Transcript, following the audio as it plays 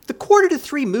Quarter to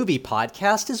Three Movie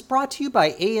Podcast is brought to you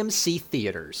by AMC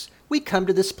Theaters. We come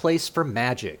to this place for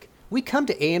magic. We come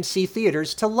to AMC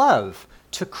Theaters to love,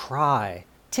 to cry,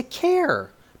 to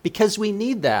care. Because we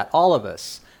need that, all of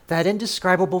us. That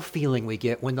indescribable feeling we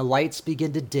get when the lights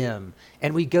begin to dim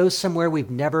and we go somewhere we've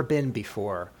never been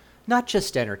before. Not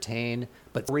just entertain,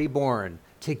 but reborn,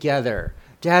 together.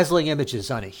 Dazzling images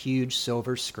on a huge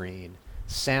silver screen.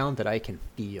 Sound that I can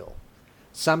feel.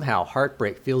 Somehow,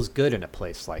 heartbreak feels good in a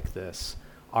place like this.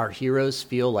 Our heroes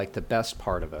feel like the best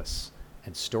part of us,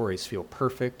 and stories feel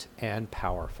perfect and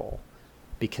powerful.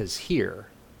 Because here,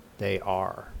 they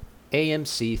are.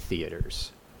 AMC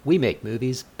Theaters. We make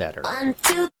movies better. 1,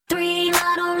 2, 3,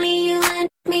 not only you and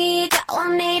me, got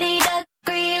 180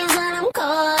 degrees, and I'm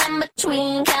caught in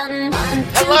between counting 1, 2,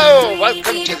 Hello, 3,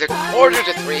 welcome to the Quarter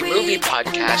to Three Movie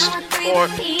Podcast. Or,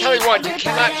 Kelly Wand, you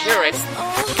cannot hear it,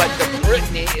 but the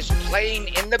Britney is playing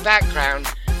in the background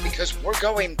because we're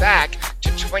going back to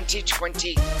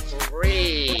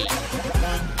 2023.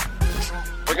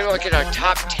 We're going to look at our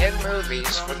top 10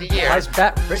 movies for the year. Why is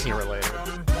that Britney related?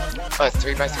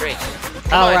 3 by 3. Come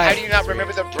Oh, on, right. how do you not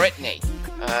remember the Britney?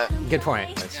 Good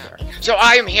point. That's fair. So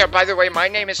I am here, by the way, my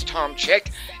name is Tom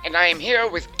Chick, and I am here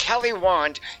with Kelly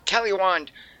Wand. Kelly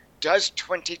Wand does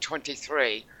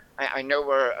 2023. I know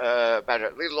we're about a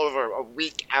little over a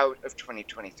week out of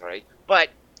 2023, but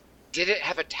did it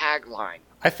have a tagline?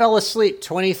 I fell asleep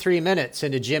 23 minutes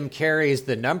into Jim Carrey's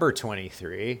The Number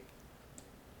 23.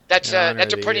 That's In honor a of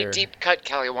the pretty year. deep cut,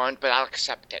 Kelly Wand, but I'll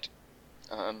accept it.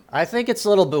 I think it's a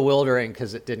little bewildering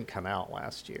because it didn't come out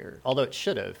last year, although it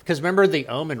should have. Because remember, the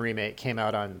Omen remake came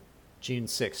out on June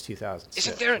 6, 2006.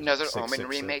 Isn't there another 666. Omen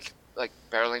remake, like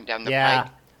barreling down the Yeah,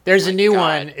 pike? there's a new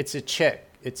God. one. It's a chick.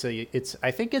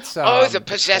 I think it's. Oh, the Victorian.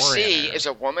 possessee is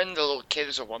a woman. The little kid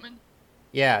is a woman.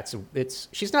 Yeah, it's.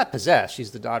 She's not possessed.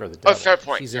 She's the daughter of the devil. Oh, fair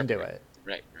point. She's fair into point. it.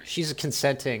 Right. She's a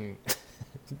consenting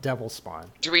devil spawn,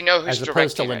 Do we know who's as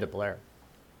opposed to directing Linda it? Blair.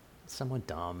 Someone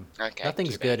dumb. Okay,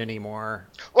 Nothing's too bad. good anymore.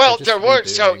 Well, They're there just were.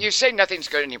 So rebooting. you say nothing's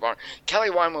good anymore, Kelly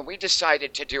Wand. When we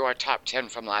decided to do our top 10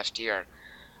 from last year,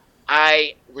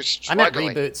 I was I meant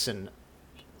struggling. reboots and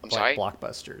I'm sorry.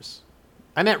 blockbusters.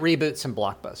 I meant reboots and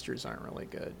blockbusters aren't really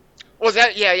good. Well,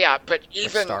 yeah. But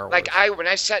even Star like Wars. when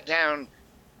I sat down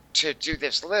to do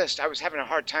this list, I was having a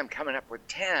hard time coming up with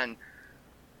 10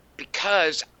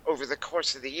 because over the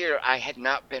course of the year, I had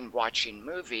not been watching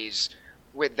movies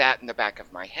with that in the back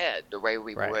of my head the way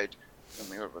we Right. would when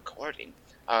we were recording.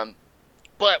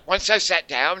 But once I sat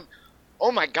down,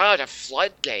 oh my God, a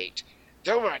floodgate.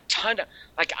 There were a ton of,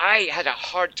 I had a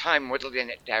hard time whittling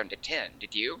it down to 10.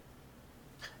 Did you?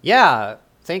 Yeah,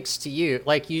 thanks to you.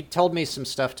 Like, you told me some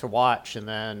stuff to watch, and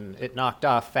then it knocked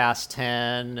off Fast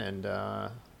 10 and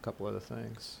a couple other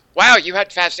things. Wow, you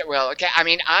had fast. Well, okay. I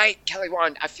mean, Kelly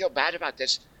Wand, I feel bad about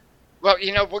this. Well,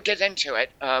 we'll get into it.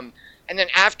 And then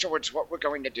afterwards, what we're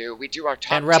going to do, we do our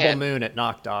top And Rebel 10. Moon it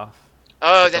knocked off.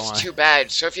 Oh, Go that's on. too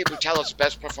bad. Sophie Boutella's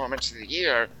best performance of the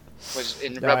year was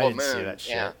in No, Rebel I didn't Moon. see that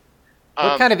shit. Yeah.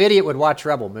 What kind of idiot would watch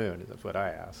Rebel Moon, is what I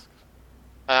ask.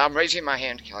 I'm raising my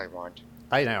hand, Kelly Wand.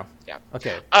 I know. Yeah.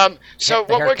 Okay. So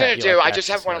The what we're haircut, going to you do, like I just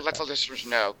Max's want to let the haircut. listeners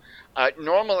know.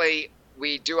 Normally,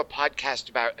 we do a podcast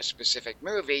about a specific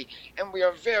movie, and we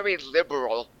are very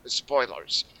liberal with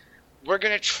spoilers. We're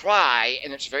going to try,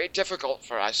 and it's very difficult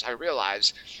for us, I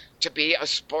realize, to be a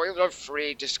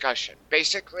spoiler-free discussion.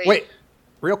 Basically... Wait,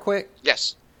 real quick.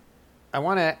 Yes. I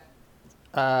want to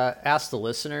ask the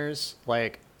listeners,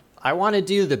 I want to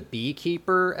do The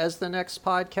Beekeeper as the next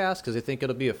podcast because I think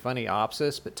it'll be a funny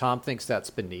opsis, but Tom thinks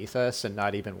that's beneath us and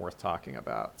not even worth talking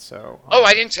about. So. Oh,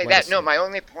 I didn't say let that. us No, know. my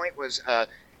only point was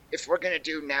if we're going to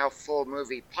do now full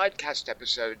movie podcast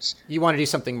episodes, You want to do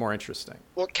something more interesting.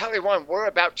 well, Kelly Wand, we're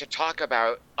about to talk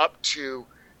about up to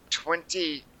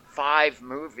 25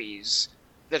 movies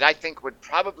that I think would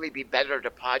probably be better to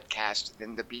podcast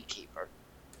than The Beekeeper.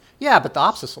 Yeah, but the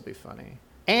opsis will be funny.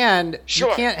 And Sure.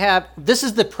 you can't have... This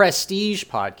is the Prestige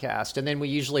podcast, and then we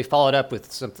usually follow it up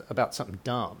with about something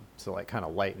dumb to, kind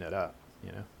of lighten it up,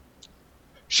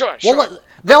 Sure, sure. Well,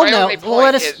 they'll My know. only Well,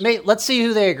 point is- let's see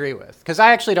who they agree with. Because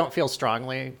I actually don't feel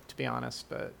strongly, to be honest.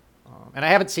 But and I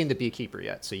haven't seen The Beekeeper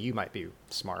yet, so you might be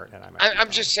smart, and I might. be I'm dumb.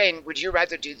 just saying, would you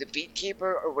rather do The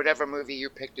Beekeeper or whatever movie you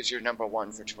picked as your number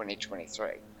one for 2023?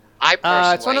 I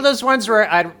personally... It's one of those ones where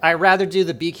I'd rather do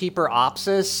The Beekeeper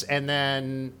opsis, and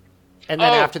then Oh.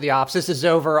 after the opsis is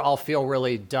over, I'll feel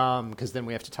really dumb because then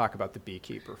we have to talk about The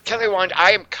Beekeeper. Kelly Wand,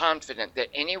 I am confident that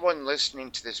anyone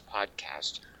listening to this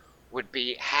podcast would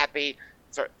be happy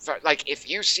for if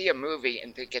you see a movie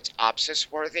and think it's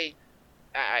opsis worthy,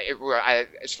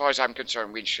 as far as I'm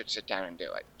concerned, we should sit down and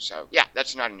do it. So, yeah,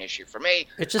 that's not an issue for me.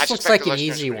 It just I looks suspect like the an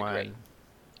listeners easy would one. agree.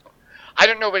 I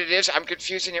don't know what it is. I'm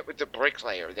confusing it with the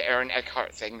Bricklayer, the Aaron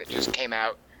Eckhart thing that just came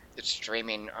out that's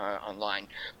streaming online.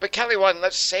 But Kelly One,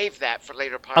 let's save that for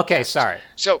later podcasts. Okay, sorry.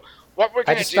 So what we're I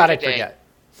going to just do thought I'd today forget.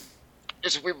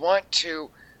 is we want to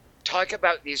talk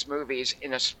about these movies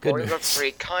in a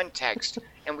spoiler-free context,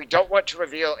 and we don't want to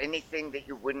reveal anything that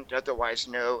you wouldn't otherwise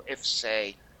know if,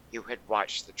 say, you had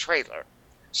watched the trailer.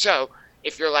 So,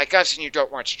 if you're like us and you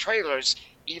don't watch trailers,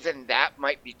 even that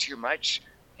might be too much,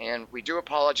 and we do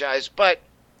apologize, but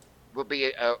we'll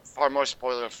be far more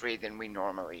spoiler-free than we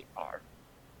normally are.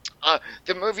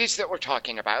 The movies that we're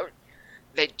talking about,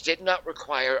 they did not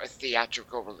require a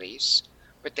theatrical release,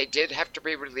 but they did have to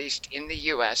be released in the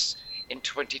U.S. in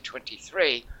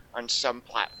 2023 on some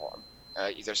platform,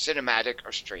 either cinematic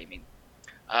or streaming.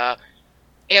 And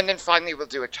then finally, we'll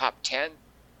do a top 10.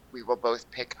 We will both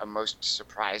pick a most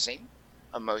surprising,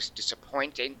 a most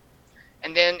disappointing,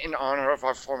 and then in honor of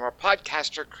our former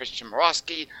podcaster, Christian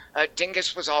Morosky,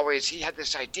 Dingus he had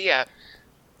this idea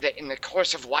that in the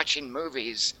course of watching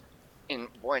movies in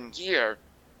 1 year,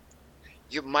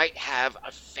 you might have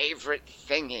a favorite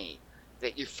thingy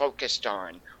that you focused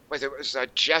on, whether it was a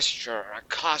gesture or a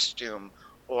costume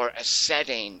or a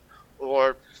setting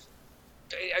or,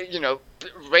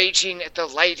 raging at the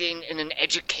lighting in an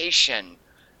education,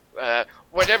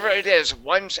 whatever it is.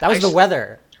 That was the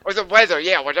weather. Or the weather,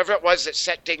 yeah, whatever it was that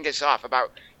set Dingus off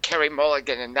about Carey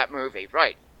Mulligan in that movie,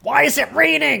 right. Why is it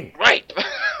raining? Right.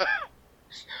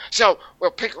 So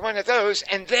we'll pick one of those,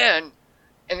 and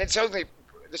it's only,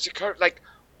 this occurred, like,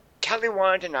 Kelly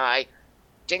Wand and I,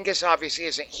 Dingus obviously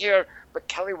isn't here, but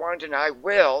Kelly Wand and I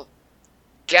will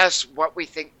guess what we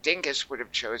think Dingus would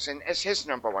have chosen as his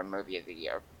number one movie of the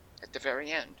year at the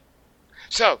very end.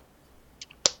 So,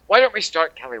 why don't we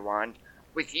start, Kelly Wand,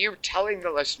 with you telling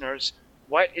the listeners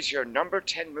what is your number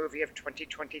 10 movie of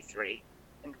 2023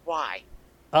 and why?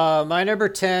 My number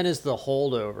 10 is The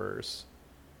Holdovers.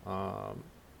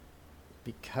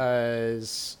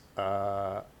 Because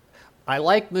I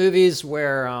like movies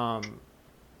where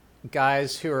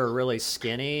guys who are really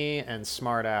skinny and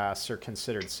smart-ass are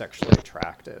considered sexually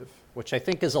attractive, which I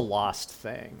think is a lost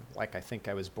thing. Like, I think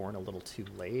I was born a little too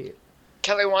late.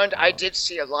 Kelly Wand, I did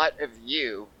see a lot of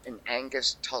you in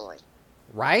Angus Tully.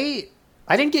 Right?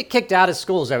 I didn't get kicked out of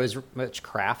schools. I was much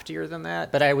craftier than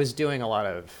that, but I was doing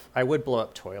I would blow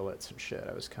up toilets and shit.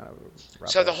 I was kind of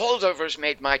rubbish. So The Holdovers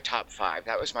made my top 5.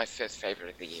 That was my 5th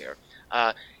favorite of the year.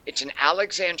 It's an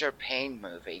Alexander Payne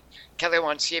movie. Kelly, I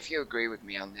want to see if you agree with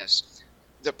me on this.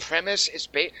 The premise is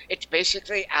it's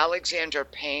basically Alexander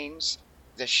Payne's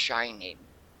The Shining.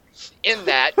 In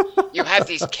that, you have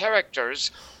these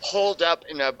characters holed up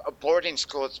in a boarding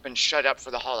school that's been shut up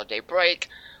for the holiday break.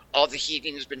 All the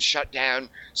heating has been shut down,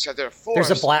 so they're forced.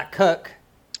 There's a black cook,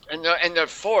 and they're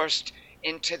forced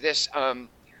into this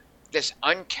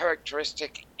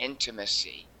uncharacteristic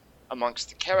intimacy amongst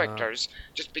the characters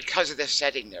just because of the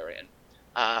setting they're in.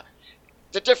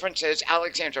 The difference is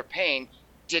Alexander Payne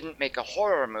didn't make a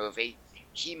horror movie.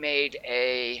 He made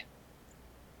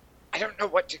I don't know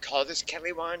what to call this,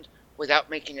 Kelly Wand, without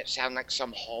making it sound like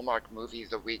some Hallmark movie of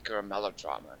the week or a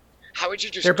melodrama. How would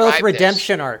you describe They're both this?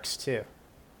 redemption arcs, too.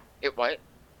 It what?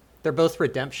 They're both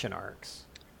redemption arcs.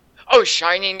 Oh,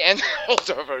 Shining and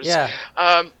Holdovers. Yeah.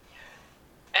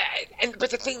 But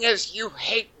the thing is, you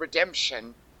hate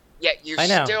redemption, yet you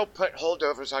still put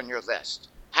Holdovers on your list.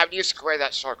 How do you square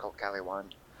that circle, Kelly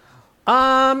Wand?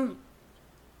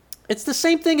 It's the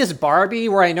same thing as Barbie,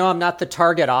 where I know I'm not the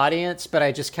target audience, but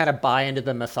I just kind of buy into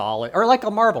the mythology. Or like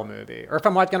a Marvel movie. Or if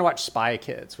I'm going to watch Spy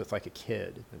Kids with like a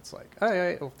kid, it's like, oh,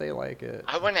 yeah, if they like it.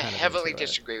 I want to heavily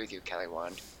disagree with you, Kelly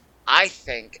Wand. I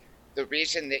think the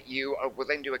reason that you are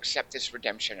willing to accept this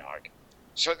redemption arc,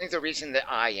 certainly the reason that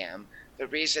I am, the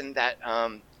reason that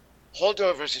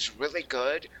Holdovers is really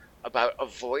good about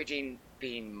avoiding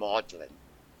being maudlin,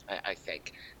 I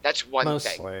think. That's one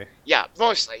thing. Yeah,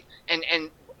 mostly. And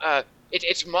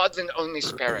it's maudlin only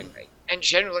sparingly. And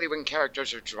generally when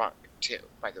characters are drunk, too,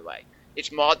 by the way.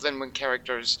 It's maudlin when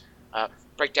characters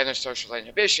break down their social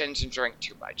inhibitions and drink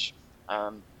too much.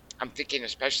 I'm thinking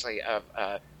especially of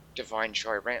Divine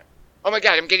Joy Rand. Oh my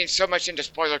god, I'm getting so much into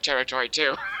spoiler territory,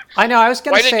 too. I know, I was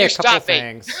going to say a couple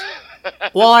things.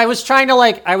 Well, I was trying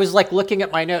to I was looking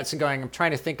at my notes and going, I'm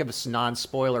trying to think of a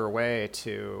non-spoiler way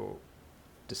to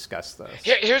discuss this.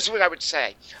 Here's what I would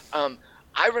say.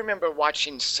 I remember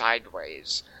watching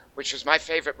Sideways, which was my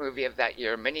favorite movie of that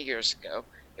year many years ago.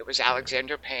 It was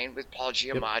Alexander Payne with Paul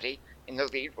Giamatti in the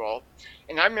lead role.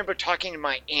 And I remember talking to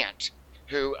my aunt,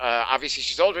 who obviously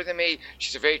she's older than me.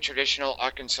 She's a very traditional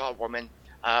Arkansas woman.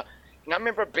 And I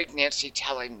remember Big Nancy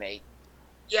telling me,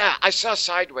 yeah, I saw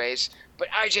Sideways, but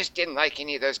I just didn't like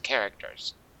any of those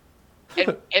characters.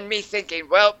 And me thinking,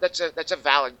 well, that's a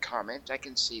valid comment. I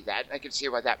can see that. I can see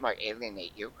why that might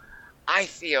alienate you. I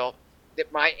feel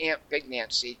that my Aunt Big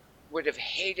Nancy would have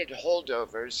hated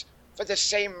holdovers for the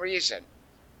same reason.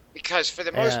 Because for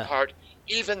the most part,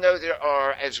 even though there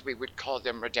are, as we would call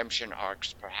them, redemption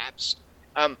arcs, perhaps,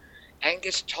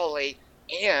 Angus Tully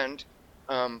and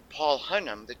Paul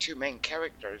Hunnam, the two main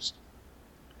characters,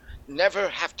 never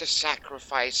have to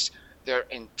sacrifice their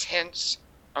intense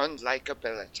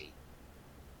unlikability.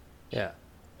 Yeah.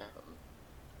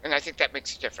 And I think that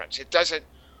makes a difference. It doesn't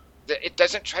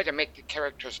try to make the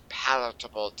characters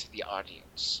palatable to the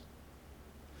audience.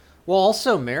 Well,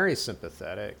 also Mary's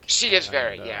sympathetic. She is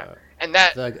very, yeah. And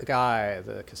that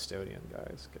the custodian guy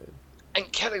is good.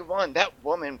 And Kelly Wand, that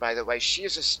woman, by the way, she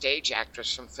is a stage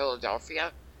actress from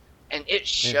Philadelphia, and it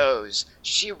shows.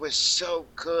 She was so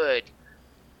good.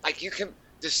 Like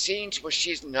the scenes where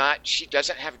she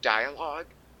doesn't have dialogue,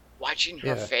 watching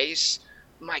her face.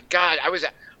 My God,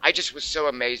 I just was so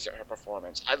amazed at her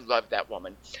performance. I loved that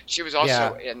woman. She was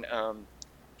also in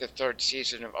the third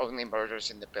season of Only Murders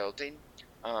in the Building.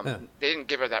 They didn't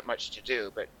give her that much to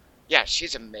do, but yeah,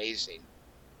 she's amazing.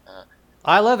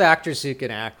 I love actors who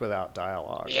can act without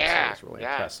dialogue. Yeah, That's really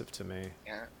impressive to me.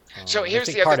 Yeah. So here's I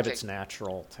think the other part of thing. It's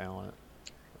natural talent.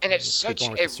 And it's such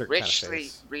a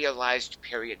richly realized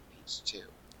period piece too.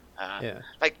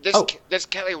 Like this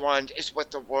Kelly Wand is what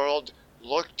the world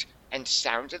looked and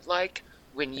sounded like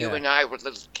when you and I were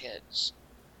little kids.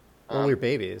 When we were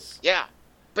babies. Yeah.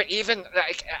 But even,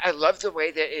 like, I love the way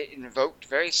that it invoked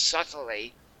very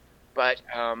subtly, but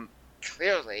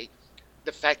clearly,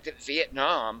 the fact that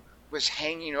Vietnam was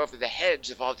hanging over the heads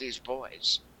of all these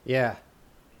boys. Yeah.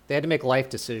 They had to make life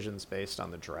decisions based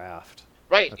on the draft.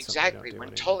 Right, exactly.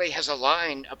 When Tully has a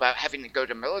line about having to go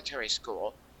to military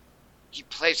school, he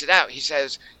plays it out. He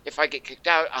says, if I get kicked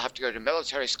out, I'll have to go to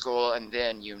military school, and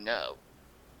then you know.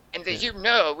 And the you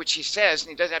know, which he says, and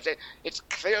he doesn't have to, it's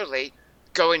clearly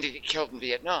going to get killed in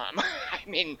Vietnam. I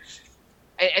mean,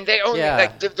 and they only,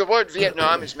 like, the word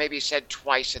Vietnam is maybe said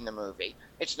twice in the movie.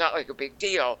 It's not like a big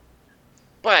deal.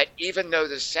 But even though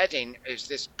the setting is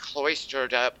this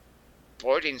cloistered up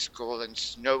boarding school in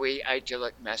snowy,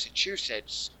 idyllic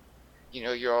Massachusetts, you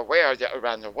know, you're aware that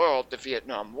around the world, the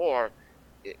Vietnam War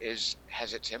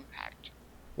has its impact.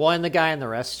 Well, and the guy in the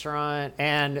restaurant,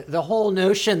 and the whole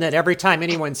notion that every time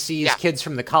anyone sees kids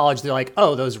from the college, they're like,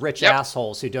 oh, those rich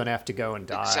assholes who don't have to go and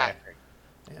die. Exactly.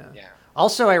 Yeah.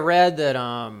 Also, I read that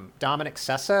Dominic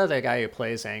Sessa, the guy who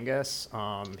plays Angus,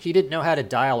 he didn't know how to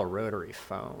dial a rotary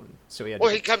phone, so he had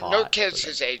to no kids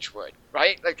his age would,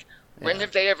 right? Like, when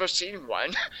have they ever seen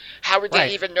one? How would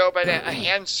they even know about a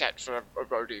handset for a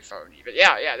rotary phone? Even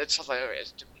that's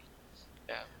hilarious to me.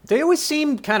 Yeah. They always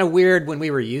seemed kind of weird when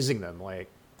we were using them. Like,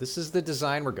 this is the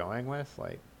design we're going with.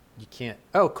 Like, you can't.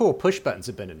 Oh, cool! Push buttons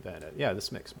have been invented. Yeah,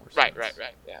 this makes more sense. Right.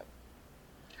 Yeah.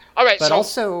 All right. But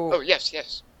also. Oh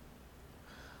yes.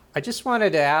 I just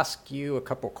wanted to ask you a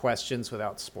couple questions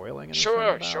without spoiling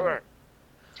anything. Sure.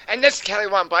 And this, Kelly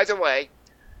Wand, by the way,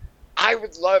 I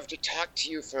would love to talk to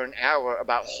you for an hour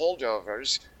about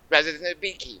holdovers rather than the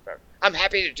Beekeeper. I'm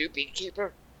happy to do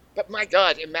Beekeeper, but my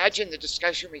God, imagine the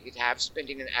discussion we could have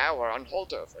spending an hour on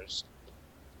holdovers.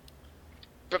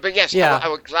 But yes, I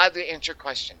would gladly answer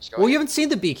questions. Go ahead. You haven't seen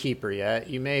The Beekeeper yet.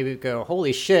 You may go,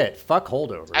 holy shit, fuck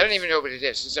holdovers. I don't even know what it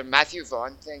is. Is it a Matthew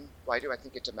Vaughn thing? Why do I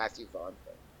think it's a Matthew Vaughn thing?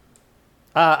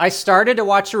 I started to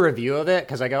watch a review of it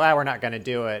because I go, we're not going to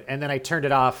do it. And then I turned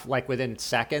it off like within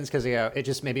seconds because it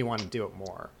just made me want to do it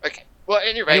more. Okay. Well,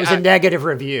 anyway. And it was a negative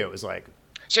review. It was like.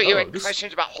 So you had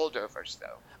questions about holdovers,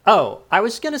 though? Oh, I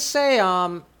was going to say,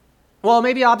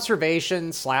 maybe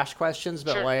observations / questions,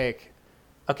 but like,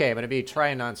 okay, I'm going to be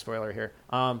trying non-spoiler here.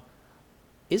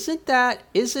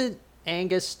 Isn't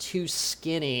Angus too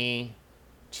skinny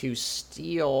to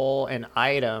steal an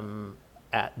item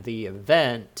at the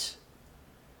event?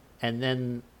 And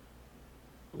then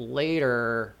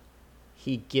later,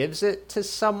 he gives it to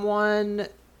someone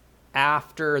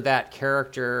after that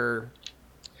character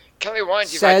Kelly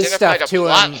Wand, you've says identified stuff a to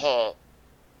plot him. hole.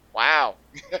 Wow.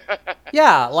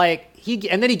 Yeah, like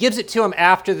and then he gives it to him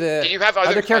after the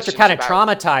other character kind of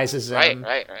traumatizes him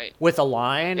with a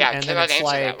line. Yeah, and I cannot answer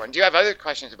that one. Do you have other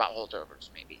questions about holdovers,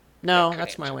 maybe? No,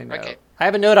 that's my only note. Okay. I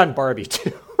have a note on Barbie,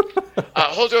 too.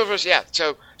 Holdovers, yeah.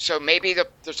 So maybe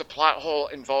there's a plot hole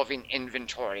involving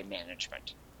inventory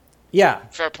management. Yeah.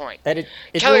 Fair point. And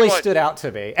it really stood out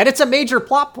to me. And it's a major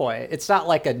plot point. It's not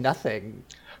like a nothing.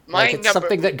 It's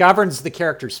something that governs the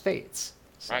character's fates.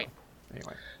 So, right.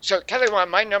 Anyway. So, Kelly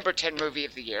Wand, my number 10 movie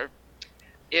of the year,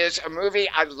 is a movie.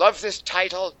 I love this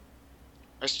title.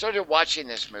 I started watching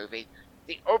this movie.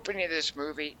 The opening of this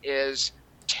movie is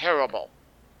terrible.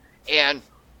 And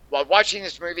while watching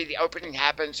this movie, the opening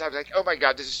happens. I was like, oh my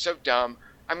God, this is so dumb.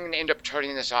 I'm going to end up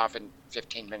turning this off in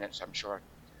 15 minutes, I'm sure.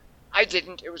 I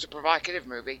didn't. It was a provocative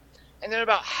movie. And then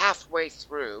about halfway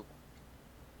through,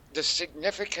 the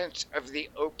significance of the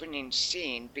opening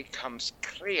scene becomes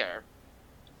clear.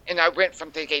 And I went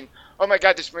from thinking, oh my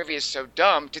God, this movie is so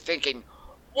dumb, to thinking,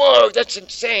 whoa, that's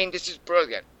insane. This is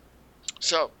brilliant.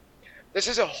 So, this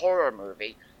is a horror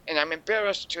movie, and I'm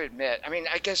embarrassed to admit, I mean,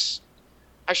 I guess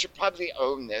I should probably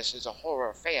own this as a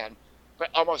horror fan, but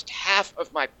almost half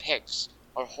of my picks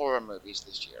are horror movies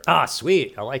this year. Ah,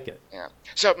 sweet. I like it. Yeah.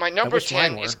 So my number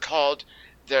 10 mine is were. called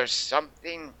There's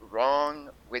Something Wrong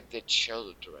with the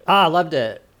Children. Ah, loved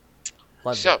it.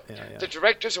 So, Yeah, yeah. the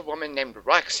director's a woman named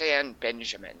Roxanne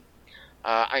Benjamin.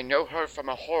 I know her from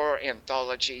a horror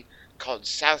anthology called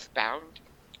Southbound.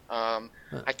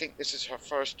 I think this is her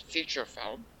first feature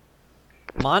film.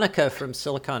 Monica from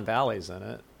Silicon Valley's in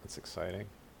it. That's exciting.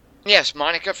 Yes,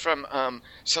 Monica from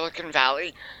Silicon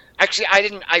Valley. Actually,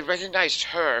 I recognized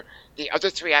her. The other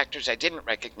three actors I didn't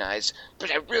recognize,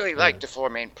 but I really liked the four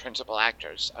main principal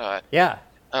actors. Yeah.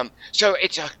 So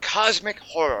it's a cosmic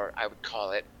horror, I would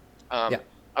call it, Yeah.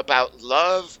 about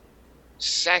love,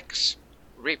 sex,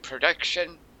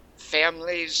 reproduction,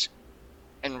 families,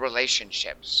 and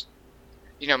relationships.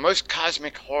 You know, most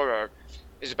cosmic horror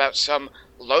is about some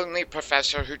lonely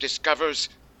professor who discovers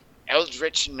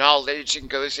eldritch knowledge and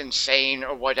goes insane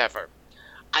or whatever.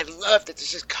 I love that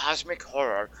this is cosmic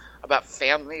horror about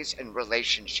families and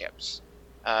relationships.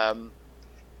 And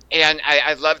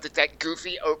I love that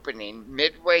goofy opening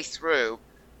midway through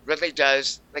really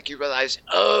does, like, you realize,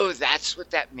 oh, that's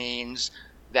what that means.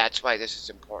 That's why this is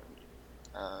important.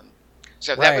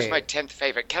 So that was my 10th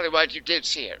favorite. Kelly, you did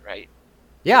see it, right?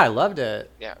 Yeah, I loved it.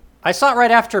 Yeah. I saw it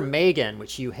right after Megan,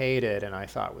 which you hated, and I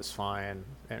thought was fine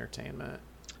entertainment.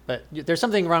 But There's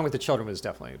Something Wrong with the Children was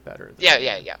definitely better.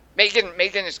 Yeah.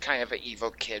 Megan is kind of an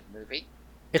evil kid movie.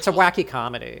 It's a wacky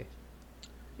comedy.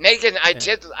 Megan, I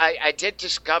did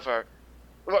discover,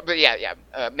 but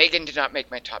Megan did not make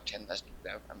my top 10 list,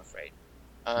 though, I'm afraid.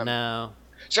 No.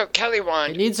 So Kelly It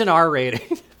Wand. needs an R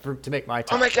rating to make my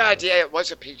top. Oh my 10 God, list. yeah, it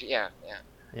was a PG. Yeah.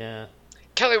 But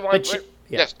Kelly Wand. yeah.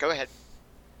 Yes, go ahead.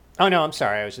 Oh no, I'm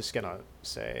sorry. I was just gonna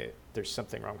say There's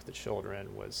Something Wrong with the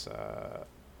Children was.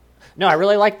 No, I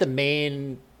really like the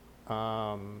main.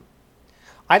 I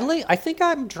think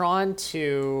I'm drawn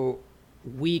to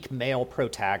weak male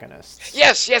protagonists.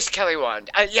 Yes, Kelly Wand.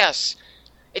 Yes,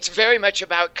 it's very much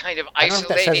about kind of I don't know what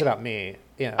that isolating. says about me.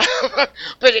 Yeah.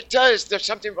 But it does. There's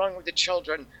something wrong with the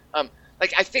children.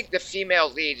 Like, I think the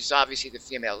female lead is obviously the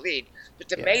female lead, but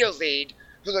the male lead,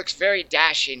 who looks very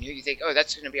dashing, who you think, oh,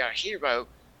 that's going to be our hero,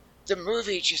 the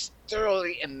movie just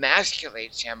thoroughly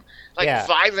emasculates him, like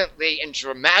violently and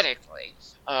dramatically.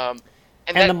 And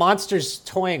the monster's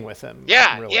toying with him.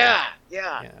 Yeah, really. yeah.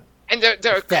 And there are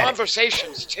Pathetic.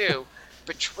 conversations, too,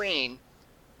 between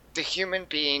the human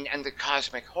being and the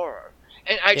cosmic horror.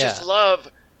 And I just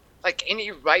love, like, any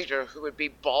writer who would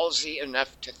be ballsy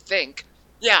enough to think,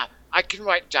 yeah, I can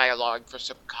write dialogue for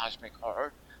some cosmic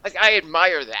horror. Like, I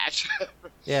admire that.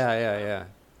 Yeah.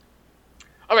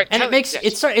 All right, And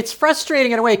it's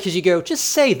frustrating in a way because you go, just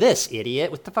say this,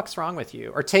 idiot. What the fuck's wrong with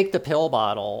you? Or take the pill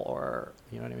bottle, or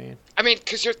you know what I mean? I mean,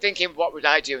 because you're thinking, what would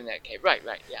I do in that case? Right,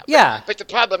 yeah. Yeah. But the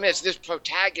problem is, this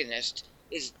protagonist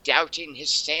is doubting his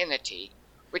sanity,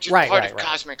 which is Right, part right, of right.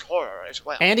 cosmic horror as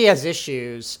well. And he has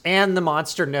issues, and the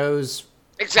monster knows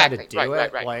Exactly. how to do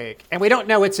Right. it. Like, and we don't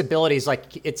know its abilities.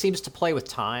 Like, it seems to play with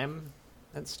time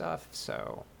and stuff.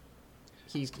 So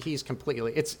he's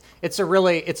completely. It's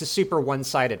a super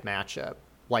one-sided matchup,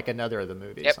 like another of the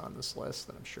movies on this list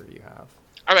that I'm sure you have.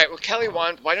 All right, well, Kelly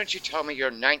Wand, why don't you tell me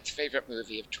your 9th favorite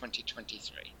movie of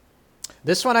 2023?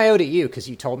 This one I owe to you because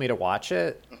you told me to watch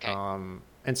it. Okay.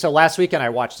 And so last weekend I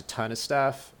watched a ton of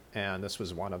stuff, and this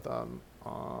was one of them.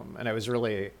 And I was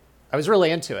really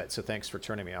into it. So thanks for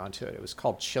turning me on to it. It was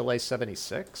called Chile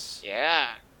 76. Yeah.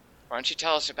 Why don't you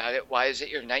tell us about it? Why is it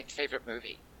your 9th favorite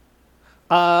movie?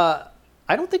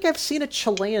 I don't think I've seen a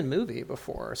Chilean movie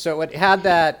before. So it had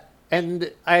that,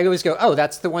 and I always go, oh,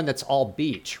 that's the one that's all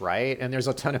beach, right? And there's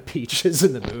a ton of beaches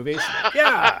in the movie. So I'm like,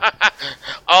 yeah.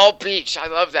 All beach. I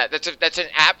love that. That's an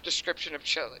apt description of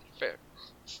Chile. Fair.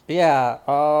 Yeah.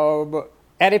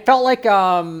 And it felt like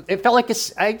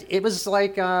it was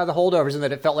like the Holdovers in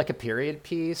that it felt like a period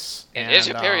piece. It is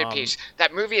a period piece.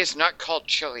 That movie is not called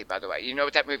Chile, by the way. You know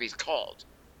what that movie's called?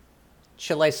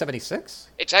 Chile 76?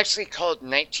 It's actually called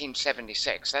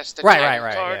 1976. That's the Right.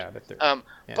 title card.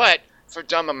 Yeah, But for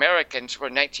dumb Americans who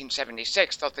are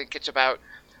 1976, they'll think it's about,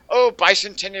 oh,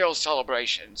 bicentennial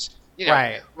celebrations.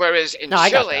 Right. Whereas in No, I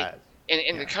got Chile, that.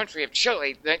 in Yeah. the country of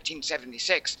Chile,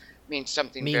 1976 means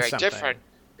something Means very something. different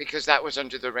because that was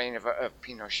under the reign of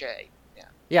Pinochet. Yeah.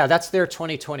 Yeah, that's their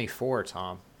 2024,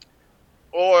 Tom.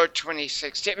 Or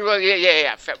 2016. Well,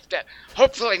 yeah.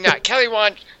 Hopefully not. Kelly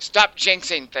Wand, stop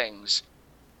jinxing things.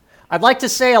 I'd like to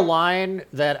say a line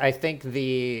that I think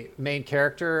the main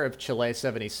character of Chile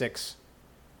 76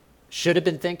 should have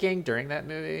been thinking during that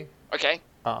movie. Okay.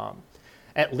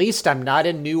 At least I'm not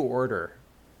in New Order.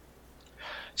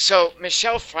 So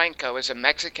Michel Franco is a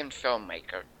Mexican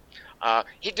filmmaker.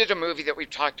 He did a movie that we've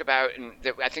talked about and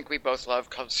that I think we both love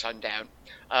called Sundown.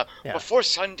 Yeah. Before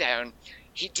Sundown,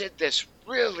 he did this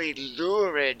really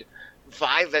lurid,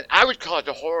 violent, I would call it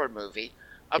a horror movie,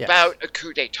 about a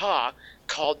coup d'etat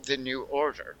called The New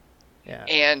Order. Yeah.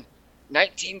 And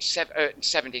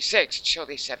 1976,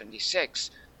 Chile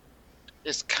 76,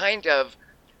 is kind of...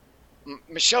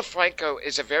 Michel Franco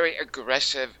is a very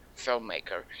aggressive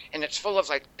filmmaker, and it's full of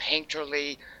like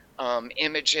painterly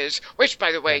images, which,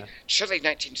 by the way, Chile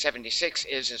 1976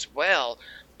 is as well,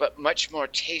 but much more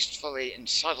tastefully and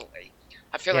subtly.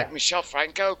 I feel like Michel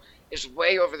Franco is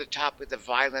way over the top with the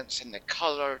violence and the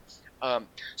color.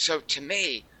 So to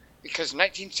me, because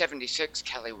 1976,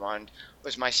 Kelly Wand,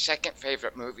 was my second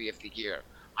favorite movie of the year.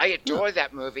 I adore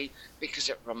that movie because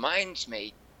it reminds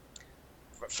me,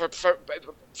 for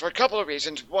a couple of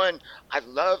reasons. One, I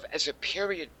love as a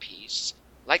period piece,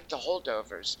 like The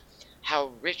Holdovers,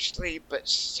 how richly but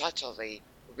subtly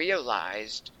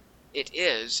realized it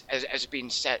is as being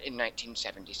set in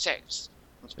 1976,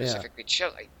 and specifically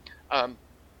Chile.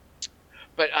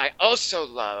 But I also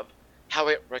love how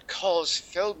it recalls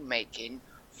filmmaking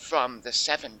from the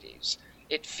 70s.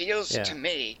 It feels to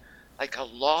me like a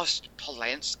lost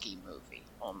Polanski movie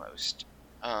almost.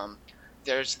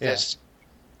 There's this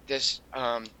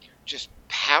just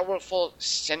powerful,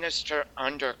 sinister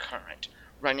undercurrent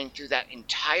running through that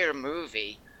entire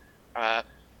movie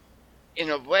in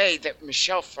a way that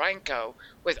Michel Franco,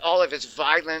 with all of his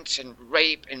violence and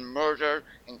rape and murder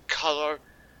and color,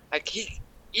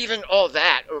 even all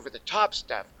that over-the-top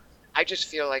stuff, I just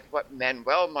feel like what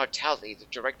Manuel Martelli, the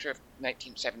director of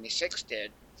 1976,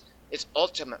 did is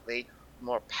ultimately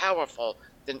more powerful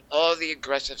than all the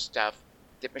aggressive stuff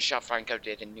that Michel Franco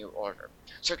did in New Order.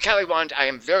 So, Kelly Wand, I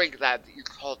am very glad that you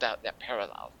called out that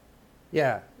parallel.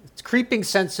 Yeah, it's creeping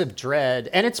sense of dread,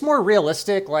 and it's more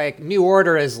realistic. Like New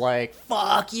Order is like,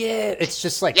 fuck yeah. It's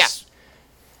just like,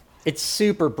 it's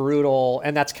super brutal,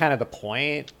 and that's kind of the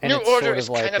point. And New it's Order sort is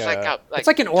of like kind of like it's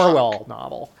like an Orwell punk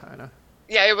novel, kind of.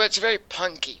 Yeah, it's very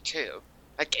punky too,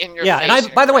 like in your face. Yeah,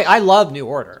 and by the way, I love New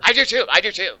Order. I do too.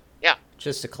 Yeah.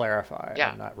 Just to clarify,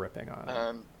 I'm not ripping on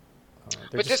it.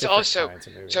 But this also,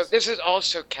 this is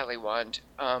also Kelly Wand.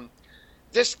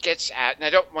 This gets at, and I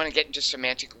don't want to get into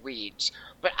semantic weeds,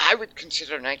 but I would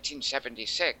consider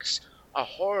 1976 a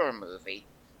horror movie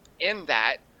in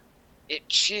that it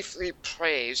chiefly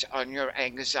preys on your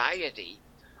anxiety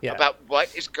about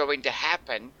what is going to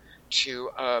happen to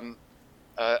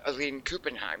Aline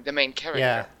Kuppenheim, the main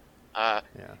character.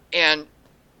 And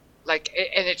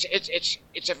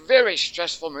it's a very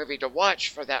stressful movie to watch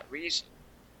for that reason.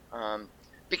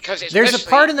 Because there's a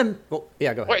part in the go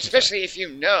ahead. Well, especially if you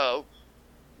know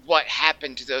what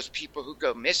happened to those people who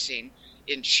go missing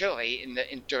in Chile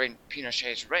during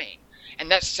Pinochet's reign, and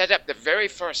that's set up. The very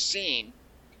first scene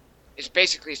is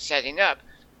basically setting up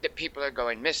that people are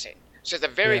going missing. So the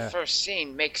very first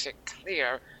scene makes it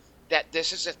clear that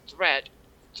this is a threat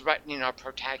threatening our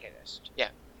protagonist.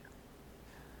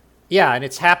 Yeah, and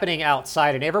it's happening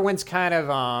outside, and everyone's kind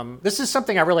of this is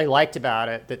something I really liked about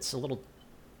it. That's a little.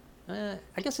 I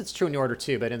guess it's true in New Order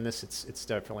too, but in this, it's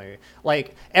definitely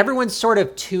like everyone's sort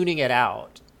of tuning it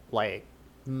out, like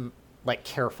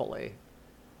carefully,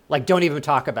 like don't even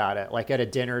talk about it. Like at a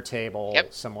dinner table,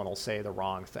 someone will say the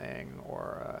wrong thing,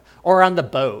 or on the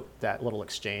boat, that little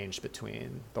exchange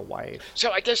between the wife.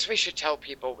 So I guess we should tell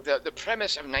people the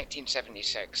premise of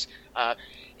 1976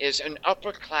 is an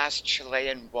upper class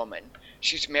Chilean woman.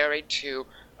 She's married to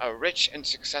a rich and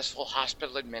successful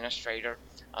hospital administrator.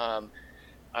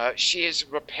 She is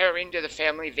repairing to the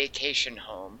family vacation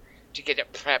home to get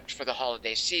it prepped for the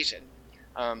holiday season.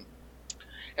 And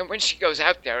when she goes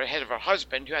out there ahead of her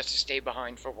husband, who has to stay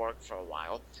behind for work for a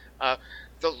while,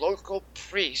 the local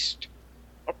priest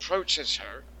approaches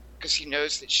her because he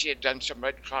knows that she had done some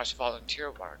Red Cross volunteer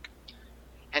work.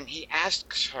 And he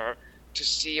asks her to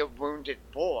see a wounded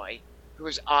boy who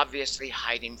is obviously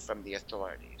hiding from the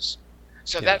authorities.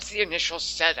 So that's the initial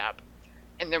setup.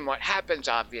 And then what happens,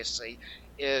 obviously,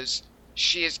 is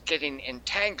she is getting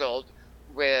entangled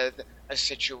with a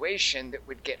situation that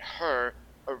would get her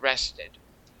arrested.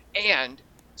 And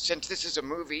since this is a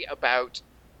movie about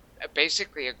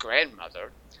basically a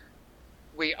grandmother,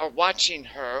 we are watching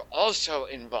her also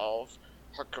involve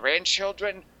her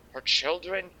grandchildren, her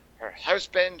children, her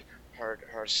husband,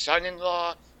 her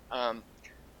son-in-law.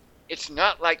 It's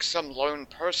not like some lone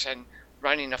person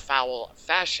running afoul of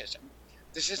fascism.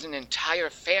 This is an entire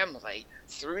family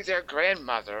through their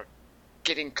grandmother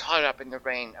getting caught up in the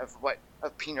reign of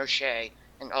Pinochet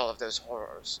and all of those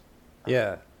horrors.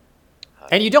 Yeah.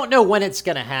 And you don't know when it's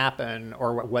going to happen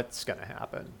or what's going to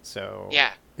happen. So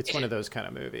yeah, it's one of those kind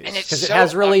of movies. Because it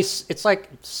has really, it's like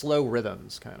slow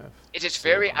rhythms, kind of. It is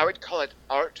very, I would call it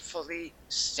artfully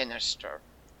sinister.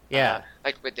 Yeah.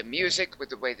 Like with the music, with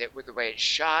the way it's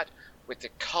shot, with the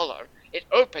color. It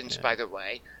opens, by the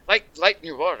way, like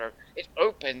New Order. It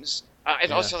opens,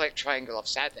 and also like Triangle of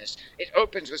Sadness. It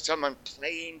opens with someone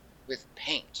playing with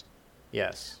paint.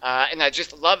 Yes. And I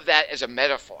just love that as a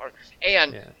metaphor.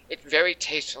 And it very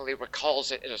tastefully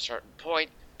recalls it at a certain point.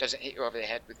 Doesn't hit you over the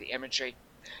head with the imagery.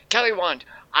 Kelly Wand,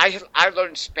 I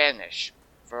learned Spanish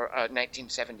for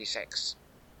 1976.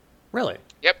 Really?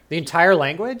 Yep. The entire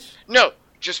language? No,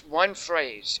 just one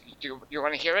phrase. You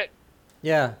want to hear it?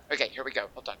 Yeah. Okay, here we go.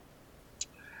 Hold on.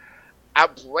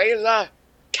 Abuela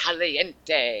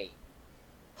caliente.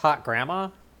 Hot grandma?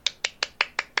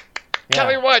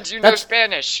 Kelly Wand, you know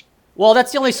Spanish. Well,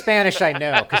 that's the only Spanish I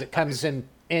know because it comes in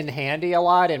handy a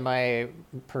lot in my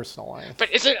personal life.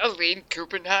 But isn't Aline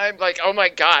Kuppenheim like, oh my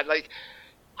God, like,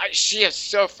 she is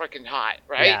so freaking hot,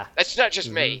 right? Yeah. That's not just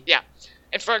me. Yeah.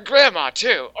 And for a grandma,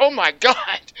 too. Oh my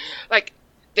God. Like,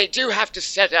 they do have to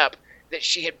set up that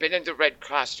she had been in the Red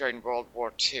Cross during World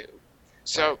War II.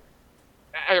 So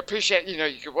I appreciate,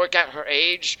 you can work out her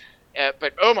age,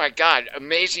 but oh my God,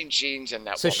 amazing genes in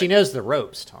that So woman. she knows the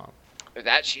ropes, Tom.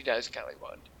 That she does, Kelly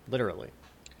Wand. Literally.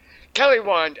 Kelly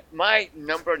Wand, my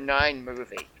number 9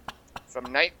 movie from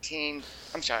 2020,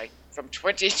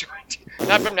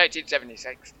 not from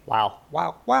 1976. Wow.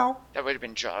 That would have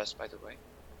been Jaws, by the way.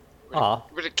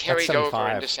 It would have carried over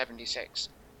into 76.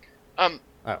 Oh,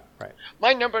 right.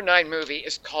 My number 9 movie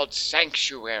is called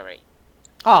Sanctuary.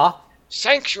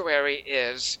 Sanctuary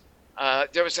is,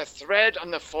 there was a thread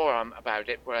on the forum about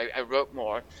it where I wrote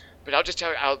more, but I'll just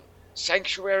tell you,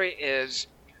 Sanctuary is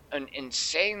an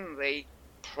insanely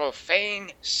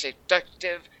profane,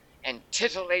 seductive, and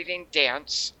titillating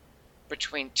dance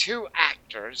between two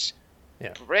actors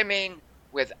brimming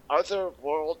with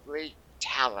otherworldly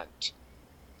talent.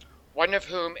 One of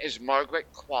whom is Margaret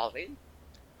Qualley.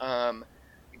 I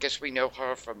guess we know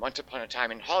her from Once Upon a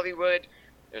Time in Hollywood.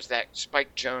 There's that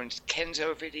Spike Jonze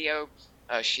Kenzo video.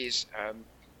 She's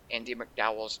Andy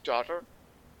McDowell's daughter.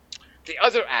 The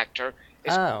other actor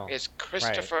is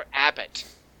Christopher Abbott.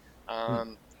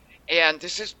 And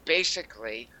this is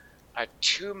basically a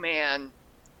 2-man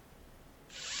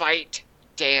fight,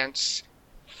 dance,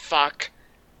 fuck,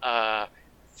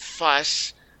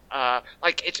 fuss.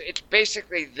 Like it's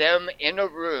basically them in a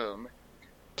room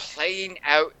playing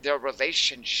out their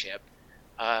relationship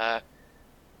over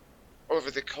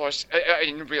the course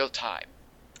in real time.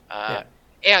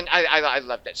 And I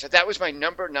loved it. So that was my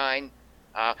number 9.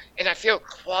 And I feel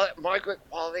Margaret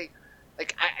Qualley,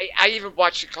 like I even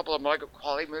watched a couple of Margaret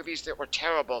Qualley movies that were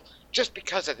terrible just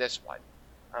because of this one.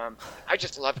 I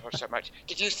just love her so much.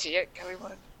 Did you see it, Kelly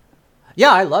Wand?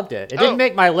 Yeah, I loved it. It didn't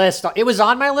make my list. It was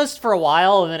on my list for a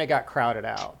while, and then it got crowded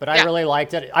out. But I really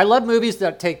liked it. I love movies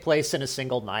that take place in a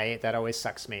single night. That always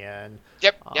sucks me in.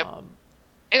 Yep.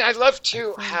 And I love,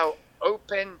 too, how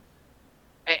open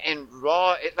and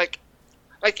raw, like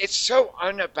it's so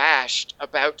unabashed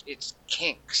about its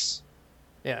kinks.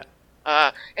 Yeah.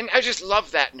 And I just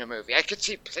love that in a movie. I could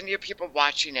see plenty of people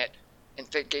watching it and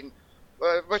thinking,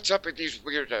 well, what's up with these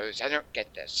weirdos? I don't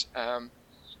get this.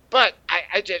 But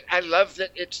I love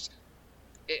that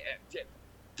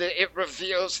it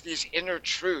reveals these inner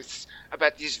truths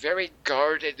about these very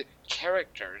guarded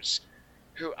characters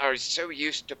who are so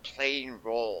used to playing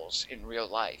roles in real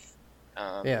life.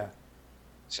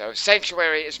 So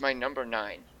Sanctuary is my number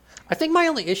 9. I think my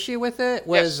only issue with it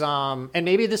was, and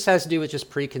maybe this has to do with just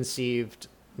preconceived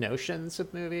notions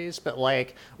of movies, but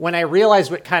like when I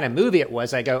realized what kind of movie it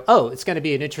was, I go, oh, it's going to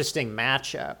be an interesting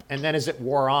matchup. And then as it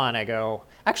wore on, I go,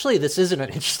 actually, this isn't an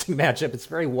interesting matchup. It's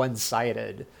very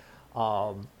one-sided.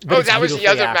 That was the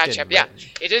other matchup. Yeah,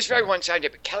 it is very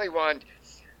one-sided, but Kelly Wand...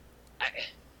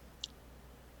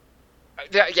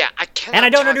 I cannot. And I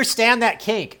don't understand that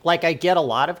kink. Like, I get a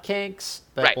lot of kinks,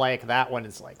 but like that one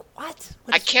is like, what?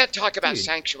 I can't talk about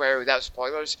Sanctuary without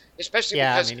spoilers, especially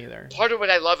because part of what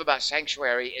I love about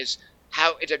Sanctuary is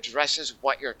how it addresses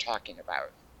what you're talking about.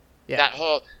 Yeah. That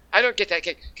whole, I don't get that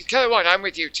kick. Because Kelly Wand, I'm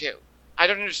with you too. I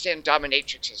don't understand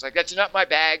dominatrixes. Like, that's not my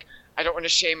bag. I don't want to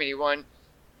shame anyone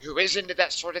who is into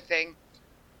that sort of thing.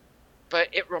 But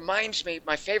it reminds me,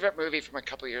 my favorite movie from a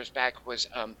couple years back was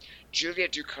Julia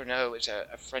Ducournau is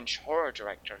a French horror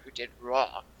director who did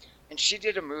Raw. And she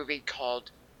did a movie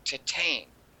called Titane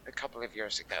a couple of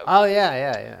years ago. Oh,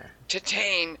 yeah.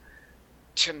 Titane,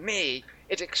 to me,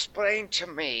 it explained to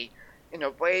me in a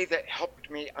way that helped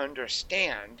me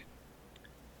understand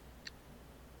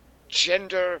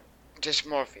gender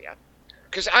dysmorphia.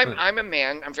 Because I'm a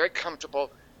man, I'm very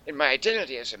comfortable in my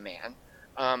identity as a man,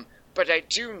 but I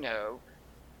do know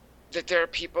that there are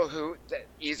people who, that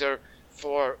either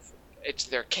for it's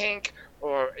their kink,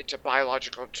 or it's a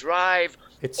biological drive,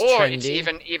 or trendy.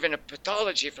 it's even a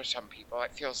pathology for some people.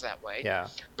 It feels that way. Yeah.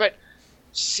 But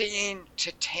seeing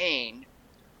Titane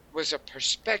was a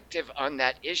perspective on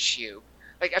that issue.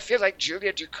 Like, I feel like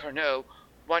Julia Ducournau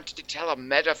wanted to tell a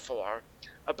metaphor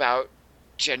about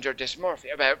gender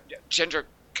dysmorphia, about gender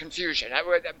confusion.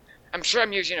 I'm sure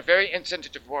I'm using a very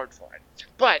insensitive word for it.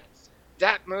 But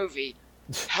that movie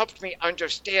helped me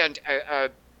understand,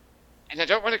 and I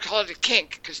don't want to call it a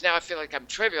kink, because now I feel like I'm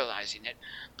trivializing it,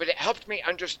 but it helped me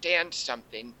understand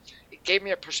something. It gave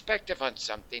me a perspective on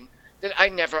something that I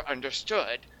never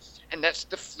understood, and that's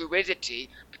the fluidity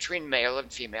between male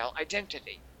and female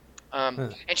identity.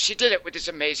 And she did it with this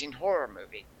amazing horror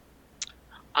movie.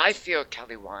 I feel,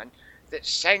 Kelly Wand, that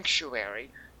Sanctuary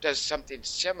does something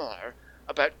similar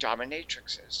about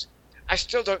dominatrixes. I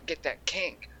still don't get that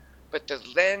kink, but the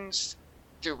lens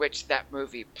through which that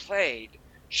movie played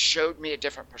showed me a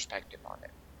different perspective on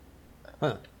it.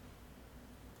 Huh.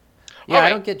 Yeah, right. I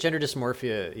don't get gender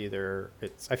dysmorphia either.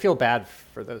 I feel bad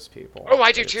for those people. Oh,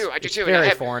 I do too. It's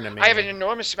very foreign to me. I have an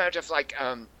enormous amount of like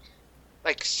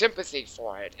sympathy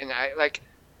for it, and I like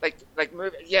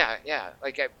movie. Yeah.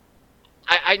 Like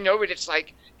I know what it's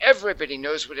like. Everybody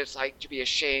knows what it's like to be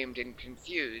ashamed and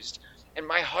confused, and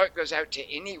my heart goes out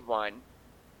to anyone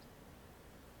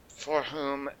for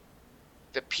whom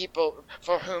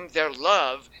their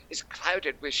love is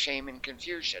clouded with shame and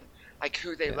confusion, like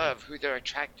who they love, who they're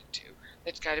attracted to.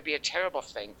 It's got to be a terrible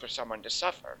thing for someone to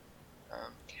suffer.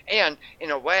 And in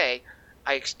a way,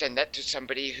 I extend that to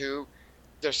somebody who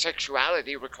their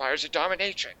sexuality requires a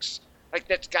dominatrix. Like,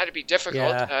 that's got to be difficult.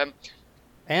 Yeah.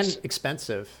 And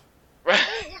expensive.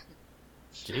 Right.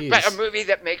 Jeez. But a movie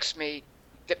that makes me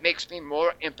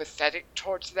more empathetic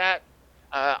towards that,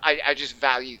 I just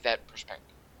value that perspective.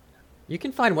 You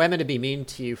can find women to be mean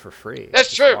to you for free.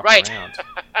 That's true, right?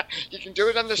 You can do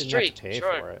it on the street. Have to pay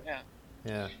sure. for it.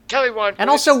 Yeah. Kelly Wand. And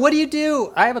also, what do you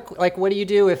do? What do you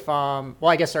do if well,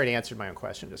 I guess I already answered my own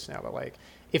question just now, but like,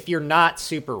 if you're not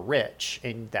super rich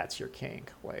and that's your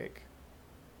kink, like,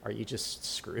 are you just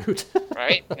screwed?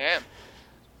 Right. Yeah.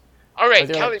 All right,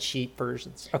 Kelly. Like cheap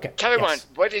versions. Okay. Kelly Wand,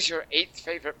 what is your 8th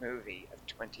favorite movie of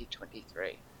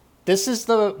 2023? This is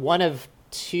the one of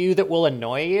 2 that will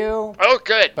annoy you. Oh,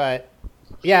 good. But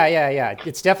yeah.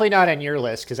 It's definitely not on your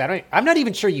list because I'm not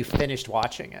even sure you finished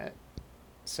watching it.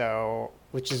 So,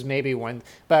 which is maybe one.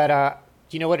 But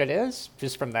do you know what it is?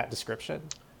 Just from that description.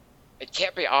 It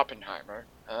can't be Oppenheimer.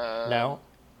 No.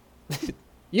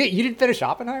 You didn't finish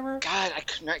Oppenheimer? God, I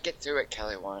could not get through it,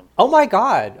 Kelly Wand. Oh my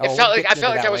God! I felt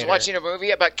like I was watching a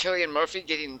movie about Cillian Murphy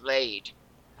getting laid.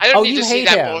 I don't need to see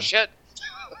that bullshit.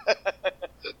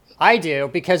 I do,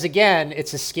 because again,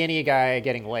 it's a skinny guy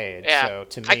getting laid. Yeah. So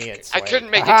to me, I couldn't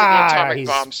make it to the atomic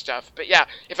bomb stuff. But yeah,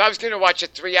 if I was going to watch a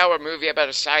 3-hour movie about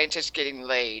a scientist getting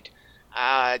laid,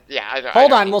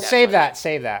 Hold on, we'll save that,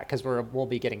 because we'll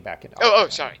be getting back into. Oh,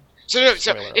 sorry. So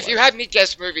if you had me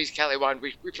guess movies, Kelly Wand,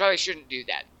 we probably shouldn't do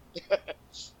that.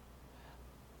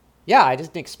 Yeah, I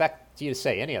didn't expect you to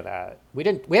say any of that. We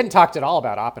hadn't talked at all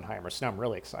about Oppenheimer, so now I'm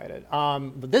really excited.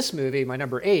 But this movie, my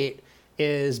number 8,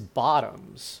 is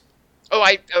Bottoms.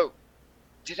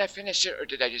 Did I finish it or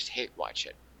did I just hate watch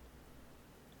it?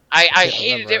 I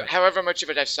hated it, however much of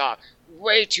it I saw.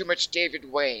 Way too much David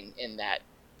Wayne in that.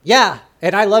 Yeah,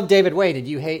 and I love David Wayne, and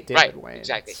you hate David Wayne. Right,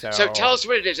 exactly. So tell us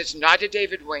what it is. It's not a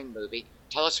David Wayne movie.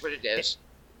 Tell us what it is.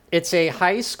 It's a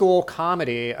high school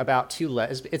comedy about 2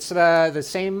 lesbians. It's the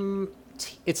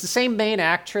same main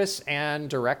actress and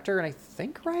director, and I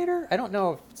think writer. I don't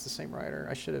know if it's the same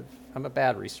writer. I'm a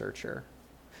bad researcher.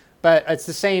 But it's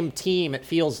the same team, it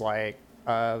feels like,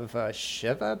 of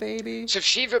Shiva Baby. So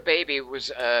Shiva Baby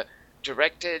was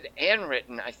directed and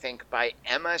written, I think, by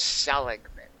Emma Seligman.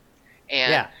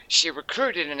 And she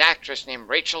recruited an actress named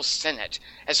Rachel Sennett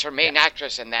as her main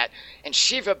actress in that. And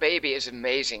Shiva Baby is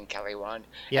amazing, Kelly Wand.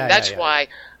 And that's why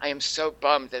I am so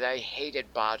bummed that I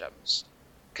hated Bottoms.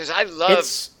 Because I love...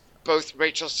 both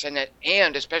Rachel Sennett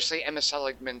and especially Emma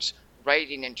Seligman's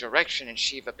writing and direction in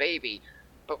Shiva Baby.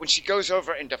 But when she goes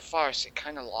over into farce, it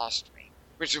kind of lost me,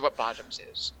 which is what Bottoms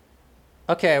is.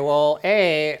 Okay, well,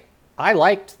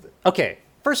 okay,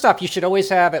 first off, you should always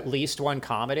have at least one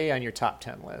comedy on your top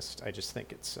 10 list. I just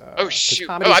think it's... oh, shoot.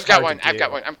 Oh, I've got one.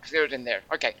 I'm cleared in there.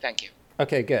 Okay, thank you.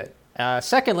 Okay, good.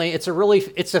 Secondly, it's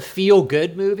a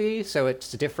feel-good movie, so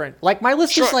it's different. Like, my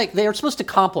list is like, they're supposed to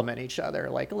complement each other.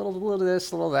 Like, a little of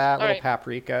this, a little of that, a little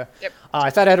paprika. Yep. I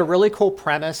thought it had a really cool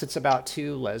premise. It's about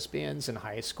two lesbians in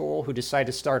high school who decide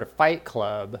to start a fight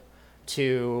club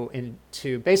to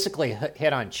basically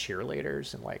hit on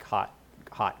cheerleaders and, like,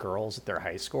 hot girls at their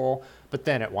high school. But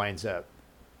then it winds up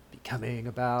becoming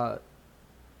about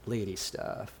lady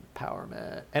stuff,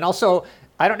 empowerment. And also,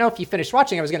 I don't know if you finished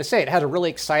watching, I was going to say, it had a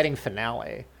really exciting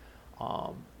finale.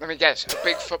 Let me guess, a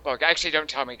big football guy. Actually, don't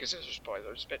tell me because those are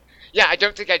spoilers. But yeah, I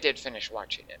don't think I did finish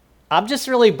watching it. I'm just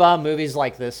really bummed movies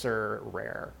like this are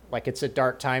rare. Like, it's a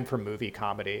dark time for movie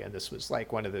comedy, and this was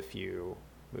like one of the few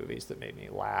movies that made me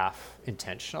laugh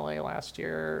intentionally last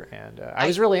year. And I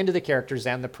was really into the characters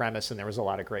and the premise, and there was a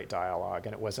lot of great dialogue,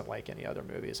 and it wasn't like any other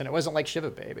movies. And it wasn't like Shiva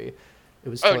Baby. It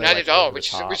was totally not like at all.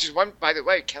 which is one, by the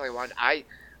way, Kelly Wand. I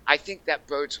think that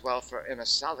bodes well for Emma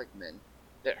Seligman,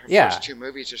 that her first two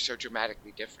movies are so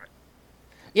dramatically different.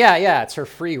 Yeah, it's her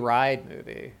free ride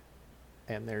movie,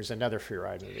 and there's another free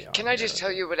ride movie. Can I just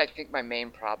tell you what I think my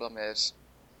main problem is?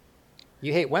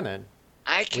 You hate women.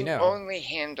 I can only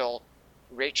handle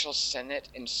Rachel Sennett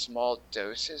in small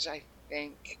doses, I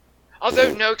think.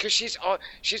 Although no, because she's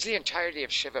the entirety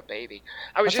of Shiva Baby.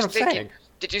 I was just thinking.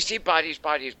 Did you see Bodies,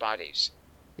 Bodies, Bodies?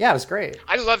 Yeah, it was great.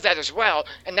 I love that as well,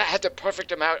 and that had the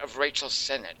perfect amount of Rachel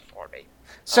Sennett for me.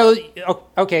 So,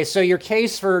 okay, so your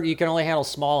case for you can only handle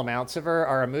small amounts of her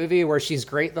are a movie where she's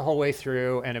great the whole way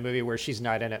through and a movie where she's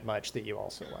not in it much that you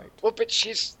also liked. Well, but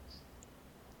she's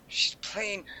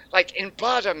playing, like, in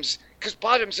Bottoms, because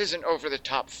Bottoms isn't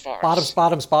over-the-top farce.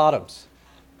 Bottoms.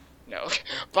 No,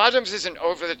 Bottoms is an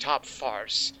over-the-top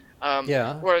farce.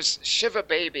 Whereas Shiva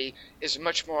Baby is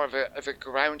much more of a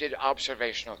grounded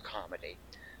observational comedy.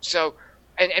 So,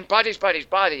 and Bodies, Bodies,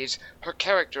 Bodies, her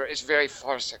character is very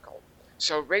farcical.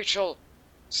 So Rachel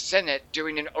Sennett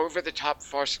doing an over-the-top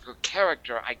farcical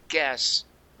character, I guess,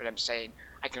 what I'm saying,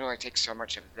 I can only take so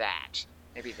much of that.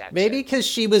 Maybe because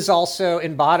she was also,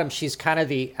 in Bottom, she's kind of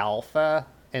the alpha,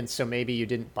 and so maybe you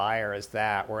didn't buy her as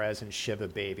that, whereas in Shiva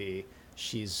Baby,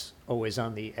 she's always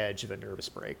on the edge of a nervous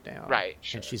breakdown. Right,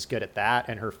 sure. And she's good at that,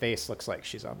 and her face looks like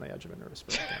she's on the edge of a nervous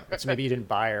breakdown. So maybe you didn't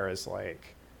buy her as,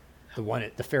 like,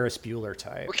 the Ferris Bueller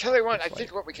type. Well, Kelly, I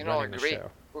think what we can all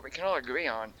agree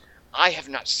on, I have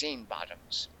not seen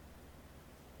Bottoms.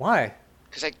 Why?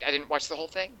 Because I didn't watch the whole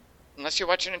thing. Unless you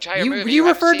watch an entire movie. You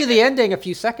referred to the ending a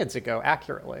few seconds ago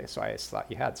accurately, so I just thought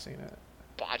you had seen it.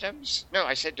 Bottoms? No,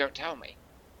 I said don't tell me.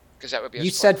 Because that would be a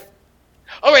You spoiler. said...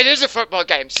 Oh, it is a football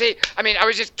game. See, I mean, I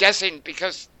was just guessing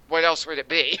because what else would it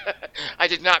be? I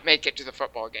did not make it to the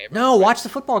football game. No, watch the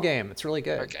football game. It's really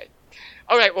good. Okay.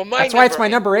 All right, well, that's why it's my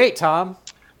number 8, Tom.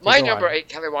 My number 8,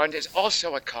 Kelly Wand, is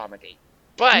also a comedy,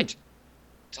 but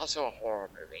it's also a horror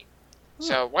movie.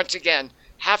 So, once again,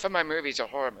 half of my movies are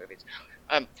horror movies.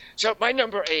 So, my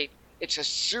number 8, it's a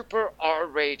super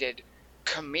R-rated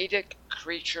comedic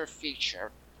creature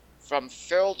feature from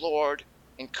Phil Lord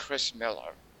and Chris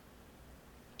Miller.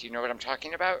 Do you know what I'm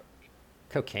talking about?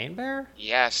 Cocaine Bear?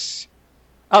 Yes.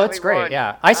 Oh, it's great,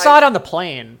 yeah. I saw it on the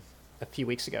plane a few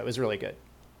weeks ago. It was really good.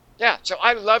 Yeah, so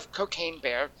I love Cocaine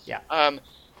Bear. Yeah.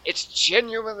 It's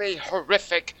genuinely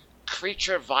horrific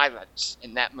creature violence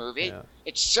in that movie. Yeah.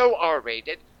 It's so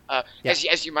R-rated.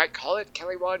 As you might call it,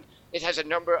 Kelly Wand, it has a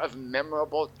number of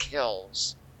memorable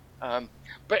kills.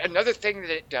 But another thing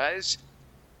that it does,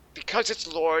 because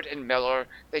it's Lord and Miller,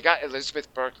 they got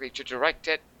Elizabeth Berkley to direct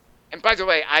it. And by the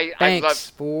way, I love...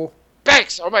 fool.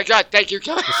 Banks! Oh my god, thank you,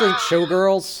 Kelly. This ain't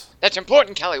Showgirls. That's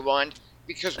important, Kelly Wand,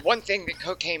 because one thing that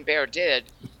Cocaine Bear did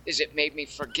is it made me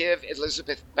forgive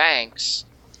Elizabeth Banks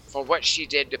for what she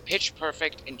did to Pitch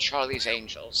Perfect and Charlie's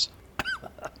Angels.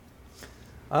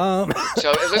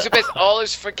 So Elizabeth, all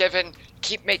is forgiven.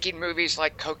 Keep making movies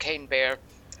like Cocaine Bear.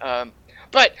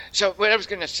 But, so what I was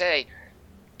going to say,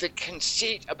 the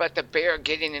conceit about the bear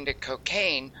getting into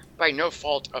cocaine by no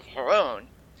fault of her own,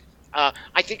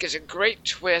 I think is a great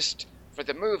twist for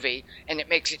the movie, and it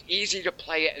makes it easy to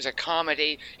play it as a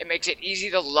comedy. It makes it easy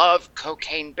to love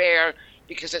Cocaine Bear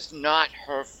because it's not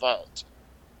her fault.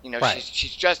 You know, right.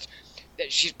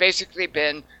 she's basically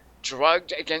been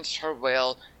drugged against her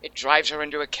will. It drives her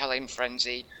into a killing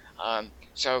frenzy.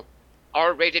 So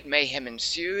R-rated mayhem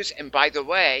ensues, and by the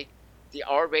way, the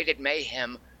R-rated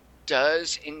mayhem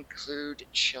does include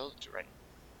children.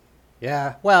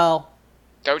 Yeah, well...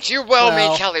 Don't you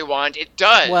me, Kelly Wand. It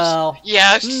does. Well...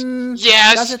 Yes.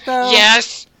 Yes. Does it, though?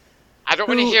 Yes. I don't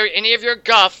want to hear any of your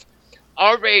guff.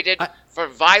 R-rated for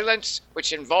violence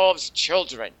which involves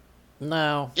children.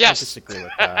 No. Yes. I disagree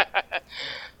with that.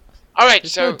 All right,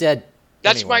 There's so... no dead...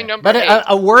 That's anyway. my number but 8.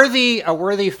 a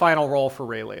worthy final role for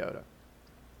Ray Liotta.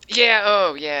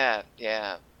 Yeah,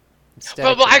 yeah.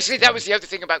 Well, actually, that was the other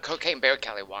thing about Cocaine Bear,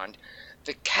 Kelly Wand.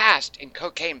 The cast in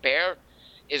Cocaine Bear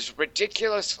is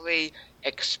ridiculously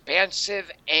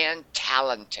expansive and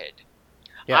talented.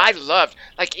 Yeah. I loved,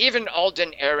 like, even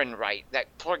Alden Ehrenreich, that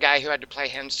poor guy who had to play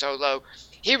Han Solo.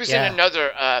 He was in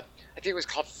another, I think it was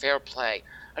called Fair Play,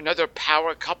 another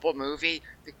power couple movie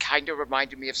that kind of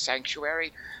reminded me of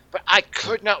Sanctuary. But I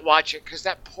could not watch it because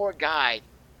that poor guy,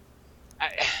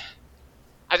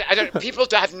 I don't. People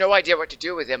have no idea what to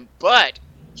do with him, but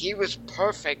he was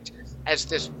perfect as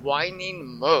this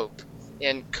whining mope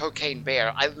in Cocaine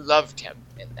Bear. I loved him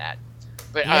in that.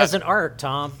 But he has an arc,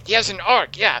 Tom. He has an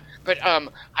arc, yeah. But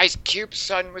Ice Cube's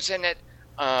son was in it.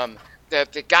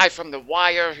 The guy from The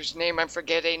Wire, whose name I'm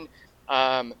forgetting.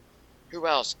 Who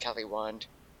else? Kelly Wand.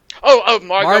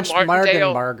 Martindale.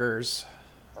 Martin Margers.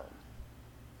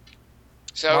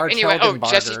 So anyway,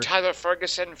 Jesse Tyler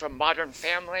Ferguson from Modern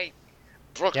Family.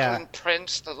 Brooklyn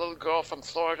Prince, the little girl from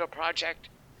Florida Project.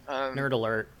 Nerd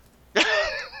alert.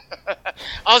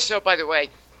 Also, by the way,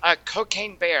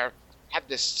 Cocaine Bear had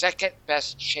the second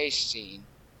best chase scene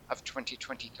of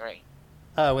 2023.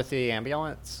 With the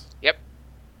ambulance? Yep.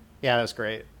 Yeah, that was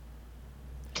great.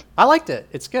 I liked it.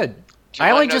 It's good.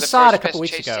 I only just saw it a couple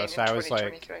weeks ago, so I was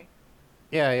like...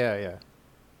 Yeah.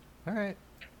 All right.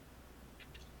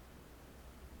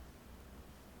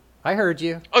 I heard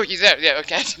you. Oh, you there? Yeah,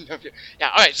 okay. Yeah,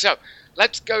 all right, so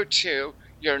let's go to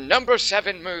your number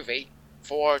 7 movie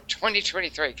for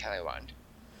 2023, Kelly Wand.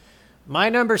 My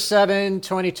number 7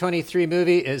 2023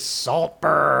 movie is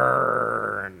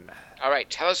Saltburn. All right,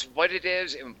 tell us what it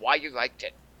is and why you liked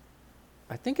it.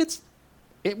 I think it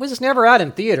was never out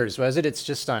in theaters, was it? It's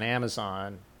just on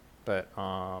Amazon. But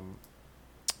I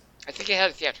think it had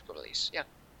a theatrical release, yeah.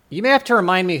 You may have to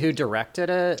remind me who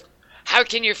directed it. How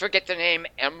can you forget the name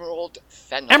Emerald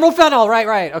Fennell? Emerald Fennell,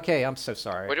 right. Okay, I'm so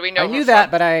sorry. What do we know? I knew that,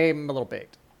 but I'm a little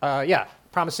baked. Yeah,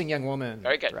 Promising Young Woman.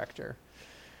 Very good. Director.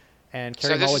 And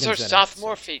Carey This Mulligan's is our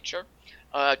sophomore feature.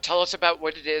 Tell us about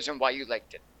what it is and why you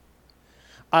liked it.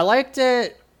 I liked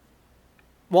it.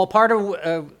 Well, part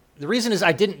of the reason is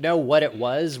I didn't know what it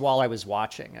was while I was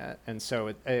watching it. And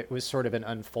so it was sort of an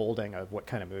unfolding of what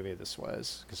kind of movie this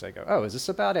was. Because I go, oh, is this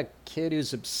about a kid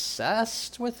who's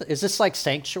obsessed with... Is this like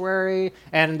Sanctuary?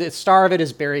 And the star of it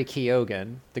is Barry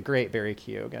Keoghan, the great Barry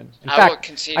Keoghan. In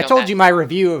fact, I told you my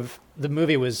review of the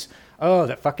movie was, oh,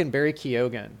 that fucking Barry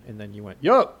Keoghan. And then you went,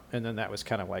 yo! And then that was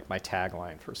kind of like my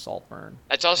tagline for Saltburn.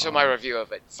 That's also my review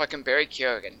of it. Fucking Barry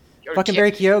Keoghan.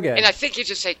 Barry Keoghan. And I think you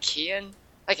just say Kean.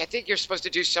 Like, I think you're supposed to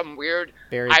do some weird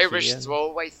Irish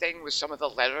throwaway thing with some of the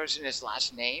letters in his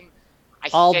last name.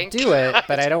 I'll do it,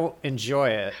 but I don't enjoy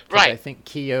it. Right. I think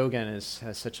Keoghan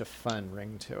has such a fun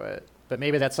ring to it. But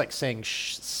maybe that's like saying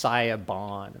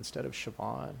Siobhan instead of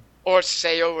Siobhan. Or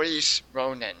Saoirse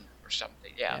Ronan or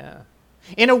something, yeah.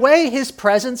 In a way, his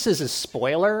presence is a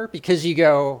spoiler because you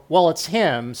go, well, it's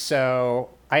him,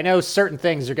 so I know certain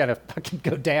things are going to fucking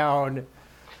go down.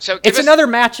 So it's another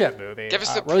matchup movie. Give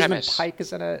us the Rosamund premise. Pike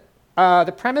is in it.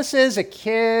 The premise is a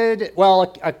kid,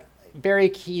 well,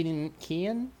 Barry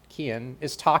Keoghan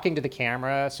is talking to the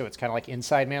camera, so it's kind of like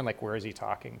Inside Man, like where is he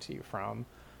talking to you from?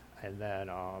 And then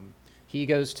he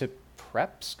goes to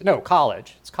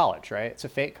college. It's college, right? It's a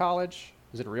fake college?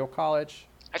 Is it a real college?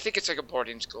 I think it's like a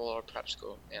boarding school or a prep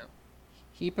school, yeah.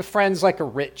 He befriends like a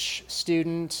rich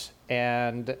student,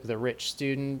 and the rich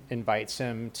student invites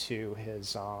him to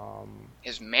his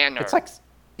manor. It's like,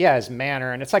 his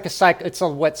manor, and it's like it's a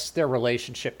what's their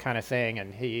relationship kind of thing,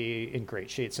 and he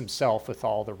ingratiates himself with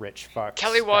all the rich fucks.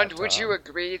 Kelly Wand, would you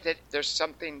agree that there's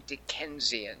something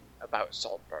Dickensian about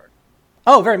Saltburn?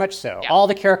 Oh, very much so. Yeah. All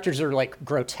the characters are like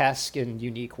grotesque in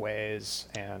unique ways,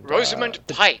 and Rosamund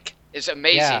Pike is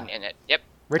amazing in it. Yep.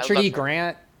 Richard E.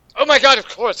 Grant. Oh my God! Of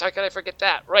course. How could I forget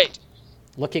that? Right.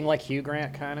 Looking like Hugh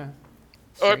Grant, kind of.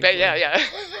 Yeah.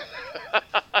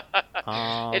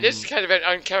 It is kind of an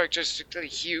uncharacteristically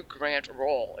Hugh Grant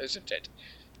role, isn't it?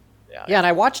 Yeah, and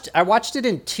I watched it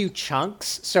in 2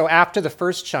 chunks. So after the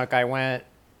first chunk,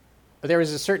 there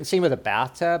was a certain scene with a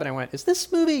bathtub, and I went, is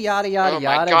this movie yada, yada,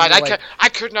 yada? Oh my God, I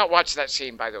could not watch that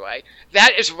scene, by the way.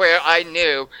 That is where I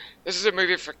knew this is a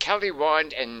movie for Kelly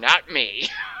Wand and not me.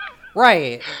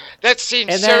 Right. That scene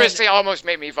seriously almost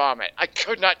made me vomit. I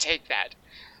could not take that.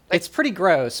 It's pretty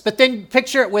gross. But then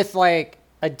picture it with like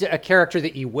a character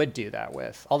that you would do that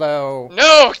with. Although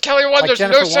no, Kelly Wand, there's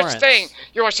Jennifer no Lawrence. such thing.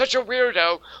 You are such a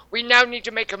weirdo. We now need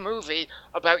to make a movie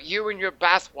about you and your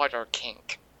bathwater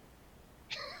kink.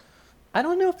 I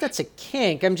don't know if that's a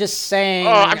kink. I'm just saying.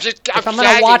 Oh, I'm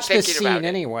going to watch this thinking about scene it.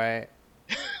 anyway.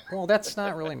 Well, that's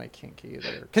not really my kink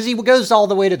either. Because he goes all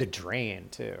the way to the drain,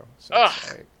 too. So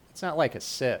it's not like a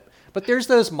sip. But there's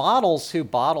those models who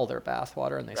bottle their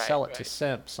bathwater and they sell it to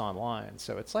simps online.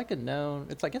 So it's like a known...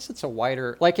 I guess it's a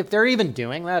wider... Like, if they're even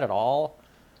doing that at all,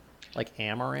 like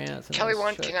Amaranth... Kelly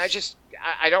Wand, can I just...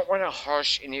 I don't want to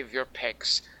harsh any of your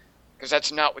picks, because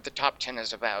that's not what the top 10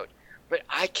 is about. But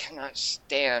I cannot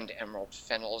stand Emerald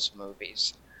Fennell's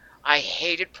movies. I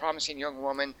hated Promising Young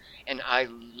Woman, and I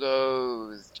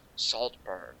loathed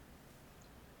Saltburn.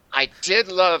 I did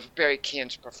love Barry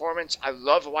Keoghan's performance. I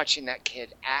love watching that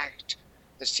kid act.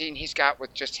 The scene he's got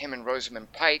with just him and Rosamund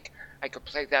Pike, I could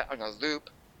play that on a loop.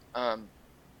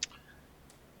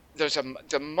 There's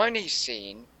the money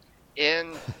scene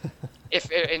in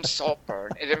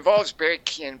Saltburn. It involves Barry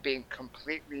Keoghan being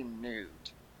completely nude.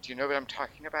 Do you know what I'm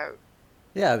talking about?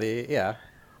 Yeah,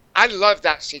 I love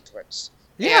that sequence.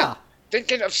 Yeah. And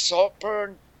thinking of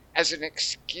Saltburn as an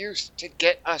excuse to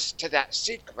get us to that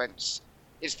sequence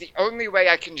is the only way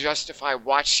I can justify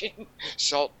watching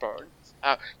Saltburn.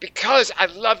 Because I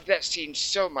loved that scene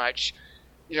so much.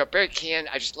 You know, Barry Keoghan,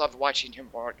 I just loved watching him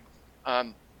work.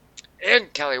 And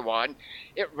Kelly Wand,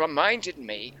 it reminded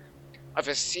me of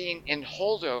a scene in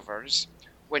Holdovers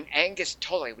when Angus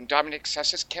Tully, when Dominic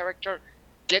Sessa's character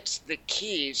gets the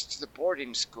keys to the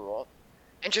boarding school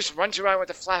and just runs around with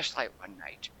a flashlight one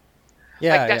night.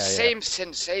 Same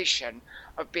sensation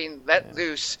of being let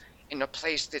loose in a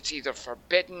place that's either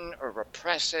forbidden or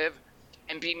repressive,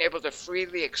 and being able to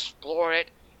freely explore it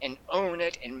and own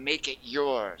it and make it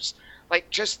yours. Like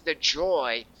just the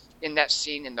joy in that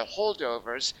scene in the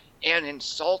Holdovers and in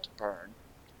Saltburn.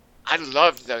 I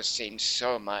loved those scenes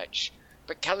so much.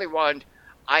 But Kelly Wand,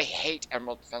 I hate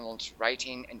Emerald Fennell's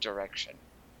writing and direction.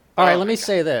 All right, let me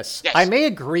say this. Yes. I may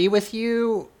agree with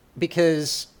you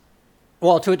because,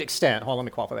 well, to an extent. Hold on,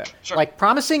 let me qualify that. Sure. Like,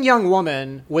 Promising Young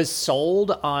Woman was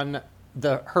sold on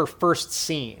her first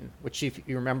scene, which if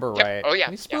you remember right. Oh, yeah.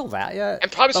 Have you spelled that yet?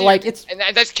 And Promising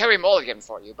and that's Carey Mulligan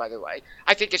for you, by the way.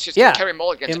 I think it's just Carey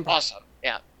Mulligan's awesome.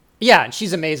 Yeah. Yeah, and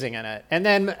she's amazing in it. And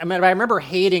then I remember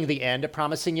hating the end of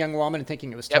Promising Young Woman and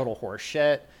thinking it was total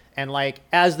horseshit. And like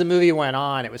as the movie went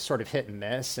on, it was sort of hit and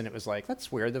miss, and it was like,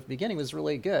 that's weird. The beginning was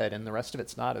really good, and the rest of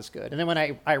it's not as good. And then when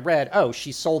I read,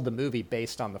 she sold the movie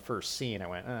based on the first scene, I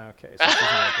went, oh, okay, so she's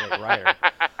not a great writer.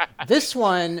 This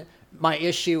one, my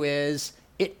issue is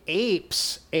it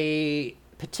apes a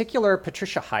particular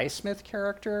Patricia Highsmith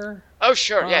character. Oh,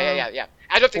 sure, yeah.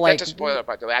 I don't think that's a spoiler,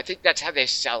 by the way. I think that's how they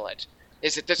sell it.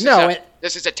 Is that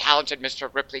this is a talented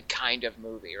Mr. Ripley kind of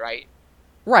movie, right?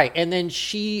 Right, and then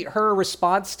her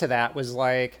response to that was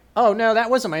like, oh, no,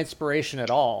 that wasn't my inspiration at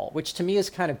all, which to me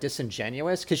is kind of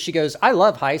disingenuous, because she goes, I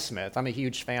love Highsmith, I'm a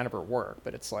huge fan of her work,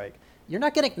 but it's like, you're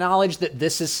not going to acknowledge that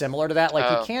this is similar to that, like,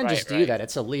 you can't just do that,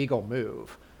 it's a legal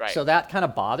move. Right. So that kind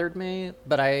of bothered me,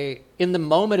 but in the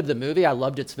moment of the movie, I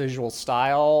loved its visual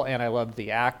style, and I loved the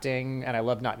acting, and I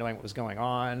loved not knowing what was going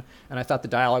on, and I thought the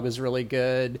dialogue was really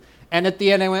good. And at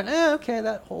the end, I went, okay,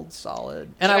 that holds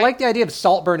solid. And I like the idea of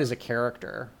Saltburn as a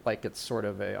character. Like, it's sort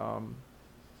of a,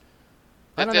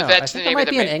 I don't know. I think it might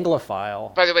be an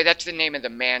Anglophile. By the way, that's the name of the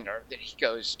manor that he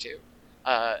goes to.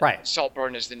 Right.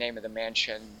 Saltburn is the name of the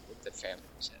mansion with the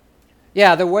families in.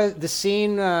 Yeah, the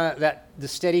scene, the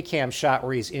Steadicam shot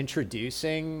where he's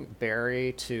introducing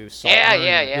Barry to Saltburn.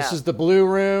 Yeah. This is the blue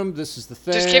room. This is the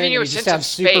thing. Just giving you a sense of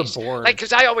space. Super bored. Like,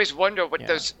 because I always wonder what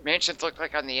those mansions look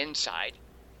like on the inside.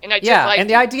 And and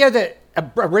the idea that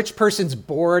a rich person's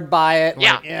bored by it.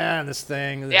 And this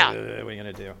thing. Yeah. What are you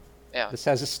going to do? Yeah. This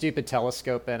has a stupid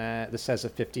telescope in it. This has a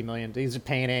 50 million. These are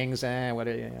paintings. What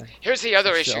are you? Here's the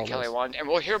other issue, Kelly Wand, and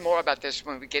we'll hear more about this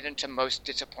when we get into most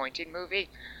disappointing movie.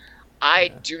 I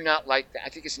do not like that. I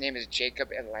think his name is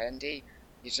Jacob Elordi.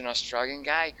 He's an Australian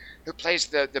guy who plays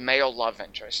the male love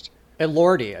interest.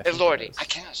 Elordi. I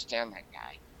cannot stand that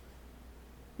guy.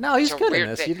 No, he's good in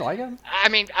this. You like him? I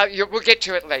mean, we'll get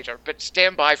to it later, but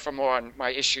stand by for more on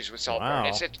my issues with Saltburn. Wow.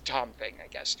 It's a Tom thing, I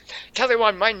guess. Kelly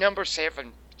Wand, my number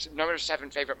 7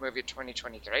 favorite movie of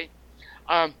 2023.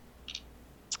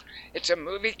 It's a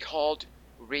movie called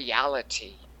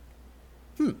Reality.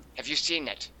 Have you seen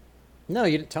it? No,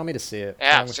 you didn't tell me to see it.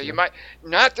 Yeah, so you might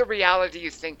not the reality you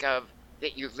think of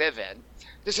that you live in.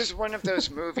 This is one of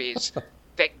those movies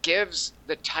that gives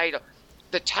the title.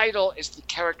 The title is the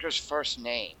character's first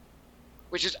name,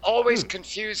 which is always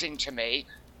confusing to me.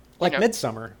 Like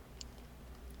Midsummer.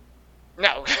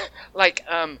 No, like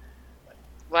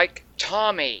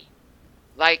Tommy,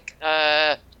 like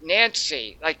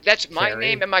Nancy. Like that's my name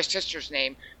Carrie. and my sister's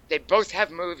name. They both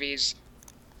have movies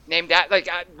named that. Like,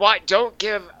 why don't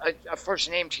give a first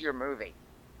name to your movie?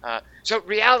 So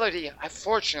Reality,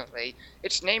 unfortunately,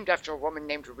 it's named after a woman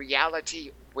named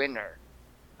Reality Winner.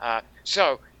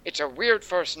 So it's a weird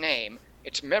first name.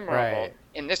 It's memorable. Right.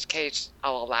 In this case,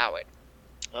 I'll allow it.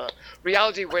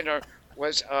 Reality Winner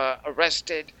was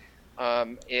arrested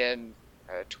in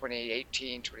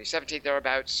 2018, 2017,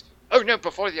 thereabouts. Oh, no,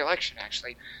 before the election,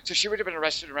 actually. So she would have been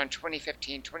arrested around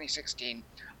 2015, 2016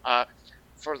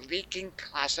 for leaking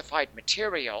classified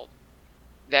material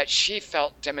that she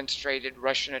felt demonstrated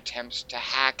Russian attempts to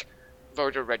hack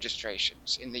voter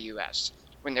registrations in the U.S.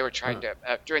 when they were trying to,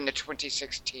 during the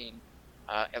 2016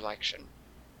 election.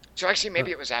 So actually,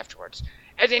 maybe it was afterwards.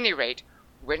 At any rate,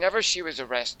 whenever she was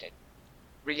arrested,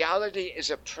 Reality is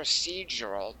a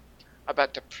procedural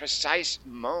about the precise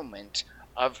moment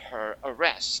of her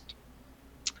arrest.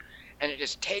 And it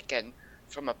is taken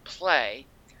from a play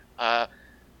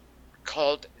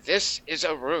called This Is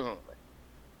a Room.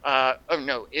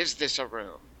 Is This a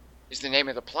Room? Is the name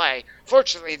of the play.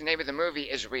 Fortunately, the name of the movie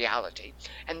is Reality.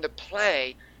 And the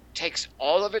play takes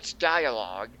all of its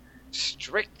dialogue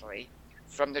strictly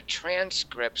from the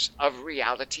transcripts of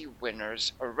Reality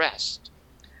Winner's arrest.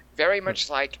 Very much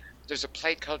like there's a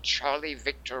play called Charlie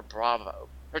Victor Bravo,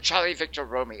 or Charlie Victor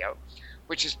Romeo,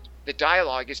 which is the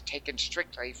dialogue is taken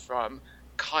strictly from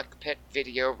cockpit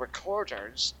video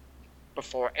recorders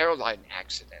before airline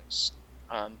accidents.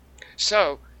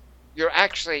 So you're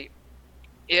actually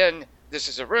in This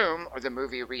Is a Room, or the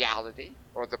movie Reality,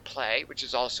 or the play, which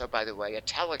is also, by the way, a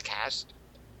telecast,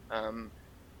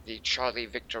 the Charlie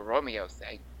Victor Romeo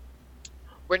thing.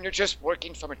 When you're just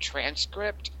working from a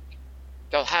transcript,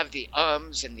 they'll have the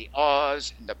ums and the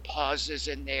ahs and the pauses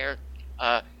in there.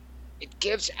 It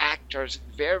gives actors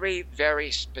very,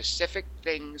 very specific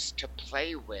things to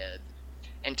play with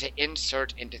and to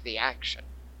insert into the action.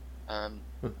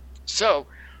 So,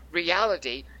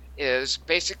 Reality is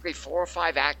basically 4 or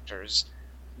 5 actors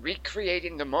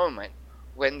recreating the moment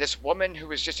when this woman who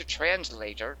was just a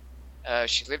translator,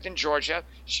 she lived in Georgia,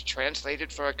 she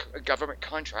translated for a government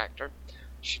contractor.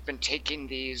 She'd been taking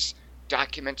these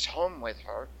documents home with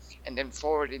her and then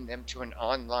forwarding them to an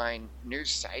online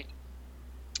news site.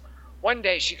 One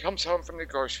day she comes home from the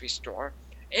grocery store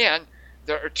and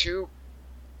there are 2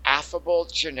 affable,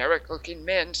 generic-looking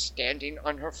men standing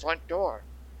on her front door.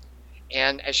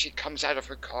 And as she comes out of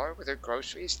her car with her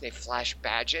groceries, they flash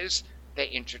badges, they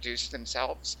introduce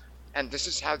themselves, and this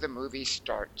is how the movie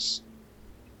starts.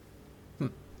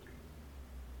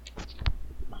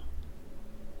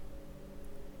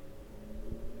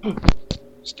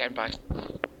 Stand by.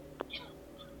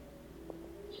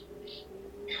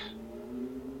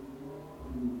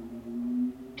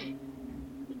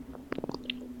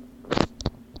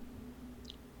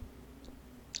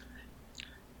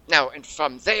 Now, and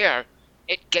from there,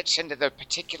 it gets into the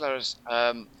particulars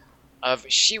of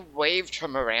she waived her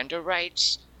Miranda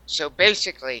rights. So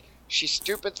basically, she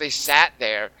stupidly sat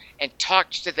there and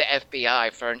talked to the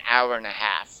FBI for an hour and a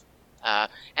half.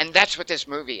 And that's what this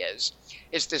movie is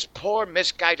this poor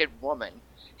misguided woman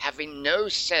having no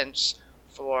sense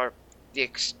for the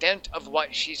extent of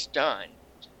what she's done,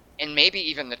 and maybe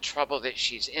even the trouble that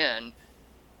she's in,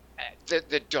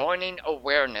 the dawning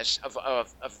awareness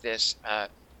of this,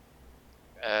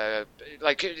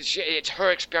 it's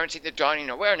her experiencing the dawning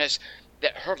awareness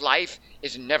that her life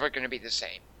is never going to be the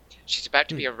same. She's about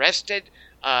to be arrested.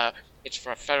 It's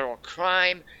for a federal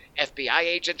crime. FBI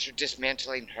agents are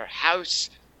dismantling her house.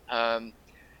 And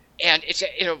it's,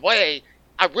 in a way,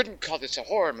 I wouldn't call this a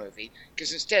horror movie,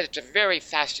 because instead it's a very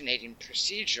fascinating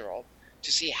procedural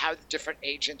to see how the different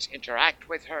agents interact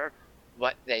with her,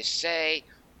 what they say,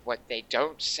 what they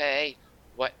don't say,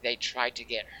 what they try to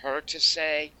get her to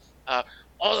say.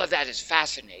 All of that is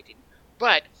fascinating.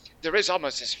 But there is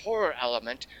almost this horror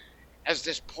element as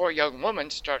this poor young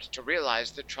woman starts to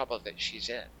realize the trouble that she's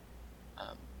in.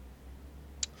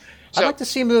 I'd like to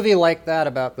see a movie like that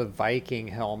about the Viking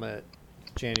helmet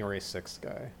January 6th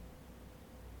guy.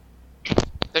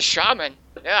 The shaman,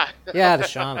 yeah. Yeah, the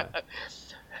shaman.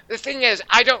 The thing is,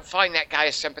 I don't find that guy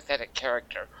a sympathetic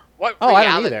character. I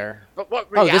don't either. But what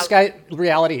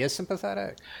Reality is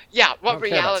sympathetic? Yeah, what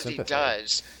Reality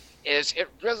does is it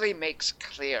really makes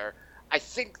clear, I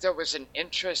think there was an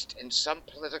interest in some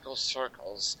political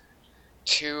circles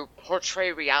to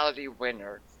portray Reality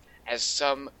Winner as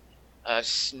some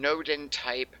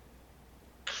Snowden-type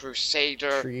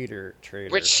crusader. Traitor.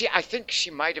 Which I think she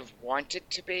might have wanted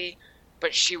to be,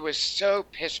 but she was so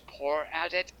piss poor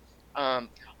at it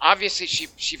Obviously,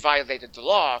 she violated the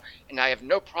law, and I have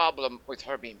no problem with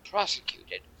her being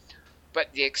prosecuted.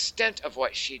 But the extent of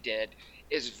what she did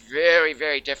is very,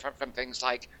 very different from things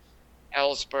like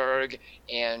Ellsberg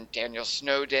and Daniel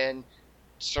Snowden,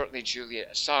 certainly Julian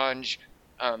Assange.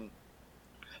 Um,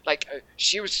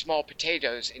 she was small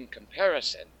potatoes in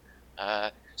comparison.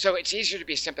 So it's easier to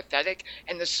be sympathetic,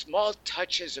 and the small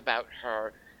touches about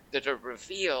her that are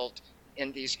revealed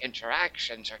in these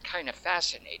interactions are kind of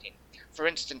fascinating. For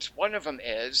instance, one of them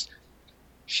is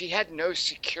she had no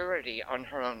security on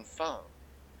her own phone.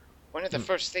 One of the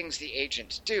first things the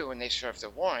agents do when they serve the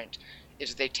warrant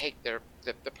is they take the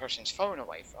person's phone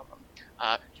away from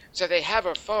them. So they have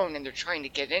her phone and they're trying to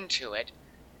get into it,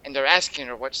 and they're asking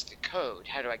her, "What's the code?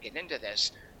 How do I get into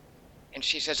this?" And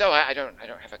she says, "Oh, I don't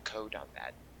have a code on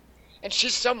that." And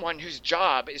she's someone whose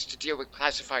job is to deal with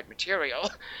classified material,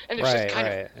 and it's just kind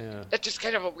of that's just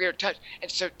kind of a weird touch.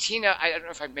 And so Tina, I don't know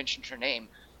if I mentioned her name,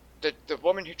 the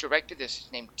woman who directed this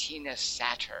is named Tina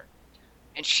Satter,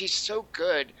 and she's so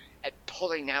good at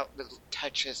pulling out little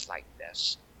touches like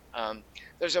this.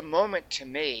 There's a moment to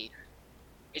me,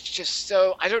 it's just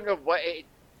so, I don't know what it,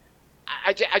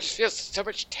 I just feel so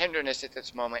much tenderness at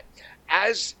this moment.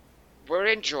 As we're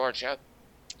in Georgia,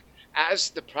 as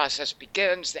the process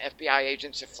begins, the FBI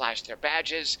agents have flashed their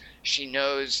badges. She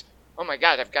knows, oh my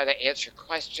God, I've got to answer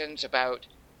questions about,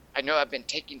 I know I've been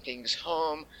taking things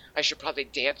home. I should probably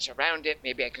dance around it.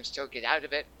 Maybe I can still get out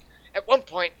of it. At one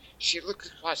point, she looks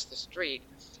across the street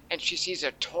and she sees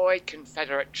a toy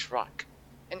Confederate truck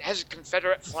and it has a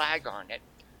Confederate flag on it.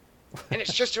 And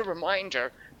it's just a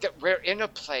reminder that we're in a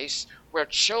place where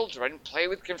children play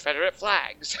with Confederate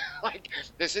flags. Like,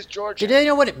 this is Georgia. Do they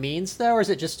know what it means, though, or is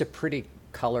it just a pretty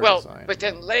color design? But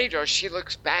then later she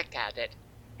looks back at it,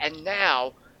 and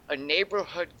now a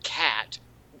neighborhood cat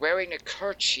wearing a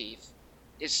kerchief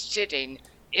is sitting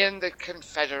in the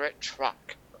Confederate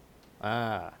truck.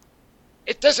 Ah.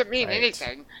 It doesn't mean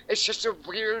anything. It's just a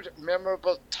weird,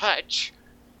 memorable touch.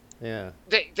 Yeah.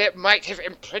 That might have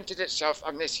imprinted itself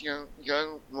on this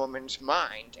young woman's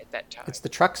mind at that time. It's the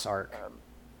truck's arc.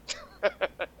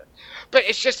 But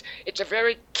it's a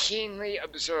very keenly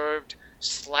observed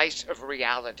slice of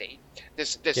reality.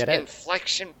 This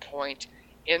inflection point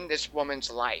in this woman's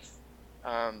life.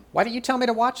 Why didn't you tell me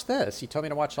to watch this? You told me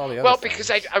to watch all the other Well, things. because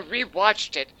I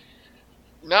rewatched it,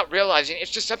 not realizing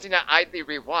it's just something that I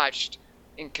rewatched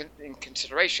in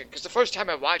consideration. Because the first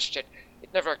time I watched it, it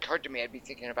never occurred to me I'd be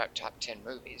thinking about top 10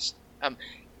 movies.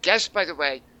 Guess, by the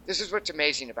way, this is what's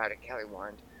amazing about it, Kelly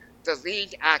Wand. The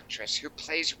lead actress who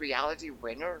plays Reality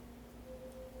Winner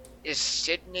is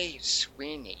Sydney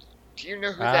Sweeney. Do you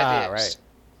know who that is? Right.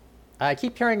 I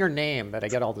keep hearing her name, but I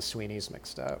get all the Sweeneys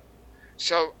mixed up.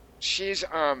 So she's,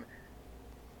 well,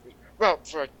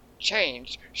 for a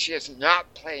change, she is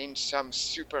not playing some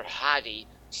super hottie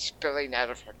spilling out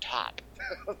of her top.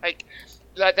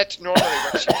 That's normally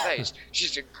what she plays.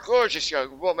 She's a gorgeous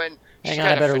young woman. She's Hang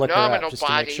on, I better look her up phenomenal just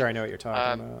body. to make sure I know what you're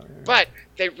talking about. Yeah. But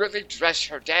they really dress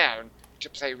her down to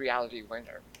play Reality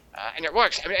Winner. And it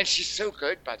works. I mean, and she's so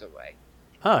good, by the way.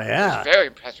 Oh, I yeah. was very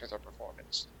impressed with her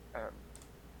performance.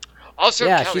 Also,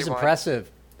 yeah, Kelly she's Wand.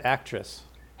 impressive actress.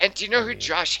 And do you know who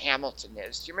Josh Hamilton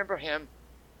is? Do you remember him?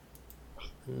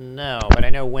 No, but I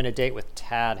know Win a Date with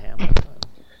Tad Hamilton.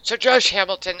 So Josh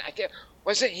Hamilton, I think,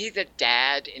 wasn't he the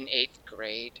dad in 8th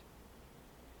grade?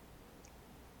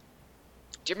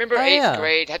 Do you remember 8th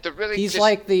grade? Had the really He's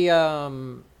like the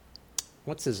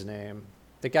what's his name?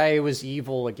 The guy who was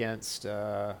evil against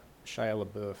Shia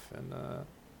LaBeouf in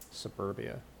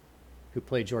Suburbia, who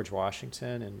played George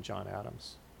Washington and John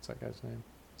Adams. What's that guy's name?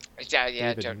 Yeah, I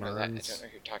David don't know that. I Merns. don't know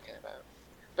who you're talking about.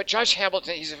 But Josh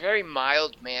Hamilton, he's a very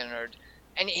mild-mannered,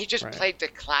 and he just played the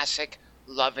classic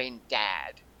loving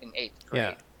dad in 8th grade.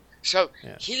 Yeah. So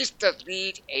he's the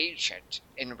lead agent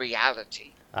in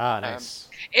Reality. Ah, nice.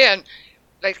 And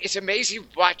it's amazing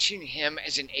watching him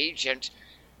as an agent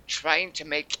trying to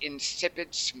make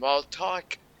insipid small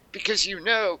talk, because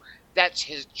that's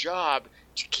his job,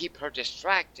 to keep her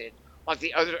distracted while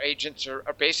the other agents are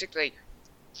basically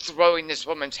throwing this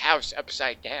woman's house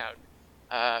upside down.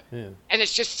 And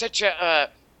it's just such an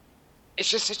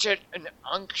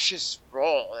unctuous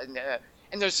role.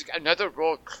 And there's another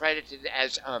role credited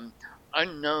as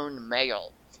unknown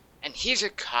male, and he's a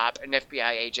cop, an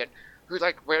FBI agent who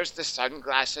wears the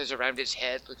sunglasses around his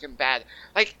head, looking bad.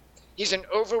 He's an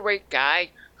overweight guy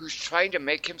who's trying to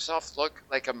make himself look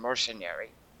like a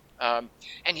mercenary, and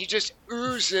he just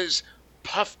oozes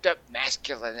puffed up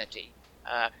masculinity.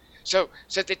 So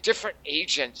the different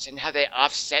agents and how they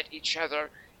offset each other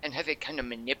and how they kind of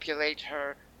manipulate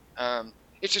her.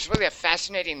 It's just really a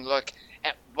fascinating look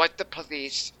at what the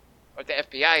police or the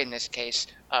FBI in this case,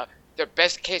 their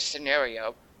best case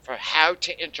scenario for how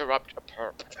to interrupt a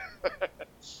perp.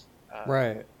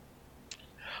 Right.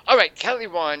 All right, Kelly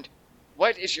Wand,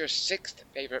 what is your sixth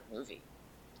favorite movie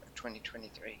of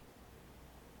 2023?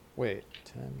 Wait,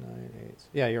 10, 9, 8.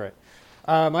 Yeah, you're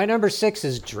right. My number 6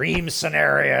 is Dream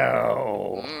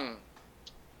Scenario.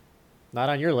 Not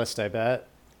on your list, I bet.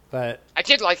 But I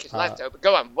did like it last, though, but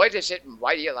go on. What is it and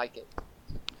why do you like it?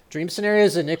 Dream Scenario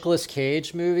is a Nicolas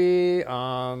Cage movie. Do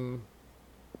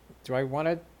I want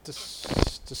to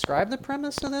describe the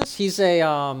premise of this? He's a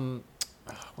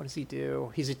what does he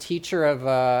do? He's a teacher of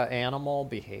animal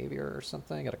behavior or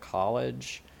something at a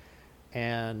college,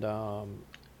 and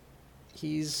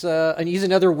he's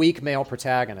another weak male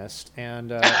protagonist,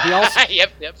 and he also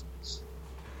Yep.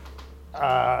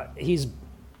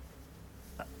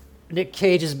 Nick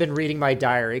Cage has been reading my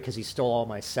diary because he stole all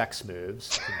my sex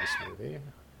moves in this movie.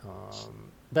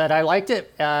 But I liked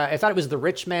it. I thought it was the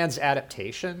rich man's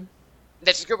adaptation.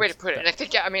 That's a good way to put it. And I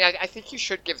think, I think you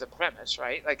should give the premise,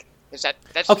 right? Like,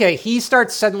 that's okay? He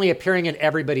starts suddenly appearing in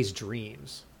everybody's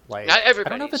dreams. Like, not everybody's. I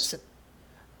don't know if it's.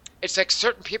 It's like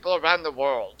certain people around the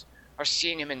world are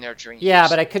seeing him in their dreams. Yeah,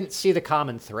 but I couldn't see the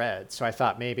common thread, so I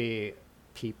thought maybe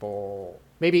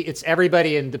it's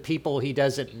everybody and the people he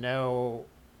doesn't know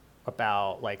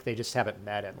about, like they just haven't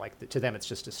met him. Like to them, it's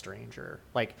just a stranger.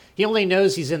 Like he only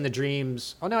knows he's in the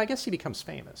dreams. Oh no, I guess he becomes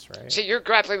famous, right? See, you're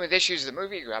grappling with issues the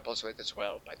movie grapples with as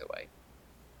well. By the way,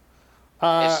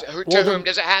 whom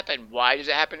does it happen? Why does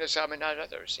it happen to some and not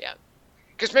others? Yeah,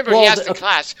 because remember he asked the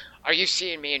class, "Are you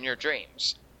seeing me in your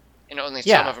dreams?" And only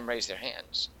some of them raised their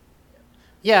hands.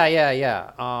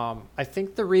 Yeah. I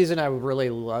think the reason I really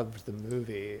loved the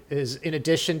movie is, in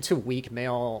addition to weak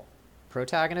male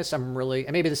protagonists, and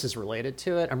maybe this is related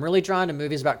to it, I'm really drawn to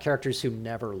movies about characters who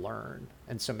never learn.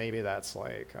 And so maybe that's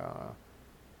like,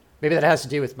 maybe that has to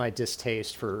do with my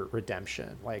distaste for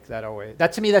redemption. Like that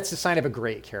to me, that's the sign of a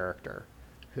great character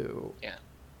who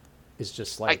is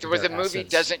just like where the movie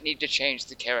doesn't need to change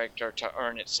the character to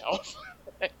earn itself.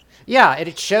 Yeah, and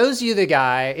it shows you the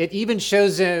guy. It even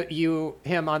shows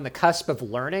him on the cusp of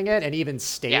learning it, and even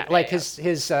his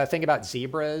thing about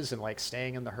zebras and like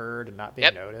staying in the herd and not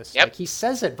being noticed. Like he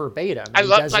says it verbatim. He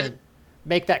doesn't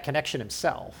make that connection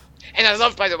himself. And I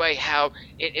love, by the way, how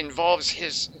it involves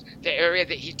the area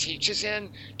that he teaches in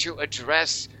to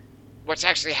address what's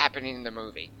actually happening in the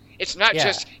movie. It's not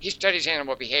just he studies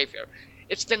animal behavior.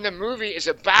 It's then the movie is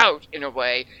about, in a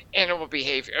way, animal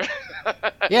behavior.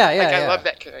 I love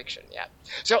that connection,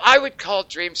 So I would call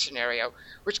Dream Scenario,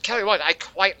 which Kelly Wand I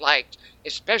quite liked,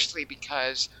 especially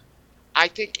because I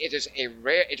think it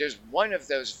is one of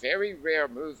those very rare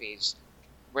movies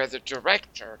where the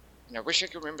director, and I wish I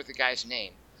could remember the guy's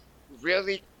name,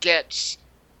 really gets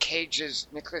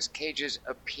Nicolas Cage's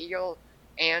appeal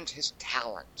and his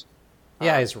talent.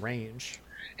 Yeah, his range.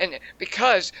 And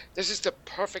because this is the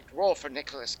perfect role for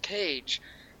Nicolas Cage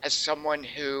as someone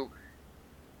who,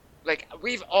 like,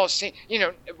 we've all seen,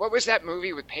 what was that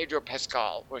movie with Pedro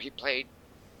Pascal where he played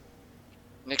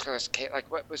Nicolas Cage?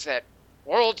 Like, what was that?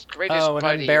 World's Greatest Buddy.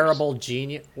 An Unbearable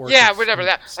Genius. Yeah, whatever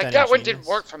that. Like, that one didn't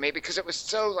work for me because it was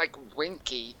so, like,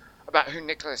 winky about who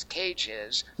Nicolas Cage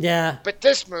is. Yeah. But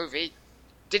this movie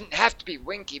didn't have to be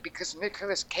winky because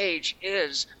Nicolas Cage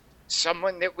is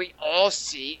someone that we all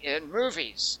see in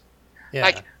movies. Yeah.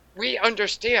 Like, we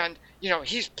understand,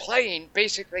 he's playing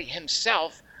basically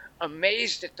himself,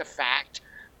 amazed at the fact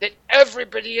that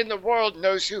everybody in the world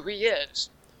knows who he is.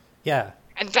 Yeah.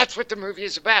 And that's what the movie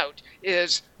is about,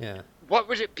 is what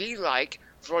would it be like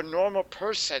for a normal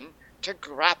person to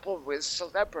grapple with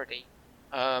celebrity?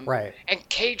 Right. And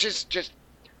Cage is just,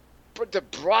 the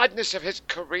broadness of his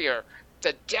career,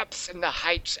 the depths and the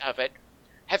heights of it,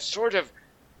 have sort of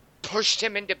pushed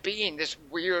him into being this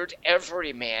weird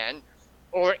everyman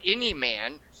or any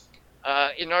man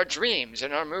in our dreams,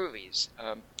 in our movies.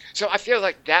 So I feel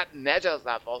like that meta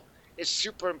level is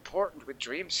super important with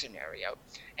Dream Scenario.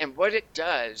 And what it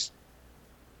does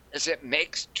is it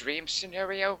makes Dream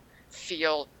Scenario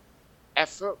feel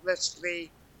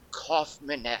effortlessly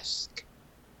Kaufman-esque.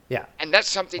 Yeah. And that's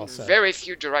something very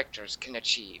few directors can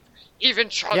achieve. Even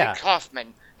Charlie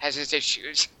Kaufman has his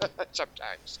issues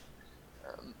sometimes.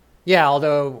 Yeah,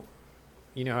 although,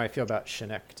 you know how I feel about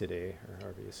Schenectady, or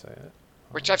however you say it.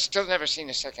 Which I've still never seen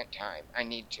a second time. I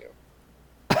need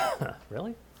to.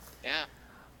 Really? Yeah.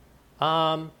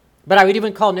 But I would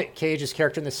even call Nick Cage's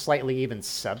character in this slightly even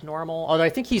subnormal. Although I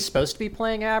think he's supposed to be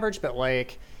playing average, but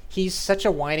like he's such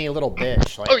a whiny little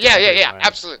bitch. Like, yeah,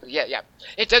 absolutely, yeah.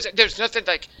 It doesn't. There's nothing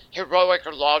like heroic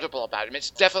or laudable about him.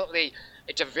 It's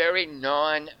a very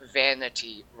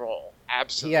non-vanity role.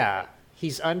 Absolutely. Yeah.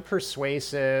 He's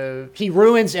unpersuasive. He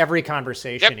ruins every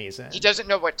conversation he's in. He doesn't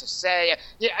know what to say.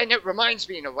 Yeah, and it reminds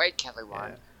me in a way, Kelly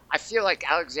Wand. Yeah. I feel like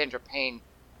Alexander Payne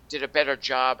did a better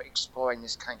job exploring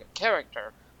this kind of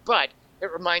character, but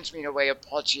it reminds me in a way of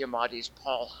Paul Giamatti's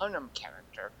Paul Hunnam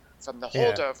character from The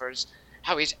Holdovers,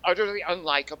 how he's utterly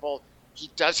unlikable. He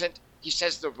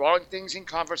says the wrong things in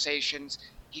conversations.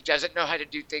 He doesn't know how to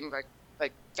do things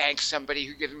like thank somebody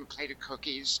who gives him a plate of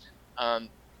cookies.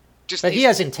 But he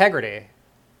has integrity.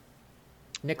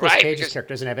 Nicolas Cage's because,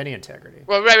 character doesn't have any integrity.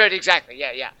 Well, right, exactly.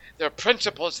 Yeah. There are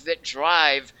principles that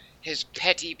drive his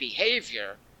petty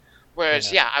behavior.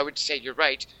 Whereas, I would say you're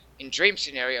right. In Dream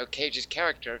Scenario, Cage's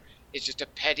character is just a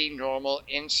petty, normal,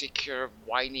 insecure,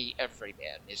 whiny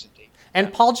everyman, isn't he?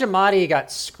 And Paul Giamatti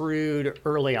got screwed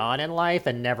early on in life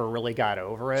and never really got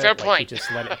over it. Fair point. He just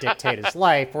let it dictate his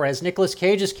life. Whereas Nicolas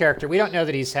Cage's character, we don't know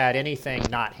that he's had anything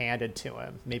not handed to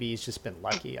him. Maybe he's just been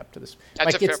lucky up to this.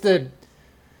 That's a fair point.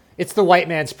 It's the white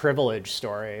man's privilege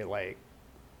story. Like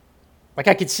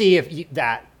I could see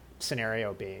that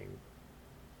scenario being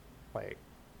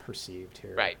perceived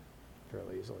here, right,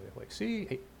 fairly easily.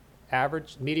 See,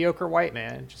 average, mediocre white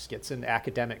man just gets an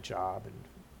academic job and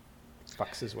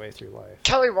fucks his way through life.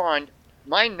 Kelly Wand,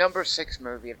 my number 6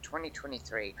 movie of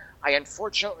 2023. I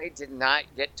unfortunately did not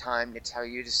get time to tell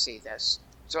you to see this,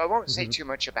 so I won't say too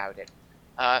much about it.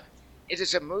 It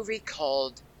is a movie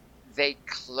called They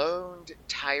Cloned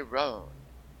Tyrone.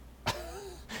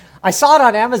 I saw it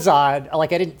on Amazon. I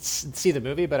didn't see the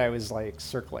movie, but I was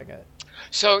circling it.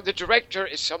 So the director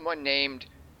is someone named,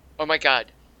 oh my God,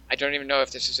 I don't even know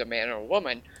if this is a man or a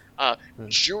woman,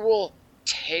 Jewel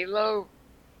Taylor.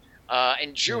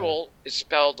 And Jewel is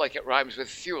spelled like it rhymes with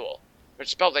fuel. Or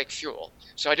it's spelled like fuel.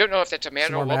 So I don't know if that's a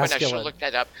man or a woman. Masculine. I should look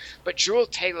that up. But Jewel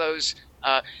Taylor's,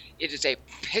 it is a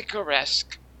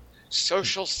picaresque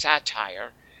social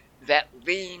satire that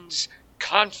leans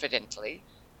confidently,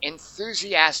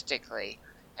 enthusiastically,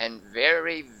 and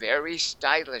very, very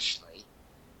stylishly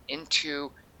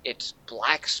into its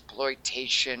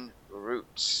blaxploitation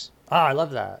roots. Oh, I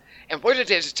love that. And what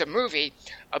it is, it's a movie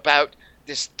about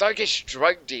this thuggish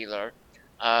drug dealer.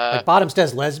 Like Bottoms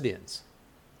does lesbians.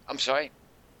 I'm sorry?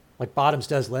 Like Bottoms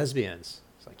does lesbians.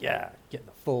 It's getting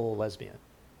the full lesbian.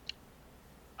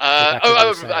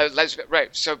 Lesbian,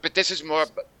 right. So, but this is more...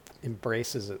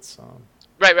 Embraces its...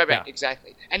 Right,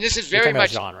 exactly. And this is very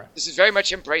much genre. This is very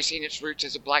much embracing its roots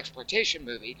as a blaxploitation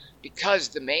movie because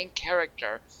the main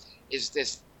character is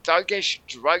this thuggish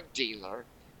drug dealer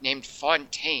named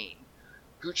Fontaine,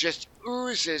 who just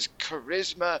oozes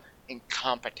charisma and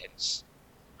competence.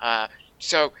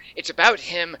 So it's about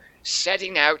him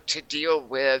setting out to deal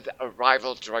with a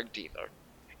rival drug dealer.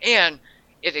 And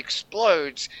it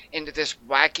explodes into this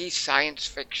wacky science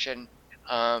fiction,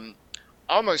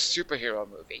 almost superhero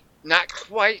movie. Not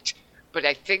quite, but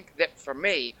I think that for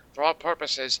me, for all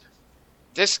purposes,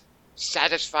 this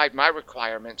satisfied my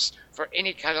requirements for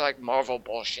any kind of Marvel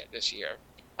bullshit this year.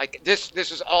 This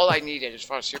is all I needed as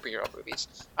far as superhero movies.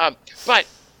 But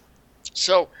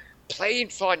so playing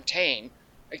Fontaine,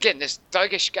 again, this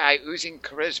thuggish guy oozing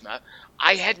charisma,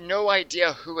 I had no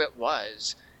idea who it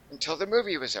was until the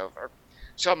movie was over.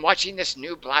 So I'm watching this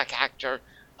new black actor.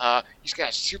 He's got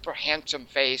a super handsome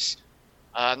face.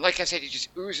 Like I said, he just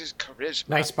oozes charisma.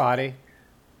 Nice body.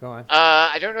 Go on.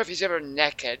 I don't know if he's ever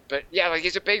naked, but yeah,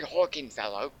 he's a big hulking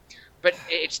fellow. But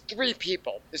it's 3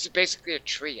 people. This is basically a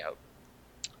trio.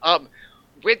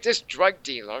 With this drug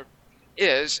dealer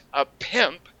is a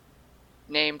pimp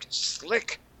named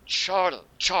Slick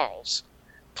Charles,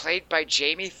 played by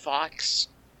Jamie Foxx,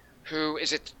 who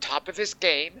is at the top of his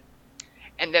game.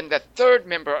 And then the third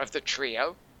member of the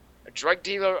trio, a drug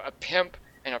dealer, a pimp,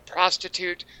 and a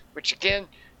prostitute, which again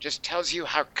just tells you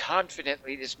how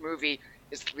confidently this movie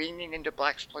is leaning into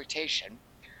blaxploitation.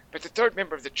 But the third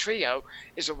member of the trio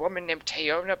is a woman named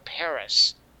Teyonah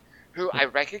Parris, who I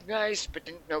recognized but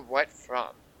didn't know what from.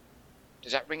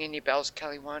 Does that ring any bells,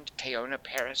 Kelly Wand? Teyonah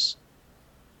Parris?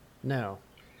 No.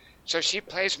 So she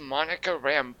plays Monica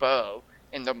Rambeau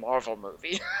in the Marvel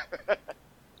movie.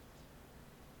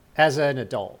 As an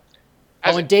adult.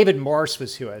 And David Morse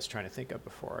was who I was trying to think of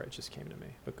before. It just came to me.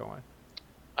 But go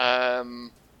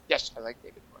on. Yes, I like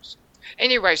David Morse.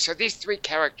 Anyway, so these 3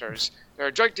 characters, they're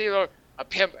a drug dealer, a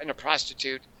pimp, and a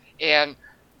prostitute, and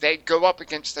they go up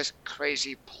against this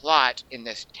crazy plot in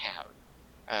this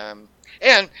town.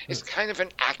 And it's kind of an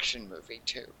action movie,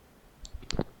 too.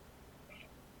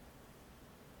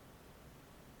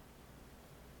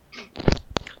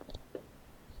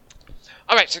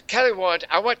 All right, so Kelly Ward,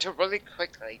 I want to really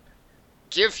quickly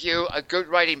give you a good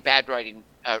writing, bad writing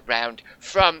round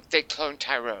from They Cloned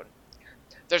Tyrone.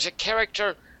 There's a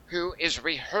character who is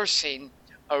rehearsing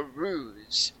a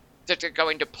ruse that they're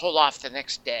going to pull off the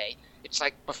next day. It's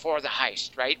like before the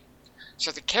heist, right?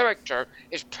 So the character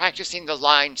is practicing the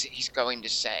lines that he's going to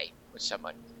say with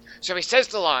someone. So he says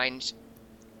the lines,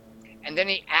 and then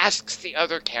he asks the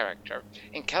other character.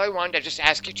 And Kelly Wand, I just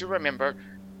ask you to remember,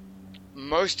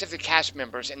 most of the cast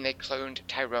members in They Cloned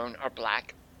Tyrone are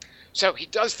black. So he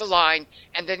does the line,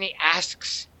 and then he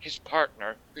asks his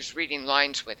partner, who's reading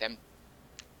lines with him,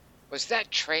 was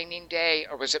that Training Day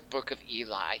or was it Book of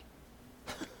Eli?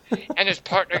 And his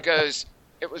partner goes,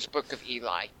 it was Book of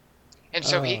Eli. And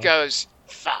so he goes,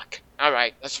 fuck, all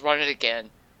right, let's run it again.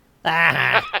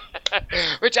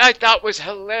 Which I thought was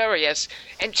hilarious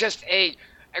and just a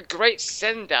great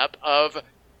send-up of,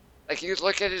 like, you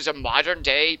look at it as a modern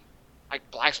day, like,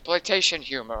 blaxploitation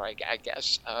humor, I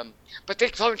guess. But They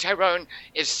Clone Tyrone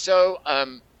is so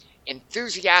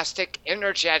enthusiastic,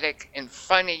 energetic, and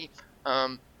funny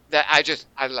that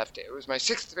I loved it. It was my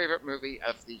 6th favorite movie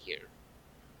of the year.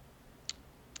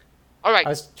 All right. I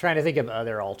was trying to think of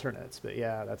other alternates, but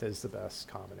yeah, that is the best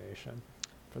combination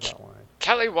for that line.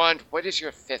 Kelly Wand, what is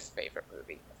your 5th favorite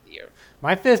movie of the year?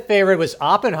 My 5th favorite was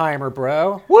Oppenheimer,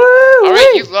 bro. Woo! All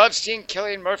right, you love seeing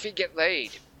Cillian Murphy get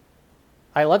laid.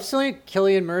 I loved seeing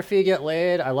Cillian Murphy get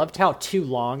laid. I loved how too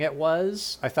long it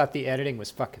was. I thought the editing was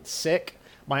fucking sick.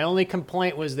 My only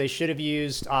complaint was they should have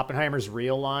used Oppenheimer's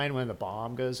real line when the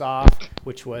bomb goes off,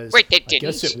 which was, Wait, they didn't?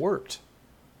 I guess it worked.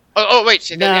 Oh, wait,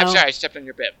 see, No. I'm sorry, I stepped on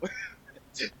your bit.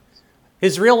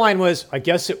 His real line was, I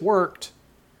guess it worked,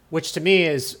 which to me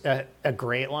is a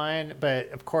great line.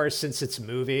 But, of course, since it's a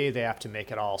movie, they have to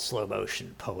make it all slow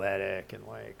motion, poetic, and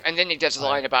like... And then he does a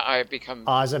line about, I become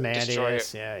Ozymandias,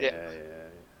 destroyer. yeah.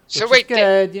 So which wait, is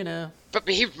good, you know. But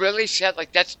he really said,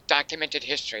 like, that's documented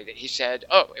history, that he said,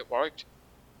 oh, it worked?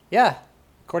 Yeah,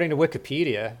 according to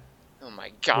Wikipedia. Oh,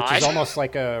 my God. Which is almost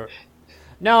like a...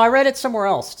 No, I read it somewhere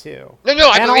else, too. No,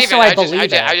 I and believe also,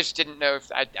 it. I just didn't know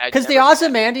if... Because the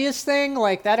Ozymandias thing,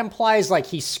 like, that implies, like,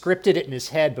 he scripted it in his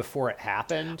head before it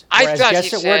happened. I thought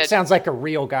Guess he It said... Worked sounds like a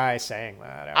real guy saying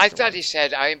that. I thought he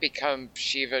said, I am become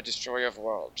Shiva, destroyer of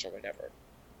worlds, or whatever.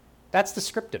 That's the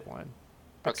scripted one.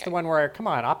 That's Okay. the one where, come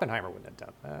on, Oppenheimer wouldn't have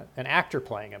done that. An actor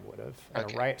playing him would have, and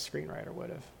Okay. a screenwriter would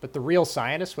have. But the real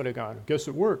scientist would have gone, guess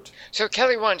it worked. So,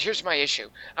 Kelly Wand, here's my issue.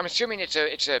 I'm assuming it's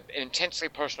an intensely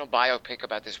personal biopic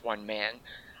about this one man.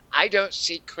 I don't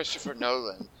see Christopher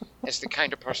Nolan as the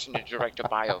kind of person to direct a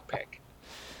biopic.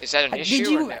 Is that an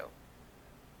issue or no?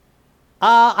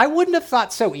 I wouldn't have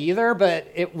thought so either, but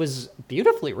it was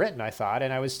beautifully written, I thought,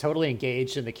 and I was totally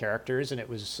engaged in the characters, and it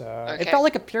was it felt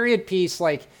like a period piece,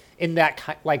 like in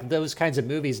that like those kinds of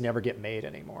movies never get made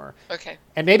anymore. Okay.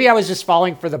 And maybe I was just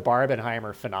falling for the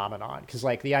Barbenheimer phenomenon, because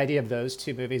like the idea of those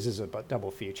two movies as a double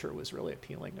feature was really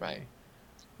appealing to me,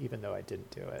 even though I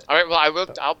didn't do it. All right. Well, I will.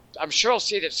 I'm sure I'll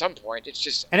see it at some point. It's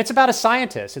just. And it's about a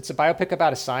scientist. It's a biopic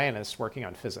about a scientist working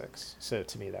on physics. So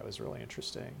to me, that was really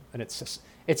interesting. And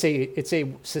it's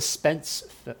a suspense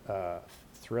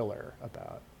thriller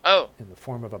about. Oh. In the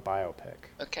form of a biopic.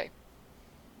 Okay.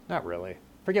 Not really.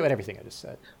 Forget what everything I just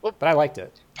said. Well, but I liked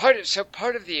it. Part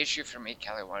of the issue for me,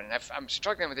 Kelly Wand, and I'm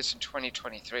struggling with this in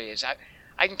 2023, is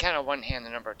I can count on one hand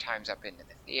the number of times I've been to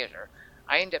the theater.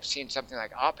 I end up seeing something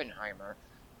like Oppenheimer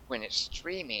when it's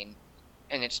streaming,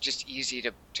 and it's just easy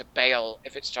to bail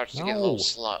if it starts to get a little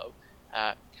slow.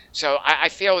 So I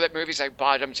feel that movies like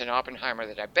Bottoms and Oppenheimer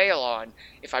that I bail on,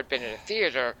 if I'd been in a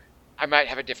theater, I might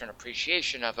have a different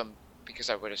appreciation of them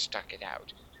because I would have stuck it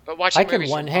out. But watching I can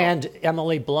one-hand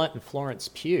Emily Blunt and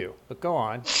Florence Pugh, but go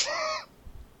on.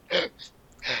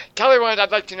 Kelly Wand,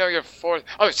 I'd like to know your 4th.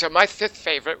 Oh, so my 5th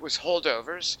favorite was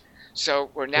Holdovers.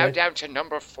 So we're now down to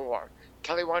number 4.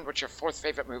 Kelly Wand, what's your 4th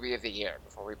favorite movie of the year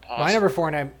before we pause? My number 4,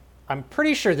 and I'm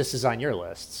pretty sure this is on your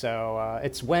list. So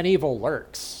it's When Evil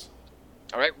Lurks.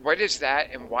 All right, what is that,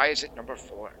 and why is it number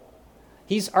 4?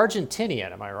 He's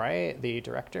Argentinian, am I right? The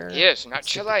director. He is, not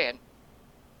Chilean.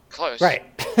 Close. Right.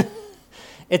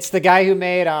 It's the guy who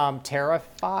made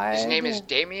Terrified. His name is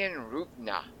Damien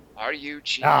Rugna.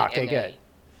 R-U-G-N-A. Ah, okay, good.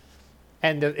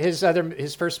 And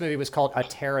his first movie was called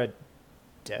Aterrados.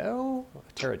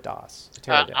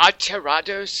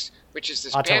 Aterados, which is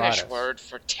the Spanish Aterados. word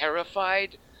for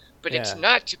terrified, but it's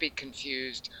not to be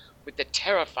confused with the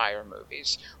Terrifier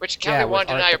movies, which Kelly Wand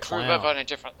and I approve of on a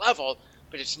different level,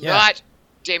 but it's not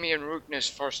Damien Rugna's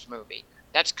first movie.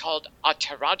 That's called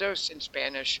Aterados in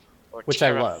Spanish, or which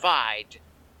Terrified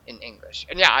in English.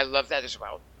 And yeah, I love that as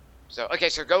well. So, okay,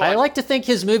 so go on. I like to think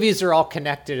his movies are all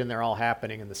connected and they're all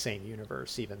happening in the same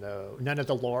universe, even though none of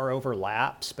the lore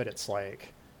overlaps, but it's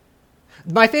like...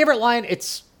 My favorite line,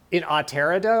 it's in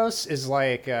Aterados, is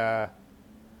like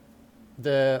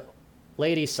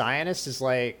lady scientist is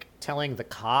like telling the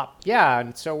cop, yeah,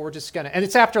 and so we're just gonna, and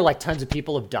it's after like tons of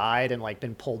people have died and like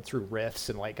been pulled through rifts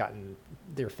and like gotten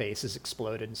their faces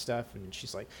exploded and stuff, and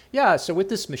she's like, yeah, so with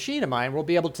this machine of mine we'll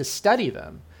be able to study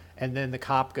them. And then the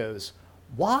cop goes,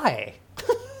 why?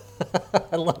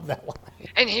 I love that line.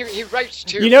 And he writes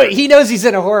too. You know, he knows he's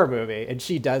in a horror movie, and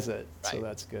she does it, Right. so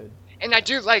that's good. And I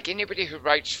do like anybody who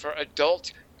writes for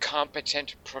adult,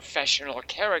 competent, professional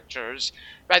characters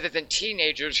rather than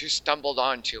teenagers who stumbled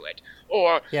onto it,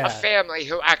 or Yeah. a family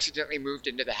who accidentally moved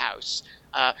into the house.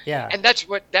 Yeah. And that's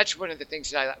one of the things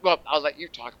that well, I'll let you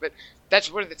talk, but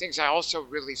that's one of the things I also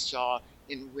really saw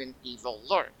in When Evil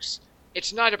Lurks.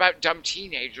 It's not about dumb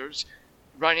teenagers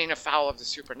running afoul of the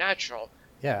supernatural.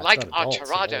 Yeah, it's Like about adults and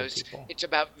old Alterados, people. it's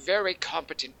about very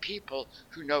competent people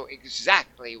who know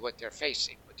exactly what they're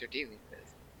facing, what they're dealing with.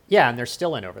 Yeah, and they're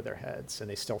still in over their heads, and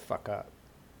they still fuck up.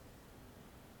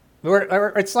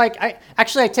 Or it's like, I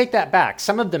take that back.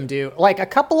 Some of them do. Like, a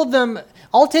couple of them,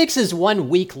 all it takes is one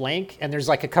weak link, and there's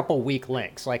like a couple weak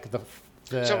links. Like the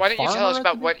So why don't you tell us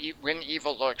farmer, about When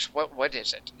Evil Lurks? What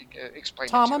is it? Explain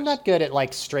it Tom, to I'm us. not good at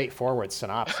like straightforward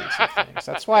synopses of things.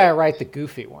 That's why I write the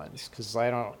goofy ones, because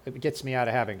it gets me out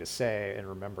of having to say and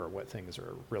remember what things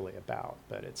are really about.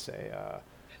 But it's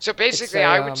So basically, it's,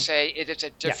 I would say it is a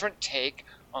different yeah. take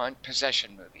on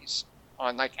possession movies,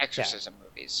 on like exorcism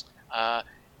movies.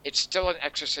 It's still an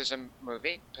exorcism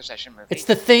movie, possession movie. it's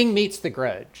The Thing meets The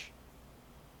Grudge.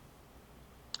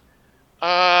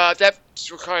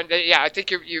 That's required. Yeah, I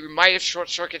think you might have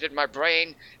short-circuited my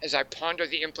brain as I ponder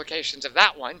the implications of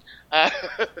that one.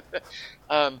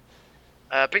 But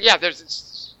yeah,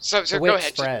 there's so The go wick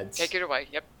ahead, spreads. take it away.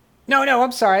 Yep. No,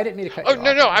 I'm sorry, I didn't mean to cut Oh you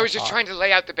off. no, I was just trying to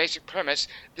lay out the basic premise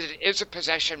that it is a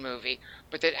possession movie,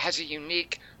 but that it has a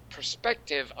unique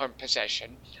perspective on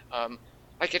possession.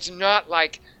 Like it's not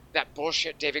like that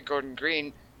bullshit David Gordon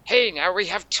Green. Hey, now we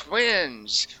have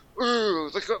twins.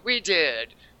 Ooh, look what we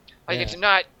did. Like Yeah. it's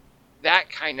not that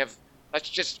kind of. Let's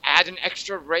just add an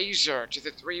extra razor to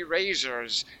the 3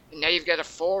 razors, and now you've got a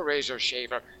 4 razor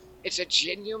shaver. It's a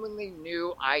genuinely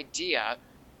new idea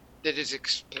that is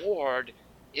explored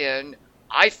in,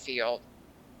 I feel,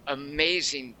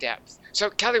 amazing depth.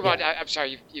 So, Kelly Wand, Yeah. I'm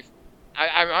sorry,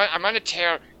 I'm on a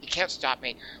tear. You can't stop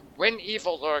me. When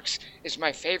Evil Lurks is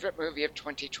my favorite movie of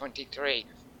 2023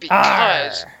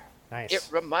 because Nice. it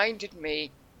reminded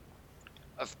me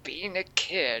of being a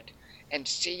kid and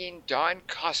seeing Don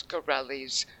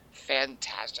Coscarelli's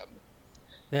Phantasm.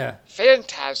 Yeah.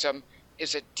 Phantasm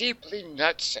is a deeply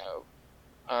nutso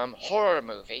horror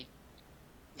movie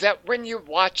that when you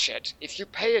watch it, if you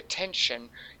pay attention,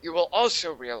 you will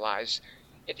also realize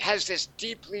it has this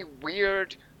deeply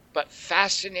weird but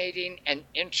fascinating and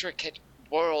intricate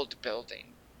world building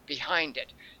behind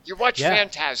it. You watch Yeah.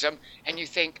 Phantasm and you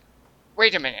think,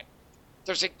 wait a minute,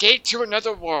 there's a gate to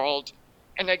another world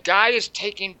and a guy is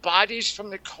taking bodies from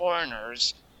the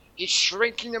coroners, he's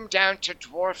shrinking them down to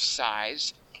dwarf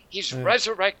size, he's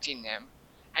resurrecting them,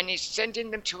 and he's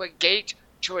sending them to a gate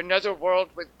to another world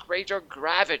with greater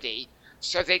gravity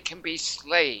so they can be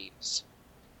slaves.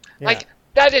 Yeah. Like,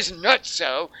 that is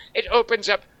nutso. It opens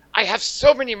up. I have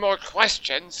so many more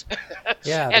questions.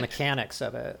 Yeah, the and, mechanics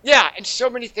of it. yeah, and so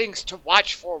many things to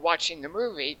watch for watching the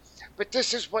movie. But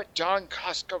this is what Don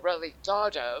Coscarelli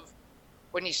thought of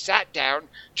when he sat down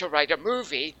to write a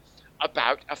movie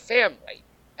about a family.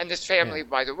 And this family,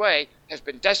 by the way, has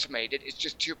been decimated. It's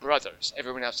just 2 brothers.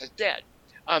 Everyone else is dead.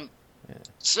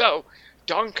 So,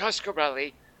 Don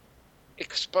Coscarelli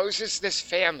exposes this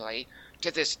family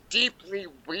to this deeply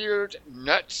weird,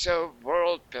 nutso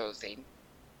world building,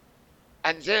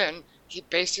 and then he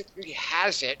basically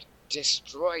has it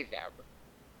destroy them.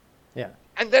 Yeah.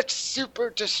 And that's super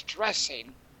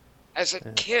distressing as a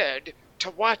kid to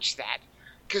watch that,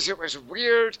 because it was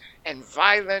weird and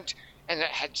violent, and it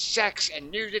had sex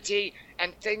and nudity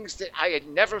and things that I had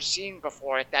never seen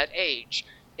before at that age.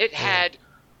 It had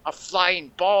a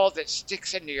flying ball that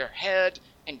sticks into your head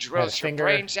and drills your finger.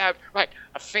 brains out. Right,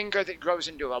 a finger that grows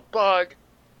into a bug.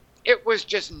 It was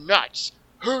just nuts.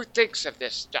 Who thinks of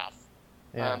this stuff?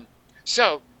 Yeah.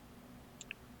 So,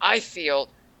 I feel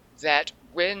that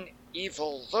When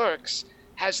Evil Lurks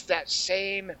has that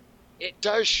same, it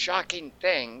does shocking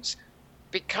things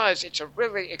because it's a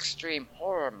really extreme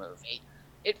horror movie.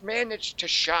 It managed to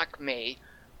shock me,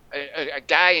 a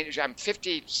guy, I'm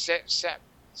 57,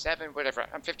 whatever,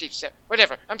 I'm 57,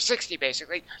 whatever, I'm 60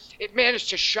 basically. It managed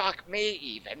to shock me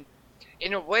even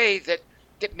in a way that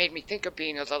made me think of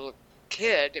being a little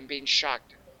kid and being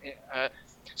shocked.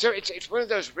 So it's one of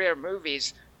those rare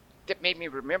movies that made me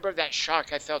remember that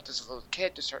shock I felt as a little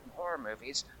kid to certain horror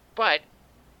movies, but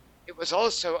it was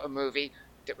also a movie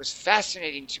that was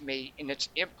fascinating to me in its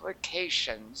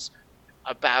implications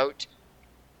about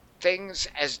things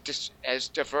as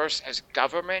diverse as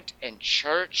government and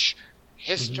church,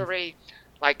 history,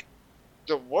 like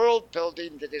the world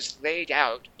building that is laid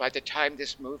out by the time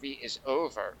this movie is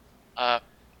over,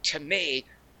 to me,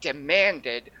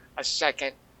 demanded a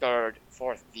second, third,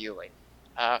 fourth viewing.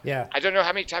 I don't know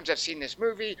how many times I've seen this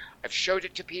movie. I've showed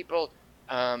it to people,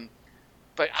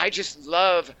 but I just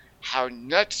love how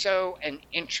nutso and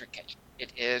intricate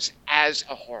it is as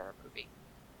a horror movie.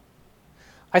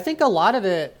 I think a lot of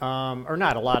it, or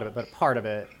not a lot of it, but part of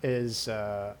it is,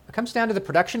 it comes down to the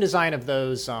production design of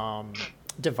those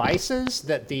devices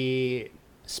that the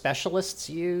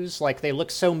specialists use. Like, they look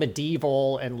so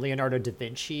medieval and Leonardo da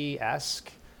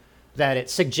Vinci-esque that it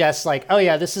suggests like, oh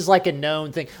yeah, this is like a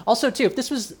known thing. Also too, if this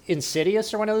was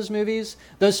Insidious or one of those movies,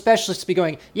 those specialists would be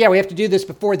going, yeah, we have to do this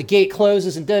before the gate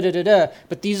closes and da-da-da-da.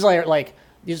 But these are like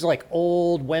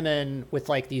old women with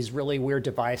like these really weird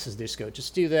devices. They just go,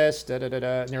 just do this,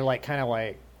 da-da-da-da. And they're like kind of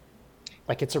like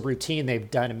it's a routine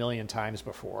they've done a million times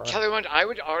before. Kelly, I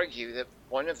would argue that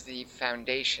one of the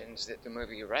foundations that the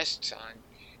movie rests on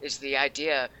is the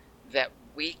idea that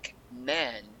weak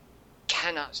men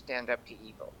cannot stand up to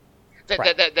evil.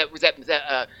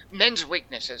 That men's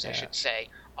weaknesses, I should say,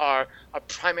 are a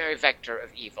primary vector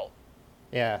of evil.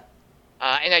 Yeah.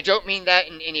 And I don't mean that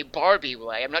in any Barbie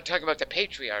way. I'm not talking about the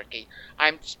patriarchy.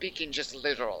 I'm speaking just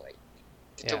literally.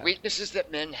 The weaknesses that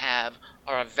men have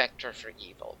are a vector for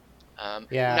evil.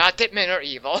 Not that men are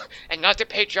evil, and not that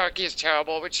patriarchy is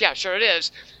terrible, which, yeah, sure it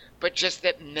is, but just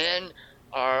that men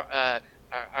are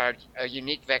a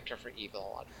unique vector for evil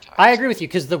a lot of times. I agree with you,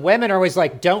 because the women are always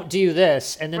like, don't do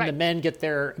this, and then the men get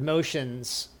their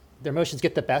emotions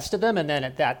get the best of them, and then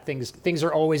things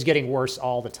are always getting worse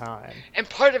all the time. And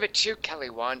part of it too, Kelly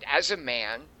Wand, as a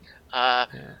man,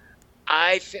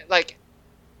 I feel like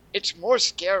it's more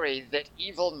scary that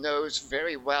evil knows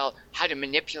very well how to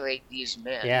manipulate these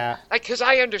men. Yeah. Like, because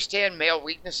I understand male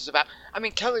weaknesses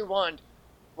Kelly Wand,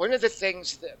 one of the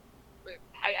things that,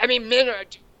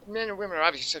 men and women are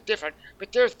obviously so different,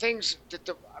 but there are things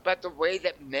about the way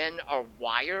that men are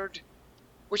wired,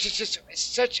 which is just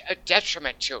such a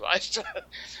detriment to us.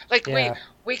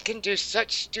 We can do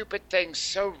such stupid things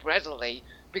so readily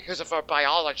because of our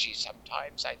biology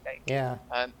sometimes, I think. Yeah.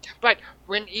 But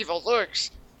when evil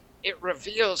lurks, it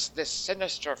reveals this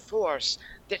sinister force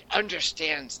that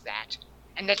understands that.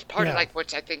 And that's part of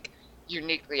what's, I think,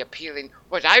 uniquely appealing.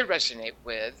 What I resonate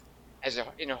with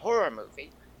in a horror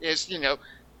movie is,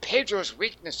 Pedro's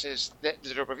weaknesses that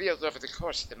are revealed over the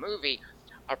course of the movie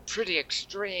are pretty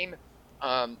extreme,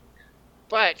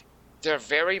 but they're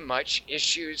very much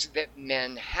issues that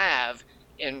men have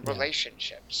in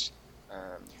relationships.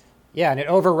 And it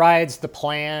overrides the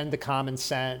plan, the common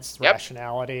sense,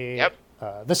 rationality,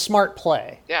 the smart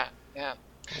play. Yeah.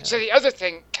 So the other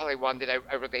thing, Kelly, one that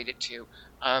I related to,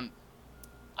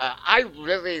 I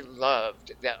really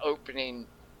loved the opening,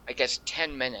 I guess,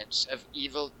 10 minutes of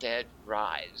Evil Dead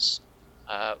Rise,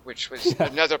 which was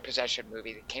another possession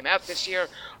movie that came out this year.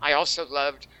 I also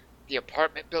loved the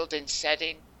apartment building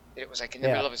setting. It was like in the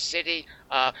middle of a city.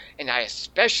 And I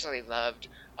especially loved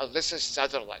Alyssa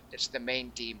Sutherland as the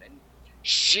main demon.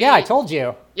 I told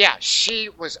you. Yeah, she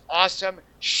was awesome.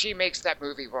 She makes that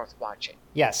movie worth watching.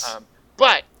 Yes.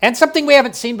 And something we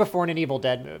haven't seen before in an Evil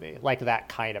Dead movie, like that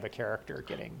kind of a character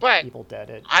getting Evil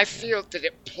Dead. I feel that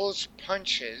it pulls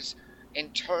punches in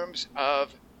terms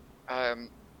of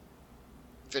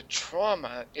the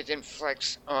trauma it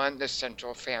inflicts on the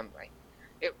central family.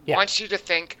 It wants you to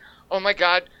think, oh my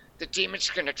God, the demon's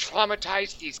going to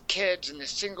traumatize these kids and the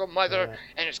single mother,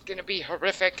 and it's going to be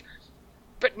horrific.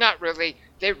 But not really.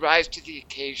 They rise to the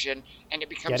occasion, and it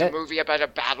becomes a movie about a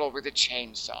battle with a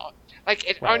chainsaw. Like,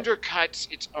 it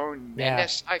undercuts its own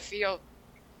menace, I feel.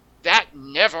 That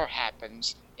never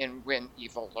happens in When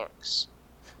Evil Lurks.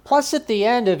 Plus, at the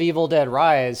end of Evil Dead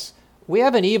Rise, we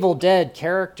have an Evil Dead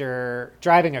character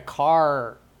driving a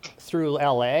car through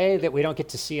L.A. that we don't get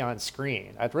to see on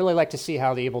screen. I'd really like to see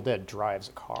how the Evil Dead drives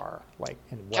a car.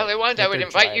 Kelly Wand, I would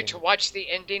invite you to watch the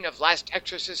ending of Last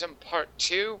Exorcism Part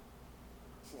 2.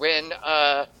 When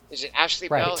is it Ashley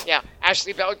Bell? Yeah,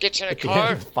 Ashley Bell gets in a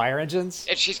car. Fire engines.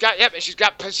 And she's got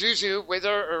Pazuzu with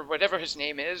her, or whatever his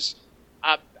name is.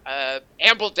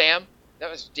 Ambledam,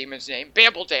 that was a demon's name.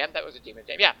 Bambledam, that was a demon's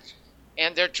name. Yeah,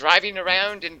 and they're driving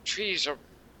around, and trees are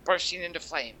bursting into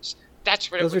flames.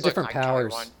 That's what Those it was. Those are different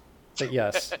powers. But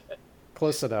yes,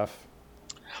 close enough.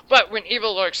 But When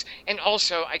Evil Lurks, and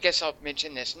also, I guess I'll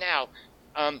mention this now.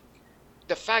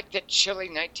 The fact that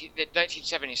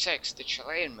 1976, the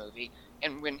Chilean movie,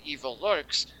 and When Evil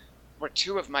Lurks, were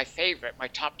two of my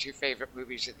top two favorite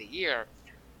movies of the year.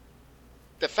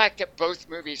 The fact that both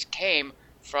movies came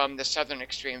from the southern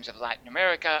extremes of Latin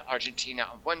America, Argentina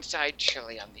on one side,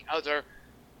 Chile on the other.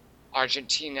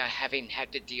 Argentina having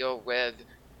had to deal with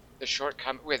the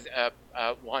shortcoming with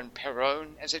Juan Perón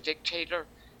as a dictator,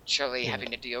 Chile having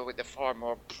to deal with the far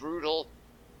more brutal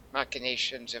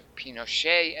machinations of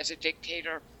Pinochet as a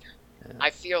dictator. I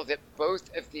feel that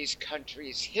both of these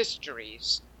countries'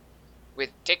 histories with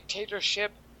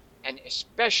dictatorship, and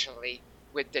especially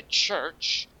with the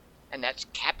church, and that's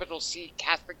capital C,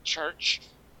 Catholic Church,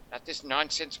 not this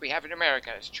nonsense we have in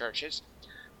America as churches,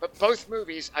 but both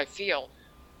movies, I feel,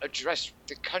 address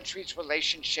the country's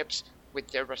relationships with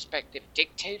their respective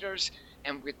dictators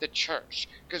and with the church.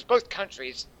 Because both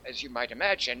countries, as you might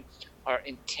imagine, are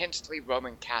intensely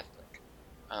Roman Catholic.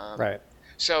 Right.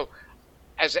 So,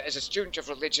 as a student of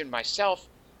religion myself,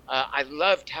 I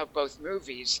loved how both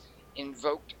movies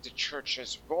invoked the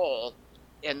church's role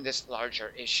in this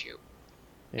larger issue.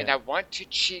 Yeah. And I want to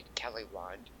cheat, Kelly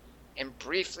Wand, and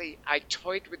briefly, I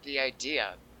toyed with the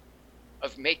idea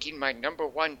of making my number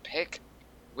one pick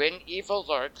When Evil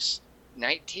Lurks,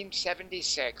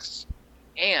 1976,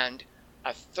 and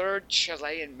a third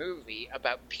Chilean movie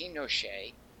about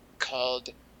Pinochet called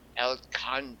El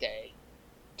Conde.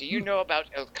 Do you know about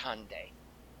El Conde?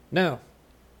 No.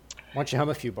 Why don't you hum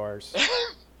a few bars?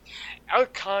 El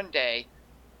Conde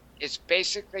is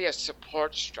basically a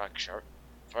support structure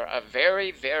for a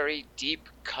very, very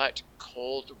deep-cut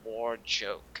Cold War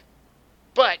joke.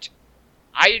 But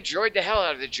I enjoyed the hell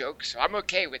out of the joke, so I'm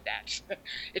okay with that.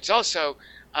 It's also,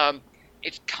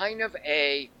 it's kind of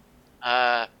a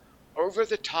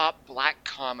over-the-top black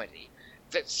comedy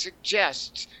that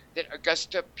suggests that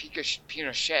Augusto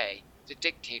Pinochet, the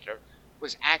dictator,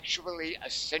 was actually a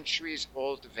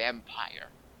centuries-old vampire.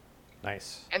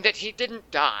 Nice. And that he didn't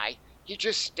die, he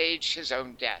just staged his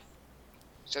own death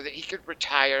so that he could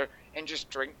retire and just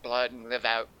drink blood and live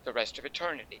out the rest of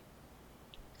eternity.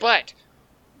 But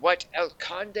what El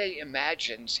Conde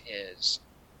imagines is,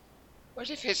 what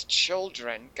if his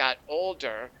children got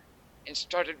older and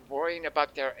started worrying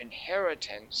about their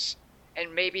inheritance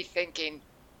and maybe thinking,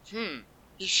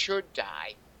 he should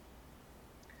die.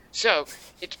 So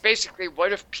it's basically,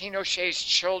 what if Pinochet's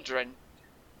children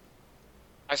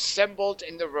assembled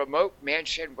in the remote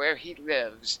mansion where he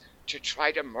lives to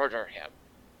try to murder him?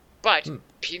 But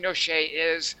Pinochet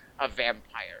is a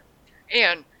vampire,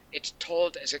 and it's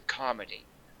told as a comedy.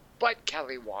 But,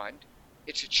 Kelly Wand,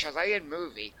 it's a Chilean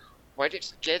movie. What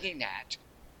it's getting at,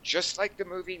 just like the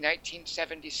movie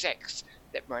 1976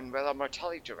 that Manuela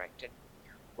Martelli directed,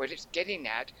 what it's getting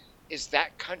at is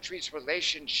that country's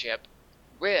relationship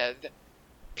with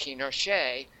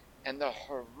Pinochet and the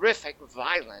horrific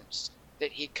violence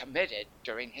that he committed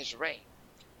during his reign.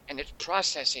 And it's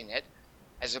processing it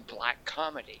as a black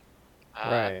comedy.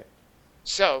 Right.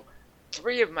 So,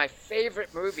 three of my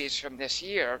favorite movies from this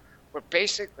year were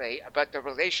basically about the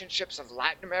relationships of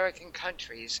Latin American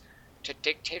countries to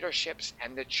dictatorships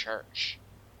and the church.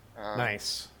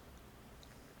 Nice.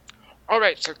 All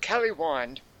right, so Kelly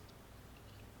Wand,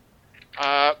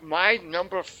 my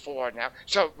number 4 now.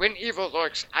 So, When Evil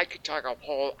Lurks, I could talk a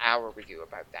whole hour with you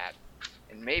about that,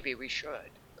 and maybe we should.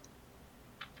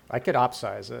 I could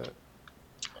upsize it.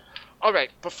 All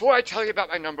right, before I tell you about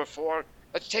my number 4,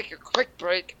 let's take a quick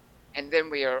break, and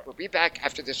then we'll be back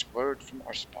after this word from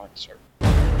our sponsor.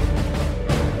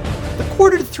 The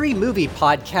Quarter to Three Movie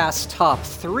Podcast's top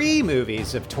 3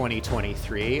 movies of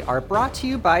 2023 are brought to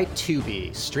you by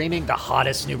Tubi, streaming the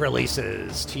hottest new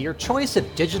releases to your choice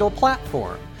of digital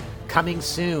platform. Coming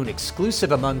soon,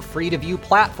 exclusive among free-to-view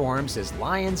platforms, is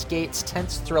Lionsgate's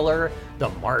tense thriller, The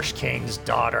Marsh King's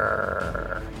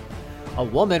Daughter. A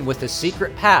woman with a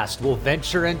secret past will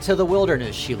venture into the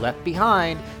wilderness she left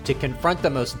behind to confront the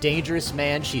most dangerous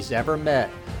man she's ever met,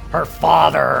 her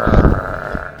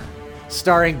father.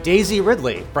 Starring Daisy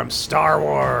Ridley from Star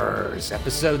Wars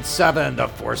Episode 7, The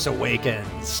Force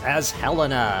Awakens, as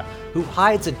Helena, who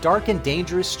hides a dark and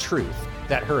dangerous truth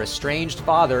that her estranged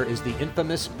father is the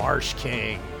infamous Marsh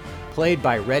King, played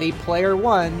by Ready Player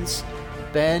One's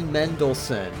Ben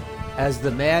Mendelsohn, as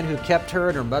the man who kept her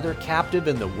and her mother captive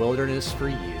in the wilderness for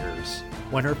years.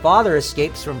 When her father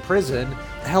escapes from prison,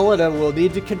 Helena will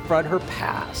need to confront her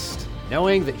past.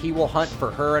 Knowing that he will hunt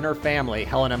for her and her family,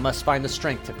 Helena must find the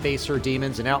strength to face her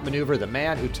demons and outmaneuver the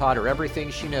man who taught her everything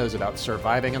she knows about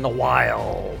surviving in the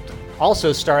wild.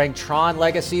 Also starring Tron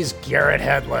Legacy's Garrett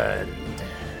Hedlund.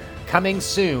 Coming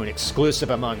soon,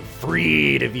 exclusive among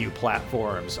free-to-view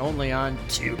platforms, only on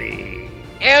Tubi.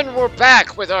 And we're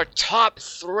back with our top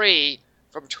 3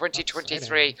 from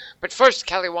 2023. But first,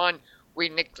 Kelly Wand, we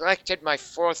neglected my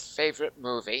fourth favorite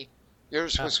movie.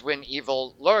 Yours was When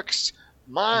Evil Lurks.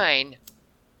 Mine,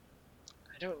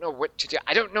 I don't know what to do.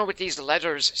 I don't know what these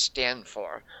letters stand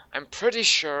for. I'm pretty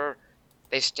sure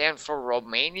they stand for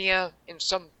Romania in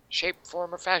some shape,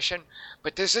 form, or fashion.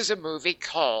 But this is a movie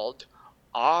called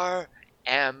RMN.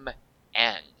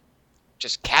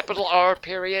 Just capital R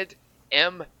period,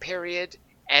 M period,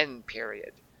 N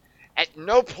period. At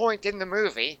no point in the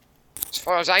movie, as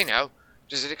far as I know,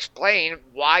 does it explain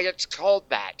why it's called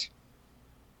that.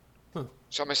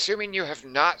 So I'm assuming you have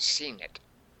not seen it.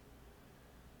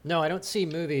 No, I don't see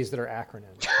movies that are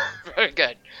acronyms. So. Very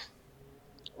good.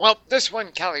 Well, this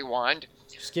one, Kelly Wand.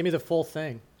 Just give me the full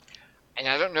thing. And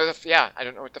I don't know I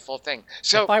don't know what the full thing.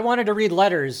 So if I wanted to read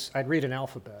letters, I'd read an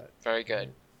alphabet. Very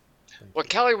good. Well,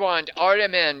 Kelly Wand,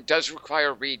 RMN does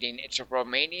require reading. It's a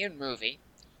Romanian movie.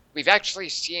 We've actually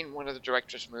seen one of the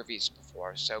director's movies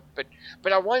before,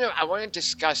 but I want to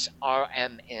discuss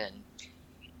RMN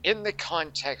in the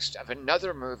context of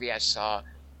another movie I saw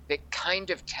that kind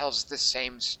of tells the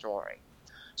same story.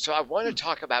 So I want to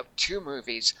talk about two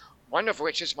movies, one of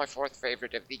which is my fourth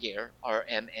favorite of the year,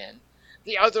 RMN,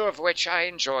 the other of which I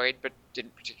enjoyed but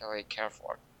didn't particularly care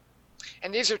for.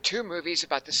 And these are two movies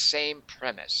about the same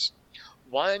premise.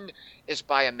 One is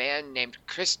by a man named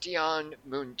Cristian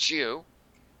Mungiu.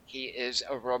 He is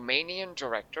a Romanian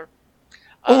director.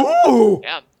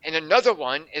 Yeah. And another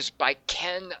one is by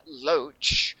Ken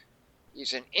Loach.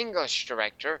 He's an English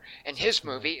director, and his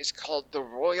movie is called The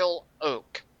Royal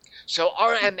Oak. So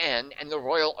RMN and The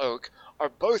Royal Oak are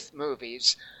both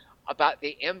movies about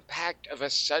the impact of a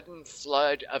sudden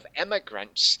flood of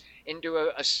immigrants into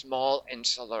a small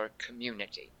insular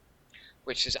community,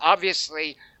 which is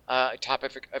obviously a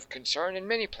topic of concern in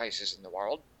many places in the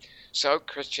world. So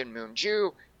Cristian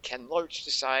Mungiu, Ken Loach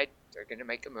decide they're going to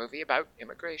make a movie about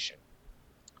immigration.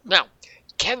 Now,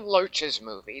 Ken Loach's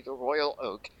movie, The Royal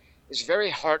Oak, is very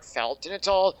heartfelt, and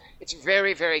it's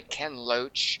very, very Ken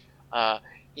Loach.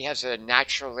 He has a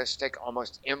naturalistic,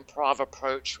 almost improv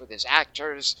approach with his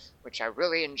actors, which I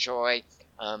really enjoy.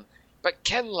 But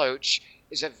Ken Loach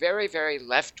is a very, very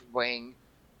left-wing,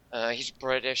 he's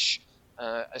British,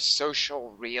 a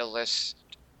social realist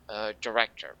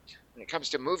director. When it comes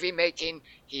to movie making,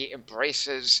 he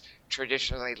embraces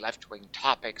traditionally left-wing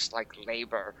topics like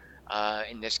labor,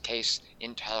 in this case,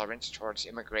 intolerance towards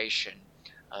immigration.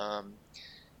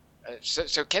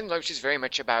 So Ken Loach is very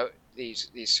much about these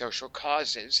social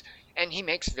causes, and he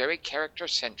makes very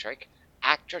character-centric,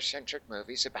 actor-centric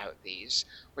movies about these,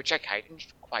 which I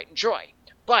quite enjoy.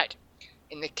 But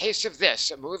in the case of this,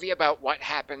 a movie about what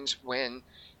happens when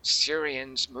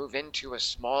Syrians move into a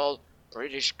small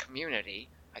British community,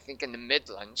 I think in the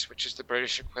Midlands, which is the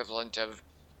British equivalent of,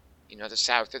 the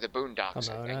South or the Boondocks,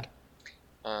 Pomona.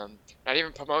 I think. Not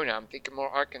even Pomona. I'm thinking more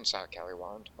Arkansas, Kelly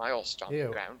Wand, my old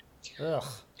stomping ground. Ugh.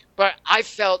 But I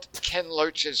felt Ken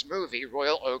Loach's movie,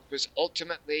 Royal Oak, was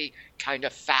ultimately kind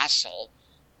of facile,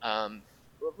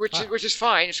 which is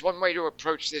fine. It's one way to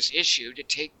approach this issue, to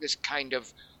take this kind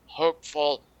of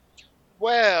hopeful,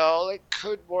 well, it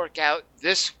could work out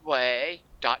this way, ...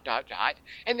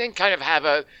 and then kind of have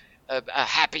a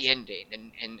happy ending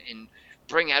and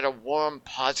bring out a warm,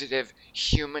 positive,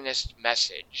 humanist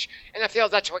message. And I feel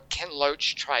that's what Ken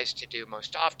Loach tries to do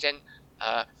most often.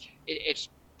 It's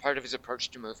part of his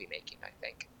approach to movie making, I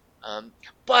think.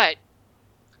 But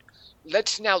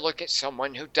let's now look at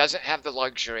someone who doesn't have the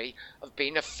luxury of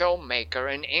being a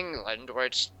filmmaker in England, where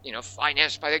it's,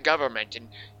 financed by the government, and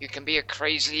you can be a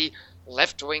crazy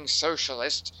left-wing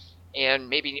socialist, and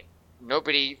maybe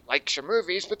nobody likes your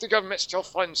movies, but the government still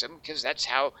funds them, because that's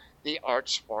how the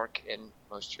arts work in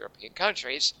most European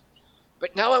countries.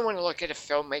 But now I want to look at a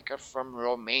filmmaker from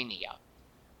Romania,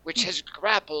 which has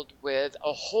grappled with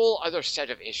a whole other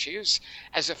set of issues.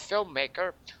 As a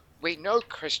filmmaker, we know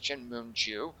Cristian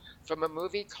Mungiu from a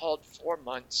movie called 4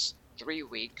 Months, 3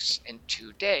 Weeks, and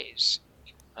 2 Days,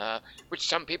 which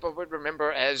some people would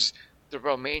remember as the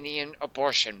Romanian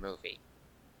abortion movie.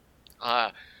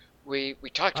 We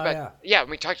talked about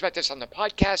we talked about this on the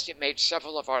podcast. It made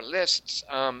several of our lists.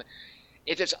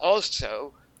 It is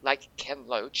also, like Ken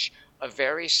Loach, a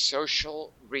very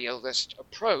social realist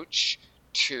approach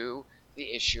to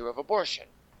the issue of abortion.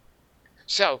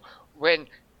 So when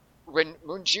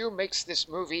Mungiu makes this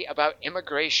movie about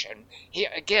immigration, he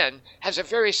again has a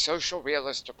very social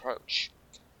realist approach,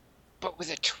 but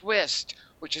with a twist,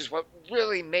 which is what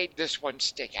really made this one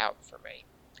stick out for me.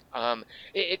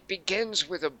 It begins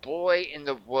with a boy in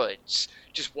the woods,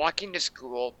 just walking to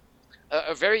school,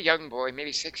 a very young boy,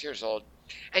 maybe 6 years old,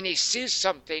 and he sees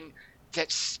something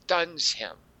that stuns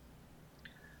him.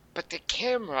 But the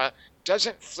camera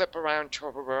doesn't flip around to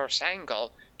a reverse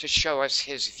angle to show us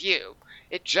his view.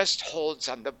 It just holds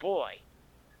on the boy,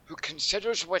 who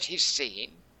considers what he's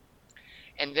seeing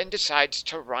and then decides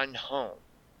to run home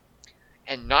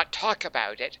and not talk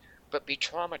about it, but be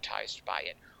traumatized by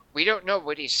it. We don't know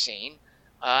what he's seen,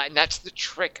 and that's the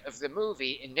trick of the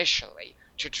movie initially,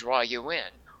 to draw you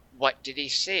in. What did he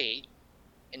see?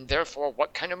 And therefore,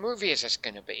 what kind of movie is this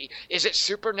going to be? Is it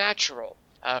supernatural?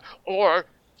 Or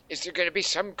is there going to be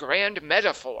some grand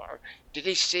metaphor? Did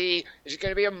he see, is it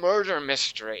going to be a murder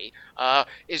mystery?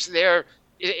 Is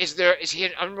he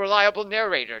an unreliable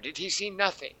narrator? Did he see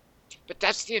nothing? But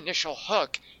that's the initial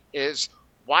hook, is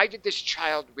why did this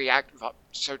child react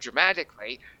so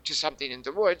dramatically to something in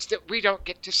the woods that we don't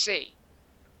get to see?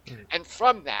 And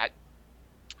from that,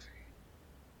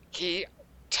 he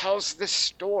tells the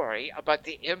story about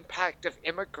the impact of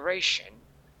immigration,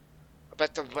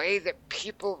 about the way that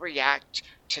people react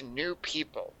to new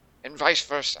people, and vice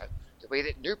versa, the way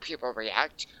that new people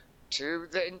react to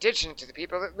the indigenous, to the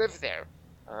people that live there.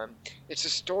 It's a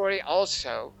story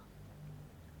also,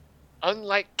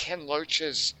 unlike Ken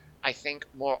Loach's, I think,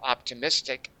 more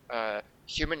optimistic,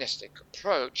 humanistic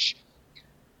approach,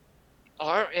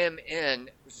 RMN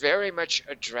very much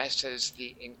addresses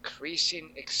the increasing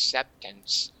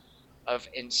acceptance of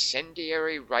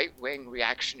incendiary right-wing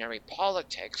reactionary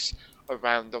politics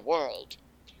around the world.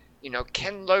 You know,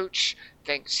 Ken Loach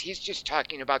thinks he's just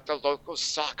talking about the local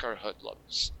soccer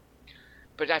hoodlums.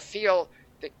 But I feel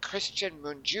that Christian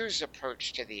Mungiu's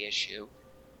approach to the issue,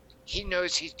 he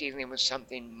knows he's dealing with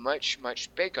something much,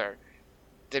 much bigger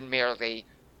than merely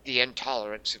the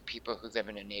intolerance of people who live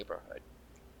in a neighborhood.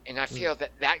 And I feel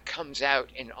that that comes out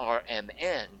in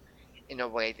RMN in a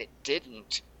way that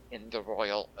didn't in The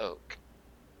Royal Oak.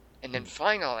 And then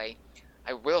finally,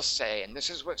 I will say, and this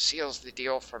is what seals the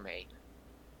deal for me,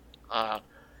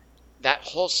 that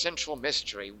whole central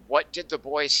mystery, what did the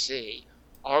boy see?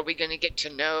 Are we going to get to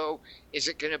know? Is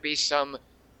it going to be some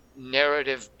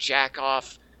narrative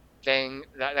jack-off thing?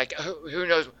 That, like, who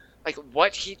knows? Like,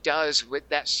 what he does with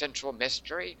that central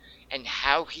mystery and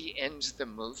how he ends the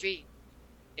movie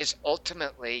is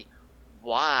ultimately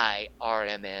why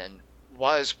RMN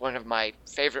was one of my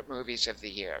favorite movies of the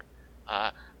year.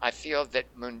 I feel that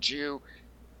Mungiu,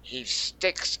 he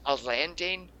sticks a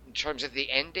landing in terms of the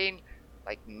ending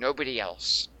like nobody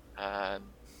else.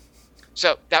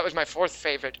 So that was my fourth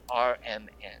favorite,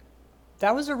 RMN.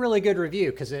 That was a really good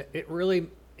review because it really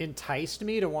enticed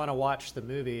me to want to watch the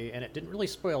movie, and it didn't really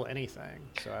spoil anything.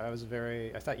 So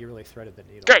I thought you really threaded the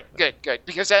needle. Good.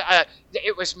 Because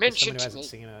it was mentioned to me. Hasn't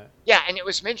seen it. Yeah, and it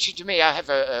was mentioned to me. I have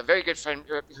a very good friend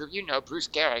who you know, Bruce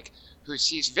Garrick, who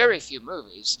sees very few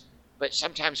movies, but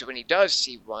sometimes when he does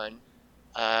see one,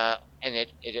 and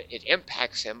it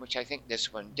impacts him, which I think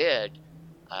this one did,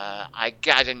 I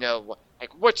gotta know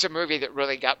what's a movie that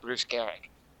really got Bruce Garrick.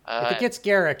 If it gets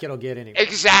Garrick, it'll get anyone.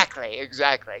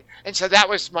 Exactly. And so that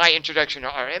was my introduction to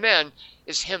RMN,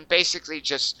 is him basically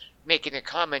just making a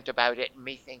comment about it and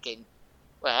me thinking,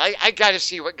 well, I got to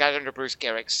see what got under Bruce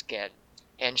Garrick's skin.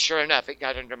 And sure enough, it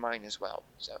got under mine as well.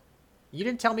 So you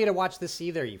didn't tell me to watch this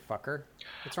either, you fucker.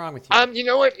 What's wrong with you? You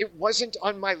know what? It wasn't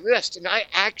on my list. And I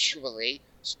actually,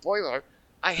 spoiler,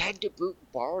 I had to boot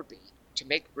Barbie to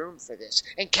make room for this.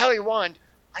 And Kelly Wand,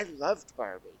 I loved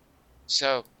Barbie.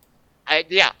 So I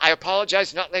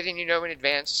apologize not letting you know in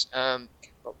advance,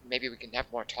 but maybe we can have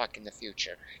more talk in the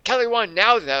future. Kelly Wand,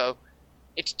 now though,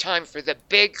 it's time for the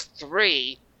big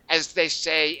three, as they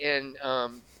say in,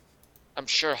 I'm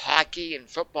sure, hockey and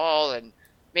football and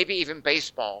maybe even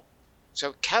baseball.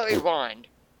 So Kelly Wand,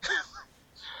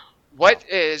 what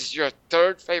is your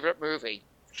third favorite movie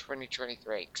for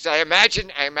 2023? Because I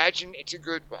imagine it's a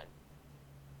good one.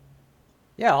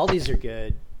 Yeah, all these are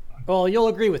good. Well, you'll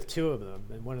agree with two of them,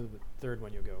 and one of the third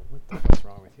one you'll go, what the fuck's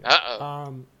wrong with you?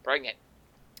 Uh-oh. Bring it.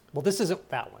 Well, this isn't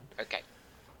that one. Okay.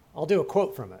 I'll do a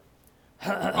quote from it.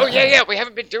 Oh, yeah, we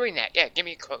haven't been doing that. Yeah, give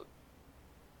me a quote.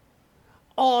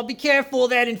 Oh, be careful of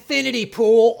that infinity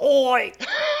pool. Oi!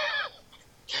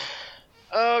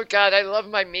 Oh, God, I love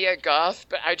my Mia Goth,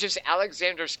 but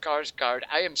Alexander Skarsgård,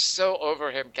 I am so over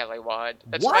him, Kelly Wand.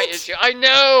 That's what? my issue. I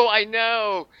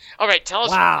know. All right, tell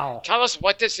us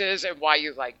what this is and why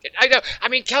you liked it. I know. I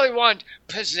mean, Kelly Wand,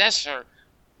 Possessor,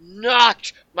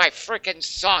 knocked my frickin'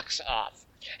 socks off.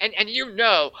 And you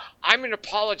know, I'm an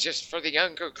apologist for the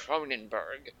younger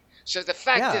Cronenberg. So the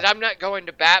fact that I'm not going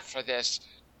to bat for this,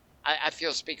 I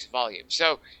feel speaks volumes.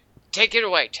 So Take it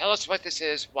away. Tell us what this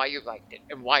is, why you liked it,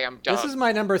 and why I'm dumb. This is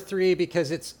my number 3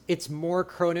 because it's more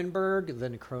Cronenberg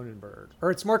than Cronenberg. Or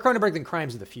it's more Cronenberg than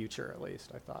Crimes of the Future, at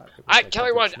least, I thought.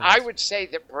 Kelly Wand, I would say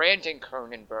that Brandon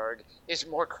Cronenberg is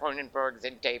more Cronenberg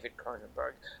than David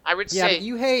Cronenberg. I would say... Yeah, but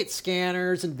you hate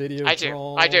scanners and video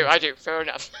trolls. I do. Fair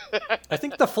enough. I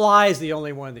think The Fly is the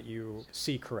only one that you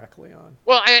see correctly on.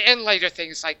 Well, and later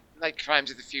things like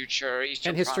Crimes of the Future, Eastern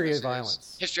and History Promises, of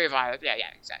Violence. History of Violence, yeah,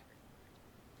 exactly.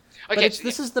 Okay, but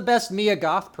this is the best Mia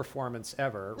Goth performance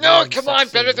ever. No, come on,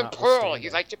 better than Pearl. You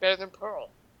liked it better than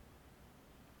Pearl.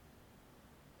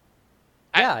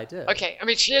 Yeah, I did. Okay, I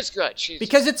mean, she is good.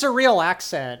 Because it's a real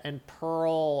accent, and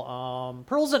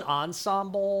Pearl's an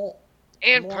ensemble.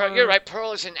 And Pearl, you're right,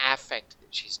 Pearl is an affect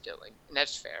that she's doing, and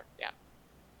that's fair, yeah.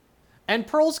 And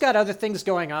Pearl's got other things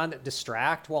going on that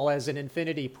distract, while as an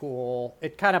Infinity Pool,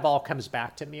 it kind of all comes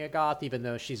back to Mia Goth, even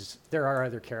though there are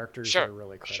other characters that are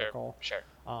really critical. Sure.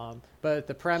 But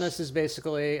the premise is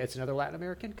basically it's another Latin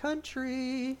American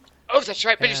country. Oh, that's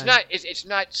right, but it's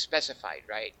not specified,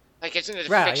 right? Like, isn't it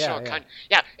a fictional country?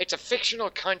 Yeah, it's a fictional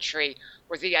country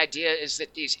where the idea is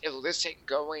that these illicit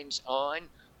goings on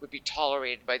would be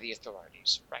tolerated by the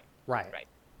authorities. Right.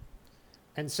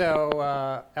 And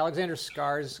so Alexander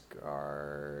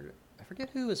Skarsgård, I forget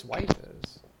who his wife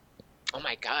is. Oh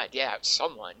my God, yeah,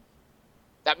 someone.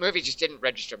 That movie just didn't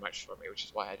register much for me, which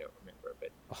is why I don't remember.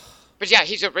 But yeah,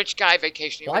 he's a rich guy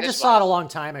vacationing. Well, I just saw it a long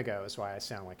time ago, is why I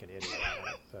sound like an idiot.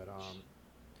 But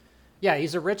yeah,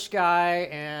 he's a rich guy,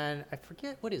 and I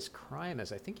forget what his crime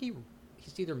is. I think he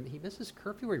misses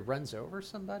curfew or he runs over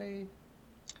somebody.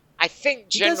 I think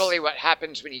generally what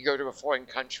happens when you go to a foreign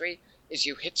country is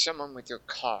you hit someone with your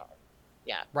car.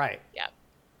 Yeah. Right. Yeah.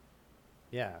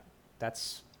 Yeah.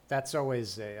 That's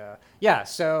always a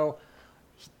so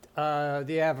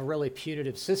they have a really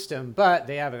punitive system, but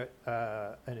they have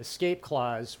an escape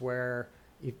clause where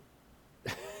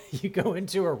you go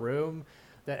into a room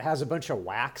that has a bunch of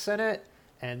wax in it,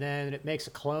 and then it makes a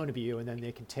clone of you, and then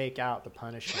they can take out the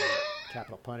punishment,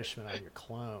 capital punishment on your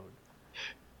clone.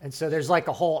 And so there's like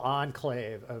a whole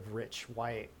enclave of rich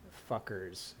white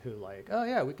fuckers who like, oh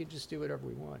yeah, we could just do whatever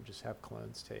we want, just have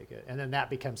clones take it. And then that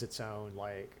becomes its own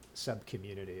like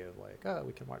sub-community of like, oh,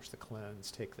 we can watch the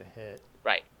clones take the hit.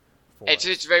 Right.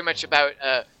 It's very much about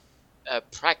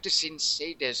practicing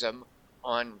sadism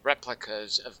on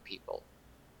replicas of people.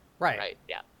 Right.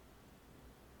 Yeah.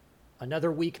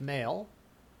 Another weak male.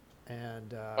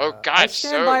 And oh God,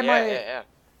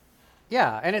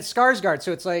 Yeah, and it's Skarsgård,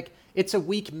 so it's like it's a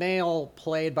weak male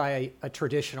played by a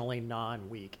traditionally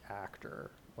non-weak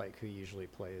actor, like who usually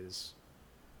plays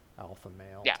alpha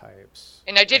male types.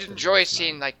 And I did enjoy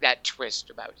seeing like that twist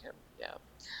about him. Yeah.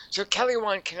 So Kelly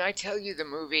Wand, can I tell you the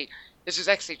movie? This is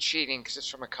actually cheating because it's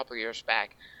from a couple years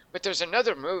back. But there's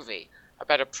another movie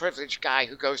about a privileged guy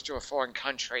who goes to a foreign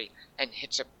country and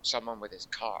hits someone with his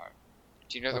car.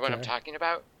 Do you know the one I'm talking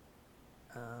about?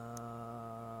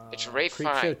 It's Ray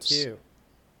Fiennes. Creepshow 2.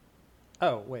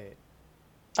 Oh, wait.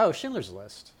 Oh, Schindler's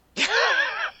List.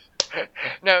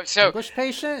 No, so English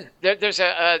Patient. There's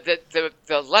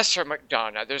the lesser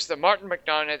McDonough. There's the Martin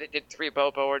McDonough that did 3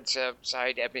 Billboards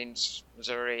outside Ebbing,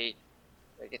 Missouri.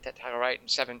 Did I get that title right? And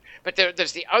 7. But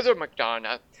there's the other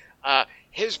McDonough.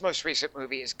 His most recent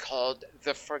movie is called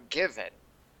The Forgiven,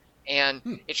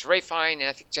 and it's Ray Fiennes and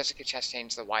I think Jessica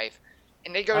Chastain's the wife,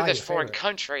 and they go to this foreign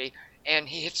country, and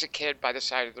he hits a kid by the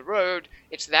side of the road.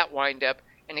 It's that wind-up,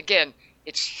 and again,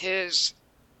 it's his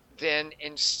then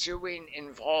ensuing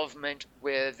involvement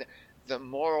with the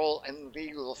moral and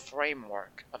legal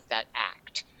framework of that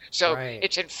act. So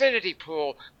it's Infinity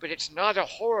Pool, but it's not a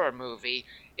horror movie.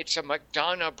 It's a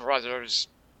McDonough Brothers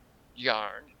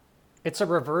yarn. It's a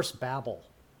reverse Babel.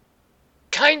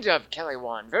 Kind of, Kelly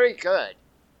Wand. Very good.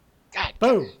 God.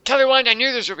 Boom. Kelly Wand, I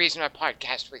knew there's a reason I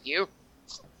podcast with you.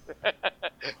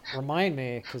 Remind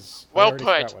me, because well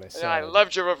put. What I said. I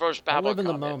loved your reverse Babel. I live in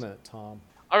the comment. moment, Tom.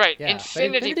 All right, yeah.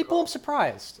 Infinity Pool. I'm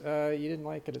surprised you didn't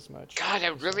like it as much. God, I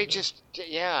really just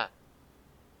yeah.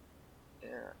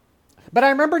 But I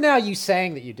remember now you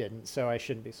saying that you didn't, so I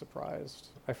shouldn't be surprised.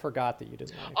 I forgot that you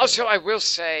didn't like also, it. I will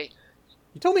say...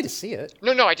 You told me to see it.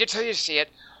 No, I did tell you to see it.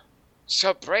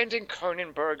 So Brandon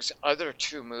Cronenberg's other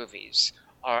 2 movies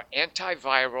are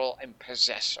Antiviral and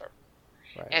Possessor.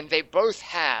 Right. And they both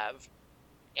have...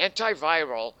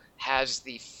 Antiviral has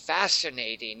the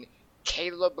fascinating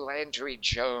Caleb Landry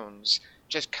Jones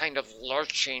just kind of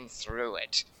lurching through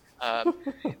it.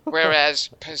 Whereas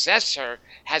Possessor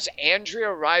has Andrea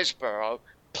Riseborough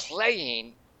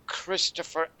playing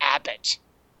Christopher Abbott.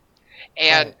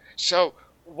 And so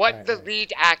what the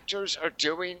lead actors are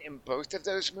doing in both of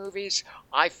those movies,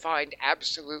 I find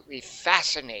absolutely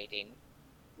fascinating.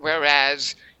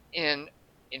 Whereas in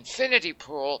Infinity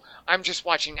Pool, I'm just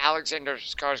watching Alexander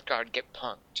Skarsgård get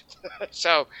punked.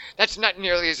 So that's not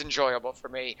nearly as enjoyable for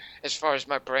me as far as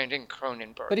my Brandon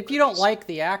Cronenberg. But if you don't like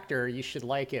the actor, you should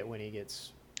like it when he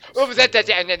gets. Oh, that's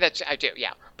I do,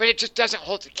 yeah. But it just doesn't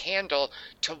hold a candle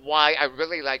to why I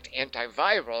really liked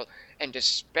Antiviral, and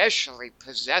especially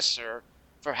Possessor,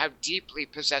 for how deeply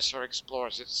Possessor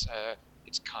explores its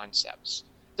concepts.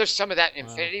 There's some of that in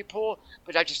Infinity Pool,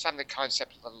 but I just found the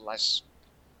concept a little less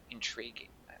intriguing,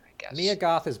 I guess. Mia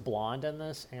Goth is blonde in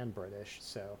this and British,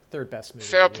 so third best movie.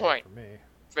 Fair point. For me.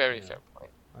 Very fair point.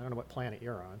 I don't know what planet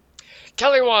you're on.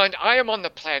 Kelly Wand, I am on the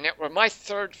planet where my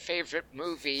third favorite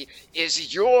movie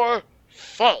is Your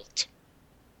Fault.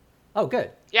 Oh,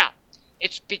 good. Yeah.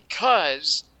 It's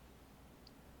because...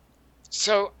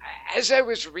 So, as I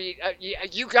was reading...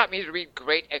 you got me to read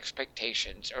Great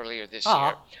Expectations earlier this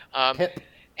year. Pip.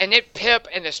 And Pip,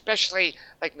 and especially,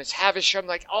 like, Miss Havisham,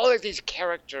 like, all of these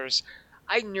characters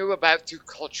I knew about through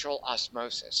cultural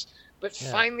osmosis. But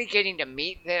finally getting to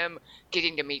meet them,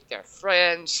 getting to meet their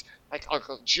friends, like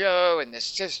Uncle Joe and the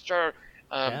sister,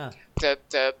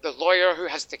 the lawyer who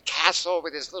has the castle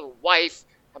with his little wife.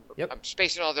 I'm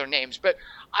spacing all their names. But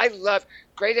I love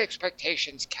Great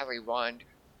Expectations, Kelly Wand,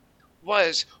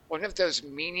 was one of those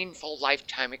meaningful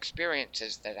lifetime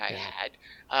experiences that I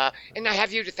had. And I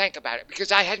have you to thank about it,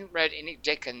 because I hadn't read any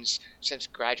Dickens since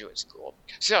graduate school.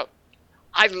 So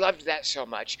I loved that so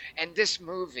much. And this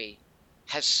movie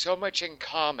has so much in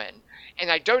common. And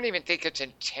I don't even think it's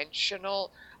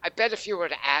intentional. I bet if you were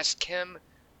to ask him,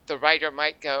 the writer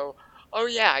might go, oh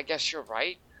yeah, I guess you're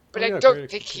right. But I don't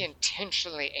think he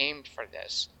intentionally aimed for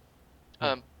this.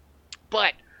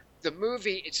 But the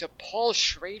movie, it's a Paul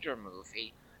Schrader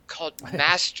movie called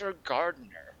Master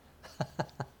Gardener.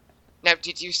 Now,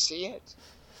 did you see it?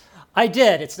 I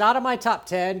did. It's not in my top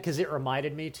 10 because it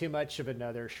reminded me too much of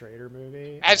another Schrader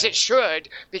movie. As it should,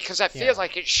 because I feel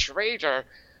like it's Schrader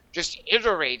just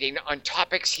iterating on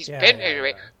topics he's been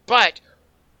iterating. But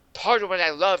part of what I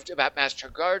loved about Master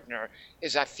Gardener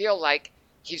is I feel like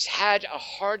he's had a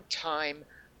hard time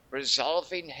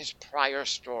resolving his prior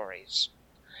stories.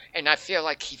 And I feel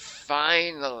like he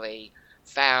finally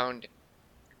found...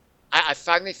 I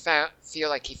finally feel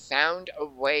like he found a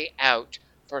way out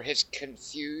for his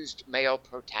confused male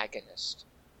protagonist.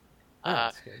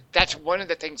 That's one of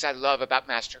the things I love about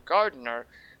Master Gardener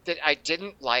that I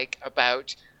didn't like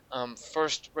about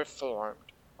First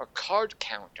Reformed or Card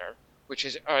Counter,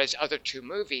 which are his other two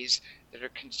movies that are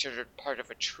considered part of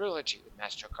a trilogy with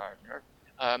Master Gardener.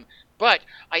 But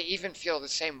I even feel the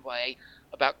same way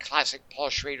about classic Paul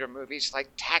Schrader movies like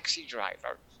Taxi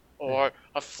Driver or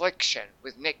Affliction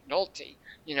with Nick Nolte.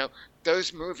 You know,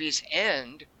 those movies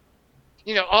end...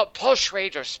 You know, Paul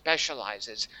Schrader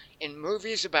specializes in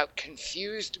movies about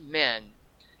confused men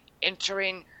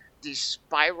entering these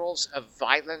spirals of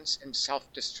violence and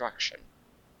self-destruction.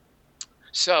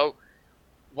 So,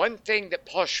 one thing that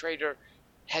Paul Schrader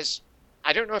has,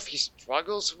 I don't know if he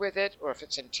struggles with it or if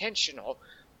it's intentional,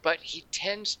 but he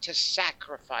tends to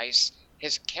sacrifice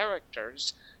his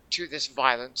characters to this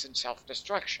violence and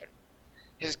self-destruction.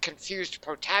 His confused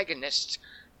protagonists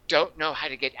don't know how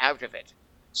to get out of it.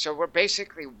 So we're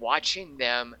basically watching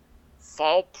them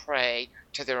fall prey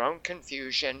to their own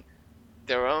confusion,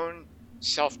 their own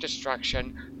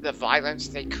self-destruction, the violence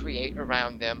they create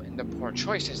around them, and the poor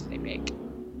choices they make.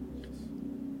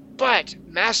 But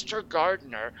Master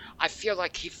Gardener, I feel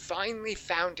like he finally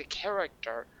found a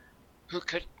character who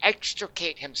could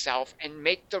extricate himself and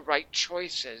make the right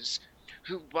choices,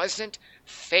 who wasn't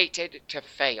fated to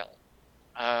fail.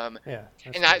 So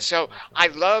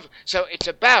it's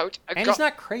about... And he's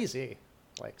not crazy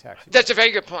like Taxi. That's a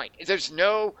very good point. There's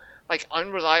no, like,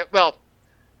 unreliable... Well,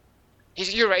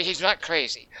 you're right, he's not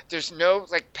crazy. There's no,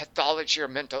 like, pathology or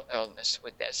mental illness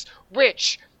with this,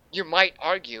 which you might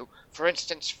argue, for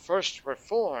instance, First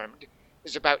Reformed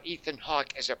is about Ethan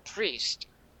Hawke as a priest,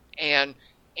 and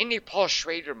any Paul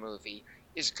Schrader movie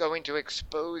is going to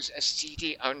expose a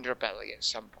seedy underbelly at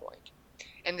some point.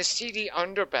 And the seedy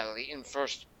underbelly in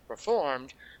First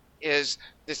Reformed is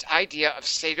this idea of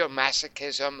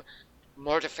sadomasochism,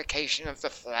 mortification of the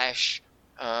flesh,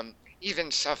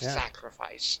 even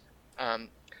self-sacrifice.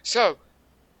 So,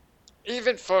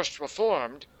 even First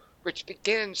Reformed, which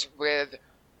begins with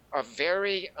a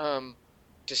very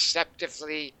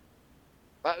deceptively...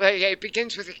 it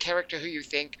begins with a character who you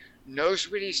think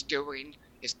knows what he's doing,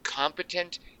 is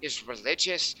competent, is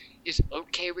religious, is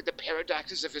okay with the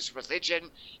paradoxes of his religion.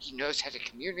 He knows how to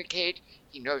communicate.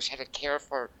 He knows how to care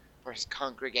for his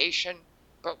congregation.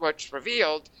 But what's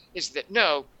revealed is that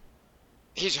no,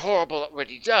 he's horrible at what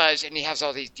he does, and he has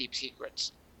all these deep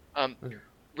secrets.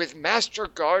 With Master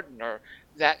Gardener,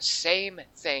 that same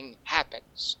thing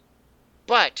happens.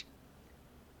 But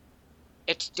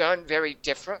it's done very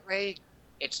differently.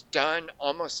 It's done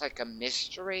almost like a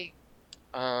mystery.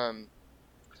 And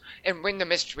when the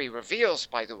mystery reveals,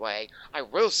 by the way, I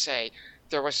will say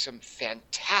there were some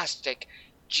fantastic,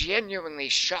 genuinely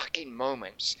shocking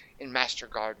moments in Master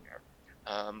Gardener,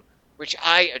 which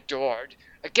I adored.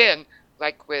 Again,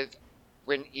 like with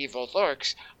When Evil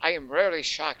Lurks, I am rarely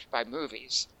shocked by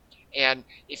movies. And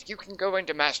if you can go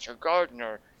into Master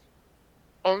Gardener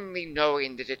only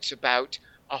knowing that it's about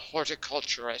a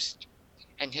horticulturist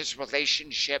and his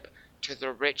relationship to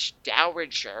the rich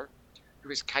dowager, who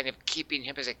is kind of keeping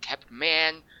him as a kept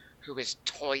man, who is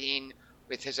toying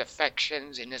with his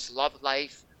affections and his love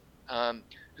life,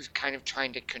 who's kind of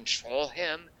trying to control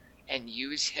him and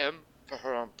use him for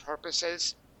her own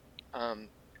purposes.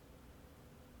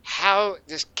 How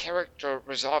this character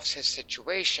resolves his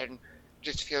situation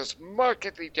just feels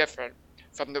markedly different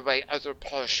from the way other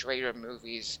Paul Schrader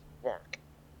movies work.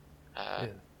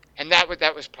 And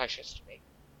that was precious to me.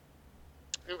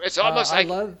 It's almost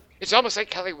it's almost like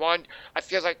Kelly Wand. I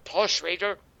feel like Paul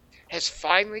Schrader has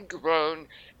finally grown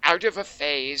out of a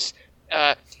phase,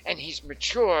 and he's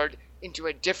matured into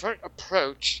a different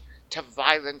approach to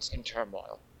violence and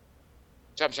turmoil.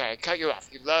 So I'm sorry, I cut you off.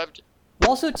 You loved.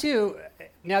 Also, too,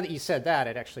 now that you said that,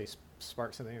 it actually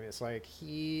sparked something. It's like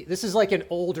this is like an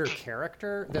older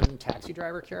character than Taxi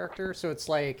Driver character, so it's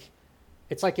like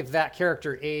if that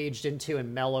character aged into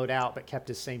and mellowed out but kept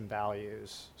his same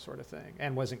values, sort of thing,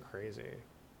 and wasn't crazy.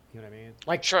 You know what I mean?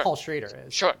 Like Paul Schrader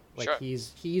is. Sure.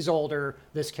 He's older.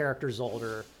 This character's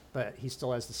older, but he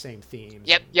still has the same themes.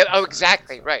 Yep. Oh,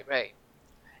 exactly. So, right.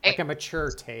 Like a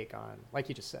mature take on, like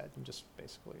you just said, and just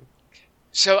basically.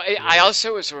 So I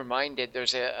also was reminded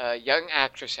there's a young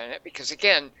actress in it because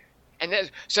again,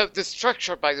 so the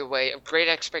structure, by the way, of Great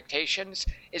Expectations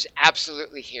is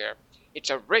absolutely here. It's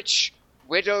a rich,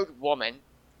 widowed woman.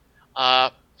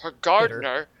 Her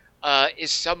gardener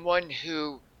is someone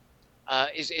who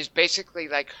is basically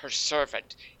like her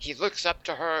servant. He looks up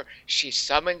to her. She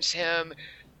summons him.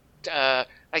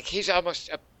 Like he's almost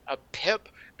a pimp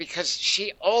because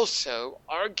she also,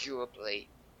 arguably,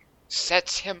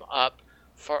 sets him up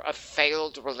for a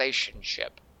failed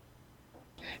relationship.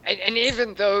 And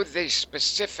even though the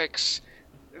specifics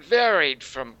varied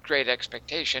from Great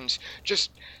Expectations, just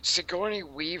Sigourney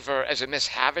Weaver as a Miss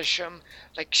Havisham,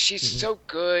 like she's so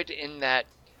good in that.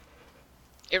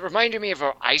 It reminded me of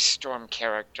her Ice Storm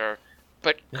character,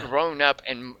 but grown up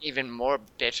and even more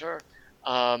bitter.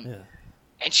 And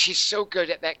she's so good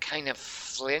at that kind of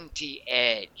flinty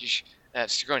edge.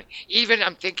 Sigourney. Even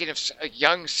I'm thinking of a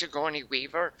young Sigourney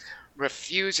Weaver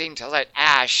refusing to let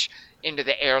Ash into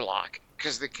the airlock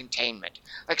because of the containment.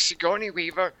 Like Sigourney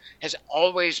Weaver has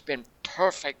always been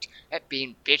perfect at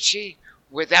being bitchy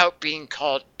without being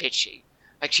called bitchy.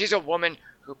 Like she's a woman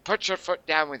who puts her foot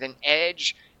down with an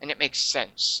edge and it makes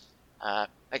sense.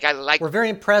 We're very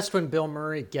impressed when Bill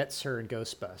Murray gets her in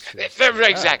Ghostbusters.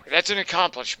 Exactly. That's an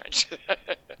accomplishment.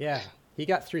 Yeah, he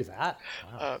got through that.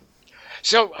 Wow.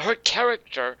 So her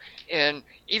character,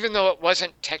 even though it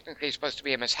wasn't technically supposed to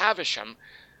be a Miss Havisham,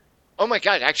 oh my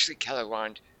God, actually, Kelly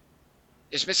Wand,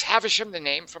 is Miss Havisham the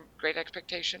name from Great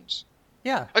Expectations?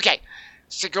 Yeah. Okay,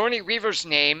 Sigourney Weaver's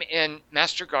name in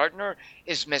Master Gardener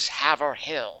is Miss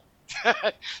Haverhill.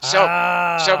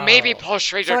 So maybe Paul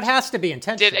Schrader. So it has to be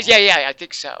intentional. Yeah, I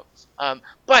think so.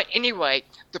 But anyway,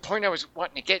 the point I was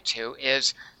wanting to get to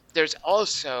is there's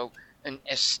also an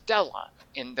Estella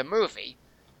in the movie,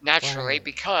 naturally,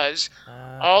 because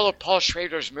all of Paul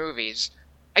Schrader's movies,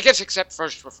 I guess except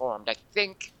First Reformed, I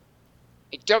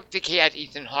don't think he had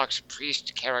Ethan Hawke's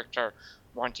priest character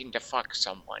wanting to fuck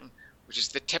someone, which is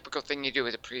the typical thing you do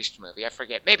with a priest movie. I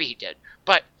forget. Maybe he did.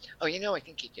 But, I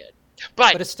think he did.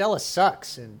 But Estella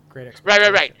sucks in Great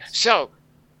Expectations. Right. So,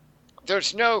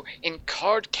 there's no, in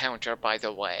Card Counter, by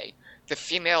the way, the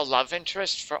female love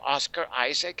interest for Oscar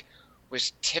Isaac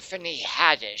was Tiffany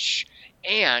Haddish.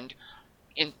 And,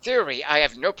 in theory, I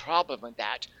have no problem with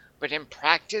that. But in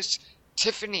practice,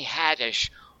 Tiffany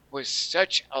Haddish was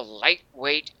such a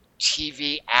lightweight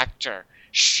TV actor.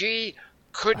 She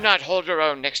could not hold her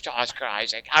own next to Oscar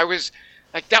Isaac.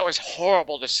 That was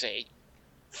horrible to see.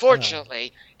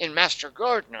 Fortunately, in Master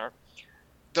Gardener,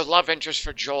 the love interest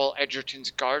for Joel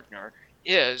Edgerton's gardener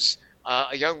is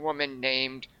a young woman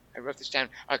named, I wrote this down,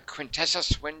 Quintessa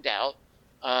Swindell.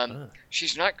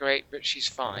 She's not great, but she's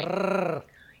fine.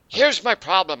 Here's my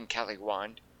problem, Kelly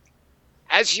Wand.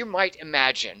 As you might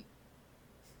imagine,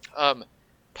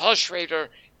 Paul Schrader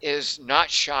is not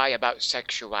shy about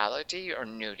sexuality or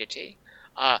nudity.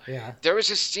 Yeah. There is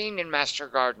a scene in Master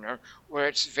Gardener where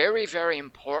it's very, very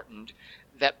important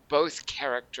that both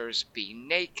characters be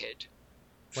naked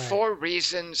Right. for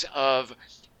reasons of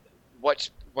what's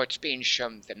being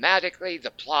shown thematically,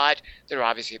 the plot. They're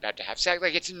obviously about to have sex.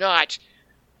 Like, it's not,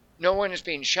 no one is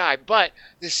being shy, but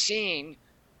the scene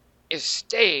is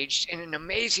staged in an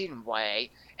amazing way,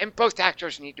 and both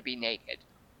actors need to be naked.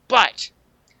 But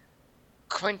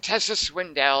Quintessa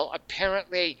Swindell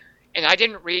apparently, and I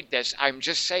didn't read this, I'm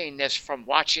just saying this from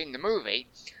watching the movie,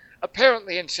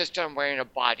 apparently insisted on wearing a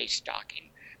body stocking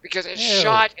because it's Ew.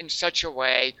 shot in such a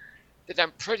way that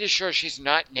I'm pretty sure she's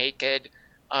not naked,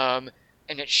 and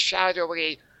it's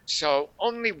shadowy. So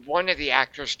only one of the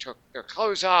actors took their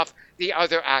clothes off, the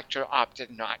other actor opted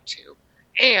not to.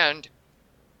 And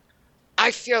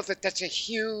I feel that that's a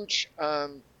huge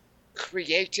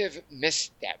creative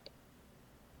misstep.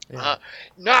 Yeah.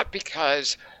 Not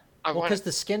because I Well, want because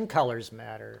the skin colors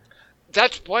matter.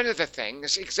 That's one of the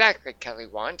things, exactly, Kelly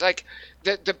Wand. Like,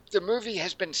 the movie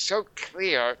has been so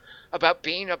clear about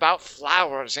being about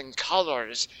flowers and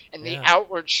colors and the Yeah.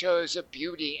 outward shows of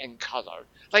beauty and color.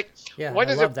 Like, Yeah, one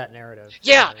I of love the that narrative.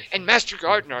 yeah, and Master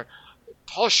Gardener,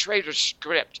 Paul Schrader's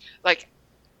script. Like,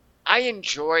 I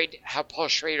enjoyed how Paul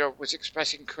Schrader was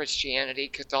expressing Christianity,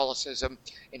 Catholicism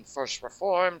in First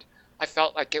Reformed. I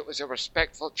felt like it was a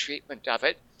respectful treatment of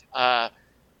it.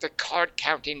 The card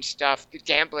counting stuff, the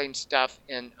gambling stuff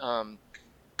in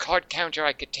Card Counter,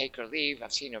 I could take or leave.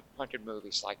 I've seen 100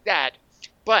 movies like that.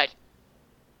 But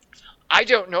I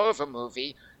don't know of a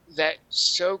movie that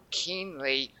so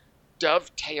keenly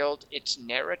dovetailed its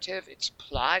narrative, its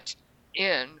plot,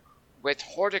 in with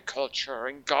horticulture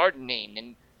and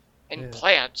gardening and Yeah.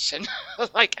 plants. And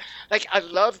like I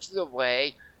loved the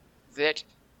way that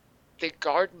the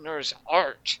gardener's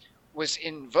art was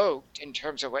invoked in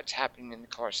terms of what's happening in the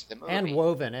course of the movie. And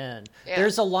woven in. Yeah.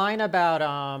 There's a line about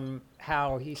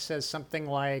how he says something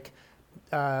like,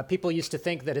 people used to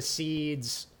think that a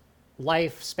seed's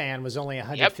lifespan was only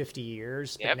 150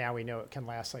 years, but Yep. now we know it can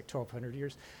last like 1,200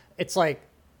 years. It's like,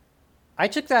 I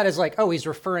took that as like, oh, he's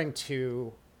referring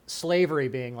to slavery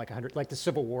being like 100, like the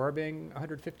Civil War being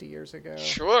 150 years ago.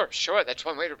 Sure. That's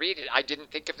one way to read it. I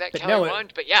didn't think of that, But Kelly no,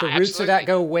 Wand, but yeah, the absolutely. roots of that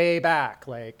go way back.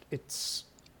 Like it's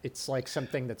like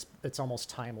something that's almost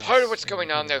timeless. Part of what's in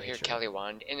going on, human though, here, nature. Kelly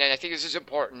Wand, and I think this is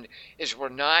important, is we're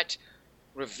not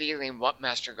revealing what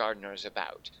Master Gardener is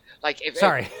about. Like, if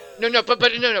Sorry.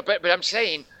 but I'm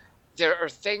saying there are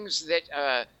things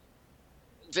that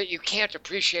that you can't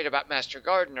appreciate about Master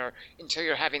Gardener until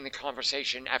you're having the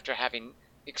conversation after having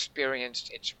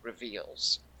experienced its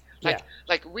reveals.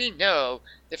 Like we know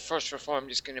that First Reformed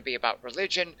is going to be about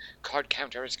religion, Card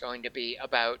Counter is going to be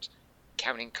about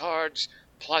counting cards,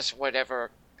 plus whatever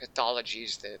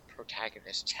pathologies the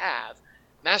protagonists have.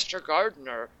 Master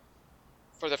Gardener,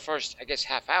 for the first, I guess,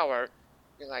 half hour,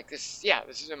 you're like, this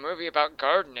is a movie about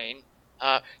gardening.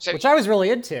 So Which I was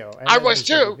really into. I that was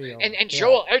the too, reveal. and Yeah.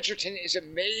 Joel Edgerton is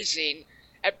amazing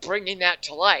at bringing that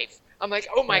to life. I'm like,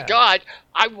 oh my Yeah. God,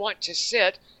 I want to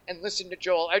sit and listen to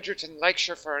Joel Edgerton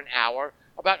lecture for an hour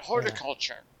about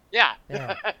horticulture. Yeah.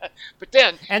 Yeah. But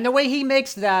then, And the way he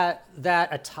makes that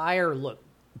attire look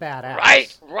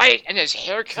badass. right, and his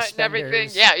haircut and everything.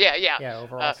 Suspenders. Yeah. Yeah,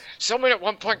 overall. Someone at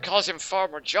one point calls him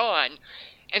Farmer John,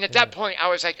 and at that point I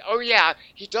was like, oh yeah,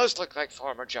 he does look like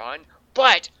Farmer John,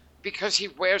 but because he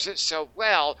wears it so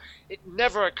well, it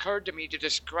never occurred to me to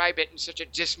describe it in such a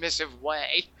dismissive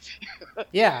way.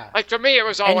 Yeah. Like, for me, it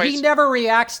was And always... he never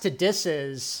reacts to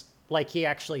disses like he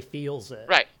actually feels it.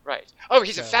 Right. Oh,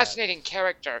 he's a So fascinating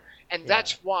character, and Yeah.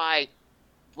 that's why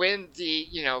when the,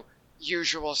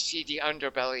 usual seedy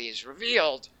underbelly is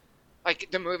revealed, like,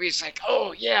 the movie's like,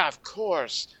 oh, yeah, of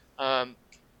course.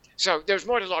 So there's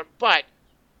more to learn, but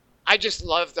I just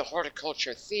love the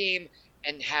horticulture theme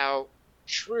and how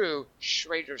true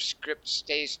Schrader's script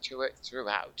stays to it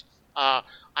throughout.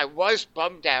 I was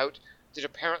bummed out that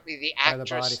apparently the By the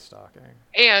actress... body stocking.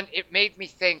 And it made me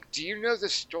think, do you know the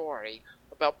story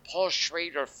about Paul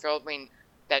Schrader filming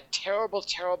that terrible,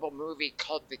 terrible movie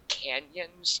called The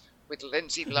Canyons with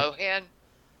Lindsay Lohan?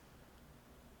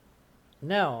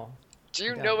 No. Do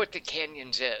you No. know what The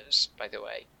Canyons is, by the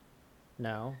way?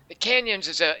 No. The Canyons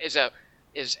is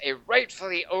a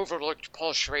rightfully overlooked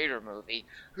Paul Schrader movie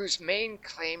whose main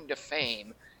claim to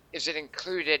fame is it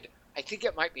included, I think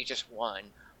it might be just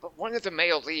one, but one of the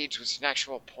male leads was an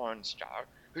actual porn star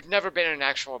who'd never been in an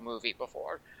actual movie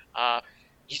before.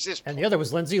 He's this, And the other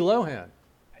was Lindsay Lohan.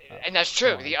 and that's true.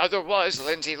 Lohan. The other was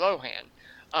Lindsay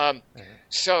Lohan.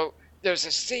 So there's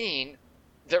a scene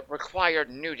that required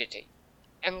nudity.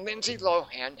 And Lindsay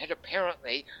Lohan had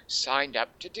apparently signed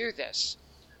up to do this.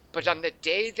 But on the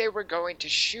day they were going to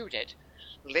shoot it,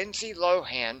 Lindsay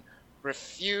Lohan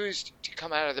refused to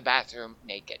come out of the bathroom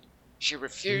naked. She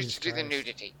refused Jesus to do the Christ.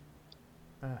 nudity.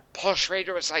 Paul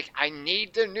Schrader was like, I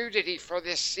need the nudity for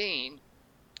this scene.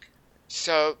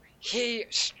 So he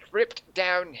stripped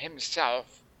down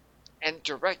himself and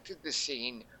directed the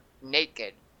scene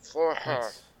naked for her.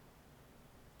 Nice.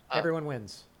 Everyone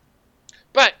wins.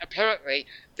 But apparently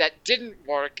that didn't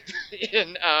work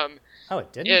in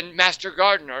It didn't? in Master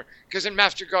Gardener, because in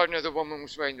Master Gardener the woman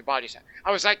was wearing the bodysuit.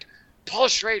 I was like, Paul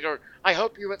Schrader, I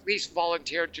hope you at least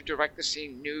volunteered to direct the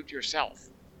scene nude yourself.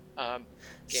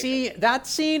 See, that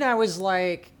scene, I was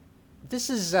like, this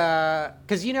is,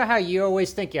 because you know how you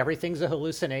always think everything's a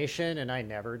hallucination, and I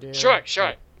never do? Sure.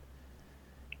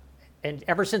 And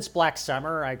ever since Black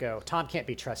Summer, I go, Tom can't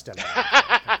be trusted. But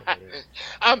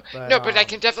I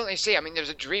can definitely see, I mean, there's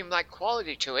a dreamlike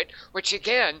quality to it, which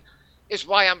again is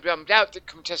why I'm bummed out that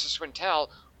Comtesse Swintel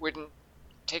wouldn't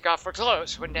take off her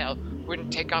clothes.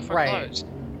 Wouldn't take off her clothes.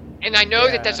 And I know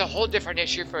that that's a whole different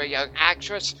issue for a young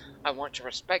actress. I want to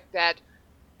respect that.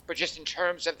 But just in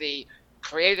terms of the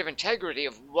creative integrity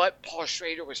of what Paul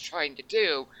Schrader was trying to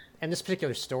do. And this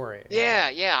particular story.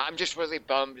 Yeah. I'm just really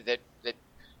bummed that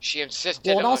she insisted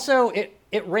Well, and on... also,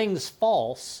 it rings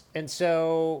false, and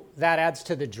so that adds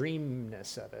to the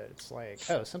dreamness of it. It's like,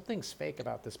 oh, something's fake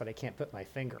about this, but I can't put my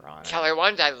finger on it. Kelly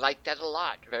Wand, I like that a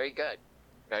lot. Very good.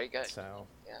 So...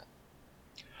 Yeah.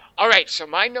 All right, so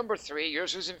my number 3,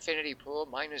 yours was Infinity Pool.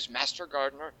 Mine is Master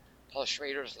Gardener, Paul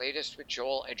Schrader's latest with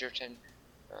Joel Edgerton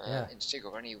and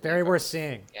Sigourney Weaver. Very worth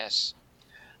seeing. Yes.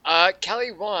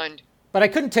 Kelly Wand. But I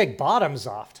couldn't take bottoms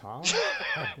off, Tom.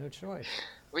 I had no choice.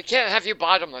 We can't have you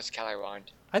bottomless, Kelly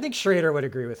Wand. I think Schrader would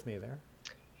agree with me there.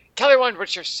 Kelly Wand,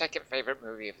 what's your second favorite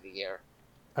movie of the year?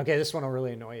 Okay, this one will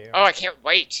really annoy you. Oh, I can't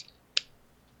wait.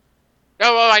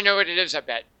 Oh, I know what it is, I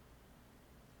bet.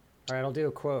 All right, I'll do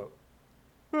a quote.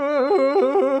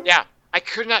 Yeah, I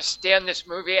could not stand this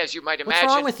movie, as you might imagine.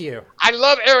 What's wrong with you? I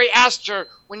love Ari Aster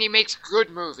when he makes good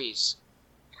movies.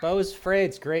 Beau is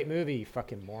Afraid's great movie, you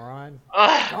fucking moron.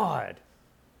 God,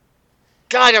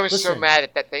 I was so mad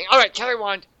at that thing. All right, Kelly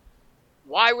Wand,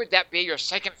 why would that be your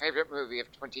second favorite movie of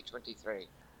 2023?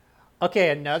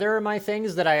 Okay, another of my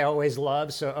things that I always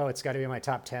love, so it's got to be on my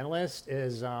top 10 list,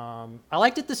 is I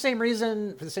liked it for the same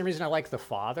reason I like The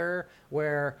Father,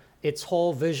 where its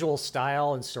whole visual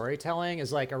style and storytelling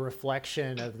is like a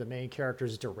reflection of the main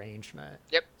character's derangement.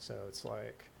 Yep. So it's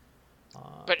like...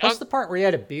 but plus the part where he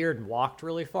had a beard and walked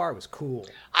really far was cool.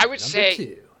 I would say...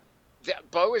 2.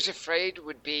 Beau is Afraid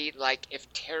would be like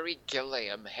if Terry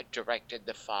Gilliam had directed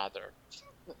The Father.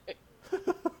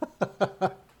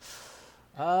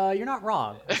 You're not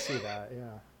wrong. I see that.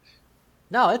 Yeah.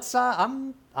 No, it's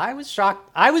I was shocked.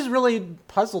 I was really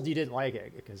puzzled you didn't like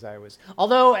it because I was.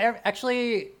 Although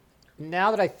actually,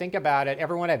 now that I think about it,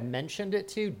 everyone I've mentioned it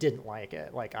to didn't like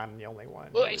it. Like I'm the only one.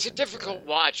 Well, it's a difficult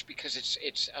watch because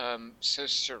it's so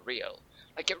surreal.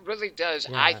 Like it really does.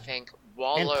 Yeah. I think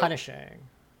wallow and punishing.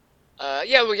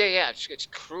 Yeah. It's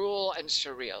cruel and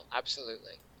surreal.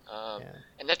 Absolutely.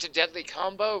 And that's a deadly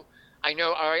combo. I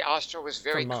know Ari Aster was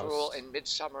very cruel in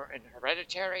Midsommar and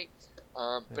Hereditary,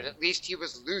 but at least he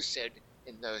was lucid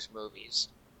in those movies.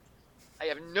 I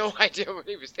have no idea what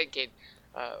he was thinking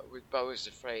with Beau is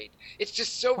Afraid. It's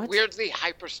just so weirdly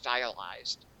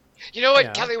hyper-stylized. You know what,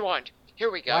 yeah. Kelly Wand,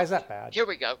 here we go. Why is that bad? Here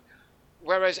we go.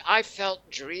 Whereas I felt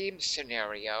Dream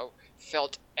Scenario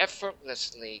felt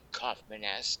effortlessly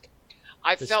Kaufman-esque,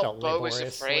 I felt Beau is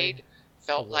Afraid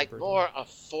felt like more a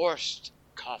forced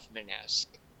Kaufman-esque.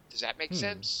 Does that make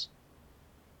sense?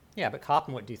 Yeah, but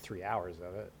Kaufman would do 3 hours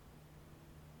of it.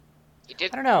 He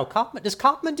did. I don't know. Does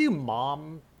Kaufman do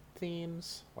mom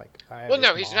themes? Well,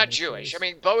 no, he's not Jewish. I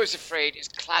mean, Beau is Afraid is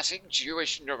classic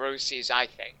Jewish neuroses, I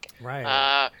think.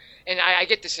 Right. And I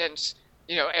get the sense,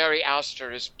 Ari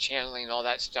Aster is channeling all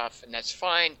that stuff, and that's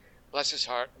fine. Bless his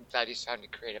heart. I'm glad he's found a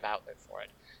creative outlet for it.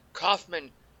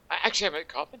 Kaufman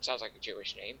sounds like a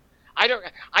Jewish name.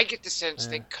 I get the sense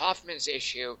that Kaufman's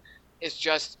issue is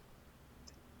just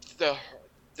the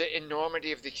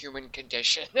enormity of the human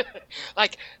condition.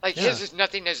 His is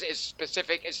nothing as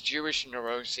specific as Jewish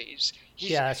neuroses.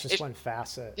 It's just one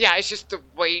facet. Yeah, it's just the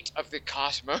weight of the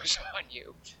cosmos on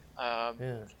you.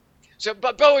 So,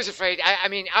 but Beau is Afraid.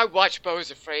 I watched Beau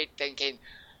is Afraid thinking,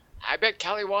 I bet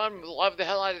Kelly Wand will love the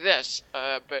hell out of this.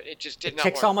 But it just did not work.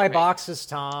 It ticks all my boxes,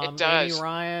 Tom. It does. Amy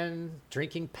Ryan,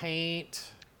 drinking paint.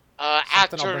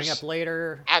 Actors I'll bring up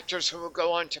later. Actors who will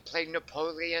go on to play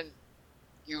Napoleon.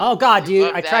 Oh God,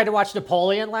 dude! I tried to watch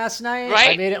Napoleon last night. Right?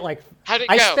 I made it How'd it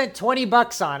go? I spent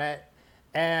 $20 on it,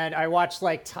 And I watched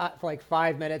like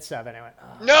 5 minutes of it. And I went,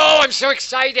 oh. No, I'm so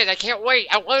excited. I can't wait.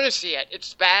 I want to see it.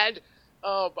 It's bad.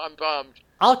 Oh, I'm bummed.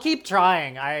 I'll keep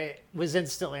trying. I was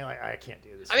instantly like, I can't do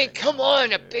this. I mean, right come now.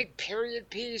 on, a big period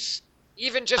piece.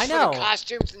 Even just I for know. the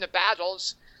costumes and the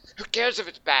battles. Who cares if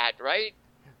it's bad, right?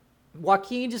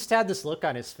 Joaquin just had this look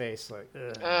on his face, like,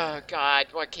 ugh. Oh, God,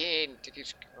 Joaquin.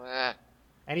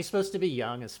 And he's supposed to be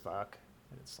young as fuck.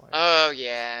 And it's like, Oh,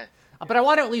 yeah. but I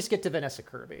want to at least get to Vanessa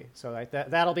Kirby, so like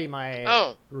that'll be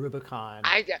my Rubicon.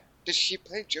 Does she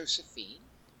play Josephine?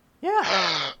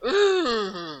 Yeah.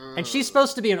 Ooh. And she's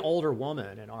supposed to be an older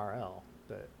woman in RL,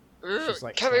 but she's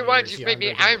like Kelly, 20 why years don't you make me?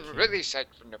 younger than I'm Joaquin. really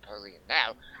psyched for Napoleon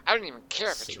now. I don't even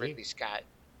care if See? it's Ridley Scott.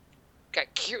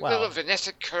 Got cute Well. little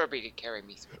Vanessa Kirby to carry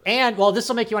me through. And well, this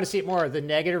will make you want to see it more. The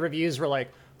negative reviews were like,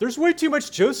 "There's way too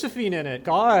much Josephine in it."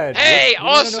 God. Hey, we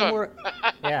wanna know awesome. more.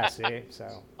 Yeah. See.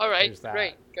 So. All right, there's that.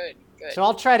 great, good. So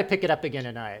I'll try to pick it up again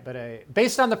tonight, but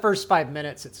based on the first 5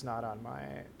 minutes, it's not on my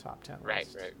top 10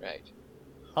 list. Right.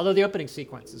 Although the opening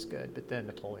sequence is good, but then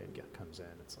Napoleon comes in.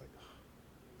 It's like,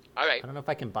 All right. I don't know if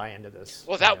I can buy into this.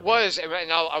 Well, that was, and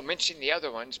I'll mention the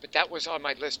other ones, but that was on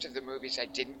my list of the movies I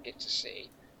didn't get to see.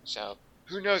 So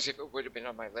who knows if it would have been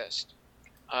on my list.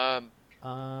 I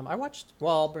watched.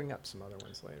 Well, I'll bring up some other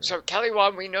ones later. So Kelly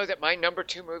Wong, we know that my number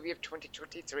 2 movie of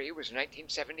 2023 was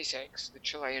 1976, the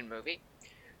Chilean movie.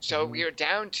 So we are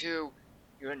down to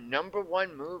your number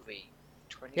 1 movie.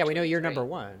 Yeah, we know you're number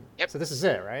 1. Yep. So this is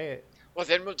it, right? Well,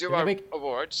 then we'll do our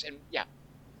awards, and yeah.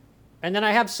 And then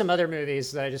I have some other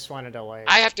movies that I just wanted to like.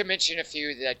 I have to mention a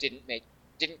few that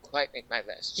didn't quite make my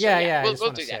list. So, yeah. We'll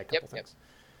do do that. that. Yep.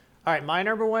 All right, my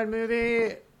number 1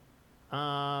 movie.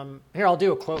 Here, I'll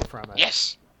do a quote from it.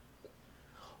 Yes.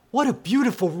 What a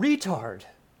beautiful retard.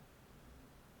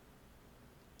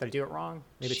 Did I do it wrong?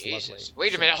 Maybe it's Jesus. lovely.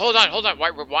 Wait a minute. Hold on.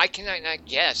 Why can I not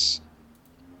guess?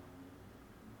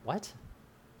 What?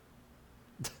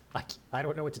 I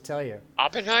don't know what to tell you.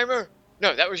 Oppenheimer?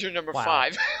 No, that was your number Wow.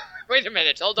 5. Wait a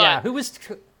minute. Hold Yeah, on. who was...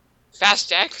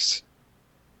 Fast X?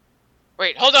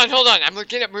 Wait, hold on. I'm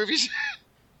looking at movies.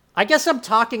 I guess I'm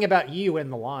talking about you in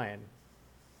the line.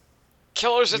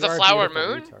 Killers of You the are a Flower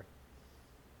beautiful Moon? retard.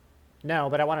 No,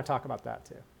 but I want to talk about that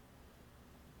too.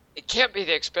 It can't be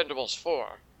the Expendables 4.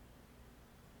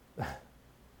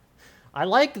 I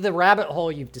like the rabbit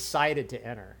hole you've decided to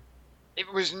enter.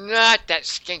 It was not that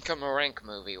Skinkamarink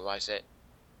movie, was it?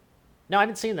 No, I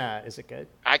haven't seen that. Is it good?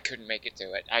 I couldn't make it to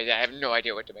it. I have no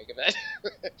idea what to make of that.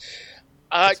 It's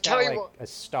got Kelly, like a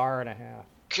star and a half.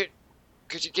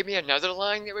 could you give me another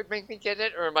line that would make me get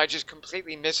it, or am I just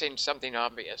completely missing something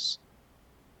obvious?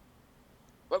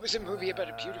 What was a movie about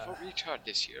a beautiful retard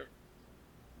this year?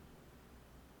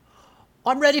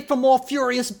 I'm ready for more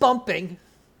furious bumping.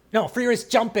 No, furious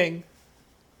jumping.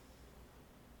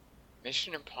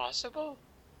 Mission Impossible?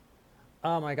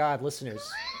 Oh my God, listeners,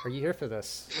 are you here for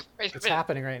this? Wait a It's minute.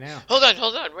 happening right now. Hold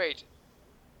on, wait.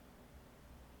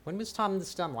 When was Tom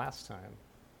this done last time?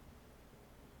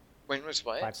 When was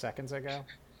what? 5 seconds ago?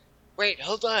 Wait,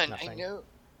 hold on. Nothing. I know.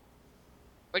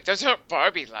 Wait, those aren't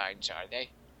Barbie lines, are they?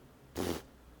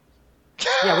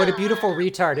 Yeah, what a beautiful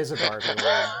retard is a Barbie.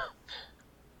 line.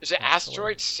 Is it Actually.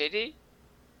 Asteroid City?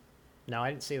 No, I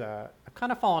didn't see that. I've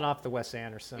kind of fallen off the Wes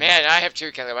Anderson. Man, I have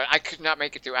too, Kelly. I could not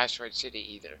make it through Asteroid City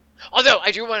either. Although,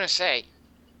 I do want to say,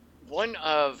 one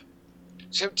of...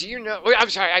 So, do you know... Wait, I'm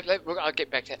sorry, I'll get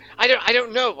back to that. I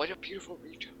don't know. What a beautiful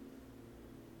retard.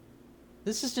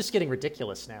 This is just getting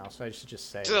ridiculous now, so I should just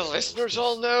say. Do the listeners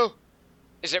all know?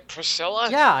 Is it Priscilla?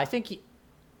 Yeah, I think he...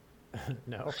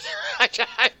 No. like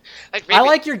maybe... I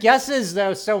like your guesses,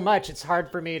 though, so much. It's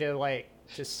hard for me to, like,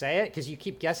 just say it, because you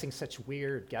keep guessing such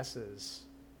weird guesses.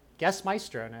 Guess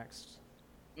Maestro next.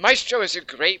 Maestro is a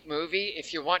great movie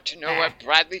if you want to know Ah. what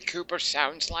Bradley Cooper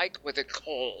sounds like with a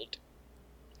cold.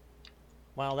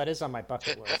 Well, that is on my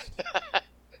bucket list.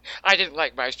 I didn't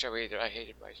like Maestro either. I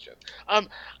hated Maestro.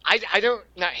 I don't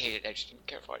not hate it. I just didn't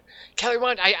care for it. Kelly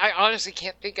Wand, I honestly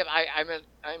can't think of. I'm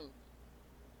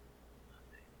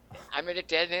at a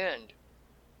dead end.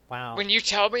 Wow. When you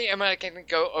tell me, am I going to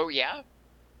go? Oh yeah.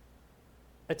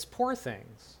 It's Poor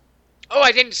Things. Oh,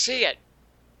 I didn't see it.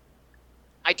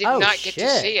 I did Oh, not get to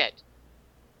shit. see it.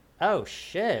 Oh,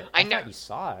 shit. I I know- thought you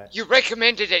saw it. You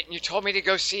recommended it, and you told me to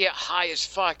go see it high as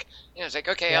fuck. And I was like,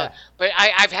 okay, Yeah. but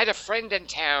I've had a friend in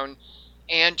town,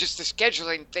 and just the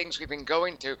scheduling things we've been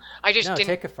going through, I just No, didn't.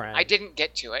 take a friend. I didn't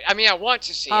get to it. I mean, I want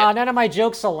to see it. None of my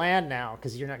jokes will land now,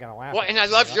 because you're not going to laugh. Well, at and me. I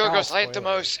love I'll Yorgos spoil it.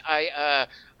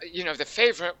 Lanthimos. The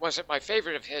favorite wasn't my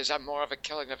favorite of his. I'm more of a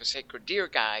Killing of a Sacred Deer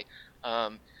guy.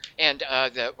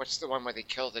 What's the one where they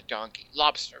kill the donkey?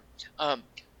 Lobster.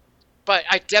 but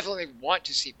I definitely want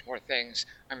to see Poor Things.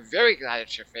 I'm very glad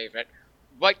it's your favorite.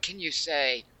 What can you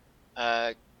say,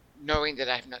 knowing that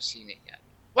I have not seen it yet?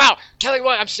 Wow, Kelly,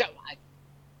 what?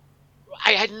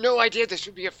 I had no idea this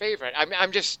would be your favorite.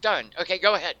 I'm just stunned. Okay,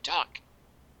 go ahead, talk.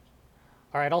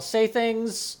 All right, I'll say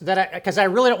things because I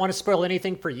really don't want to spoil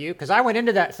anything for you, because I went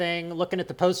into that thing looking at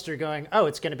the poster going, oh,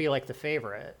 it's going to be like the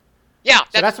favorite. Yeah.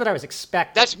 So that's what I was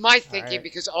expecting. That's my thinking, right?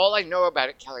 because all I know about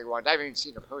it, Kelly Wand, I haven't even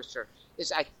seen a poster,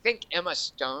 is I think Emma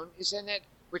Stone is in it,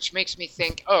 which makes me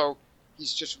think, oh,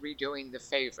 he's just redoing the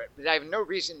favorite. But I have no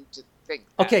reason to think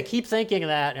that. Okay, keep thinking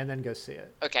that and then go see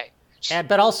it. Okay.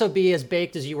 But also be as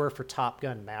baked as you were for Top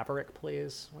Gun Maverick,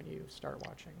 please, when you start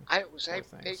watching. Was I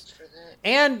baked for that?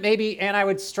 And I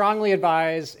would strongly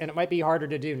advise, and it might be harder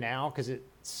to do now because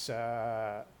it's,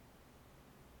 try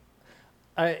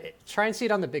and see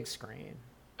it on the big screen.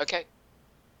 Okay.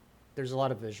 There's a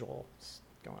lot of visuals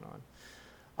going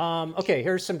on. Okay,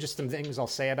 here's some things I'll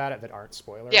say about it that aren't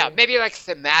spoilers. Yeah, maybe like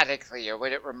thematically, or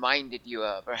what it reminded you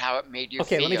of, or how it made you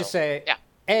feel. Okay, let me just say,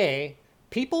 yeah.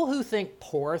 People who think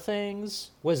Poor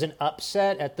Things was an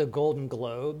upset at the Golden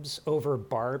Globes over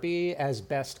Barbie as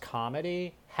best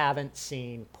comedy haven't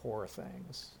seen Poor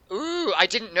Things. Ooh, I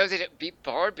didn't know that it beat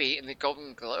Barbie in the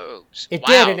Golden Globes. It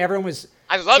did, and everyone was...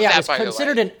 I love that, it was by the way.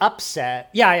 considered an upset.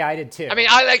 Yeah, I did too. I mean,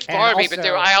 I liked Barbie,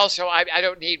 also, but I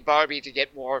don't need Barbie to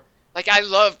get more... Like, I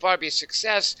love Barbie's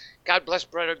success. God bless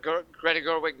Greta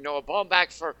Gerwig, Noah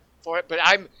Baumbach for it, but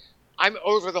I'm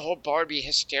over the whole Barbie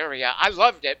hysteria. I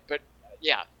loved it, but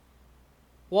yeah.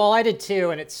 Well, I did too,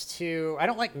 and I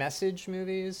don't like message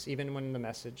movies, even when the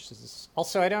message is...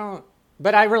 Also, I don't...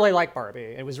 But I really like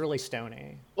Barbie. It was really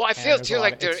stony. Well, I feel too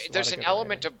like there's an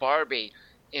element of Barbie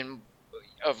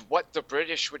of what the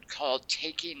British would call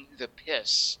taking the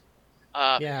piss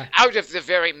out of the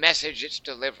very message it's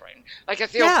delivering. Like, I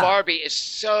feel Barbie is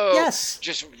so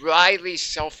just wryly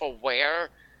self-aware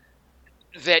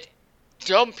that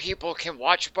dumb people can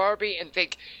watch Barbie and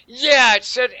think, yeah, it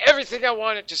said everything I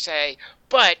wanted to say,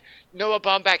 but Noah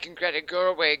Baumbach and Greta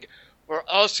Gerwig were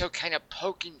also kind of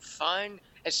poking fun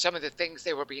at some of the things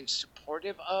they were being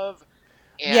supportive of.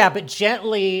 And, but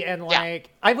gently, and like,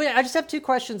 I just have two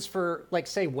questions for, like,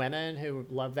 say, women who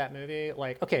love that movie.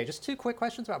 Like, okay, just two quick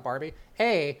questions about Barbie.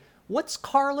 What's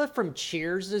Carla from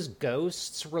Cheers'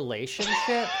 Ghost's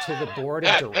relationship to the board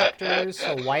of directors,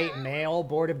 a white male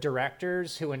board of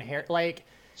directors who inherit, like,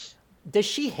 does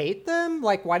she hate them?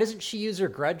 Like, why doesn't she use her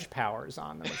grudge powers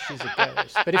on them if she's a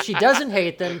ghost? But if she doesn't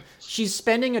hate them, she's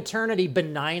spending eternity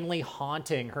benignly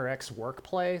haunting her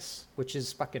ex-workplace, which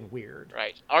is fucking weird.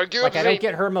 Right. Arguably, like, I don't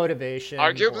get her motivation.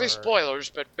 Arguably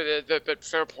spoilers, but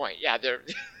fair point. Yeah, they're...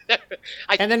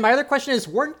 And then my other question is,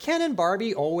 weren't Ken and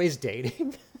Barbie always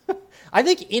dating? I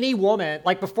think any woman,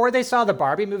 like, before they saw the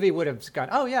Barbie movie, would have gone,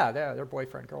 oh yeah, they're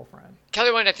boyfriend, girlfriend.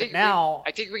 Kelly, I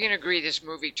think we can agree this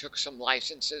movie took some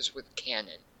licenses with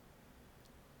canon.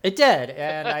 It did,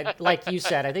 and like you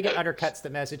said, I think it undercuts the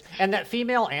message. And that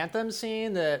female anthem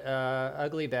scene that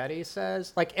Ugly Betty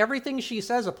says, like, everything she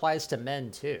says applies to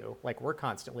men too. Like, we're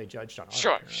constantly judged on our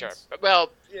appearance. Sure.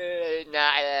 Well,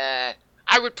 I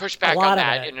would push back on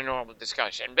that in a normal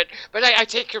discussion. But I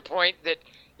take your point that,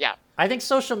 yeah. I think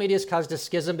social media has caused a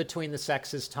schism between the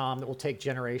sexes, Tom, that will take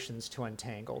generations to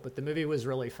untangle. But the movie was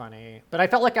really funny. But I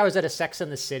felt like I was at a Sex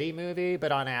and the City movie,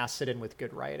 but on acid and with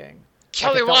good writing.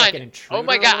 Kelly Wand, oh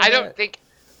my God, I don't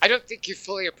think you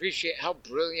fully appreciate how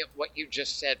brilliant what you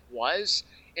just said was,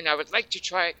 and I would like you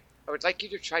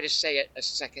to try to say it a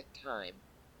second time.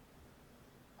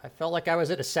 I felt like I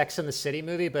was at a Sex and the City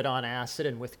movie, but on acid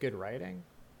and with good writing.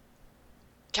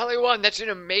 Kelly Wand, that's an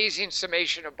amazing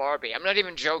summation of Barbie. I'm not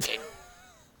even joking.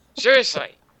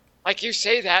 Seriously. Like, you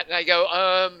say that, and I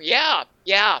go,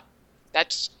 yeah.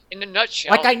 That's in a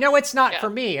nutshell. Like, I know it's not for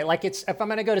me. Like, it's if I'm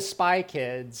going to go to Spy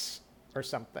Kids or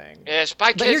something. Yeah, Spy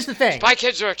Kids. But here's the thing. Spy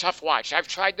Kids are a tough watch. I've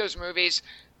tried those movies.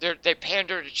 They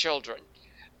pander to children.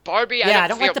 Barbie, I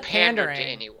don't feel like the pandered to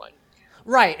anyone.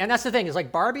 Right, and that's the thing. Is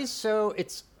like, Barbie's so...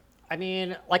 I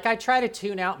mean, like, I try to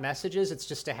tune out messages. It's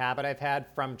just a habit I've had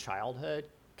from childhood.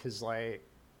 Because, like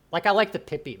I like the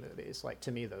Pippi movies. Like,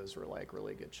 to me, those were, like,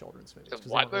 really good children's movies. The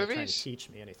what movies? Trying to teach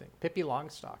me anything. Pippi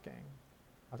Longstocking.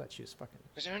 I thought she was fucking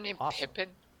Was her name awesome. Pippin?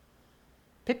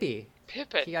 Pippi.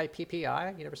 Pippin.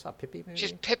 P-I-P-P-I? You never saw Pippi movie?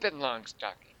 She's Pippin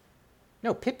Longstocking.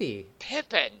 No, Pippi.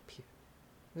 Pippin.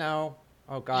 No.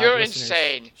 Oh, God. You're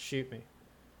insane. Shoot me.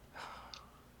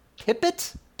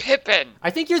 Pippet? Pippin. I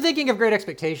think you're thinking of Great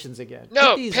Expectations again.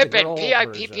 No, Pippi's Pippin.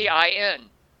 P-I-P-P-I-N.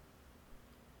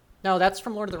 No, that's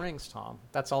from Lord of the Rings, Tom.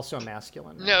 That's also a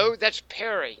masculine name. No, that's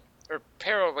Perry. Or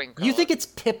Periwinkle. You think it's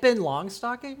Pippin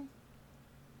Longstocking?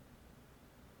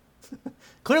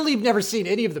 Clearly, you've never seen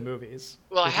any of the movies.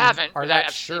 Well, I haven't, Are but not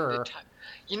I've sure. seen the time.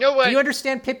 You know what? Do you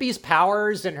understand Pippi's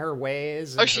powers and her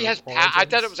ways? Oh, And she her has. origins? I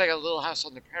thought it was like a Little House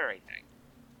on the Prairie thing.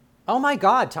 Oh my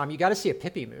God, Tom! You got to see a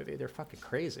Pippi movie. They're fucking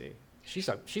crazy.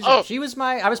 Oh. She was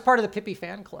I was part of the Pippi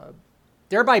fan club,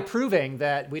 thereby proving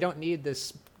that we don't need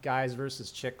this guys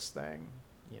versus chicks thing.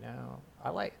 You know,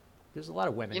 there's a lot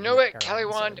of women. You know what, Kelly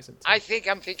Wand? I think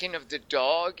I'm thinking of the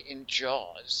dog in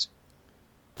Jaws.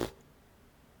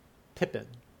 Pippin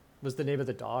was the name of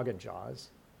the dog in Jaws.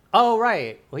 Oh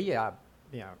right. Well, yeah,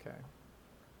 okay.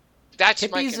 That's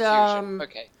Pippi's, my confusion.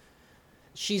 Okay.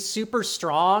 She's super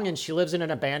strong, and she lives in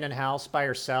an abandoned house by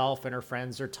herself, and her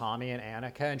friends are Tommy and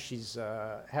Annika, and she's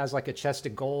has like a chest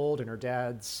of gold, and her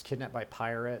dad's kidnapped by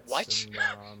pirates. What?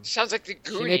 And, Sounds like the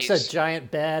Goonies. she makes a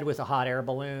giant bed with a hot air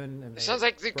balloon. And Sounds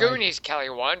like the Goonies, Kelly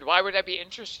Wand. Why would I be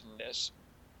interested in this?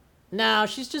 No,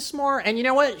 she's just more, and you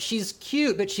know what? She's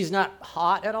cute, but she's not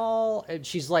hot at all. And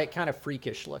she's like kind of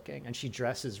freakish looking, and she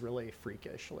dresses really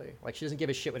freakishly. Like she doesn't give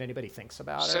a shit what anybody thinks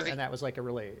about her, and that was like a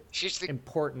really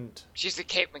important. She's the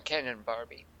Kate McKinnon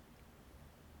Barbie.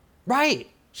 Right,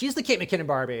 she's the Kate McKinnon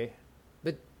Barbie,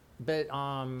 but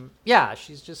yeah,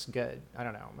 she's just good. I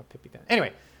don't know, I'm a Pippi fan.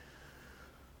 Anyway,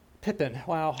 Pippin.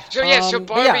 Wow. So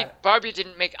Barbie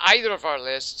didn't make either of our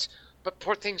lists. But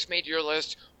Poor Things made your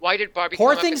list. Why did Barbie?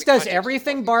 Poor Things does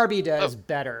everything Barbie does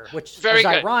better, which is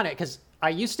ironic because I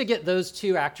used to get those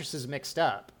two actresses mixed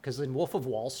up. Because in Wolf of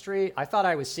Wall Street, I thought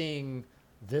I was seeing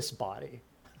this body.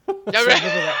 Fair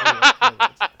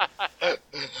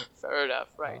enough,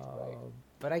 right.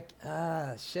 But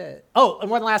shit. Oh, and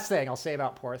one last thing I'll say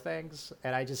about Poor Things,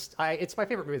 and it's my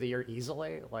favorite movie of the year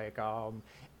easily. Like,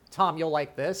 Tom, you'll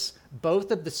like this.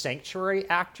 Both of the Sanctuary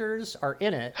actors are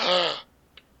in it.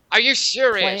 Are you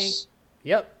serious?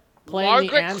 Playing Margaret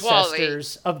the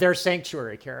ancestors of their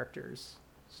Sanctuary characters.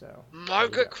 So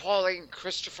Margaret Qualley and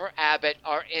Christopher Abbott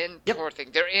are in Poor Thing.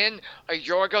 They're in a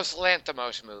Yorgos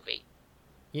Lanthimos movie.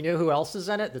 You know who else is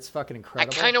in it? That's fucking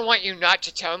incredible. I kind of want you not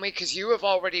to tell me because you have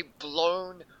already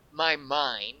blown my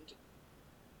mind.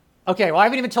 Okay, well, I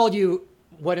haven't even told you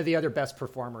one of the other best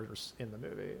performers in the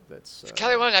movie. That's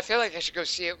Kelly Wand, I feel like I should go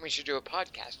see it and we should do a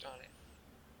podcast on it.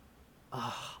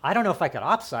 I don't know if I could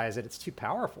opsize it. It's too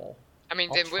powerful. I mean,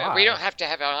 then we don't have to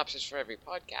have an opsis for every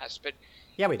podcast, but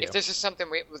yeah, we do. If this is something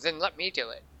then let me do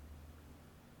it.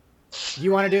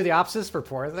 You want to do the opsis for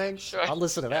Poor Things? Sure. I'll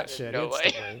listen to that shit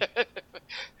instantly.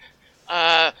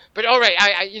 But all right,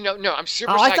 I'm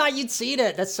super. I thought you'd seen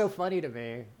it. That's so funny to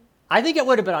me. I think it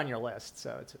would have been on your list.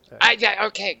 So it's. Yeah.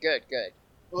 Okay. Good.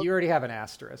 Well, you already have an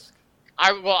asterisk.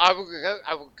 I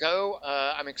will go.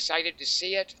 I'm excited to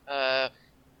see it.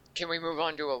 Can we move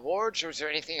on to awards, or is there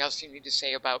anything else you need to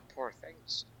say about Poor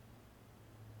Things?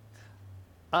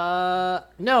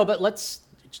 No, but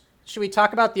should we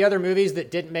talk about the other movies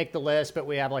that didn't make the list, but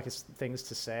we have like things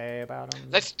to say about them?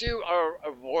 Let's do our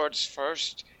awards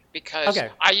first, because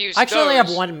I only have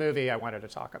one movie I wanted to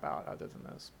talk about other than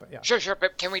this, but yeah. Sure,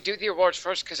 but can we do the awards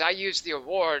first? Because I used the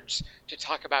awards to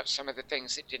talk about some of the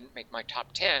things that didn't make my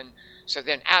top 10, so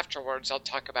then afterwards I'll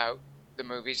talk about the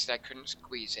movies that I couldn't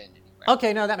squeeze in anywhere.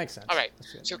 Okay, no, that makes sense. All right.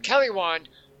 So, Kelly Wand,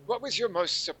 what was your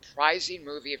most surprising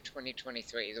movie of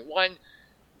 2023? The one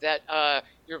that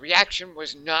your reaction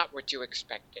was not what you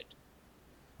expected.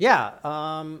 Yeah,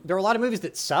 there were a lot of movies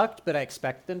that sucked, but I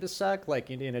expected them to suck,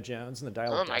 like Indiana Jones and the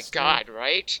Dial of Destiny. Oh my God,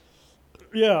 right?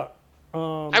 Yeah.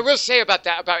 I will say about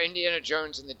Indiana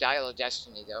Jones and the Dial of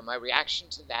Destiny, though, my reaction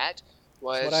to that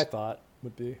was... That's what I thought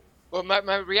would be. Well,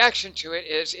 my reaction to it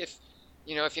is if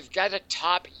you've got to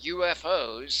top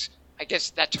UFOs, I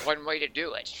guess that's one way to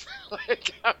do it.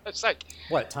 It's like...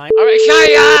 What, time? All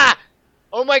right,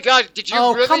 oh my God, did you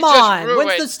really come just on. ruin...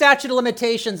 When's the statute of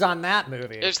limitations on that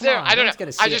movie? Is there? I don't know.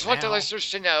 I just want the listeners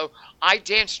to know, I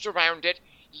danced around it.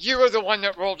 You were the one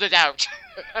that rolled it out.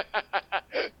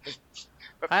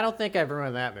 I don't think I've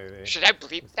ruined that movie. Should I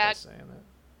bleep that?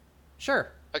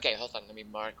 Sure. Okay, hold on. Let me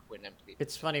mark when I'm bleeping.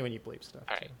 It's funny when you bleep stuff.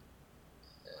 All right.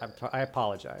 I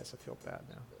apologize. I feel bad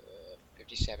now.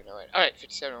 5701. All right,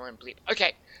 5701 bleep.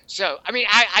 Okay, so, I mean,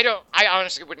 I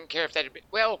honestly wouldn't care if that had been...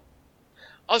 Well,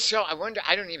 also, I wonder,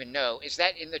 I don't even know, is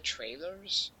that in the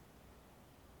trailers?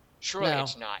 Surely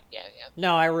it's not. Yeah.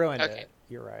 No, I ruined it.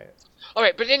 You're right. All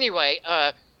right, but anyway,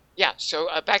 so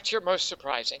back to your most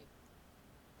surprising.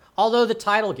 Although the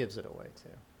title gives it away, too.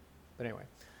 But anyway.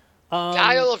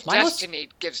 Dial of Destiny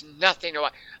gives nothing away.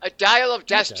 A Dial of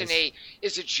Destiny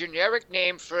is a generic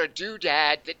name for a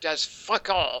doodad that does fuck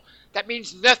all. That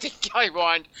means nothing, Kelly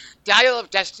Wand. Dial of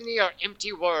Destiny are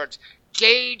empty words.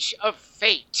 Gauge of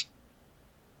Fate.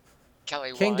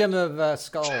 Kelly Wand. Kingdom of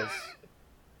Skulls.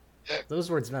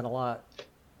 Those words meant a lot.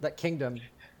 that kingdom.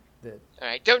 That All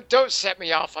right, don't set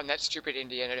me off on that stupid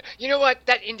Indiana. You know what?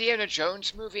 That Indiana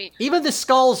Jones movie. even the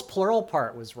skulls plural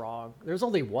part was wrong. There's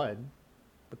only one.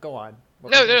 But go on.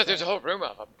 What No, were you no, no. gonna There's say? a whole room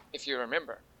of them, if you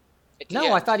remember. At the No,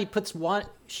 end. I thought he puts one.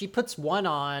 She puts one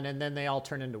on, and then they all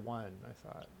turn into one.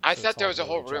 I So thought it's there all was a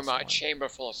whole really room, just a one. chamber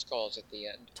full of skulls at the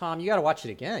end. Tom, you got to watch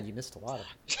it again. You missed a lot of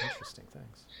interesting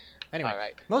things. Anyway, All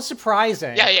right. most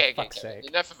surprising. Yeah, yeah. For fuck's Okay. sake.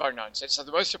 Enough of our nonsense. So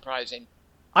the most surprising.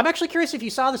 I'm actually curious if you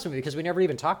saw this movie because we never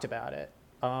even talked about it.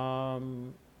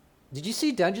 Did you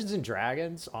see Dungeons and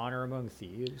Dragons: Honor Among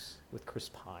Thieves with Chris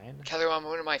Pine? Kelly,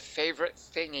 one of my favorite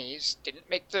thingies didn't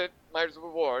make my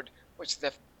reward was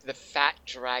the fat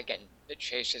dragon that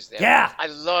chases them. Yeah. I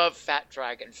love Fat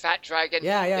Dragon. Fat Dragon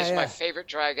Yeah, yeah, is yeah. my favorite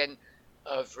dragon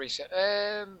of recent.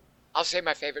 I'll say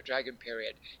my favorite dragon.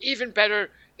 Period. Even better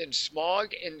than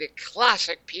Smaug in the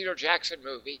classic Peter Jackson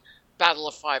movie Battle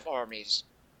of Five Armies,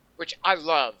 which I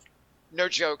love. No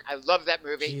joke, I love that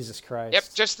movie. Jesus Christ. Yep,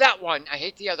 just that one. I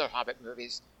hate the other Hobbit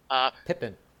movies.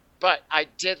 Pippin. But I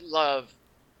did love.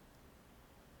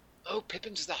 Oh,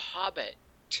 Pippin's the Hobbit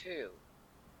too.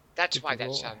 That's why that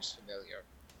Pippin. sounds familiar.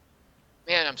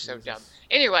 Man, I'm so Jesus. dumb.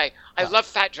 Anyway, I Wow. love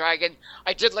Fat Dragon.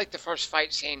 I did like the first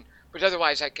fight scene, but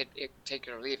otherwise I could take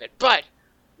it or leave it. But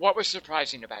what was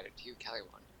surprising about it to you, Kelly?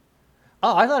 One.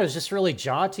 Oh, I thought it was just really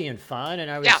jaunty and fun, and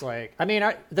I was Yeah. like, I mean,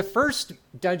 the first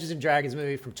Dungeons and Dragons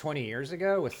movie from 20 years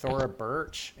ago with Thora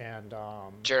Birch and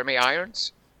Jeremy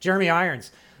Irons. Jeremy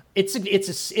Irons. It's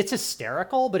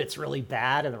hysterical, but it's really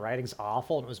bad, and the writing's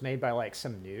awful. And it was made by like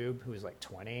some noob who was like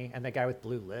 20, and the guy with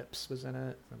blue lips was in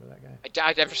it. Remember that guy?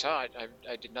 I never saw it.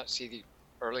 I did not see the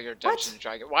earlier Dungeons and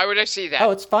Dragons. Why would I see that?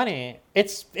 Oh, it's funny.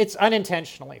 It's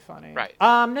unintentionally funny. Right.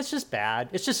 It's just bad.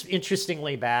 It's just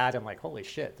interestingly bad. I'm like, holy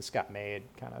shit, this got made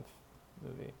kind of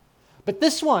movie. But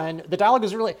this one, the dialogue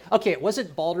was really okay. It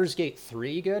wasn't Baldur's Gate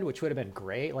 3 good, which would have been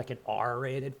great, like an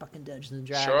R-rated fucking Dungeons and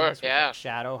Dragons. Sure, with, yeah. like,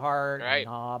 Shadowheart Right. and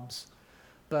Knobs.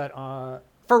 But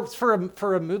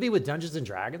for a movie with Dungeons and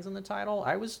Dragons in the title,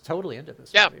 I was totally into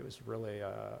this Yeah. movie. It was really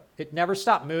it never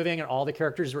stopped moving, and all the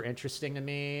characters were interesting to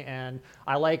me, and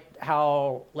I liked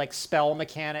how like spell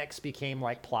mechanics became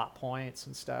like plot points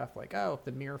and stuff. Like, oh, if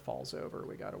the mirror falls over,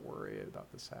 we got to worry about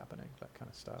this happening. That kind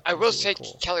of stuff. I It was will say,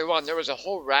 really cool. Kelly Wan, there was a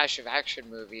whole rash of action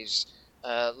movies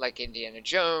like Indiana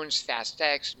Jones, Fast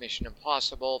X, Mission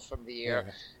Impossible from the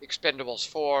year, Expendables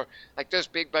 4. Like those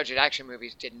big budget action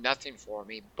movies did nothing for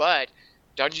me, but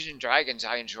Dungeons and Dragons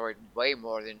I enjoyed way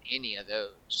more than any of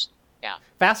those. Yeah.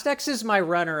 Fast X is my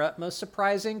runner-up, most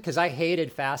surprising, because I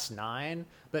hated Fast 9.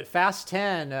 But Fast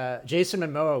 10, Jason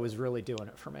Momoa was really doing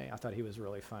it for me. I thought he was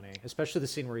really funny, especially the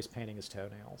scene where he's painting his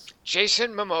toenails.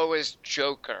 Jason Momoa's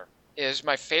Joker is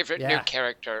my favorite new Yeah.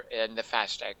 character in the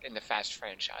Fast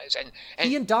franchise, and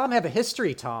He and Dom have a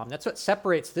history, Tom. That's what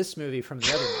separates this movie from the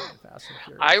other movie, Fast and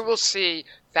Furious. I will see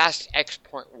Fast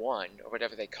X.1 or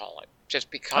whatever they call it, just Oh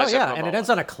because yeah, of and it Momoa. ends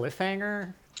on a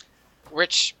cliffhanger.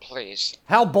 Which, please.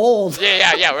 How bold!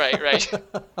 Yeah, right.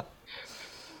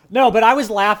 No, but I was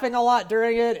laughing a lot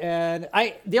during it, and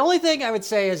the only thing I would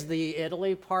say is the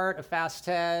Italy part of Fast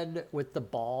 10 with the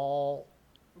ball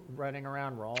running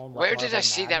around Rome. Where did I Marble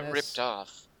see that Madness. ripped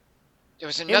off? There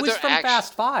was It another was from action.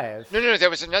 Fast 5. No, there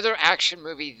was another action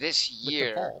movie this With the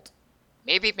year. vault.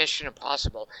 Maybe Mission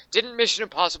Impossible. Didn't Mission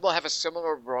Impossible have a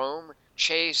similar Rome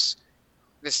chase?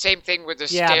 The same thing with the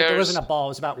Yeah, stairs. but there wasn't a ball. It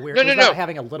was about weird. No, it was no, about no.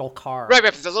 having a little car. Right,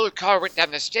 but the little car went down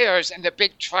the stairs, and the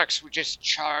big trucks would just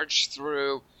charge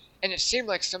through. And it seemed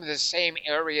like some of the same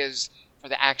areas for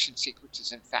the action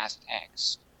sequences in Fast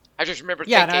X. I just remember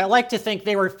Yeah, thinking, and I like to think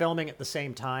they were filming at the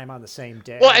same time on the same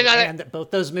day. Well, and that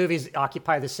both those movies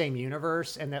occupy the same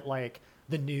universe, and that like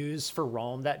the news for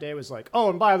Rome that day was like, oh,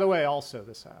 and by the way, also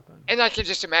this happened. and I can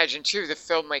just imagine too the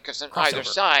filmmakers on either Crossover.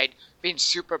 side being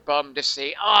super bummed to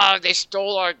see, oh, they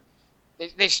stole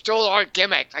our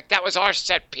gimmick, like that was our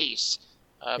set piece.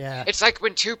 Yeah. It's like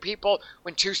when two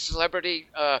celebrity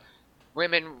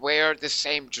women wear the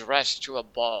same dress to a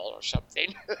ball or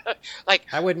something. Like,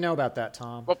 I wouldn't know about that,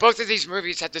 Tom. well, both of these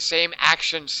movies had the same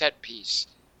action set piece.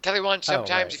 Kelly Wan,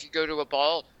 sometimes right. if you go to a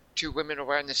ball, two women are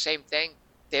wearing the same thing,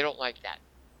 they don't like that.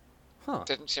 Huh. It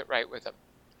doesn't sit right with them.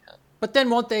 But then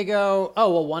won't they go,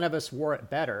 oh, well, one of us wore it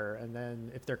better, and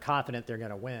then if they're confident they're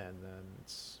going to win, then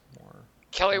it's more...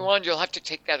 Kelly Wan, you'll have to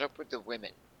take that up with the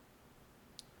women.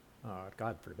 Oh,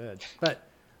 God forbid. But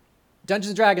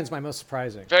Dungeons & Dragons, my most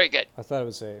surprising. Very good. I thought it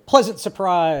was a pleasant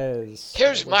surprise.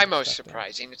 Here's I my wasn't most expecting.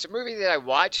 surprising. It's a movie that I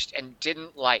watched and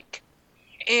didn't like.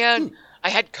 And I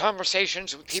had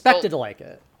conversations with people. Expected to like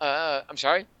it. I'm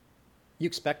sorry? You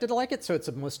expected to like it, so it's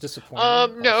the most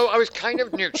disappointing? No, I was kind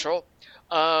of neutral.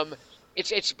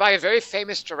 It's by a very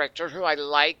famous director who I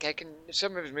like.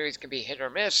 Some of his movies can be hit or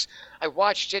miss. I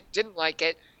watched it, didn't like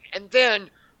it, and then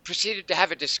proceeded to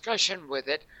have a discussion with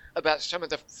it about some of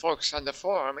the folks on the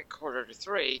forum at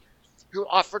Qt3 who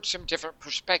offered some different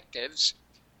perspectives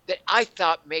that I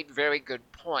thought made very good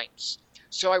points.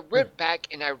 So I went back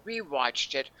and I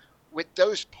rewatched it with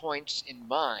those points in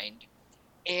mind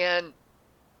and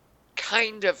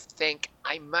kind of think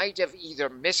I might have either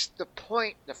missed the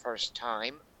point the first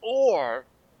time or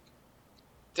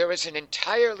there was an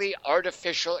entirely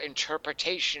artificial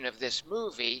interpretation of this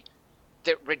movie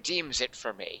that redeems it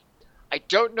for me. I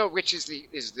don't know which is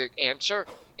the answer,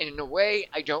 and in a way,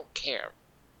 I don't care.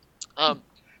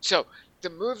 So the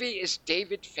movie is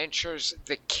David Fincher's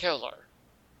The Killer.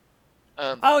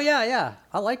 Oh yeah,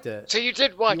 I liked it. So you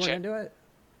did watch you it? Into it?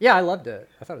 Yeah, I loved it.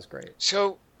 I thought it was great.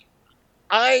 So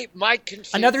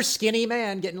another skinny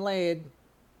man getting laid.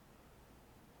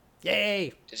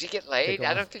 Yay! Does he get laid?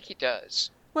 I don't think he does.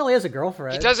 Well, he has a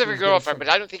girlfriend. He does have a girlfriend, but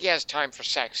I don't think he has time for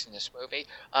sex in this movie.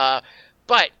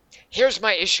 But here's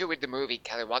my issue with the movie,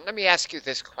 Kelly Wan. Let me ask you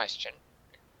this question.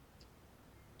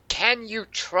 Can you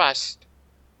trust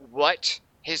what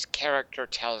his character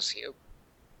tells you?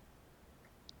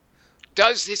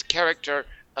 Does his character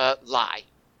lie?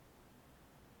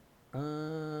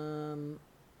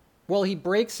 Well, he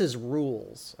breaks his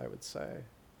rules, I would say.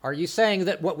 Are you saying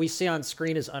that what we see on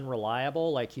screen is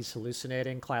unreliable? Like he's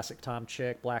hallucinating, classic Tom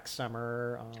Chick, Black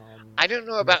Summer? I don't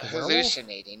know about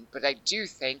hallucinating, but I do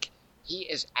think he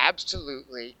is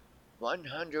absolutely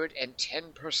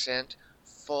 110%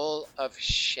 full of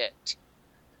shit.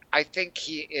 I think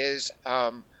he is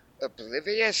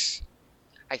oblivious.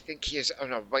 I think he is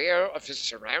unaware of his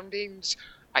surroundings.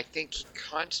 I think he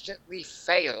constantly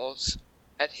fails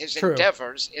at his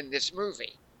endeavors in this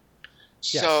movie.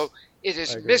 Yes. So it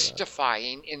is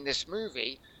mystifying in this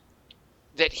movie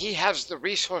that he has the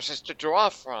resources to draw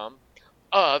from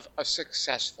of a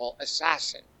successful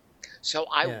assassin. So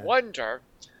I wonder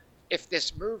if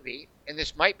this movie, and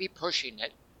this might be pushing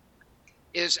it,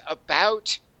 is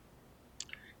about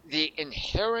the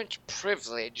inherent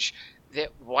privilege that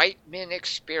white men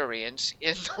experience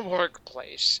in the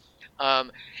workplace.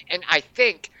 And I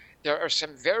think there are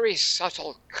some very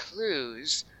subtle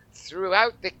clues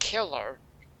throughout The Killer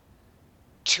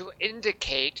to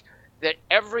indicate that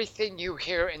everything you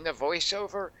hear in the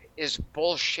voiceover is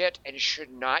bullshit and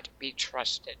should not be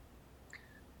trusted.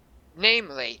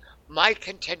 Namely, my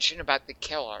contention about The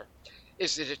Killer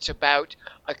is that it's about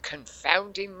a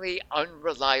confoundingly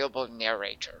unreliable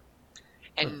narrator.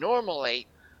 And normally,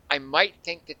 I might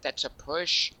think that that's a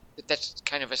push, that that's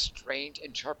kind of a strained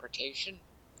interpretation.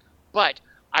 But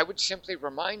I would simply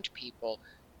remind people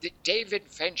that David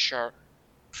Fincher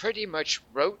pretty much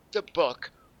wrote the book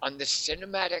on the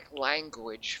cinematic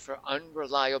language for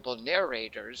unreliable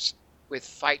narrators with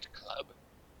Fight Club.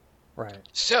 Right.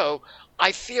 So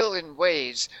I feel in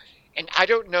ways, and I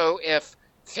don't know if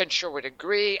Fincher would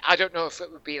agree. I don't know if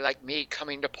it would be like me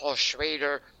coming to Paul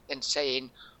Schrader and saying,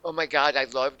 oh my God, I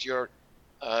loved your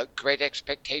Great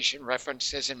Expectation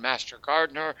references in Master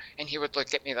Gardener, and he would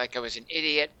look at me like I was an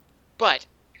idiot. But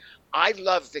I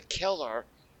love The Killer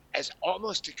as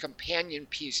almost a companion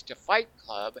piece to Fight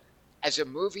Club, as a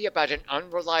movie about an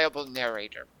unreliable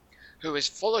narrator who is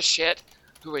full of shit,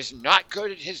 who is not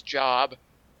good at his job,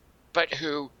 but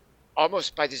who,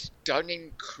 almost by this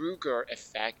Dunning-Kruger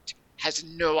effect, has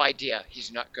no idea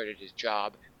he's not good at his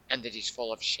job and that he's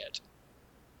full of shit.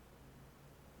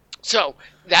 So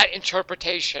that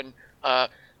interpretation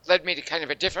led me to kind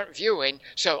of a different viewing,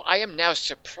 so I am now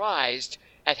surprised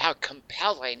at how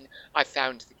compelling I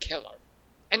found The Killer.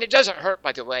 And it doesn't hurt,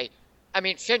 by the way. I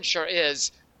mean, Fincher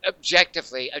is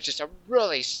objectively just a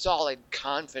really solid,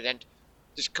 confident,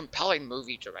 just compelling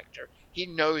movie director. He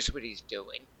knows what he's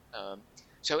doing.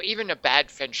 So even a bad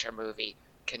Fincher movie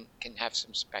can have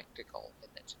some spectacle in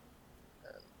it.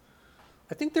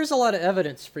 I think there's a lot of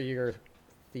evidence for your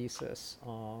thesis.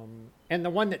 And the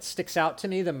one that sticks out to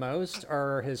me the most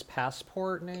are his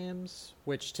passport names,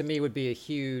 which to me would be a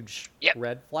huge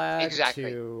red flag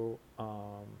to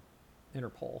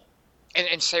Interpol.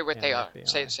 And say what they are.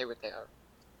 Say what they are.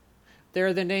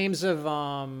 They're the names of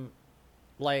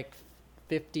like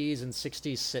 50s and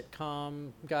 60s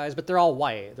sitcom guys, but they're all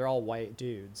white. They're all white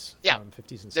dudes from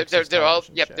 50s and 60s. They're all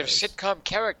they're sitcom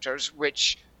characters,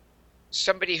 which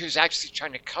somebody who's actually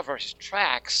trying to cover his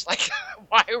tracks, like,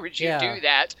 why would you do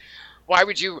that? Why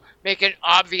would you make an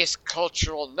obvious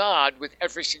cultural nod with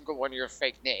every single one of your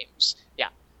fake names?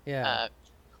 Yeah.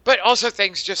 But also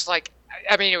things just like,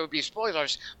 I mean, it would be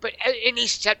spoilers, but any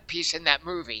set piece in that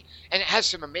movie, and it has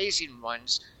some amazing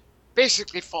ones,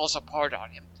 basically falls apart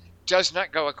on him. does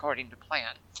not go according to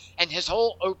plan. And his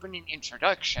whole opening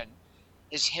introduction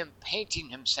is him painting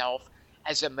himself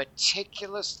as a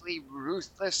meticulously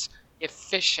ruthless,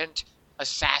 efficient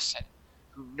assassin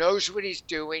who knows what he's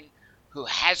doing, who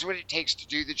has what it takes to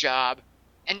do the job.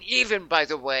 And even, by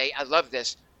the way, I love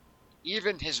this,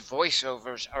 even his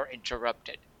voiceovers are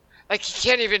interrupted. Like, he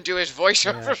can't even do his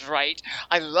voiceovers right.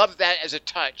 I love that as a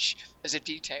touch, as a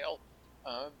detail.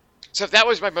 So that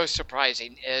was my most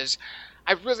surprising, is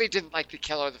I really didn't like The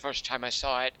Killer the first time I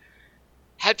saw it.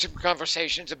 Had some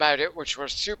conversations about it, which were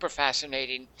super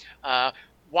fascinating.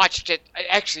 Watched it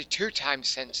actually 2 times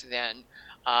since then.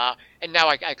 And now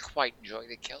I quite enjoy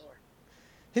The Killer.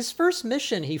 His first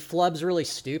mission, he flubs really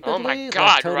stupidly. Oh my God,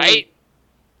 like, totally, right?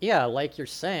 Yeah, like you're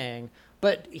saying.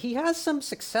 But he has some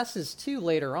successes too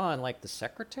later on, like the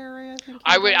secretary, I think.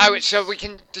 I would. So we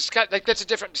can discuss. Like, that's a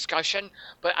different discussion.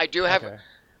 But I do have,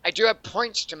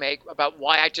 points to make about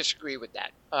why I disagree with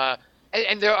that.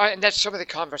 And that's some of the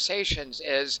conversations.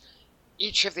 Is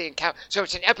each of the encounter. So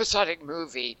it's an episodic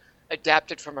movie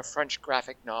adapted from a French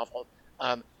graphic novel.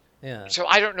 So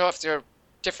I don't know if they're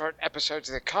different episodes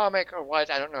of the comic or what.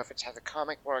 I don't know if it's how the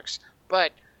comic works,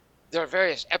 but there are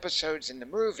various episodes in the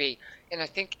movie, and I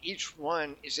think each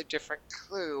one is a different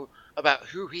clue about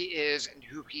who he is and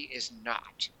who he is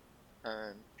not.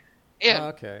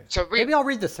 Okay. So maybe I'll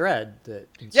read the thread.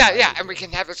 And we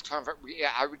can have this conversation.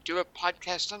 I would do a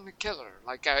podcast on The Killer.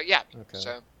 Okay.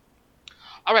 So,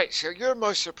 all right. So your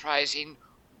most surprising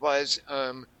was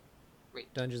Dungeons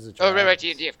and Dragons. Oh, right,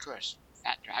 D&D, of course.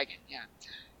 Fat Dragon. Yeah.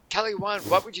 Kelly Wan,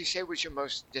 what would you say was your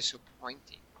most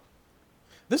disappointing?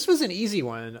 This was an easy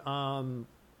one,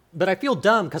 but I feel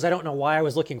dumb because I don't know why I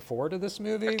was looking forward to this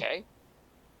movie. Okay.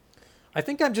 I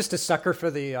think I'm just a sucker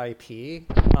for the IP,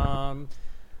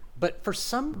 but for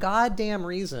some goddamn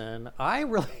reason, I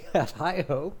really had high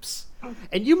hopes.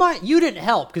 And you didn't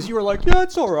help because you were like, yeah,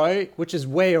 it's all right, which is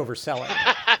way overselling.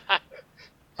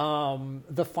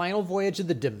 The final voyage of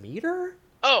the Demeter?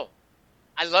 Oh,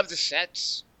 I love the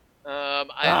sets.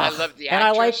 I love the actress. And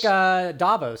I like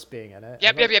Davos being in it.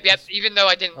 Yep. Even though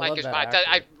I didn't like his part.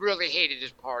 I really hated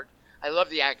his part. I love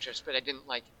the actress, but I didn't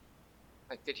like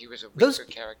that he was a weaker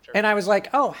character. And I was like,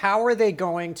 oh, how are they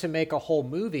going to make a whole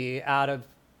movie out of,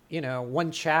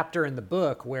 one chapter in the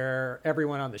book where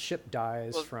everyone on the ship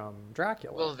dies from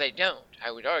Dracula? Well, they don't, I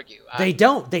would argue. They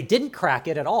don't. They didn't crack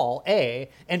it at all, A.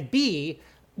 And B,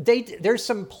 there's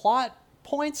some plot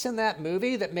points in that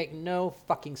movie that make no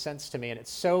fucking sense to me, and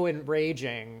it's so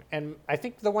enraging. And I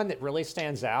think the one that really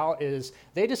stands out is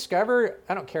they discover,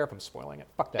 I don't care if I'm spoiling it,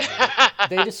 fuck that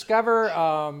movie. They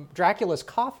discover Dracula's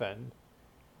coffin,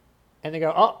 and they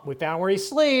go, oh, we found where he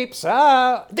sleeps.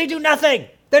 They do nothing.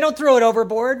 They don't throw it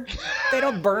overboard. They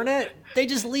don't burn it. They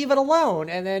just leave it alone.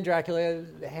 And then Dracula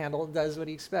does what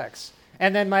he expects.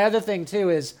 And then my other thing too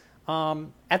is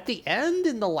at the end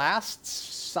in the last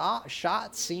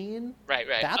shot scene, right.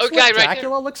 That's what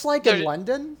Dracula looks like in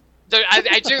London.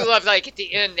 I do love, at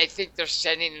the end, they think they're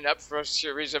setting it up for a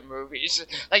series of movies.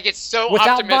 It's so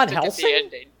without Von optimistic Helsing? at the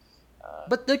ending.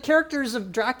 But the characters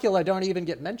of Dracula don't even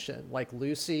get mentioned, like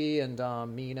Lucy and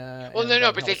Mina. Well, and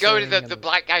no, but they go to the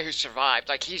black guy who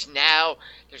survived. He's now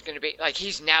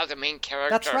the main character.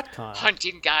 That's retcon.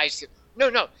 Hunting guys.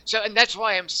 No. So, and that's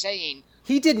why I'm saying.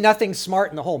 He did nothing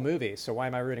smart in the whole movie, so why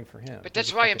am I rooting for him? But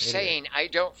that's why I'm saying I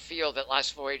don't feel that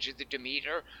Last Voyage of the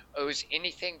Demeter owes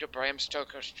anything to Bram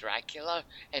Stoker's Dracula,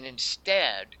 and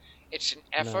instead, it's an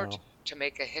effort to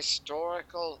make a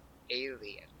historical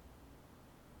alien.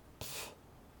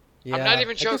 Yeah, I'm not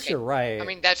even joking. I guess you're right. I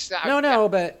mean, that's the...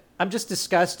 but I'm just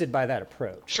disgusted by that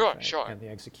approach. Sure. And the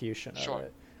execution of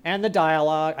it. And the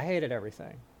dialogue. I hated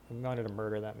everything. I wanted to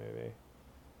murder that movie.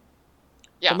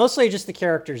 Yeah. But mostly just the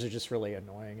characters are just really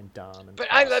annoying and dumb. But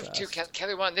I love too,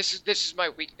 Kelly Wan. This is my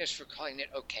weakness for calling it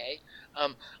okay.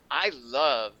 I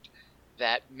loved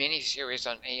that miniseries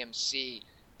on AMC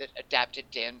that adapted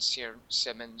Dan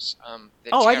Simmons'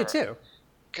 The Terror. I did too.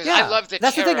 Because I love the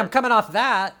That's Terror. The thing. I'm coming off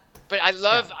that. But I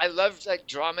love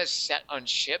dramas set on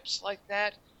ships like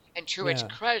that. And to its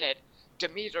credit,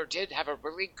 Demeter did have a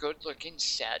really good looking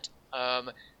set.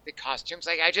 The costumes,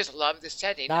 I just love the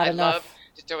setting. Love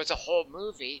that there was a whole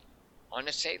movie on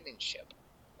a sailing ship.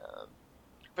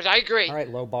 But I agree. All right,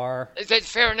 low bar.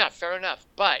 Fair enough.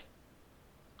 But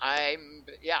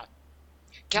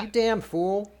you damn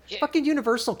fool. Yeah. Fucking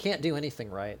Universal can't do anything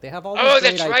right. They have all these great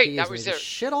that's IPs right. That was and they just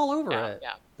shit all over it.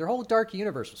 Yeah. Their whole dark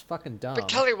universe was fucking dumb. But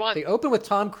Kelly Wan... They open with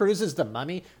Tom Cruise's The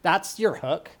Mummy. That's your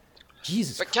hook?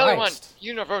 Jesus Christ. But Kelly Wan,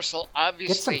 Universal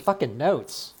obviously... Get some fucking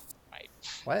notes. Right.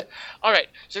 What? All right.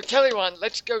 So Kelly Wan,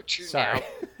 let's go to Sorry. now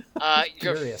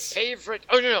Your Furious. favorite?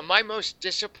 Oh no, my most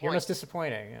disappointing. Your most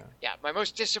disappointing, yeah. Yeah, my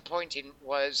most disappointing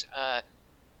was.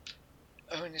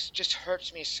 Oh, and this just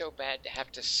hurts me so bad to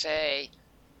have to say,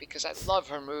 because I love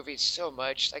her movies so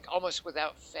much, like almost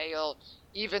without fail.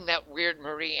 Even that weird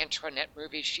Marie Antoinette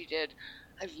movie she did.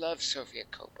 I love Sofia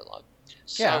Coppola.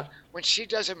 So Yeah. when she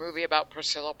does a movie about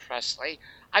Priscilla Presley,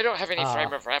 I don't have any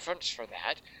frame of reference for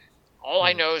that. All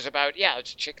I know is about, yeah,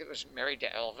 it's a chick that was married to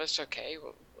Elvis. Okay,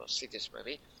 we'll see this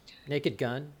movie. Naked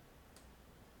Gun.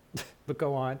 But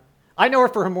go on. I know her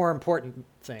for her more important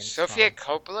things. Sofia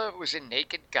Tom. Coppola was in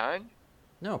Naked Gun?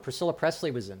 No, Priscilla Presley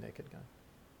was in Naked Gun.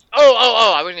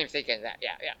 Oh, I wasn't even thinking of that.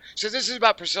 Yeah. So this is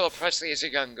about Priscilla Presley as a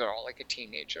young girl, like a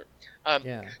teenager.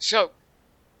 Yeah. So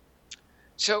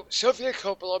Sofia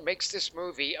Coppola makes this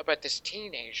movie about this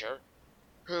teenager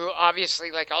who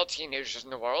obviously, like all teenagers in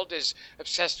the world, is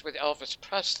obsessed with Elvis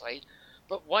Presley.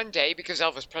 But one day, because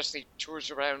Elvis Presley tours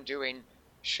around doing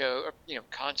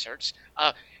concerts,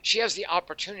 she has the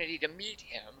opportunity to meet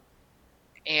him.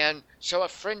 And so a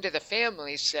friend of the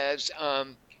family says,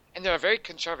 and they're a very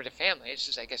conservative family, this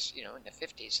is, I guess, in the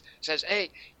 50s, says,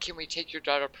 hey, can we take your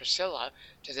daughter Priscilla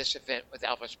to this event with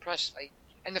Elvis Presley?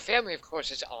 And the family, of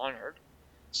course, is honored.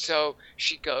 So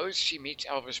she goes, she meets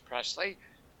Elvis Presley.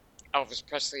 Elvis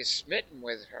Presley is smitten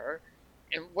with her.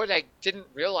 And what I didn't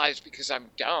realize because I'm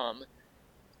dumb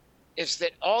is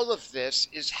that all of this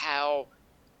is how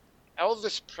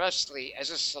Elvis Presley, as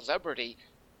a celebrity,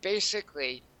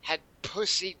 basically had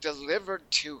pussy delivered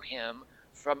to him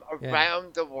from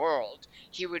around the world.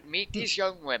 He would meet these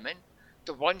young women,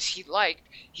 the ones he liked.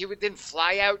 He would then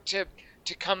fly out to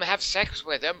come have sex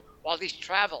with them while he's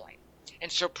traveling.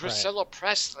 And so Priscilla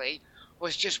Presley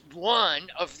was just one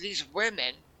of these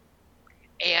women.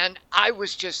 And I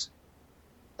was just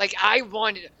like, I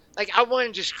wanted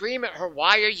to scream at her.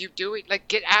 Why are you doing? Like,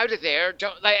 get out of there!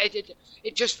 Don't like it.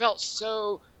 It just felt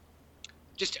so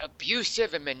just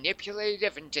abusive and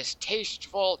manipulative and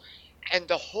distasteful, and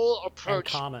the whole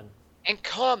approach and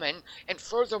common. And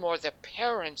furthermore, the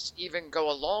parents even go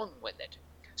along with it.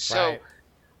 So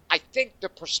I think the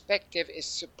perspective is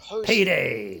supposed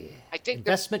Payday. I think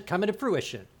investment coming to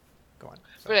fruition. Go on.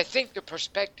 But I think the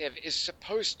perspective is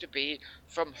supposed to be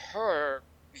from her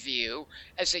view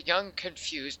as a young,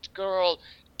 confused girl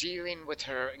dealing with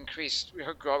her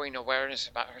growing awareness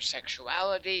about her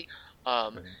sexuality.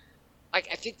 I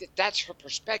think that's her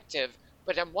perspective.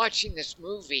 But I'm watching this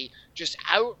movie just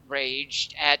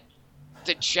outraged at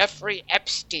the Jeffrey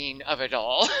Epstein of it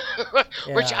all,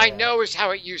 which I know is how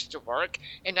it used to work,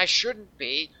 and I shouldn't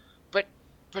be. But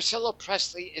Priscilla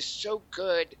Presley is so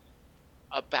good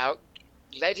about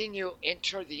letting you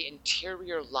enter the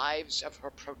interior lives of her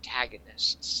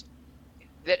protagonists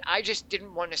that I just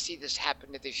didn't want to see this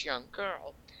happen to this young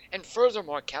girl. And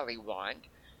furthermore, Kelly Wand,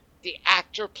 the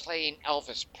actor playing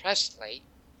Elvis Presley,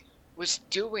 was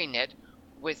doing it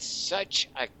with such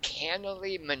a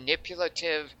cannily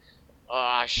manipulative,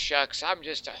 "Aw, shucks, I'm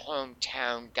just a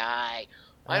hometown guy.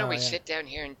 Why don't we sit down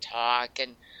here and talk?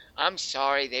 And I'm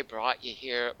sorry they brought you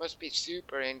here. It must be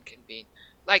super inconvenient."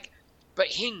 But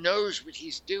he knows what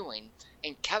he's doing.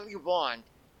 And Kelly Wand,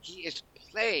 he is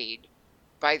played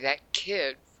by that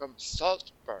kid from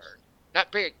Saltburn. Not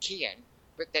Barry Keoghan,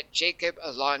 but that Jacob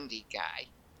Elordi guy.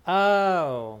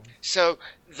 Oh. So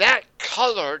that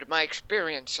colored my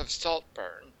experience of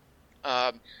Saltburn.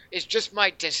 It's just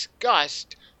my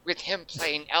disgust with him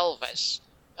playing Elvis.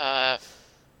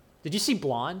 Did you see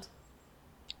Blonde?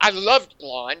 I loved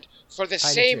Blonde for the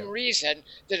same reason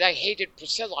that I hated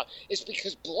Priscilla. It's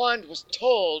because Blonde was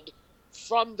told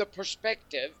from the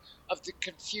perspective of the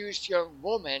confused young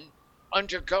woman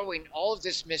undergoing all of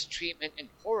this mistreatment and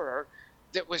horror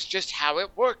that was just how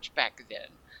it worked back then.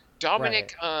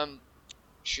 Dominic,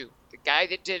 the guy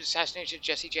that did Assassination of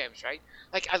Jesse James, right?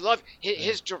 Like, I love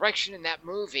his direction in that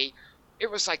movie. It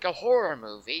was like a horror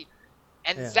movie.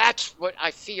 And that's what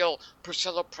I feel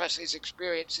Priscilla Presley's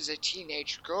experience as a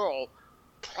teenage girl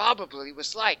probably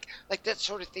was like. Like, that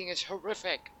sort of thing is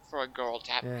horrific for a girl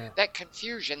to have. Yeah. That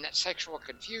confusion, that sexual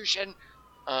confusion.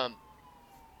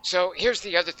 So here's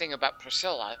the other thing about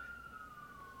Priscilla.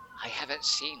 I haven't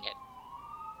seen it.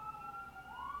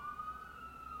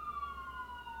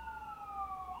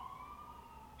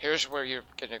 Here's where you're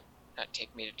going to not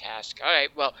take me to task. All right,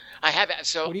 well, I haven't.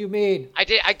 So what do you mean? I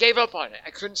gave up on it. I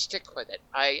couldn't stick with it.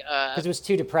 Because it was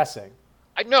too depressing.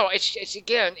 I know. It's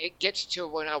again, it gets to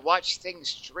when I watch things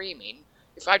streaming.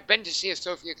 If I'd been to see a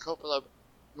Sofia Coppola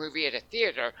movie at a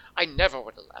theater, I never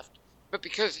would have left. But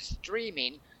because it's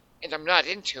streaming and I'm not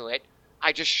into it,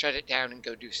 I just shut it down and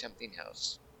go do something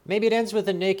else. Maybe it ends with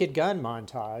a Naked Gun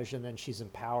montage, and then she's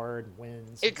empowered and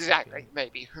wins. Exactly.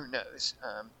 Maybe. Who knows?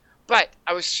 But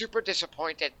I was super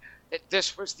disappointed that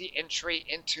this was the entry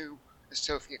into the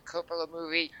Sofia Coppola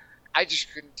movie. I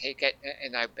just couldn't take it,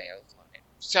 and I bailed on it.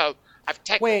 So I've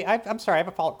technically... Wait, I'm sorry. I have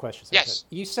a follow-up question. Yes.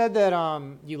 You said that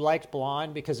you liked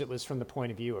Blonde because it was from the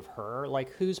point of view of her. Like,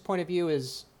 whose point of view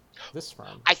is this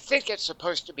from? I think it's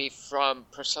supposed to be from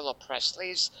Priscilla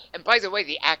Presley's. And by the way,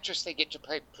 the actress they get to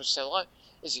play Priscilla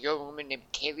is a young woman named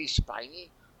Kaylee Spiney,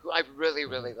 who I really,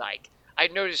 really like. I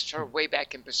noticed her way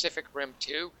back in Pacific Rim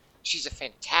 2. She's a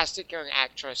fantastic young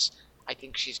actress. I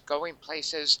think she's going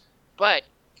places, but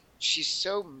she's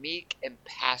so meek and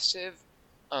passive.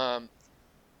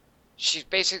 She's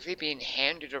basically being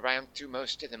handed around through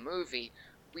most of the movie.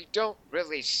 We don't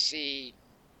really see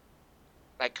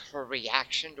like her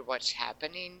reaction to what's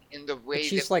happening in the way But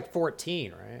she's like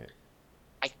 14, right?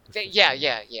 I think, yeah.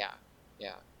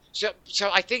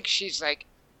 So I think she's like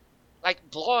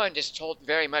Blonde is told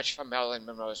very much from Marilyn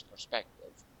Monroe's perspective,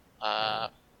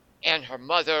 and her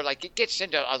mother. Like, it gets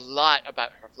into a lot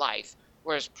about her life,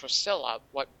 whereas Priscilla,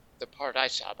 what the part I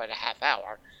saw, about a half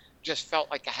hour, just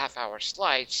felt like a half-hour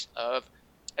slice of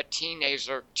a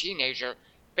teenager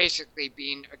basically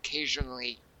being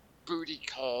occasionally booty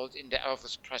called into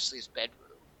Elvis Presley's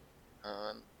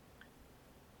bedroom.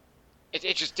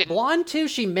 It just didn't... Blonde, too,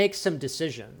 she makes some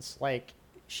decisions. Like,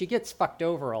 she gets fucked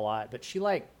over a lot, but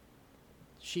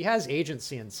she has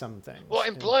agency in some things. Well,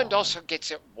 and Blonde also gets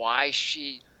at why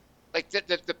she... Like,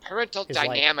 the parental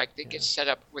dynamic that gets set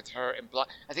up with her in Blonde.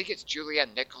 I think it's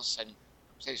Julianne Nicholson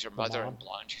who plays her mother in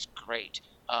Blonde. She's great.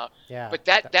 But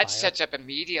that sets up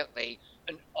immediately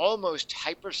an almost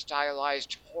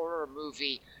hyper-stylized horror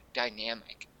movie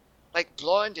dynamic. Like,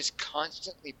 Blonde is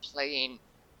constantly playing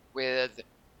with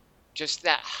just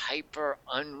that hyper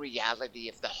unreality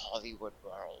of the Hollywood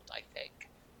world, I think.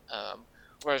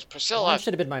 Whereas Priscilla... Blonde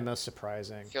should have been my most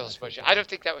surprising. I don't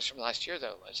think that was from last year,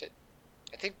 though, was it?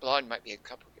 I think Blonde might be a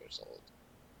couple years old.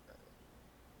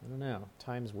 I don't know.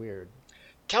 Time's weird.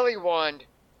 Kelly Wand,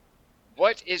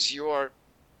 what is your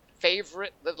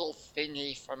favorite little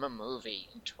thingy from a movie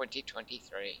in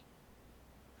 2023?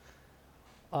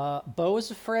 Beau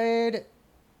is Afraid,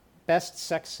 best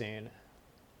sex scene.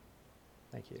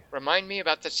 Thank you. Remind me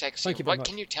about the sex scene. What much.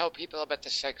 can you tell people about the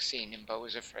sex scene in Beau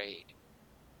is Afraid?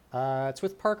 It's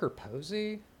with Parker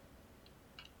Posey.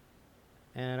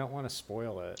 And I don't want to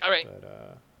spoil it. All right.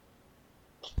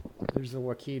 But there's the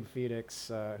Joaquin Phoenix,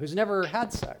 who's never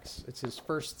had sex. It's his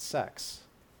first sex,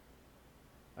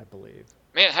 I believe.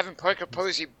 Man, having Parker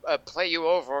Posey play you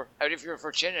over out of your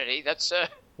virginity, that's...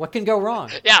 What can go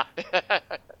wrong? Yeah.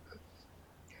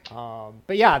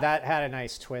 But yeah, that had a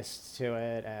nice twist to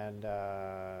it, and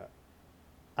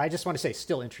I just want to say,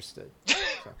 still interested. So,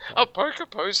 Oh, Parker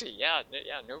Posey, yeah,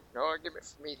 no argument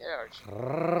for me there.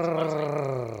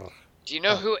 Do you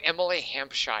know who Emily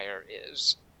Hampshire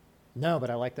is? No, but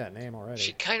I like that name already.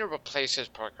 She kind of replaces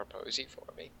Parker Posey for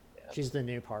me. Yeah. She's the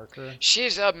new Parker.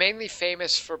 She's mainly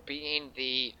famous for being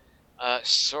the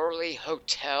surly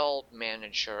hotel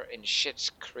manager in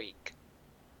Schitt's Creek.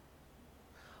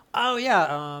 Oh,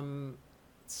 yeah,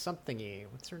 something-y.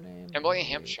 What's her name? Emily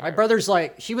Hampshire. My brother's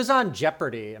like, she was on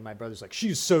Jeopardy, and my brother's like,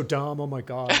 she's so dumb, oh my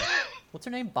god. What's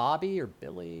her name? Bobby or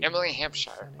Billy? Emily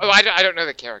Hampshire. Oh, I don't know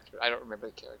the character. I don't remember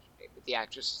the character name, but the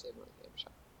actress is Emily Hampshire.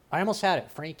 I almost had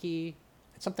it. Frankie.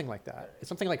 It's something like that. It's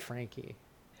something like Frankie.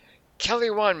 Kelly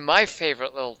Wand, my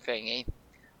favorite little thingy.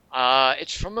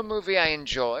 It's from a movie I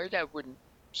enjoyed. I wouldn't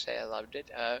say I loved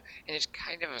it. And it's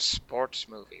kind of a sports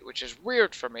movie, which is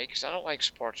weird for me because I don't like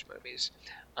sports movies.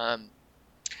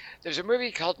 There's a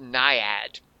movie called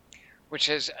Naiad, which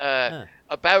is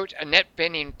about Annette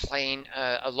Bening playing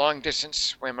a long-distance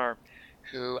swimmer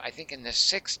who, I think in the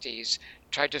 60s,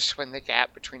 tried to swim the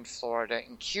gap between Florida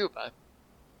and Cuba.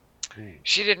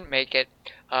 She didn't make it.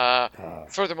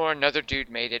 Furthermore, another dude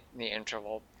made it in the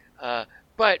interval.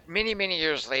 But many, many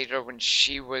years later, when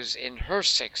she was in her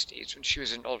 60s, when she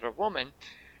was an older woman,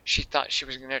 she thought she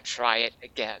was going to try it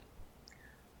again,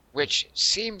 which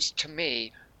seems to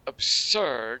me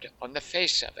absurd on the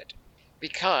face of it.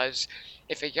 Because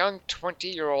if a young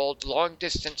 20-year-old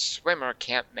long-distance swimmer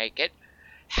can't make it,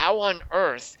 how on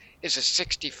earth is a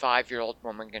 65-year-old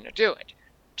woman going to do it?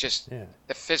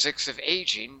 The physics of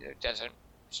aging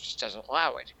just doesn't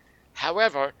allow it.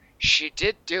 However, she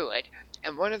did do it,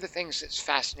 and one of the things that's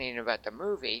fascinating about the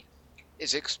movie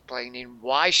is explaining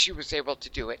why she was able to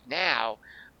do it now,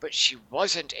 but she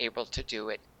wasn't able to do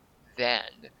it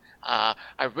then.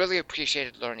 I really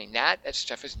appreciated learning that. That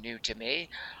stuff is new to me.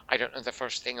 I don't know the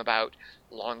first thing about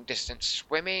long-distance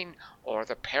swimming or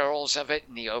the perils of it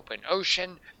in the open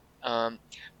ocean,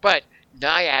 but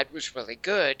Naiad was really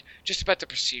good, just about the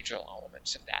procedural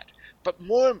elements of that. But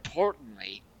more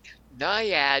importantly,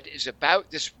 Naiad is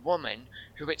about this woman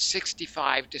who at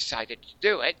 65 decided to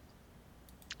do it,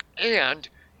 and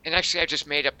actually I just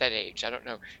made up that age. I don't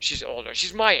know. She's older.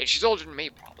 She's my age. She's older than me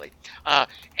probably.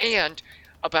 And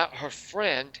about her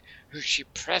friend who she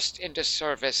pressed into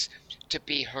service to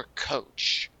be her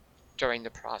coach during the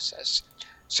process.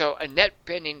 So Annette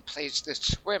Bening plays the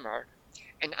swimmer,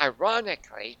 and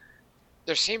ironically,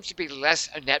 there seems to be less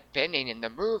Annette Bening in the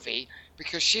movie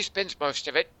because she spends most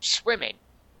of it swimming.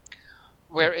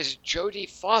 Whereas Jodie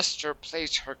Foster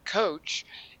plays her coach,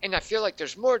 and I feel like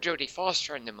there's more Jodie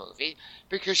Foster in the movie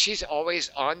because she's always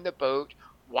on the boat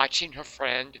watching her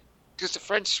friend, because the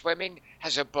friend swimming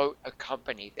has a boat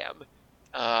accompany them.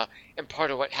 And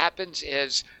part of what happens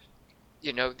is,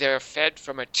 they're fed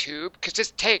from a tube, because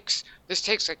this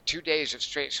takes like 2 days of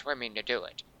straight swimming to do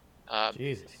it.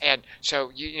 Jesus. And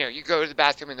so you go to the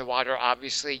bathroom in the water.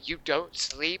 Obviously, you don't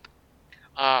sleep.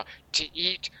 To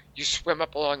eat, you swim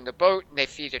up along the boat, and they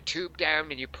feed a tube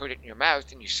down, and you put it in your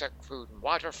mouth, and you suck food and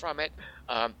water from it.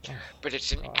 But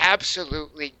it's an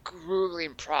absolutely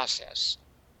grueling process.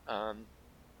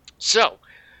 So,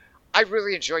 I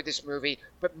really enjoyed this movie,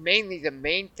 but mainly the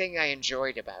main thing I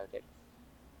enjoyed about it,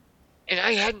 and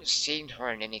I hadn't seen her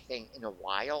in anything in a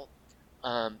while,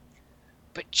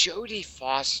 but Jodie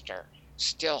Foster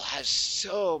still has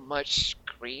so much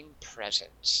screen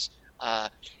presence.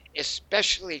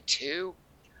 Especially, too,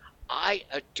 I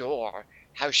adore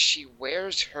how she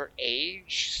wears her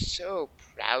age so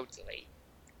proudly.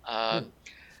 And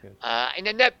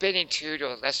Annette Bening, too,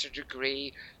 to a lesser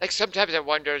degree. Like, sometimes I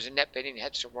wonder if Annette Bening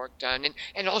had some work done.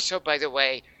 And also, by the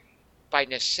way, by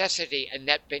necessity,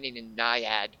 Annette Bening in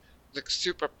Naiad looks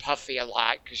super puffy a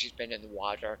lot because she's been in the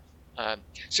water.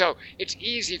 So it's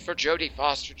easy for Jodie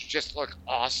Foster to just look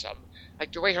awesome.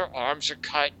 Like the way her arms are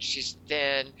cut, she's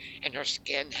thin, and her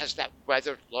skin has that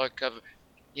weathered look of,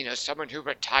 someone who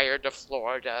retired to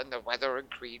Florida and the weather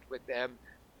agreed with them.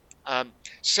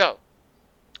 So,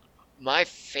 my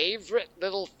favorite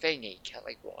little thingy,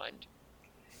 Kelly Wand,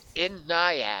 in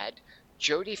Naiad,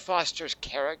 Jodie Foster's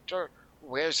character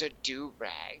wears a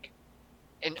do-rag.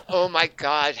 And oh my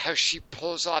God, how she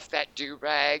pulls off that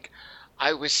do-rag.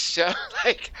 I was so,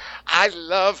 I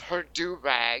love her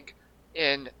do-rag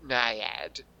in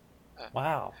Naiad.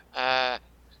 Wow. And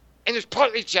it's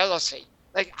partly jealousy.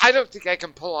 I don't think I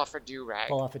can pull off a do-rag.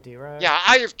 Pull off a do-rag? Yeah,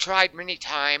 I have tried many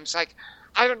times.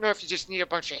 I don't know if you just need a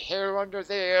bunch of hair under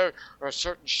there or a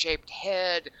certain shaped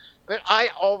head, but I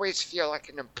always feel like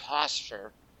an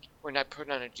imposter when I put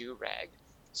on a do-rag.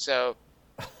 So,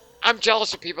 I'm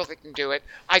jealous of people that can do it.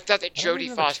 I thought that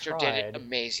Jodie Foster did it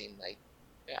amazingly.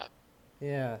 Yeah.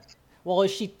 Yeah. Well,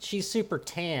 she's super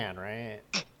tan, right?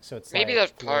 So it's maybe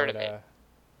that's part of it.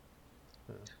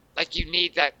 You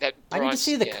need that I need to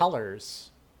see the skin. colors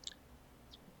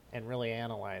and really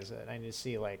analyze it. I need to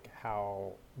see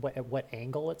how what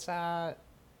angle it's at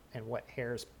and what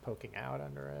hair's poking out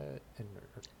under it. And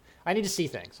I need to see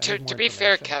things. To be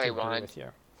fair, Kelly Wand,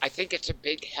 I think it's a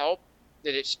big help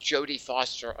that it's Jodie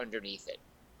Foster underneath it.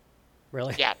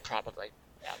 Really? Yeah, probably.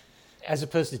 Yeah. As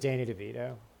opposed to Danny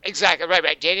DeVito. Exactly,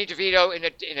 right. Danny DeVito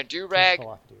in a do-rag.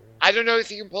 I don't know if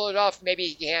he can pull it off. Maybe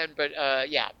he can, but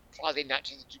yeah, probably not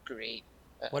to the degree.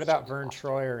 What about Vern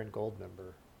Troyer and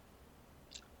Goldmember?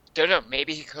 Don't know.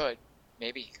 Maybe he could.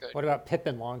 What about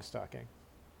Pippin Longstocking?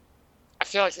 I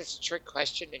feel like that's a trick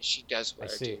question, and she does wear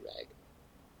a do-rag.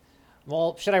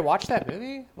 Well, should I watch that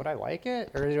movie? Would I like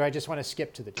it? Or do I just want to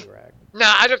skip to the do-rag? No,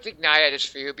 I don't think Naiad is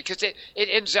for you, because it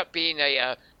ends up being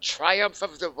a triumph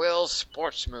of the will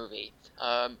sports movie.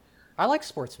 I like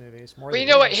sports movies more. Well, you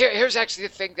know what? Here's actually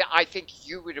the thing that I think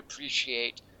you would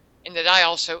appreciate, and that I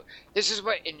also. This is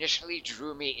what initially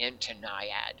drew me into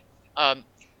Naiad.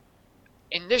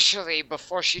 Initially,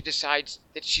 before she decides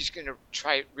that she's going to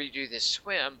try redo this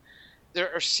swim, there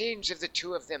are scenes of the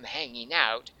two of them hanging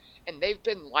out, and they've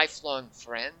been lifelong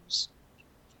friends.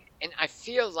 And I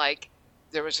feel like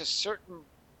there was a certain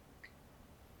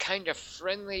kind of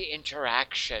friendly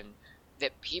interaction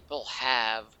that people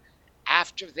have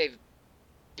after they've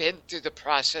been through the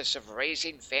process of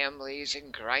raising families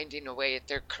and grinding away at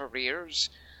their careers,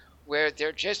 where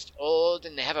they're just old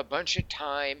and they have a bunch of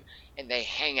time and they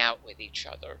hang out with each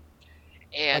other.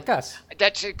 And like us.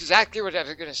 That's exactly what I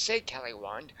was going to say, Kelly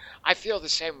Wand. I feel the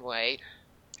same way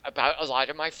about a lot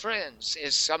of my friends.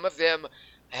 Is some of them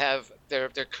have their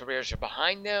careers are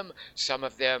behind them. Some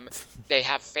of them, they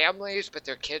have families, but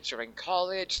their kids are in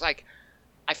college.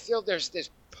 I feel there's this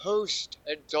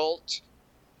post-adult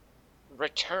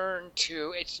return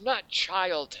to, it's not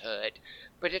childhood,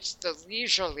 but it's the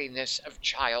leisureliness of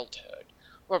childhood,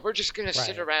 where we're just going to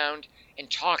sit around and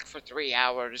talk for 3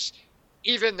 hours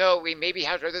even though we maybe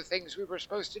had other things we were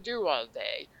supposed to do all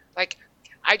day. Like,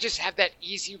 I just have that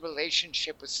easy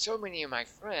relationship with so many of my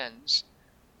friends,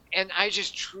 and I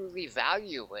just truly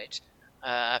value it.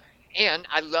 And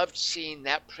I loved seeing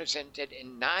that presented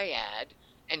in Naiad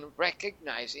and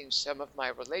recognizing some of my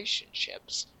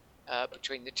relationships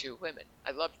between the two women.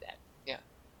 I loved that. Yeah.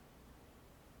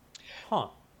 Huh.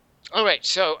 All right,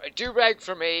 so a do-rag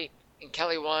for me, and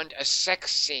Kelly Wand, a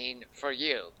sex scene for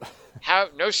you.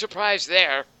 No surprise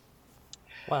there.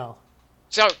 Well.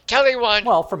 So, Kelly Wand.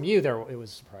 Well, from you, it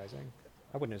was surprising.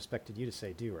 I wouldn't have expected you to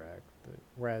say do-rag.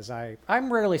 Whereas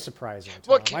I'm rarely surprising.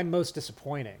 Tom. Well, I'm most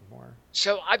disappointing more.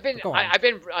 So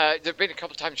there've been a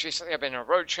couple times recently I've been on a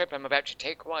road trip. I'm about to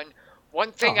take one.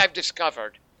 One thing I've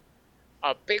discovered,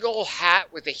 a big old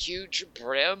hat with a huge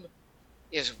brim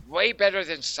is way better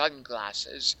than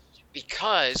sunglasses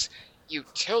because you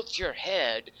tilt your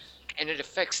head and it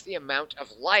affects the amount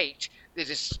of light that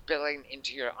is spilling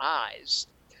into your eyes.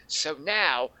 So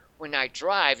now when I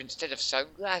drive, instead of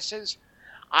sunglasses,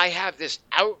 I have this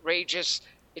outrageous,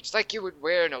 it's like you would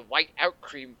wear in a white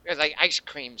ice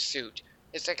cream suit.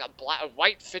 It's like a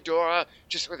white fedora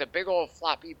just with a big old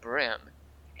floppy brim.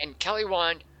 And Kelly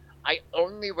Wand, I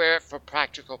only wear it for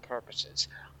practical purposes.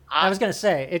 I was going to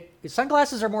say,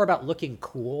 sunglasses are more about looking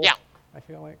cool. Yeah. I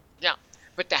feel like. Yeah.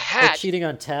 But the hat... Like cheating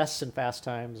on tests and Fast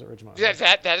Times at Ridgemont. Yeah,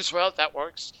 that as well, that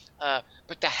works.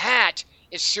 But the hat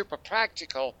is super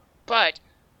practical, but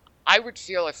I would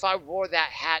feel if I wore that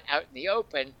hat out in the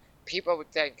open, people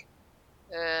would think,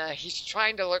 he's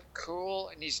trying to look cool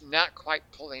and he's not quite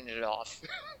pulling it off.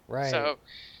 Right. So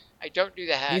I don't do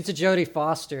the hat. Needs a Jodie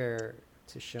Foster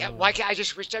to show him. Why can't I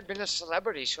just wish I'd been a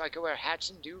celebrity so I could wear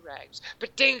hats and do-rags?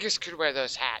 But Dingus could wear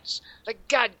those hats. Like,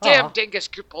 goddamn, Dingus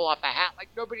could pull off a hat like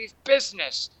nobody's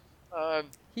business.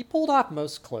 He pulled off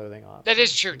most clothing off. That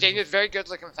is true. Dingus, very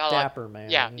good-looking fella. Dapper man.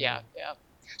 Yeah.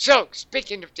 So,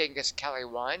 speaking of Dingus, Kelly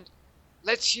Wand,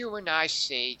 let's you and I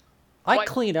see. I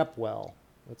clean up well.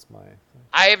 That's my thing.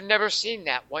 I have never seen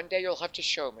that. One day you'll have to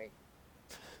show me.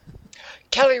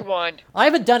 Kelly Wand. I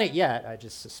haven't done it yet. I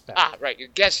just suspect. Right. You're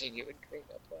guessing you would clean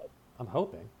up well. I'm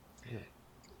hoping. Yeah.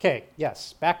 Okay.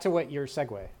 Yes. Back to what your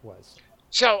segue was.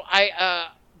 So,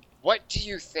 what do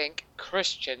you think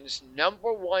Christian's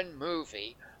 #1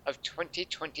 movie of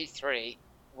 2023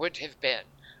 would have been?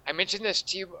 I mentioned this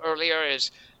to you earlier is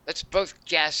let's both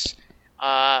guess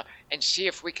and see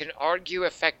if we can argue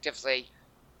effectively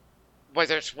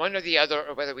whether it's one or the other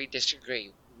or whether we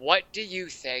disagree. What do you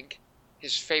think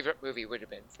his favorite movie would have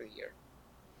been for the year?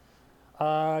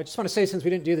 I just want to say, since we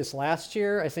didn't do this last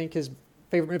year, I think his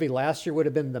favorite movie last year would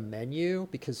have been The Menu,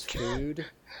 because food.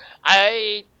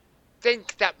 I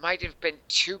think that might have been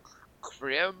too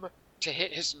grim to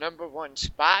hit his #1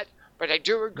 spot, but I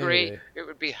do agree it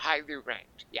would be highly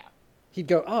ranked. Yeah. He'd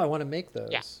go, I want to make those.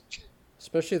 Yeah.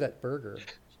 Especially that burger.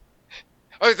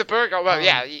 Oh, the burger. Well,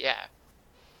 yeah.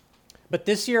 But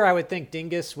this year, I would think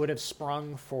Dingus would have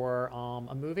sprung for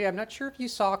a movie I'm not sure if you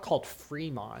saw called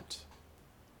Fremont.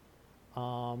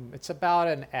 It's about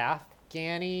an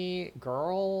Afghani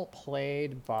girl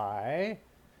played by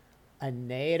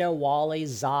Aneda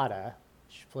Wally-Zada.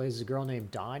 She plays a girl named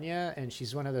Danya, and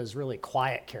she's one of those really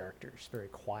quiet characters, very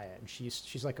quiet. And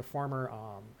she's like a former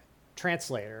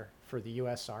translator for the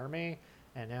U.S. Army,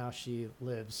 and now she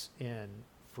lives in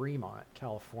Fremont,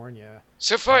 California.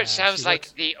 So far, it sounds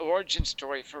like the origin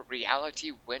story for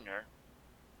Reality Winner.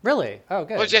 Really? Oh,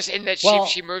 good. Well, just in that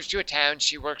she moves to a town,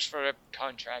 she works for a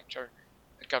contractor,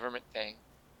 a government thing.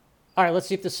 All right, let's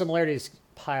see if the similarities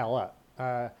pile up.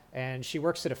 And she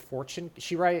works at a fortune.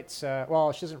 She writes.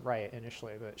 Well, she doesn't write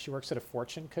initially, but she works at a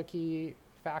fortune cookie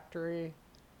factory.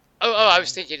 I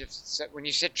was thinking when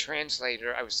you said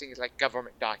translator, I was thinking like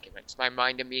government documents. My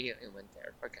mind immediately went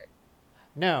there. Okay.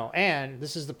 No, and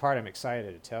this is the part I'm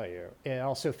excited to tell you. It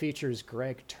also features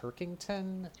Greg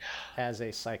Turkington as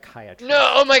a psychiatrist.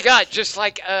 No, oh my God! Just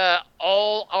like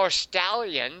All Our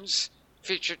Stallions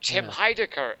feature Tim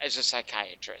Heidecker as a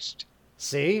psychiatrist.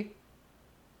 See?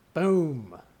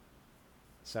 Boom.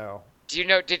 So. Do you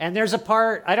know? And there's a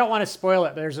part. I don't want to spoil it.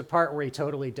 But there's a part where he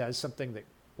totally does something that,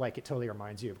 like, it totally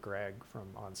reminds you of Greg from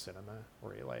On Cinema,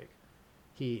 where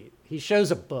he shows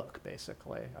a book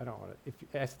basically. I don't want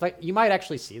to. You might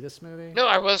actually see this movie. No,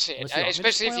 I will see it,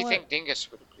 especially if you think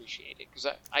Dingus would appreciate it, because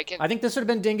I can. I think this would have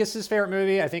been Dingus's favorite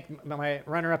movie. I think my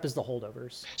runner-up is The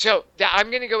Holdovers. So I'm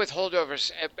going to go with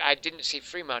Holdovers. I didn't see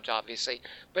Fremont, obviously,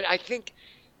 but I think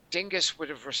Dingus would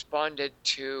have responded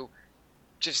to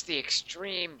just the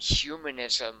extreme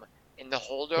humanism in The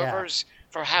Holdovers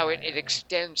for how it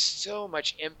extends so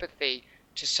much empathy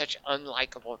to such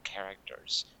unlikable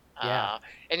characters.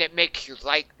 And it makes you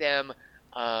like them.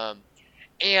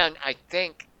 And I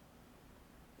think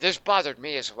this bothered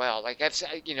me as well. Like I've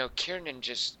said, Kiernan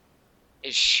just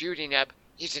is shooting up.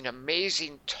 He's an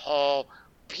amazing, tall,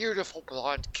 beautiful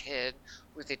blonde kid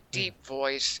with a Yeah. deep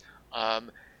voice.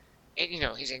 And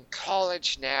he's in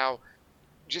college now.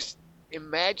 Just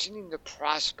imagining the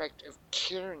prospect of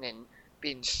Kiernan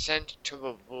being sent to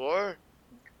the war,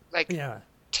 like, Yeah.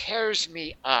 tears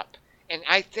me up. And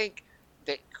I think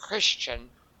that Christian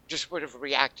just would have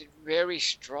reacted very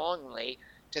strongly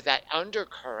to that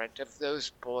undercurrent of those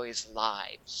boys'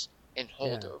 lives in Yeah.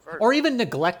 Holdover. Or even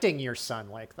neglecting your son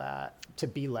like that to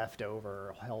be left over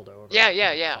or held over. Yeah,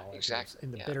 in college. exactly.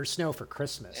 In the Yeah. bitter snow for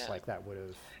Christmas, Yeah. like that would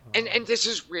have. And this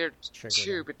is weird triggered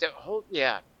too, him. but the whole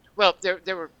Well,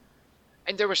 there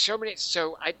were so many.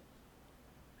 So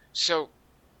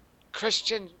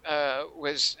Christian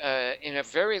was in a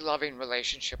very loving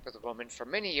relationship with a woman for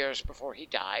many years before he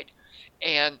died,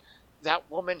 and that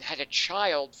woman had a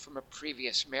child from a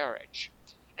previous marriage,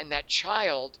 and that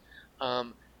child,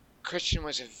 Christian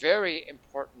was a very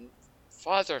important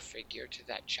father figure to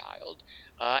that child,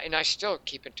 and I still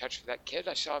keep in touch with that kid.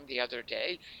 I saw him the other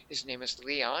day. His name is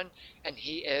Leon, and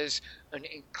he is an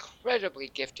incredibly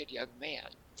gifted young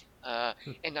man.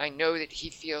 And I know that he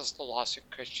feels the loss of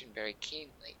Christian very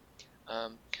keenly.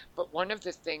 But one of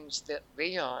the things that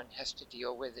Leon has to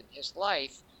deal with in his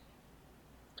life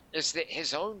is that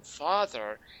his own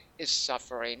father is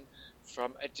suffering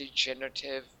from a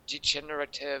degenerative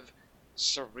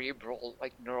cerebral,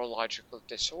 like neurological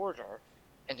disorder,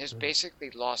 and has basically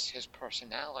lost his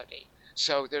personality.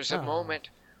 So there's a moment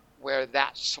where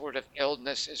that sort of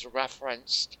illness is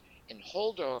referenced in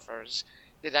Holdovers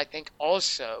that I think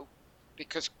also,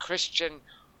 because Christian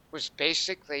was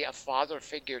basically a father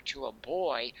figure to a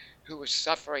boy who was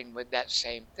suffering with that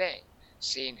same thing,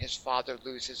 seeing his father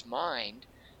lose his mind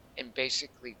and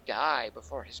basically die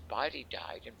before his body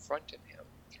died in front of him.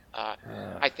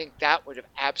 I think that would have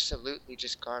absolutely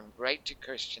just gone right to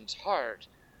Christian's heart.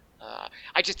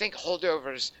 I just think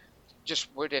Holdovers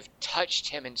just would have touched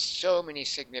him in so many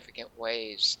significant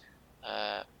ways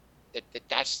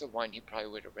that's the one he probably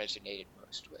would have resonated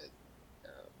most with.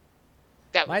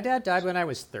 My dad died when I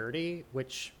was 30,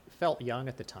 which felt young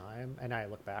at the time, and I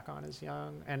look back on as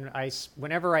young. And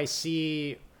whenever I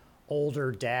see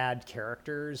older dad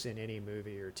characters in any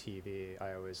movie or TV,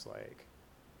 I always like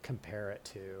compare it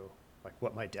to like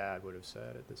what my dad would have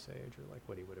said at this age, or like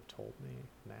what he would have told me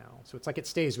now. So it's like it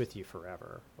stays with you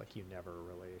forever. Like you never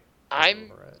really.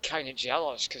 I'm kind of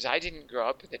jealous because I didn't grow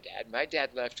up with a dad. My dad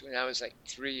left when I was like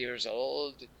 3 years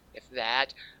old, if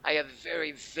that. I have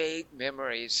very vague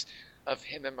memories of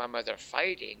him and my mother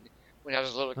fighting when I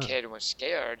was a little kid and was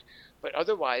scared. But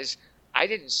otherwise, I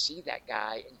didn't see that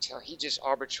guy until he just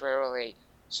arbitrarily,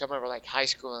 somewhere like high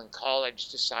school and college,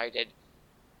 decided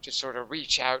to sort of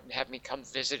reach out and have me come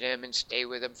visit him and stay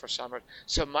with him for summer.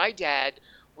 So my dad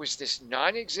was this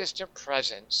non-existent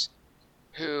presence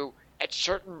who, at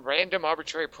certain random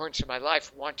arbitrary points in my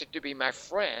life, wanted to be my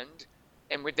friend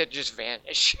and would then just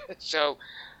vanish. So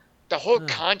the whole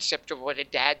concept of what a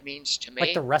dad means to me.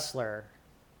 Like the wrestler.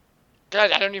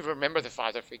 God, I don't even remember the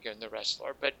father figure in The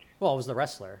Wrestler, but... Well, it was the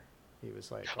wrestler. He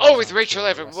was like... Oh, with Rachel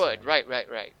Evan Wood. Right.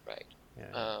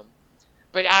 Yeah.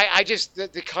 But I just...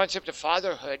 The concept of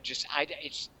fatherhood just...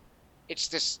 It's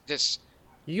this...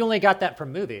 You only got that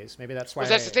from movies. Maybe that's why... Well,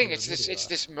 that's the thing. It's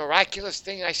this miraculous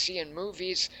thing I see in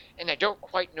movies, and I don't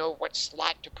quite know what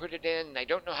slot to put it in, and I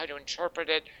don't know how to interpret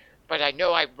it, but I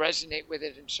know I resonate with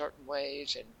it in certain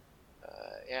ways, and...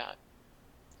 yeah.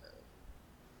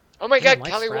 Oh my God,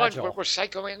 Kelly Wand, we're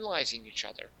psychoanalyzing each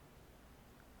other.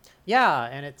 Yeah,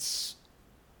 and it's...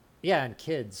 Yeah, and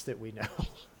kids that we know.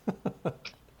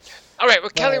 All right,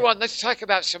 well, Kelly Wand, let's talk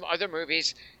about some other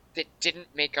movies that didn't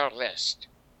make our list.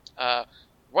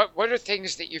 What are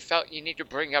things that you felt you need to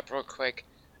bring up real quick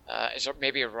as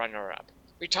maybe a runner-up?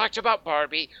 We talked about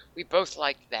Barbie. We both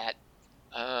liked that.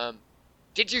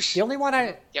 Did you see... The only one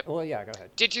I... Yep. Well, yeah, go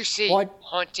ahead. Did you see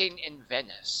Haunting in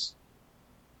Venice?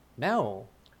 No.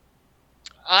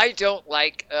 I don't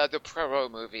like the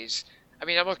Poirot movies. I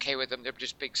mean, I'm okay with them. They're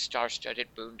just big star-studded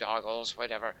boondoggles,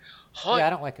 whatever. Yeah, I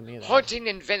don't like them either. Haunting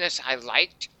in Venice I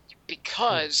liked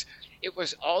because it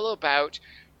was all about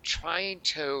trying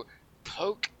to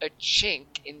poke a chink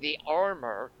in the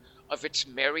armor of its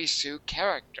Mary Sue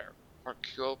character,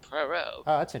 Hercule Poirot.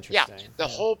 Oh, that's interesting. Yeah, the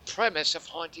whole premise of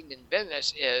Haunting in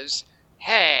Venice is,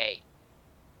 hey,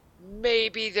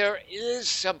 maybe there is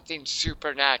something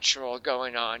supernatural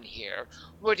going on here.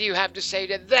 What do you have to say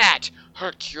to that,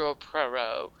 Hercule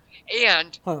Poirot?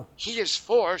 And he is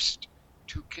forced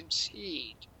to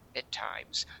concede at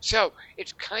times. So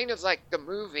it's kind of like the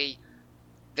movie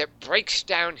that breaks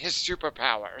down his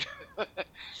superpower.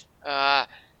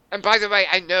 And by the way,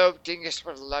 I know Dingus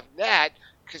would love that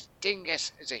because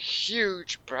Dingus is a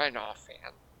huge Branagh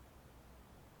fan.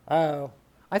 Oh,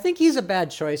 I think he's a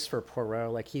bad choice for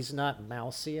Poirot. Like, he's not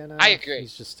mousy enough. I agree.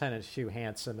 He's just kind of too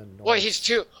handsome and Well, nice. he's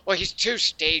too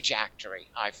stage actory,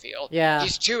 I feel. Yeah.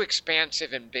 He's too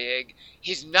expansive and big.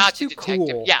 He's not He's the too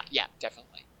detective. cool. Yeah,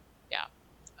 definitely. Yeah.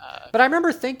 But I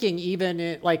remember thinking, even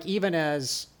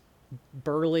as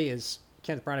burly as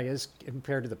Kenneth Branagh is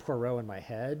compared to the Poirot in my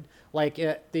head, like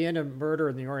at the end of Murder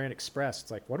in the Orient Express,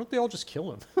 it's like, why don't they all just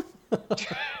kill him?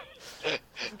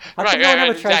 How come no one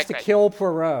ever tries to kill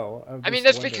Poirot? I mean,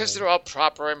 that's because they're all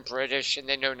proper and British, and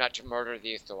they know not to murder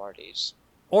the authorities.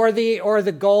 Or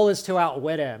the goal is to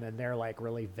outwit him, and they're like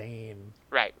really vain.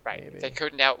 Right. Maybe. If they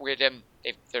couldn't outwit him,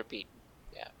 they're beaten.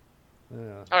 Yeah.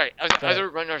 Yeah. All right, other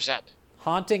runners up.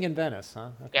 Haunting in Venice,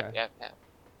 huh? Okay. Yep.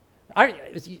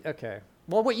 Okay.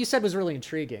 Well, what you said was really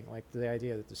intriguing, like the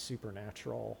idea that the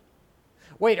supernatural.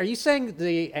 Wait, are you saying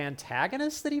the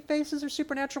antagonists that he faces are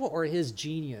supernatural, or his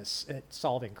genius at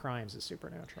solving crimes is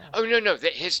supernatural? Oh no,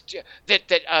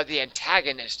 that the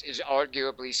antagonist is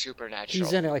arguably supernatural.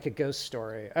 He's in like a ghost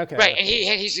story. Okay. Right, and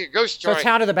he's a ghost story. So it's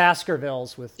Count of the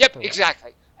Baskervilles with. Yep, Poirot.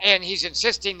 exactly. And he's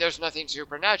insisting there's nothing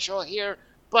supernatural here,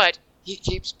 but he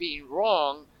keeps being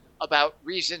wrong about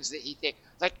reasons that he thinks.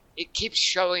 Like, it keeps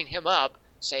showing him up,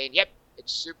 saying, yep,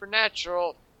 it's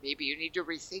supernatural. Maybe you need to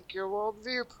rethink your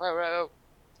worldview, Poirot.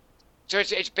 So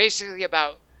it's basically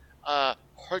about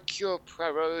Hercule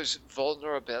Poirot's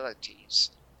vulnerabilities,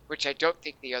 which I don't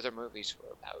think the other movies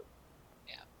were about.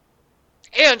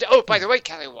 Yeah. And, oh, by the way,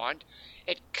 Kelly Wand,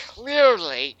 it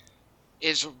clearly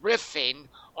is riffing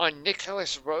on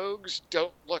Nicholas Roeg's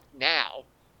Don't Look Now,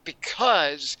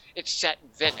 because it's set in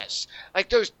Venice. Like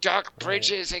those dark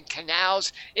bridges and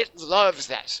canals, it loves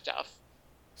that stuff.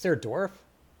 Is there a dwarf?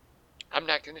 I'm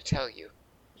not going to tell you.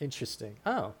 Interesting.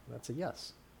 Oh, that's a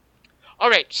yes. All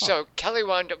right, so Kelly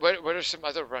Wand, what are some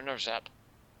other runners-up?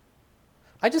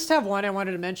 I just have one I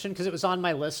wanted to mention because it was on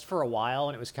my list for a while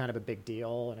and it was kind of a big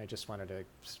deal, and I just wanted to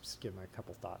give my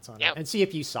couple thoughts on it and see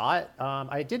if you saw it.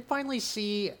 I did finally,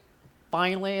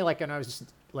 like when I was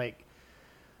like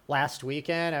last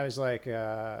weekend, I was like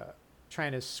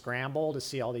trying to scramble to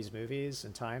see all these movies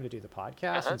in time to do the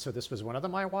podcast, and so this was one of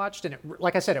them I watched, and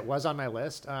like I said, it was on my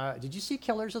list. Did you see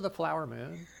Killers of the Flower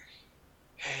Moon?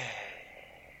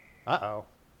 Uh-oh.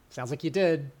 Sounds like you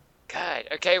did. God,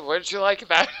 okay, what did you like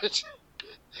about it?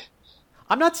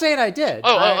 I'm not saying I did,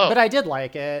 but I did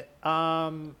like it.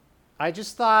 I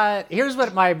just thought, here's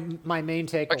what my main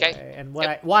takeaway, and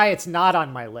why it's not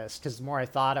on my list, because the more I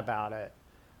thought about it,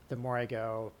 the more I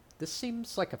go, this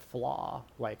seems like a flaw.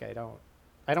 Like,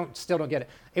 still don't get it.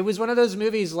 It was one of those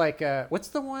movies like, what's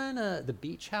the one, the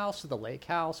beach house or the lake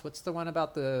house? What's the one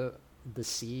about the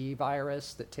sea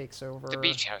virus that takes over? The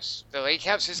beach house. The lake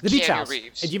house is the Keanu beach house.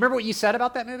 Reeves. And do you remember what you said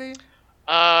about that movie?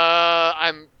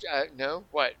 No,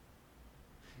 what?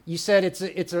 You said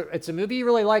it's a movie you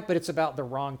really like, but it's about the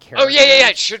wrong character. Oh, yeah.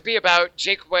 It should be about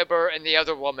Jake Weber and the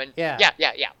other woman. Yeah.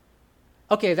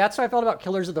 Okay, that's how I felt about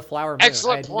Killers of the Flower Moon.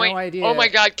 Excellent point. No idea. Oh my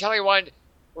God, Kelly Wand,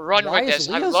 run with this.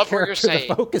 I love what you're saying.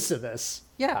 The focus of this.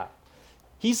 Yeah.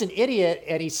 He's an idiot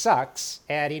and he sucks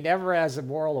and he never has a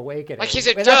moral awakening. Like, he's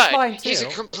a dud. That's fine too. He's a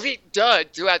complete dud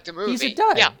throughout the movie. He's a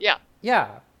dud. Yeah.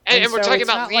 And we're talking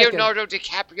about Leonardo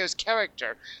DiCaprio's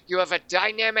character. You have a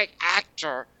dynamic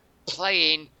actor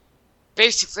playing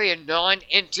basically a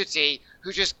non-entity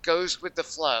who just goes with the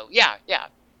flow. Yeah.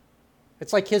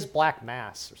 It's like his Black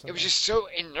Mass or something. It was just so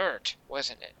inert,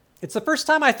 wasn't it? It's the first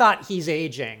time I thought he's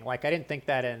aging. Like, I didn't think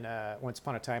that in Once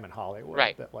Upon a Time in Hollywood.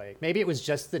 Right. But, like, maybe it was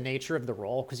just the nature of the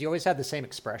role, because he always had the same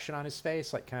expression on his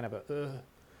face, like kind of a, ugh.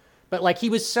 But, like, he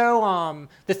was so,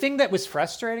 the thing that was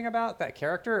frustrating about that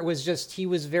character, it was just he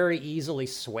was very easily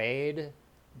swayed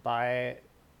by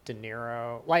De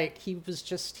Niro. Like, he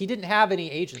didn't have any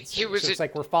agency. It's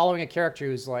like we're following a character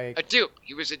who's like... a dupe.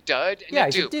 He was a dud and a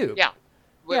dupe. He's a dupe. Yeah.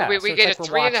 We so get a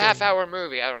 3.5 hour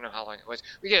movie. I don't know how long it was.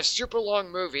 We get a super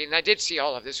long movie, and I did see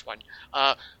all of this one,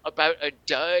 about a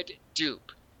dud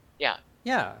dupe. Yeah.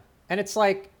 Yeah. And it's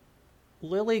like,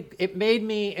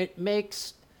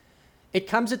 it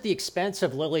comes at the expense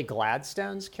of Lily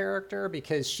Gladstone's character,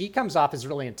 because she comes off as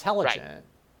really intelligent. Right.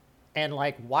 And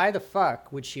like, why the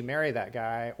fuck would she marry that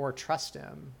guy or trust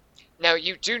him? Now,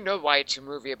 you do know why it's a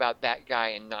movie about that guy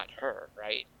and not her,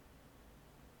 right?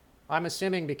 I'm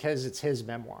assuming because it's his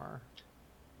memoir.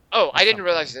 Oh, I didn't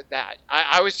realize that.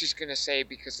 I was just going to say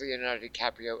because Leonardo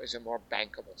DiCaprio is a more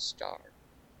bankable star.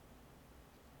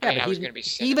 Yeah, but I was going to be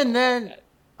cynical. Even then,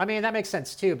 I mean, that makes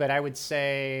sense too, but I would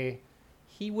say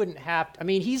he wouldn't have to, I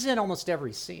mean, he's in almost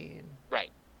every scene. Right.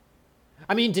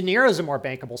 I mean, De Niro's a more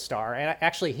bankable star, and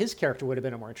actually his character would have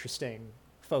been a more interesting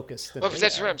focus than Well, but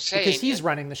that's Leo, what I'm saying. because he's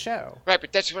running the show. Right,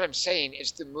 but that's what I'm saying,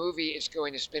 is the movie is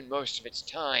going to spend most of its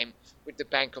time with the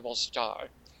bankable star.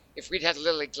 If we'd had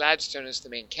Lily Gladstone as the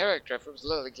main character, if it was a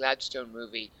Lily Gladstone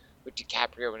movie with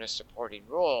DiCaprio in a supporting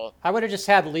role... I would have just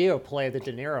had Leo play the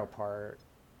De Niro part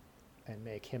and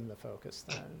make him the focus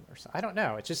then. Or so. I don't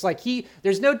know. It's just like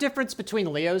there's no difference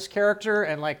between Leo's character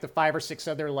and like the 5 or 6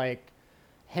 other like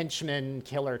henchman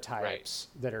killer types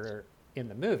that are in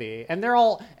the movie. And they're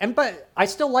all, but I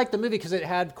still like the movie because it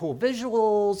had cool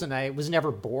visuals and I was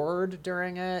never bored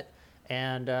during it.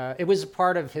 And it was a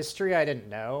part of history I didn't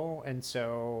know. And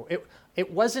so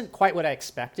it wasn't quite what I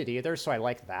expected either. So I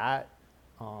like that.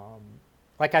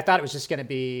 Like I thought it was just going to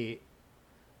be,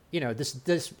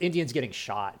 this Indian's getting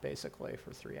shot basically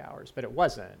for 3 hours, but it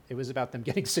wasn't. It was about them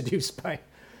getting seduced by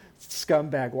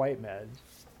scumbag white men.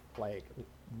 Like,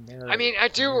 I mean, I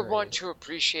do want to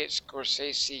appreciate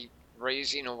Scorsese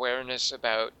raising awareness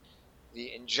about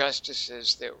the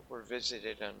injustices that were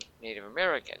visited on Native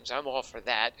Americans. I'm all for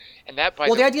that. And that,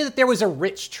 the idea that there was a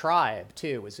rich tribe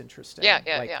too was interesting.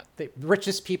 Yeah. The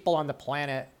richest people on the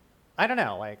planet. I don't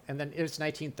know, and then it was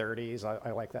 1930s.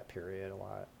 I like that period a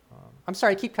lot. I'm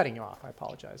sorry, I keep cutting you off. I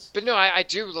apologize. But no, I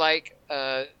do like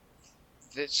that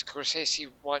Scorsese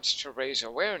wants to raise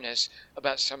awareness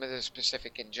about some of the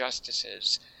specific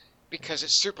injustices, because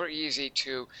it's super easy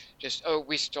to just,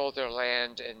 we stole their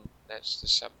land, and that's the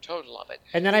sum total of it.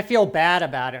 And then I feel bad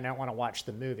about it, and I don't want to watch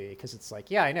the movie, because it's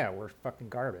like, yeah, I know, we're fucking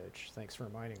garbage. Thanks for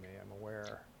reminding me. I'm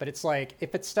aware. But it's like,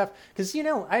 if it's stuff, because,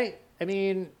 I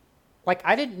mean... Like,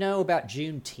 I didn't know about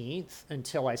Juneteenth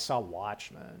until I saw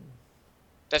Watchmen.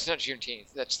 That's not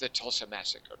Juneteenth. That's the Tulsa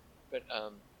Massacre. But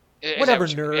whatever,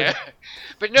 nerd. Yeah.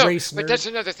 But no, Race but nerd. that's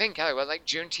another thing, Kelly. Well, like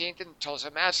Juneteenth and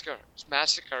Tulsa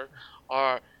Massacre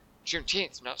are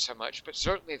Juneteenth, not so much, but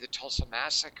certainly the Tulsa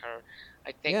Massacre.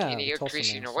 I think any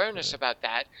increasing awareness about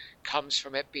that comes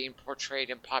from it being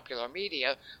portrayed in popular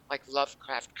media, like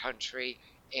Lovecraft Country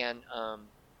and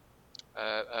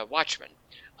Watchmen.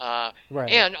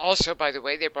 Right. And also, by the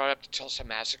way, they brought up the Tulsa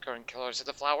Massacre and Killers of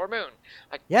the Flower Moon.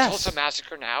 Like, Tulsa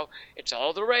Massacre now, it's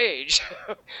all the rage.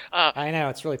 I know,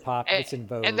 it's really popular. It's in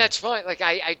vogue. And that's fine. Like,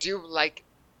 I do like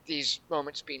these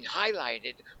moments being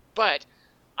highlighted, but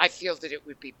I feel that it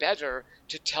would be better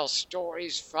to tell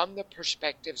stories from the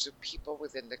perspectives of people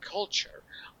within the culture.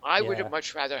 I would have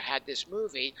much rather had this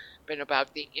movie been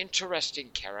about the interesting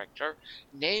character,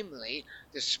 namely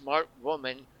the smart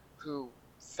woman who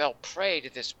fell prey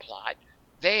to this plot,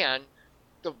 than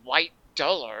the white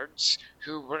dullards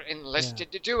who were enlisted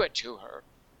to do it to her.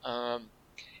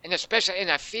 And especially,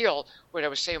 and I feel, what I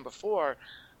was saying before,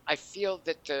 I feel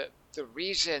that the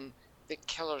reason that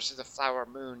Killers of the Flower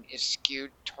Moon is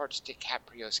skewed towards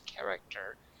DiCaprio's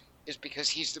character is because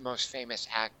he's the most famous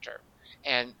actor.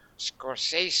 And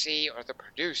Scorsese or the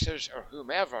producers or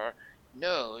whomever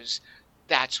knows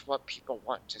that's what people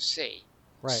want to see.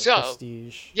 Right, so,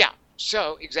 prestige. Yeah.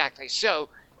 So, exactly. So,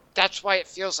 that's why it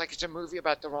feels like it's a movie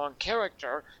about the wrong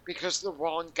character, because the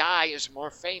wrong guy is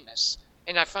more famous.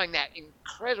 And I find that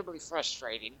incredibly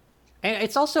frustrating. And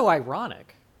it's also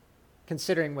ironic,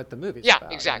 considering what the movie's about.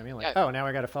 Yeah, exactly. You know what I mean? Like, now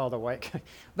I got to follow the white guy.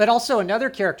 But also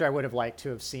another character I would have liked to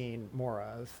have seen more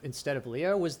of, instead of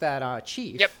Leo, was that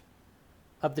chief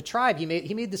of the tribe. He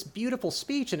made this beautiful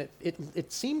speech, and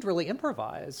it seemed really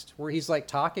improvised, where he's like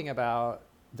talking about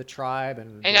the tribe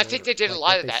and I think they did a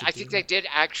lot of that. I think they did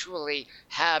actually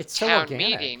have town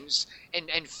meetings and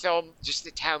film just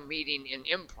the town meeting in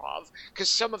improv, because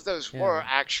some of those were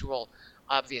actual,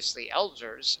 obviously,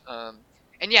 elders. And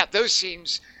those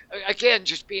scenes, again,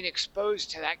 just being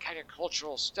exposed to that kind of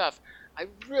cultural stuff, I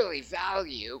really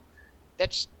value.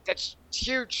 That's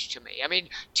huge to me. I mean,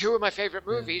 2 of my favorite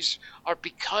movies are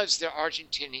because they're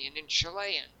Argentinian and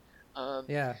Chilean.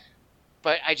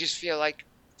 But I just feel like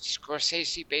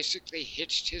Scorsese basically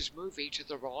hitched his movie to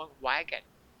the wrong wagon.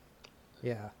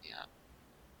 Yeah.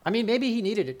 I mean, maybe he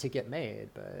needed it to get made,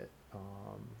 but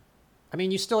I mean,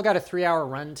 you still got a 3-hour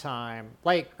runtime.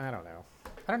 Like, I don't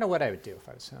know what I would do if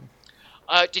I was him.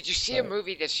 Did you see a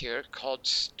movie this year called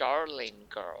Starling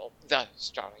Girl? The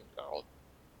Starling Girl.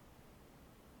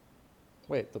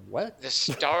 Wait, the what? The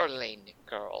Starling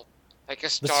Girl. Like a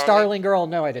starling. The Starling Girl?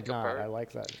 No, I did not. I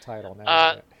like that title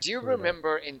now. Do you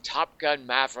remember in Top Gun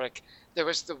Maverick, there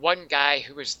was the one guy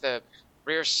who was the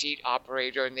rear seat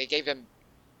operator, and they gave him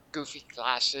goofy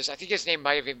glasses. I think his name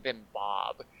might have even been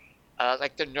Bob.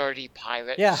 Like the nerdy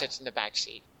pilot who sits in the back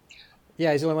seat.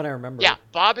 Yeah, he's the only one I remember. Yeah,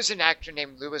 Bob is an actor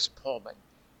named Lewis Pullman.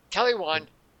 Kelly Wand,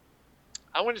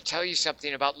 I want to tell you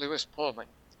something about Lewis Pullman.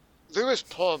 Lewis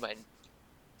Pullman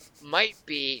might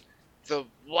be the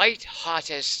white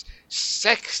hottest,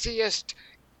 sexiest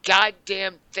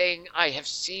goddamn thing I have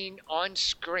seen on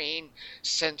screen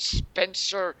since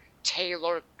Spencer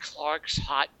Taylor Clark's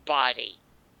Hot Body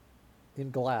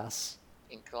In Glass.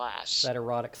 in Glass. That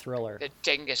erotic thriller. That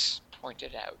Dingus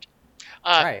pointed out.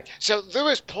 Right. So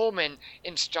Lewis Pullman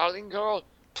in Starling Girl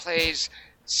plays,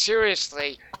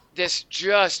 seriously, this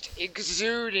just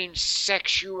exuding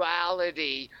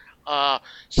sexuality,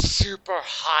 super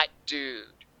hot dude.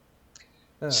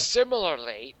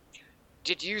 Similarly,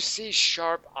 did you see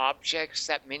Sharp Objects,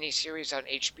 that miniseries on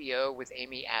HBO with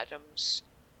Amy Adams?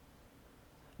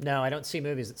 No, I don't see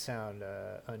movies that sound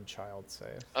unchild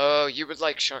safe. Oh, you would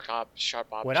like Sharp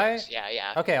Objects. Would I?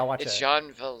 Yeah. Okay, I'll watch it. It's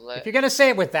Jean Villet. If you're going to say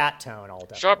it with that tone, I'll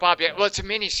definitely. Sharp Object. Well, it's a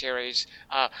miniseries.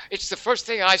 It's the first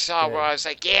thing I saw where I was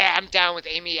like, yeah, I'm down with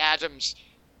Amy Adams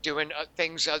doing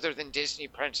things other than Disney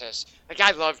Princess. Like,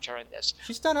 I loved her in this.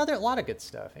 She's done a lot of good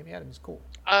stuff. Amy Adams is cool.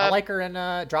 I like her in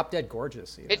Drop Dead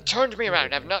Gorgeous. Even. It turned me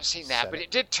around. I've not seen that, but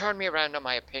it did turn me around on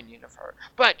my opinion of her.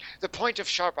 But the point of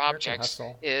Sharp Objects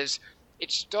is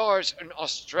it stars an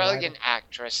Australian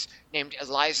actress named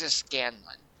Eliza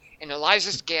Scanlon. And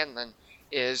Eliza Scanlon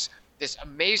is this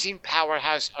amazing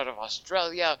powerhouse out of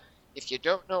Australia. If you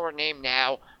don't know her name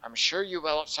now, I'm sure you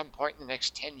will at some point in the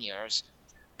next 10 years.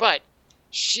 But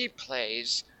she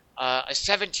plays a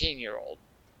 17-year-old,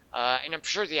 and I'm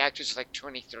sure the actress is like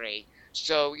 23,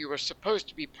 so you were supposed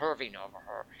to be perving over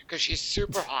her, because she's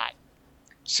super hot.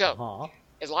 So,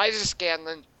 Eliza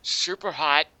Scanlon, super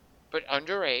hot, but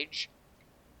underage.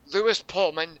 Lewis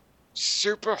Pullman,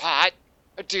 super hot,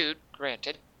 a dude,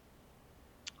 granted.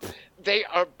 They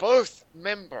are both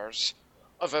members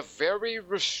of a very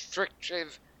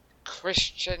restrictive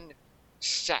Christian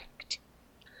sect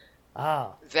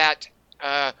that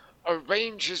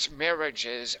arranges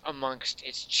marriages amongst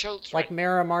its children. Like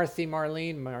Mara, Marthy,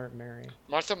 Marlene, Mary.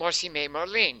 Martha, Marcy, May,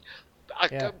 Marlene.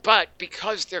 But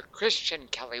because they're Christian,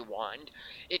 Kelly Wand,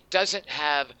 it doesn't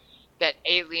have that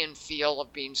alien feel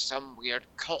of being some weird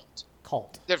cult.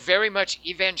 They're very much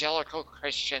evangelical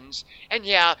Christians. And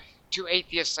yeah, to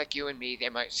atheists like you and me, they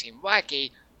might seem wacky,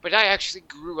 but I actually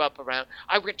grew up around...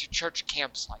 I went to church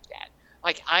camps like that.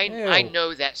 Like, I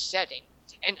know that setting.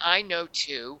 And I know,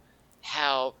 too,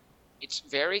 how it's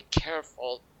very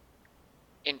careful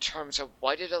in terms of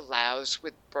what it allows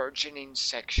with burgeoning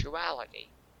sexuality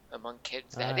among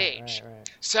kids that age. Right.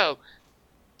 So,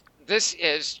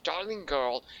 Starling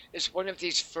Girl is one of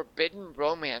these forbidden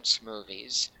romance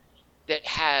movies that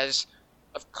has,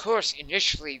 of course,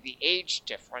 initially the age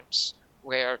difference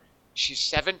where she's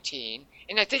 17,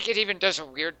 and I think it even does a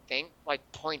weird thing, like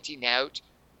pointing out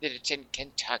that it's in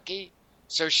Kentucky.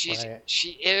 So she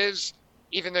is,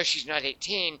 even though she's not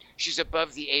 18, she's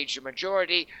above the age of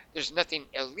majority. There's nothing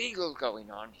illegal going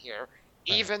on here,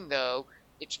 even though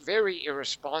it's very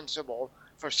irresponsible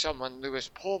for someone Lewis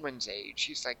Pullman's age,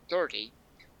 he's like 30,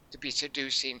 to be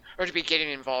seducing or to be getting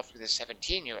involved with a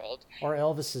 17-year-old. Or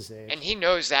Elvis's age. And he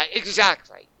knows that.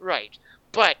 Exactly. Right.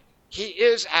 But he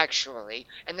is actually,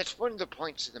 and that's one of the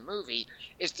points of the movie,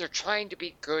 is they're trying to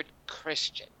be good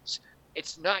Christians.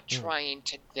 It's not trying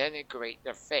to denigrate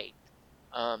their faith.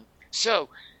 So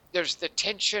there's the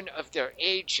tension of their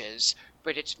ages,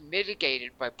 but it's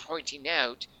mitigated by pointing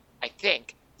out, I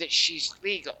think, that she's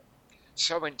legal.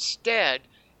 So instead,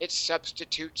 it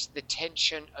substitutes the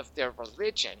tension of their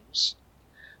religions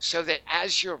so that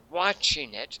as you're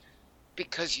watching it,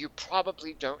 because you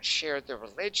probably don't share the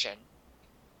religion,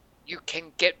 you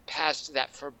can get past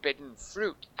that forbidden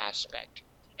fruit aspect.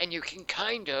 And you can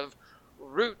kind of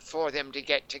root for them to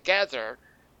get together,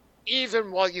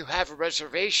 even while you have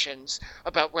reservations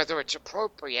about whether it's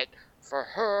appropriate for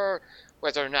her,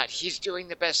 whether or not he's doing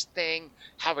the best thing,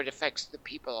 how it affects the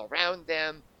people around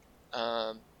them.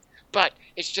 But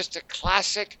it's just a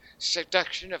classic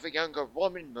seduction of a younger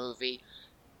woman movie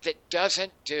that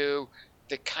doesn't do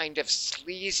the kind of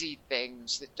sleazy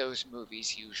things that those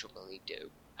movies usually do,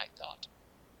 I thought.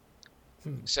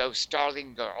 So,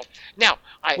 Starling Girl. Now,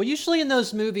 well, usually in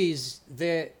those movies,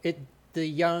 the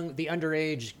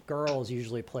underage girl is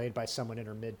usually played by someone in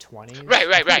her mid-20s.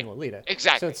 Right. Lolita.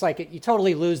 Exactly. So it's like you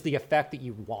totally lose the effect that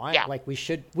you want. Yeah. Like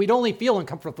we'd only feel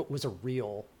uncomfortable if it was a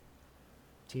real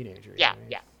teenager. Yeah,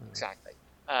 exactly.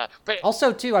 But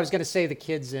also, too, I was going to say the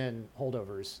kids in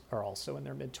Holdovers are also in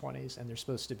their mid-20s, and they're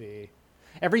supposed to be...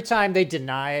 Every time they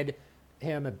denied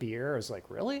him a beer, I was like,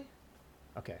 really?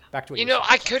 Okay, back to what you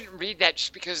I couldn't read that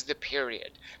just because of the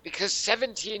period. Because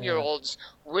 17-year-olds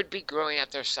would be growing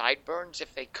out their sideburns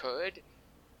if they could,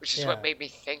 which is what made me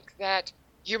think that.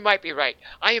 You might be right.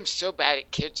 I am so bad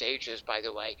at kids' ages, by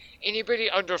the way. Anybody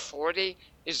under 40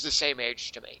 is the same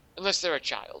age to me, unless they're a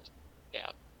child.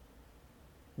 Yeah,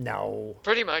 No.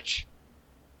 pretty much.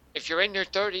 If you're in your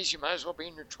 30s, you might as well be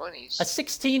in your A 20s.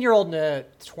 16-year-old and a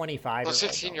 25-year-old. Well,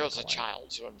 16-year-old's a child,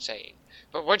 is what I'm saying.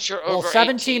 But once you're Well, over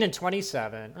 17 18, and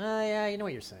 27. Yeah, you know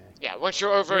what you're saying. yeah, once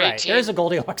you're over You're right. 18, There's a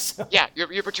Goldilocks zone. yeah,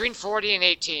 you're between 40 and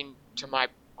 18 to my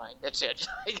mind. That's it.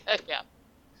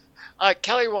 Yeah.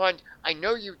 Kelly Wand, I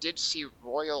know you did see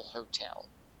Royal Hotel.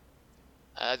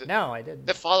 No, I didn't.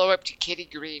 The follow-up to Kitty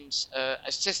Green's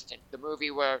Assistant, the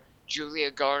movie where Julia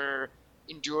Garner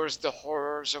endures the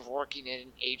horrors of working in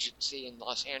an agency in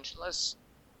Los Angeles.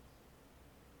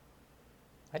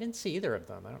 I didn't see either of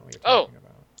them. I don't know what you're talking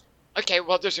about. Okay,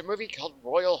 well, there's a movie called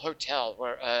Royal Hotel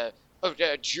where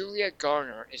Julia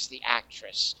Garner is the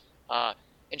actress.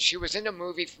 And she was in a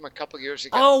movie from a couple years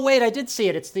ago. Oh, wait, I did see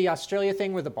it. It's the Australia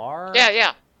thing with the bar?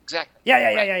 Yeah, exactly.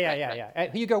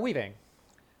 Yeah. Hugo Weaving.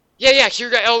 Yeah,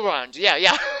 Hugo Elrond.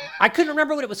 Yeah. I couldn't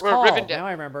remember what it was Or called. Rivendell. Now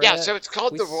I remember. Yeah, it. so it's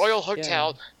called the Royal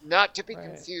Hotel, not to be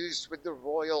confused with the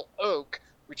Royal Oak,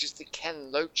 which is the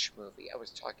Ken Loach movie I was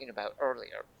talking about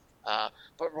earlier.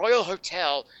 But Royal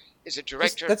Hotel is a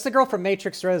director. That's the girl from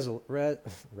Matrix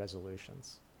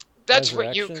Resolutions. That's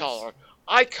what you call her.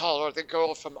 I call her the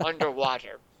girl from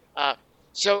Underwater.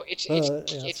 So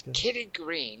it's Kitty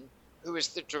Green, who is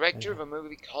the director of a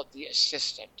movie called The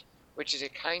Assistant, which is a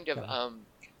kind of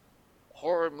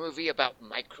horror movie about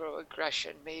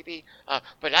microaggression, maybe.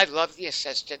 But I love The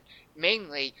Assistant,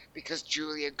 mainly because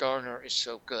Julia Garner is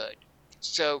so good.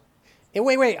 So...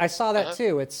 Wait, I saw that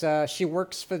too. It's she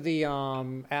works for the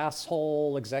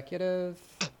asshole executive.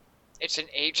 It's an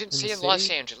agency in Los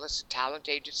Angeles, a talent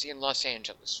agency in Los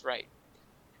Angeles, right?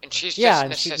 And she's just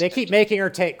an assistant. They keep making her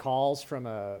take calls from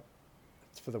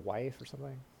for the wife or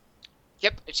something.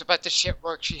 Yep, it's about the shit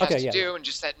work she has to do and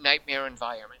just that nightmare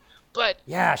environment. But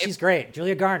yeah, she's great,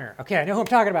 Julia Garner. Okay, I know who I'm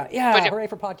talking about. Yeah, hooray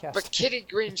for podcast. But Kitty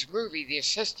Green's movie, The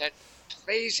Assistant,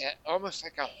 plays it almost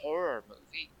like a horror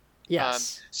movie.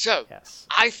 Yes.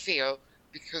 I feel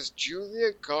because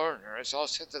Julia Garner is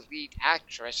also the lead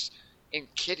actress in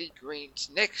Kitty Green's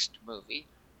next movie,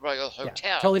 Royal Hotel.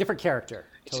 Yeah, totally different character.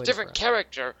 It's a different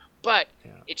character, but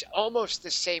it's almost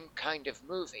the same kind of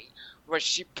movie where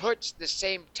she puts the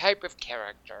same type of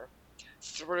character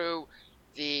through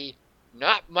the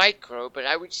not micro, but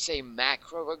I would say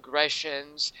macro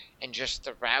aggressions and just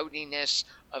the rowdiness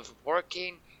of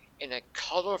working in a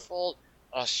colorful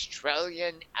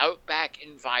Australian outback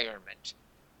environment.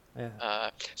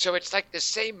 So it's like the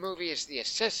same movie as The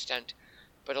Assistant,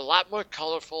 but a lot more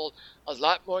colorful, a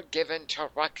lot more given to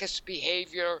ruckus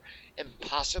behavior and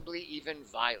possibly even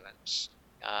violence.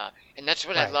 And that's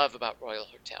what I love about Royal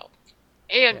Hotel.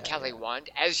 And Kelly Wand,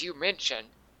 as you mentioned,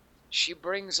 she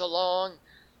brings along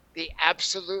the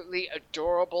absolutely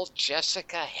adorable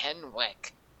Jessica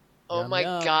Henwick. Oh my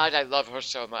God, I love her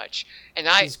so much. And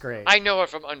she's great. I know her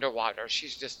from Underwater.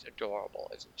 She's just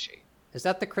adorable, isn't she? Is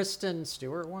that the Kristen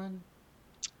Stewart one?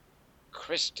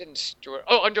 Kristen Stewart.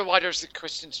 Oh, Underwater's the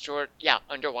Kristen Stewart. Yeah,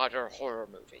 Underwater horror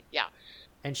movie. Yeah.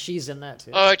 And she's in that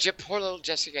too. Oh, poor little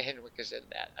Jessica Henwick is in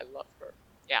that. I love her.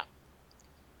 Yeah.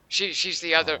 She's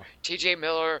the other. T.J.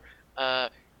 Miller,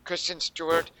 Kristen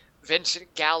Stewart,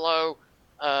 Vincent Gallo.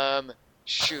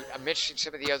 Shoot, I'm mentioning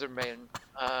some of the other men.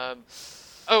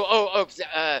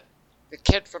 The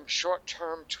kid from Short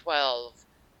Term 12,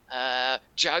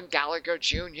 John Gallagher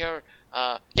Jr.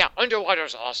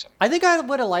 Underwater's awesome. I think I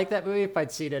would have liked that movie if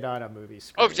I'd seen it on a movie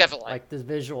screen. Oh, definitely. Like the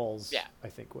visuals, I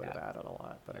think would have added a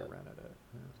lot, but I rented it.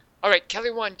 Yeah. All right,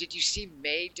 Kelly Wand, did you see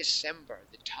May December,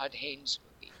 the Todd Haynes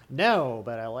movie? No,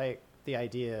 but I like the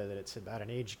idea that it's about an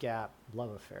age gap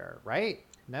love affair, right?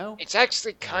 No? It's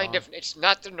actually kind of, it's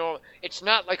not the normal, it's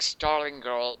not like Starling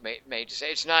Girl made to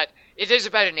say. It's not, it is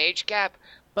about an age gap.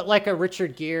 But like a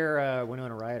Richard Gere,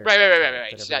 Winona Ryder. Right.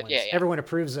 Everyone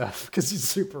approves of because he's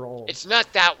super old. It's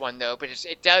not that one, though, but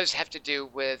it does have to do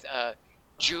with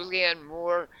Julianne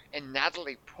Moore and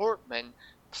Natalie Portman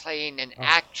playing an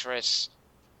actress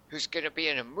who's going to be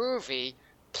in a movie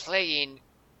playing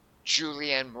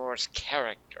Julianne Moore's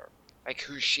character. Like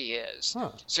who she is.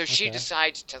 So she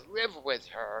decides to live with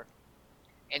her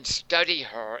and study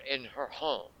her in her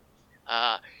home.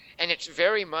 And it's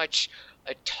very much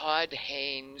a Todd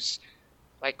Haynes,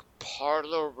 like,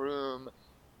 parlor room.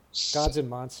 Gods and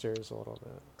Monsters a little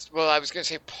bit. Well, I was going to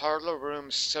say parlor room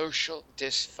social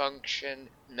dysfunction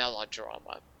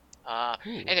melodrama.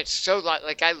 And it's so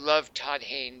like I love Todd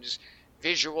Haynes'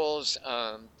 visuals.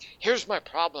 Here's my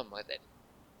problem with it.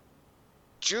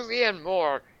 Julianne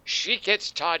Moore, she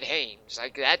gets Todd Haynes.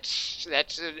 Like, that's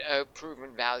a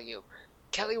proven value.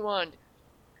 Kelly Wand,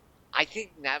 I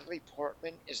think Natalie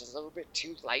Portman is a little bit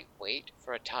too lightweight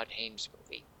for a Todd Haynes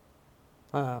movie.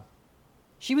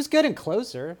 She was good in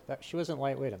Closer. She wasn't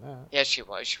lightweight in that. Yes, she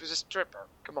was. She was a stripper.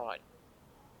 Come on.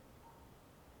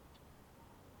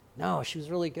 No, she was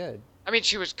really good. I mean,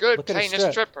 she was good Look at her playing a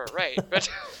strip. stripper, right? But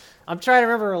I'm trying to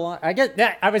remember a line. I get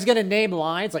that. I was gonna name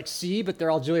lines like "see," but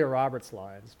they're all Julia Roberts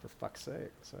lines for fuck's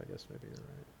sake. So I guess maybe you're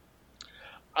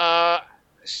right.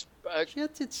 She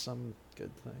did some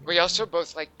good thing. We also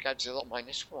both like Godzilla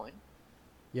 -1.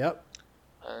 Yep.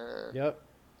 Yep.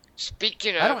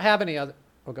 Speaking of, I don't have any other.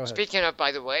 Oh, go ahead. Speaking of,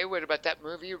 by the way, what about that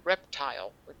movie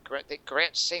Reptile with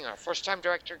Grant Singer, first-time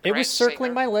director? It was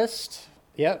circling my list.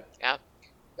 Yep. Yeah.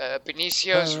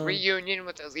 Benicio's reunion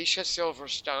with Alicia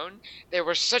Silverstone. They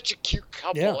were such a cute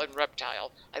couple in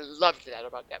Reptile. I loved that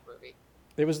about that movie.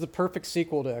 It was the perfect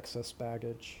sequel to Excess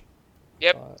Baggage.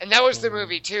 Yep, and that was the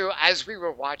movie too. As we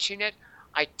were watching it,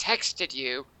 I texted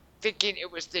you thinking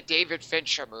it was the David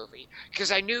Fincher movie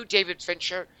because I knew David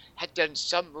Fincher had done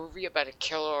some movie about a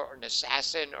killer or an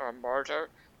assassin or a murder.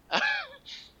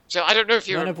 So I don't know if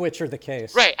you... None of which are the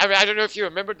case. Right. I don't know if you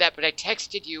remembered that, but I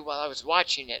texted you while I was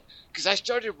watching it because I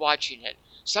started watching it.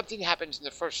 Something happens in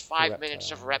the first 5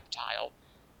 minutes of Reptile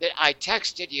that I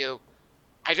texted you.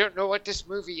 I don't know what this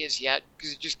movie is yet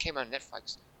because it just came on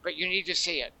Netflix, but you need to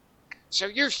see it. So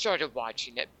you started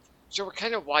watching it. So we're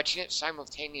kind of watching it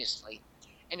simultaneously.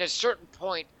 And at a certain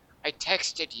point, I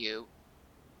texted you,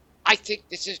 I think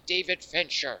this is David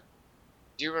Fincher.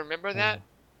 Do you remember that?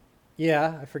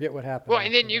 Yeah, I forget what happened. Well,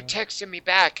 and then you texted me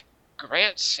back,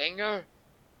 Grant Singer?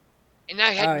 And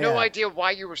I had no idea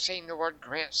why you were saying the word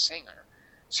Grant Singer.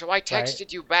 So I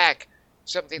texted you back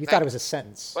something you like... You thought it was a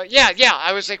sentence. Well, yeah.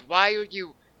 I was like, why are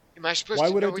you... Am I supposed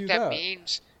to know what that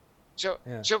means? So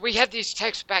we had these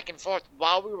texts back and forth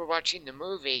while we were watching the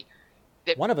movie.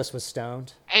 That, one of us was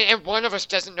stoned. And one of us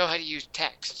doesn't know how to use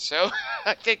text. So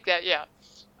I think that,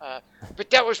 but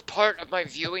that was part of my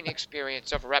viewing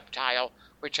experience of Reptile,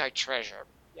 which I treasure.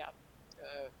 Yeah.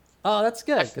 Oh, that's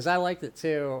good, because I liked it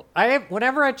too.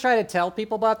 Whenever I try to tell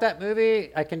people about that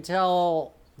movie, I can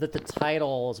tell that the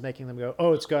title is making them go,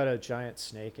 oh, it's got a giant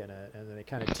snake in it, and then they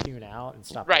kind of tune out and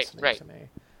stop listening to me.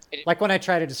 Like when I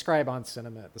try to describe On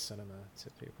Cinema at the cinema to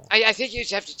people. I think you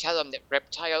just have to tell them that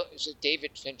Reptile is a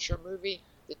David Fincher movie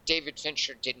that David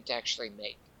Fincher didn't actually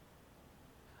make.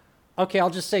 Okay, I'll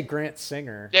just say Grant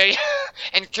Singer. Yeah,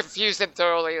 and confuse them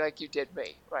thoroughly like you did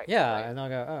me. Right. Yeah, right. And I'll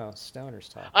go, oh, Stoner's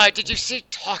talking. Did you see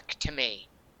Talk to Me?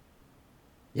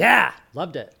 Yeah,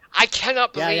 loved it. I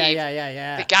cannot believe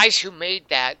yeah. the guys who made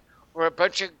that were a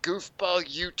bunch of goofball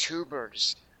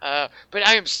YouTubers. But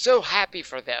I am so happy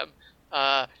for them.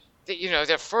 That,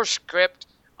 their first script,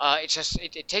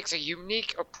 it takes a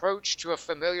unique approach to a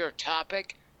familiar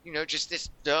topic. Just this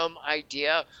dumb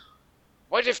idea.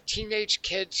 What if teenage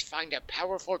kids find a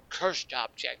powerful cursed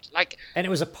object? And it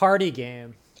was a party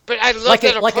game. But I love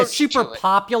that approach like a super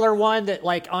popular one that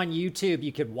on YouTube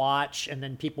you could watch and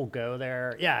then people go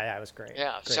there. Yeah, it was great.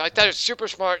 Yeah, great so I thought it was super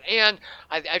smart, and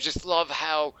I just love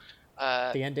how...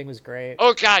 the ending was great.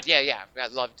 Oh, God, yeah. I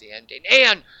loved the ending.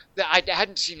 And I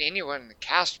hadn't seen anyone in the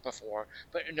cast before,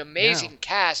 but an amazing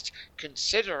cast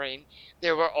considering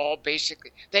they were all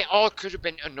they all could have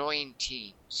been annoying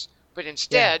teens. But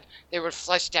instead, they were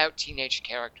fleshed out teenage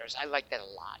characters. I like that a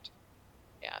lot.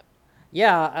 Yeah.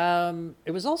 Yeah,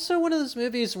 it was also one of those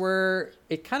movies where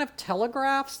it kind of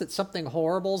telegraphs that something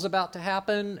horrible is about to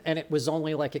happen, and it was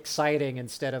only exciting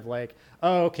instead of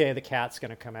oh, okay, the cat's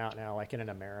going to come out now, in an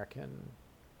American.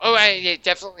 Oh, it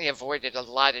definitely avoided a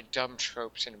lot of dumb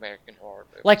tropes in American horror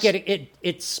movies.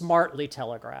 It smartly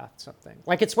telegraphed something.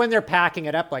 It's when they're packing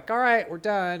it up, all right, we're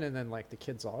done, and then the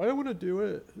kid's all, I don't want to do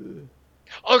it.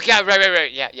 Oh, God, right.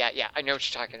 Yeah. I know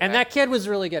what you're talking about. And that kid was a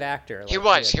really good actor. He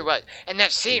was. And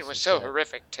that scene was so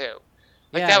horrific, too.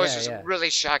 That was just really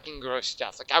shocking, gross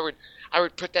stuff. I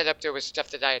would put that up there with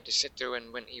stuff that I had to sit through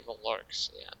and When Evil Lurks.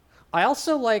 Yeah. I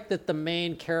also like that the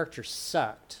main character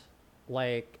sucked.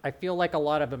 I feel like a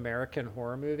lot of American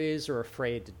horror movies are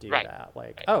afraid to do that.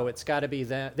 Oh, it's got to be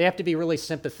them. They have to be really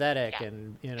sympathetic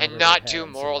and and not do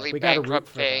morally bankrupt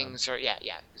things or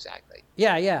exactly.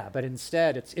 Yeah, but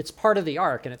instead it's part of the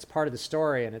arc and it's part of the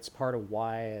story and it's part of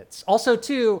why it's also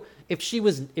too. If she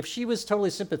was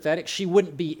totally sympathetic, she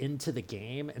wouldn't be into the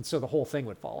game, and so the whole thing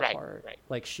would fall apart.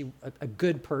 Right. A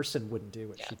good person wouldn't do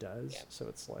what she does. Yeah. So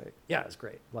it's it was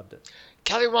great. Loved it.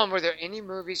 Kelly Wong, were there any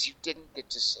movies you didn't get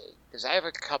to see? Because I have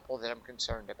a couple that I'm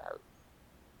concerned about.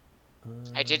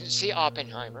 I didn't see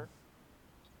Oppenheimer.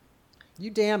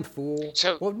 You damn fool.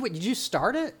 So, did you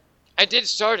start it? I did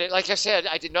start it. Like I said,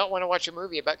 I did not want to watch a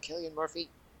movie about Cillian Murphy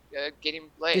getting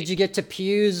laid. Did you get to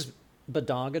Pew's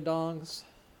Badongadongs?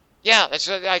 Yeah, that's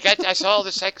what I got. I saw all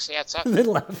the sexy. They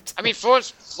left. I mean,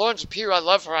 Florence Pugh, I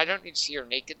love her. I don't need to see her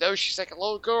naked though. She's like a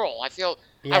little girl. I feel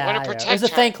I want to protect It was a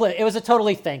her. thankless. It was a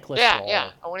totally thankless role.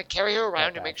 Yeah. I want to carry her around Felt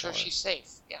and bad make sure for her. she's safe.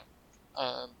 Yeah.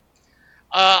 Um,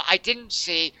 I didn't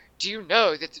see. Do you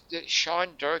know that Sean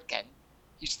Durkin?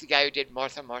 He's the guy who did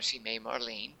Martha, Marcy, May,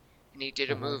 Marlene, and he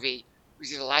did a movie. It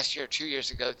was either last year or 2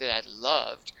 years ago that I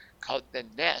loved called The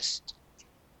Nest.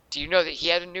 Do you know that he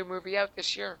had a new movie out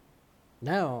this year?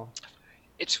 No.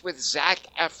 It's with Zac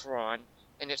Efron,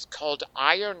 and it's called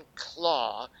Iron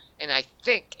Claw, and I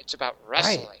think it's about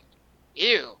wrestling. Right.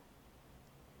 Ew.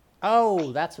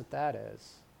 Oh, that's what that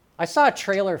is. I saw a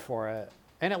trailer for it,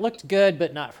 and it looked good,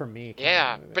 but not for me.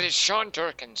 Yeah, but it's Sean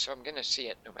Durkin, so I'm gonna see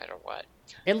it no matter what.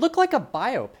 It looked like a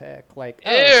biopic. Like,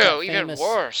 Ew, it's that even famous...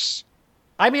 worse.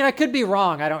 I mean, I could be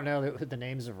wrong. I don't know the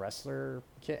names of wrestler.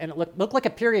 And it looked like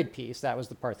a period piece. That was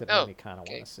the part that made me kind of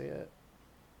want to see it.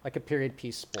 Like a period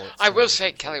piece sports. I will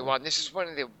say, Kelly Wan, this is one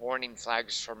of the warning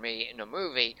flags for me in a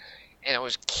movie, and I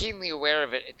was keenly aware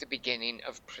of it at the beginning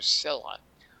of Priscilla.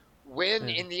 When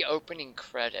in the opening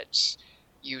credits,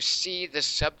 you see the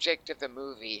subject of the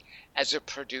movie as a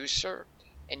producer,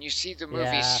 and you see the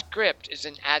movie script as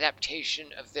an adaptation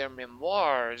of their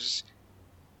memoirs.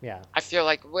 Yeah. I feel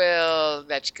like, well,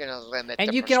 that's going to limit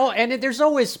and the you can and there's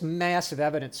always massive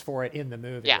evidence for it in the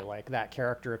movie. Yeah. Like that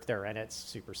character, if they're in it,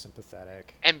 super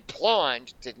sympathetic. And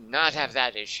Blonde did not have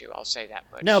that issue, I'll say that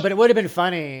much. No, but it would have been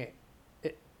funny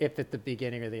if at the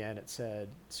beginning or the end it said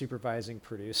supervising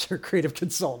producer, creative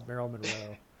consultant Marilyn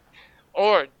Monroe.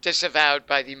 Or disavowed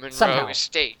by the Monroe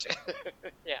estate.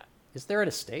 Yeah. Is there an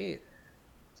estate?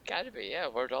 It's got to be, yeah.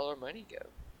 Where'd all her money go?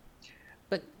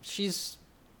 But she's...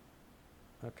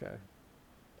 Okay.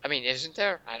 I mean, isn't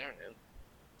there? I don't know.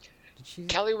 Did she...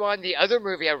 Kelly Wan, the other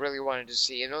movie I really wanted to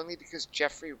see, and only because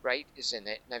Jeffrey Wright is in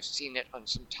it, and I've seen it on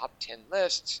some top 10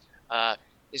 lists,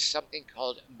 is something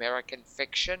called American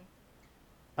Fiction.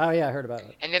 Oh, yeah, I heard about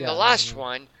it. And then the last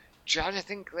one,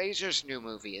 Jonathan Glazer's new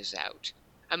movie is out.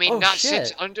 I mean,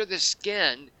 since Under the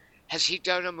Skin has he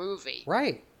done a movie.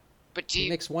 Right. But he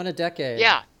makes one a decade.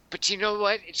 Yeah, but you know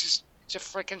what? It's a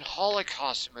freaking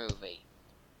Holocaust movie.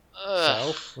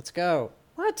 Ugh. So, let's go.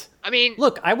 What? I mean...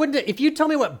 Look, I wouldn't... If you told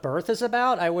me what Birth is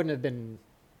about, I wouldn't have been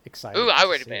excited. Ooh, I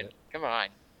would have been. Come on.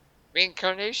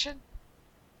 Reincarnation?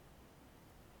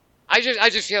 I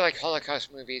just feel like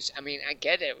Holocaust movies, I mean, I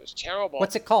get it. It was terrible.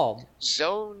 What's it called?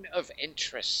 Zone of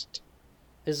Interest.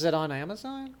 Is it on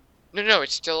Amazon? No,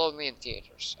 it's still only in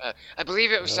theaters. I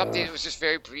believe it was something that was just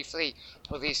very briefly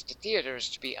released to theaters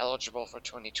to be eligible for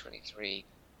 2023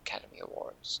 Academy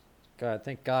Awards. God,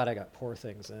 thank God I got Poor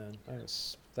Things in.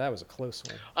 That was a close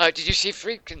one. Did you see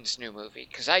Friedkin's new movie?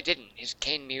 Because I didn't. His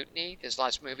Kane Mutiny, his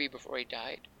last movie before he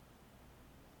died.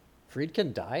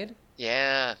 Friedkin died?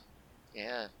 Yeah.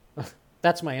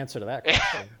 That's my answer to that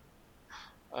question.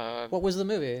 What was the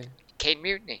movie? Kane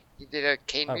Mutiny. He did a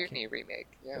Kane Mutiny remake.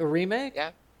 Yeah. A remake?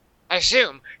 Yeah. I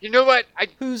assume. You know what?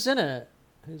 Who's in it?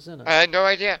 No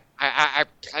idea. I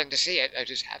plan to see it. I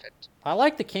just haven't. I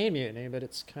like the Kane Mutiny, but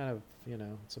it's kind of,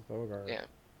 it's a Bogart. Yeah.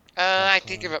 I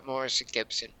think of it more as a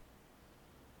Gibson.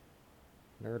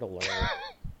 Nerd alert.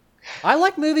 I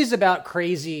like movies about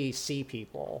crazy sea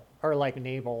people or like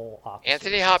naval officers.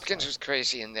 Anthony Hopkins was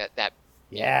crazy in that.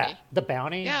 Yeah. Movie. The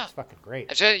Bounty? Yeah. It's fucking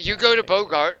great. So you go to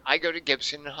Bogart, I go to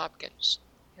Gibson and Hopkins.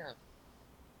 Yeah.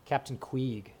 Captain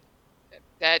Queeg.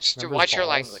 That's to watch your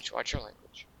language. Watch your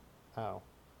language. Oh.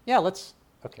 Yeah,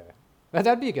 okay.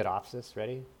 That'd be a good opsis.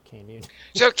 Ready? Kane Mutiny.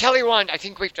 So Kelly Wan, I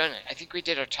think we've done it. I think we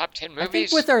did our top 10 movies. I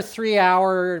think with our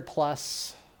 3-hour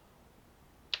plus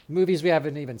movies we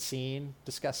haven't even seen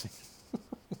discussing.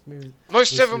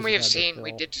 Most of them we have seen.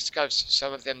 We did discuss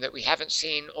some of them that we haven't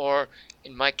seen, or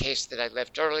in my case that I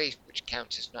left early, which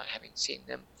counts as not having seen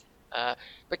them.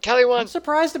 But Kelly Wan, I'm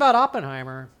surprised about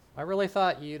Oppenheimer. I really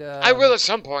thought you'd... I will at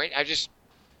some point. I just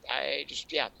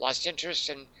lost interest.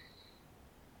 And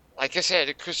like I said,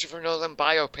 a Christopher Nolan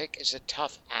biopic is a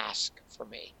tough ask for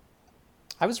me.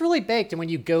 I was really baked, and when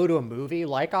you go to a movie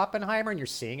like Oppenheimer and you're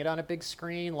seeing it on a big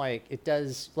screen, like it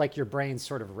does, like your brain's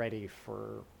sort of ready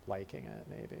for liking it,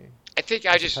 maybe. I think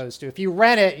as opposed to if you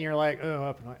rent it and you're like, oh,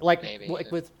 Oppenheimer.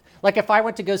 Like if I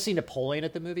went to go see Napoleon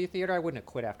at the movie theater, I wouldn't have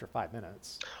quit after 5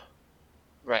 minutes.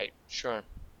 Right, sure.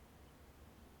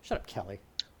 Shut up, Kelly.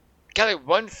 Kelly,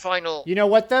 one final... You know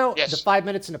what, though? Yes. The 5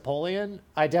 minutes of Napoleon,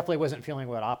 I definitely wasn't feeling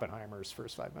what Oppenheimer's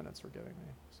first 5 minutes were giving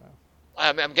me. So,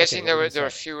 I'm guessing there were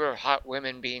fewer hot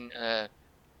women being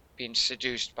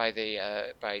seduced by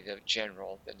the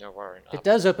general than there were in Oppenheimer. It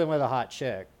does open with a hot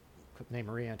chick named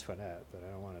Marie Antoinette, but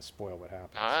I don't want to spoil what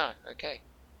happens. Ah, okay.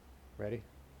 Ready?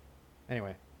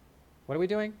 Anyway, What are we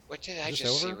doing? What did I Is this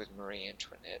just see over? with Marie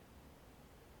Antoinette?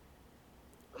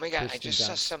 Oh my god, I Kirsten just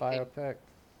saw Dunst something. biopic.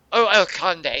 Oh, El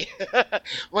Conde.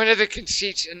 One of the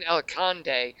conceits in El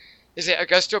Conde is that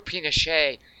Augusto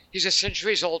Pinochet, he's a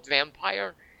centuries-old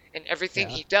vampire, and everything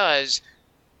Yeah. he does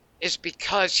is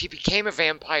because he became a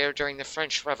vampire during the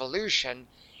French Revolution,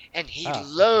 and he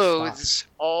loathes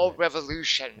all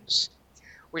revolutions,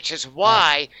 which is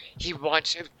why he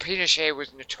wants... Pinochet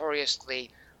was notoriously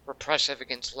repressive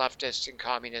against leftists and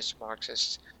communist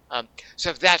Marxists.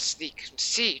 So that's the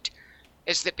conceit,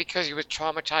 is that because he was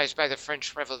traumatized by the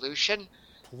French Revolution,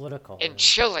 Political. in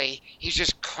Chile, he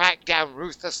just cracked down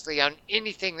ruthlessly on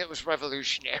anything that was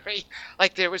revolutionary.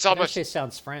 Like there was almost... Pinochet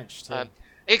sounds French, too.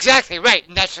 Exactly, right,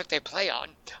 and that's what they play on.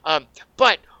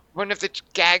 But one of the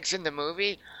gags in the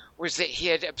movie was that he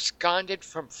had absconded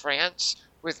from France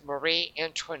with Marie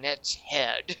Antoinette's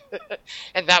head.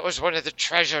 And that was one of the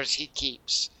treasures he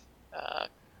keeps.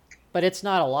 But it's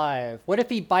not alive. What if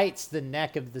he bites the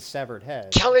neck of the severed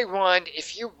head? Kelly Wand,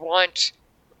 if you want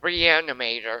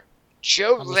Reanimator,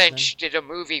 Joe I'm Lynch listening. did a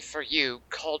movie for you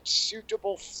called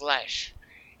Suitable Flesh.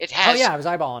 It has, Oh, yeah, I was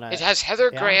eyeballing it. It has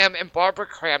Heather Yeah. Graham and Barbara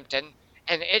Crampton,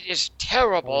 and it is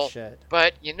terrible. Holy shit.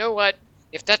 But you know what?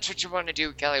 If that's what you want to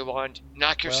do, Kelly Wand,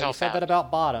 knock Well, you yourself said out. that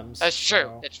about Bottoms. That's true.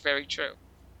 so- That's very true.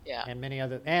 Yeah.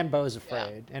 And Beau's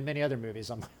Afraid, and many other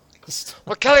movies on my list.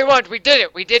 Well, Kelly Wand, we did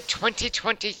it. We did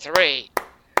 2023.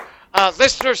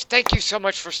 Listeners, thank you so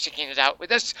much for sticking it out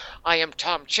with us. I am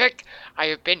Tom Chick. I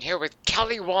have been here with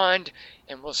Kelly Wand,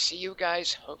 and we'll see you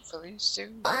guys hopefully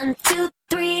soon. 1, 2,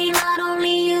 3, not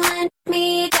only you and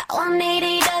me, got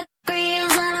 180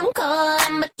 degrees, and I'm caught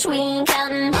in between,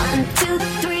 counting 1, 2,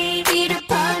 3, Peter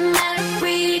Pan,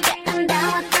 Mary, getting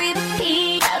down with 3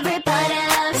 P, everybody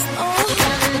loves, oh,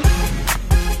 counting.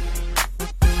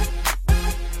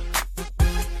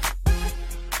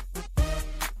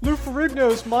 Lou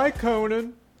Ferrigno's my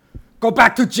Conan. Go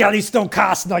back to Jellystone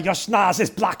Castle. Your schnoz is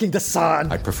blocking the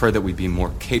sun. I prefer that we be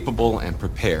more capable and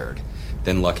prepared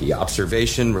than lucky.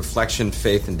 Observation, reflection,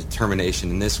 faith, and determination.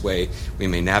 In this way, we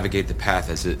may navigate the path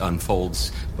as it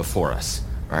unfolds before us.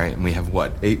 All right, and we have,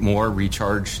 8 more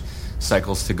recharge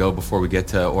cycles to go before we get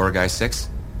to Origai 6?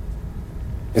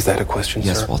 Is that a question,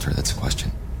 Yes, sir? Walter, that's a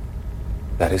question.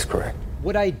 That is correct.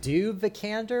 Would I do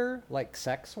Vikander, like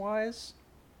sex-wise?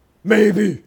 Maybe.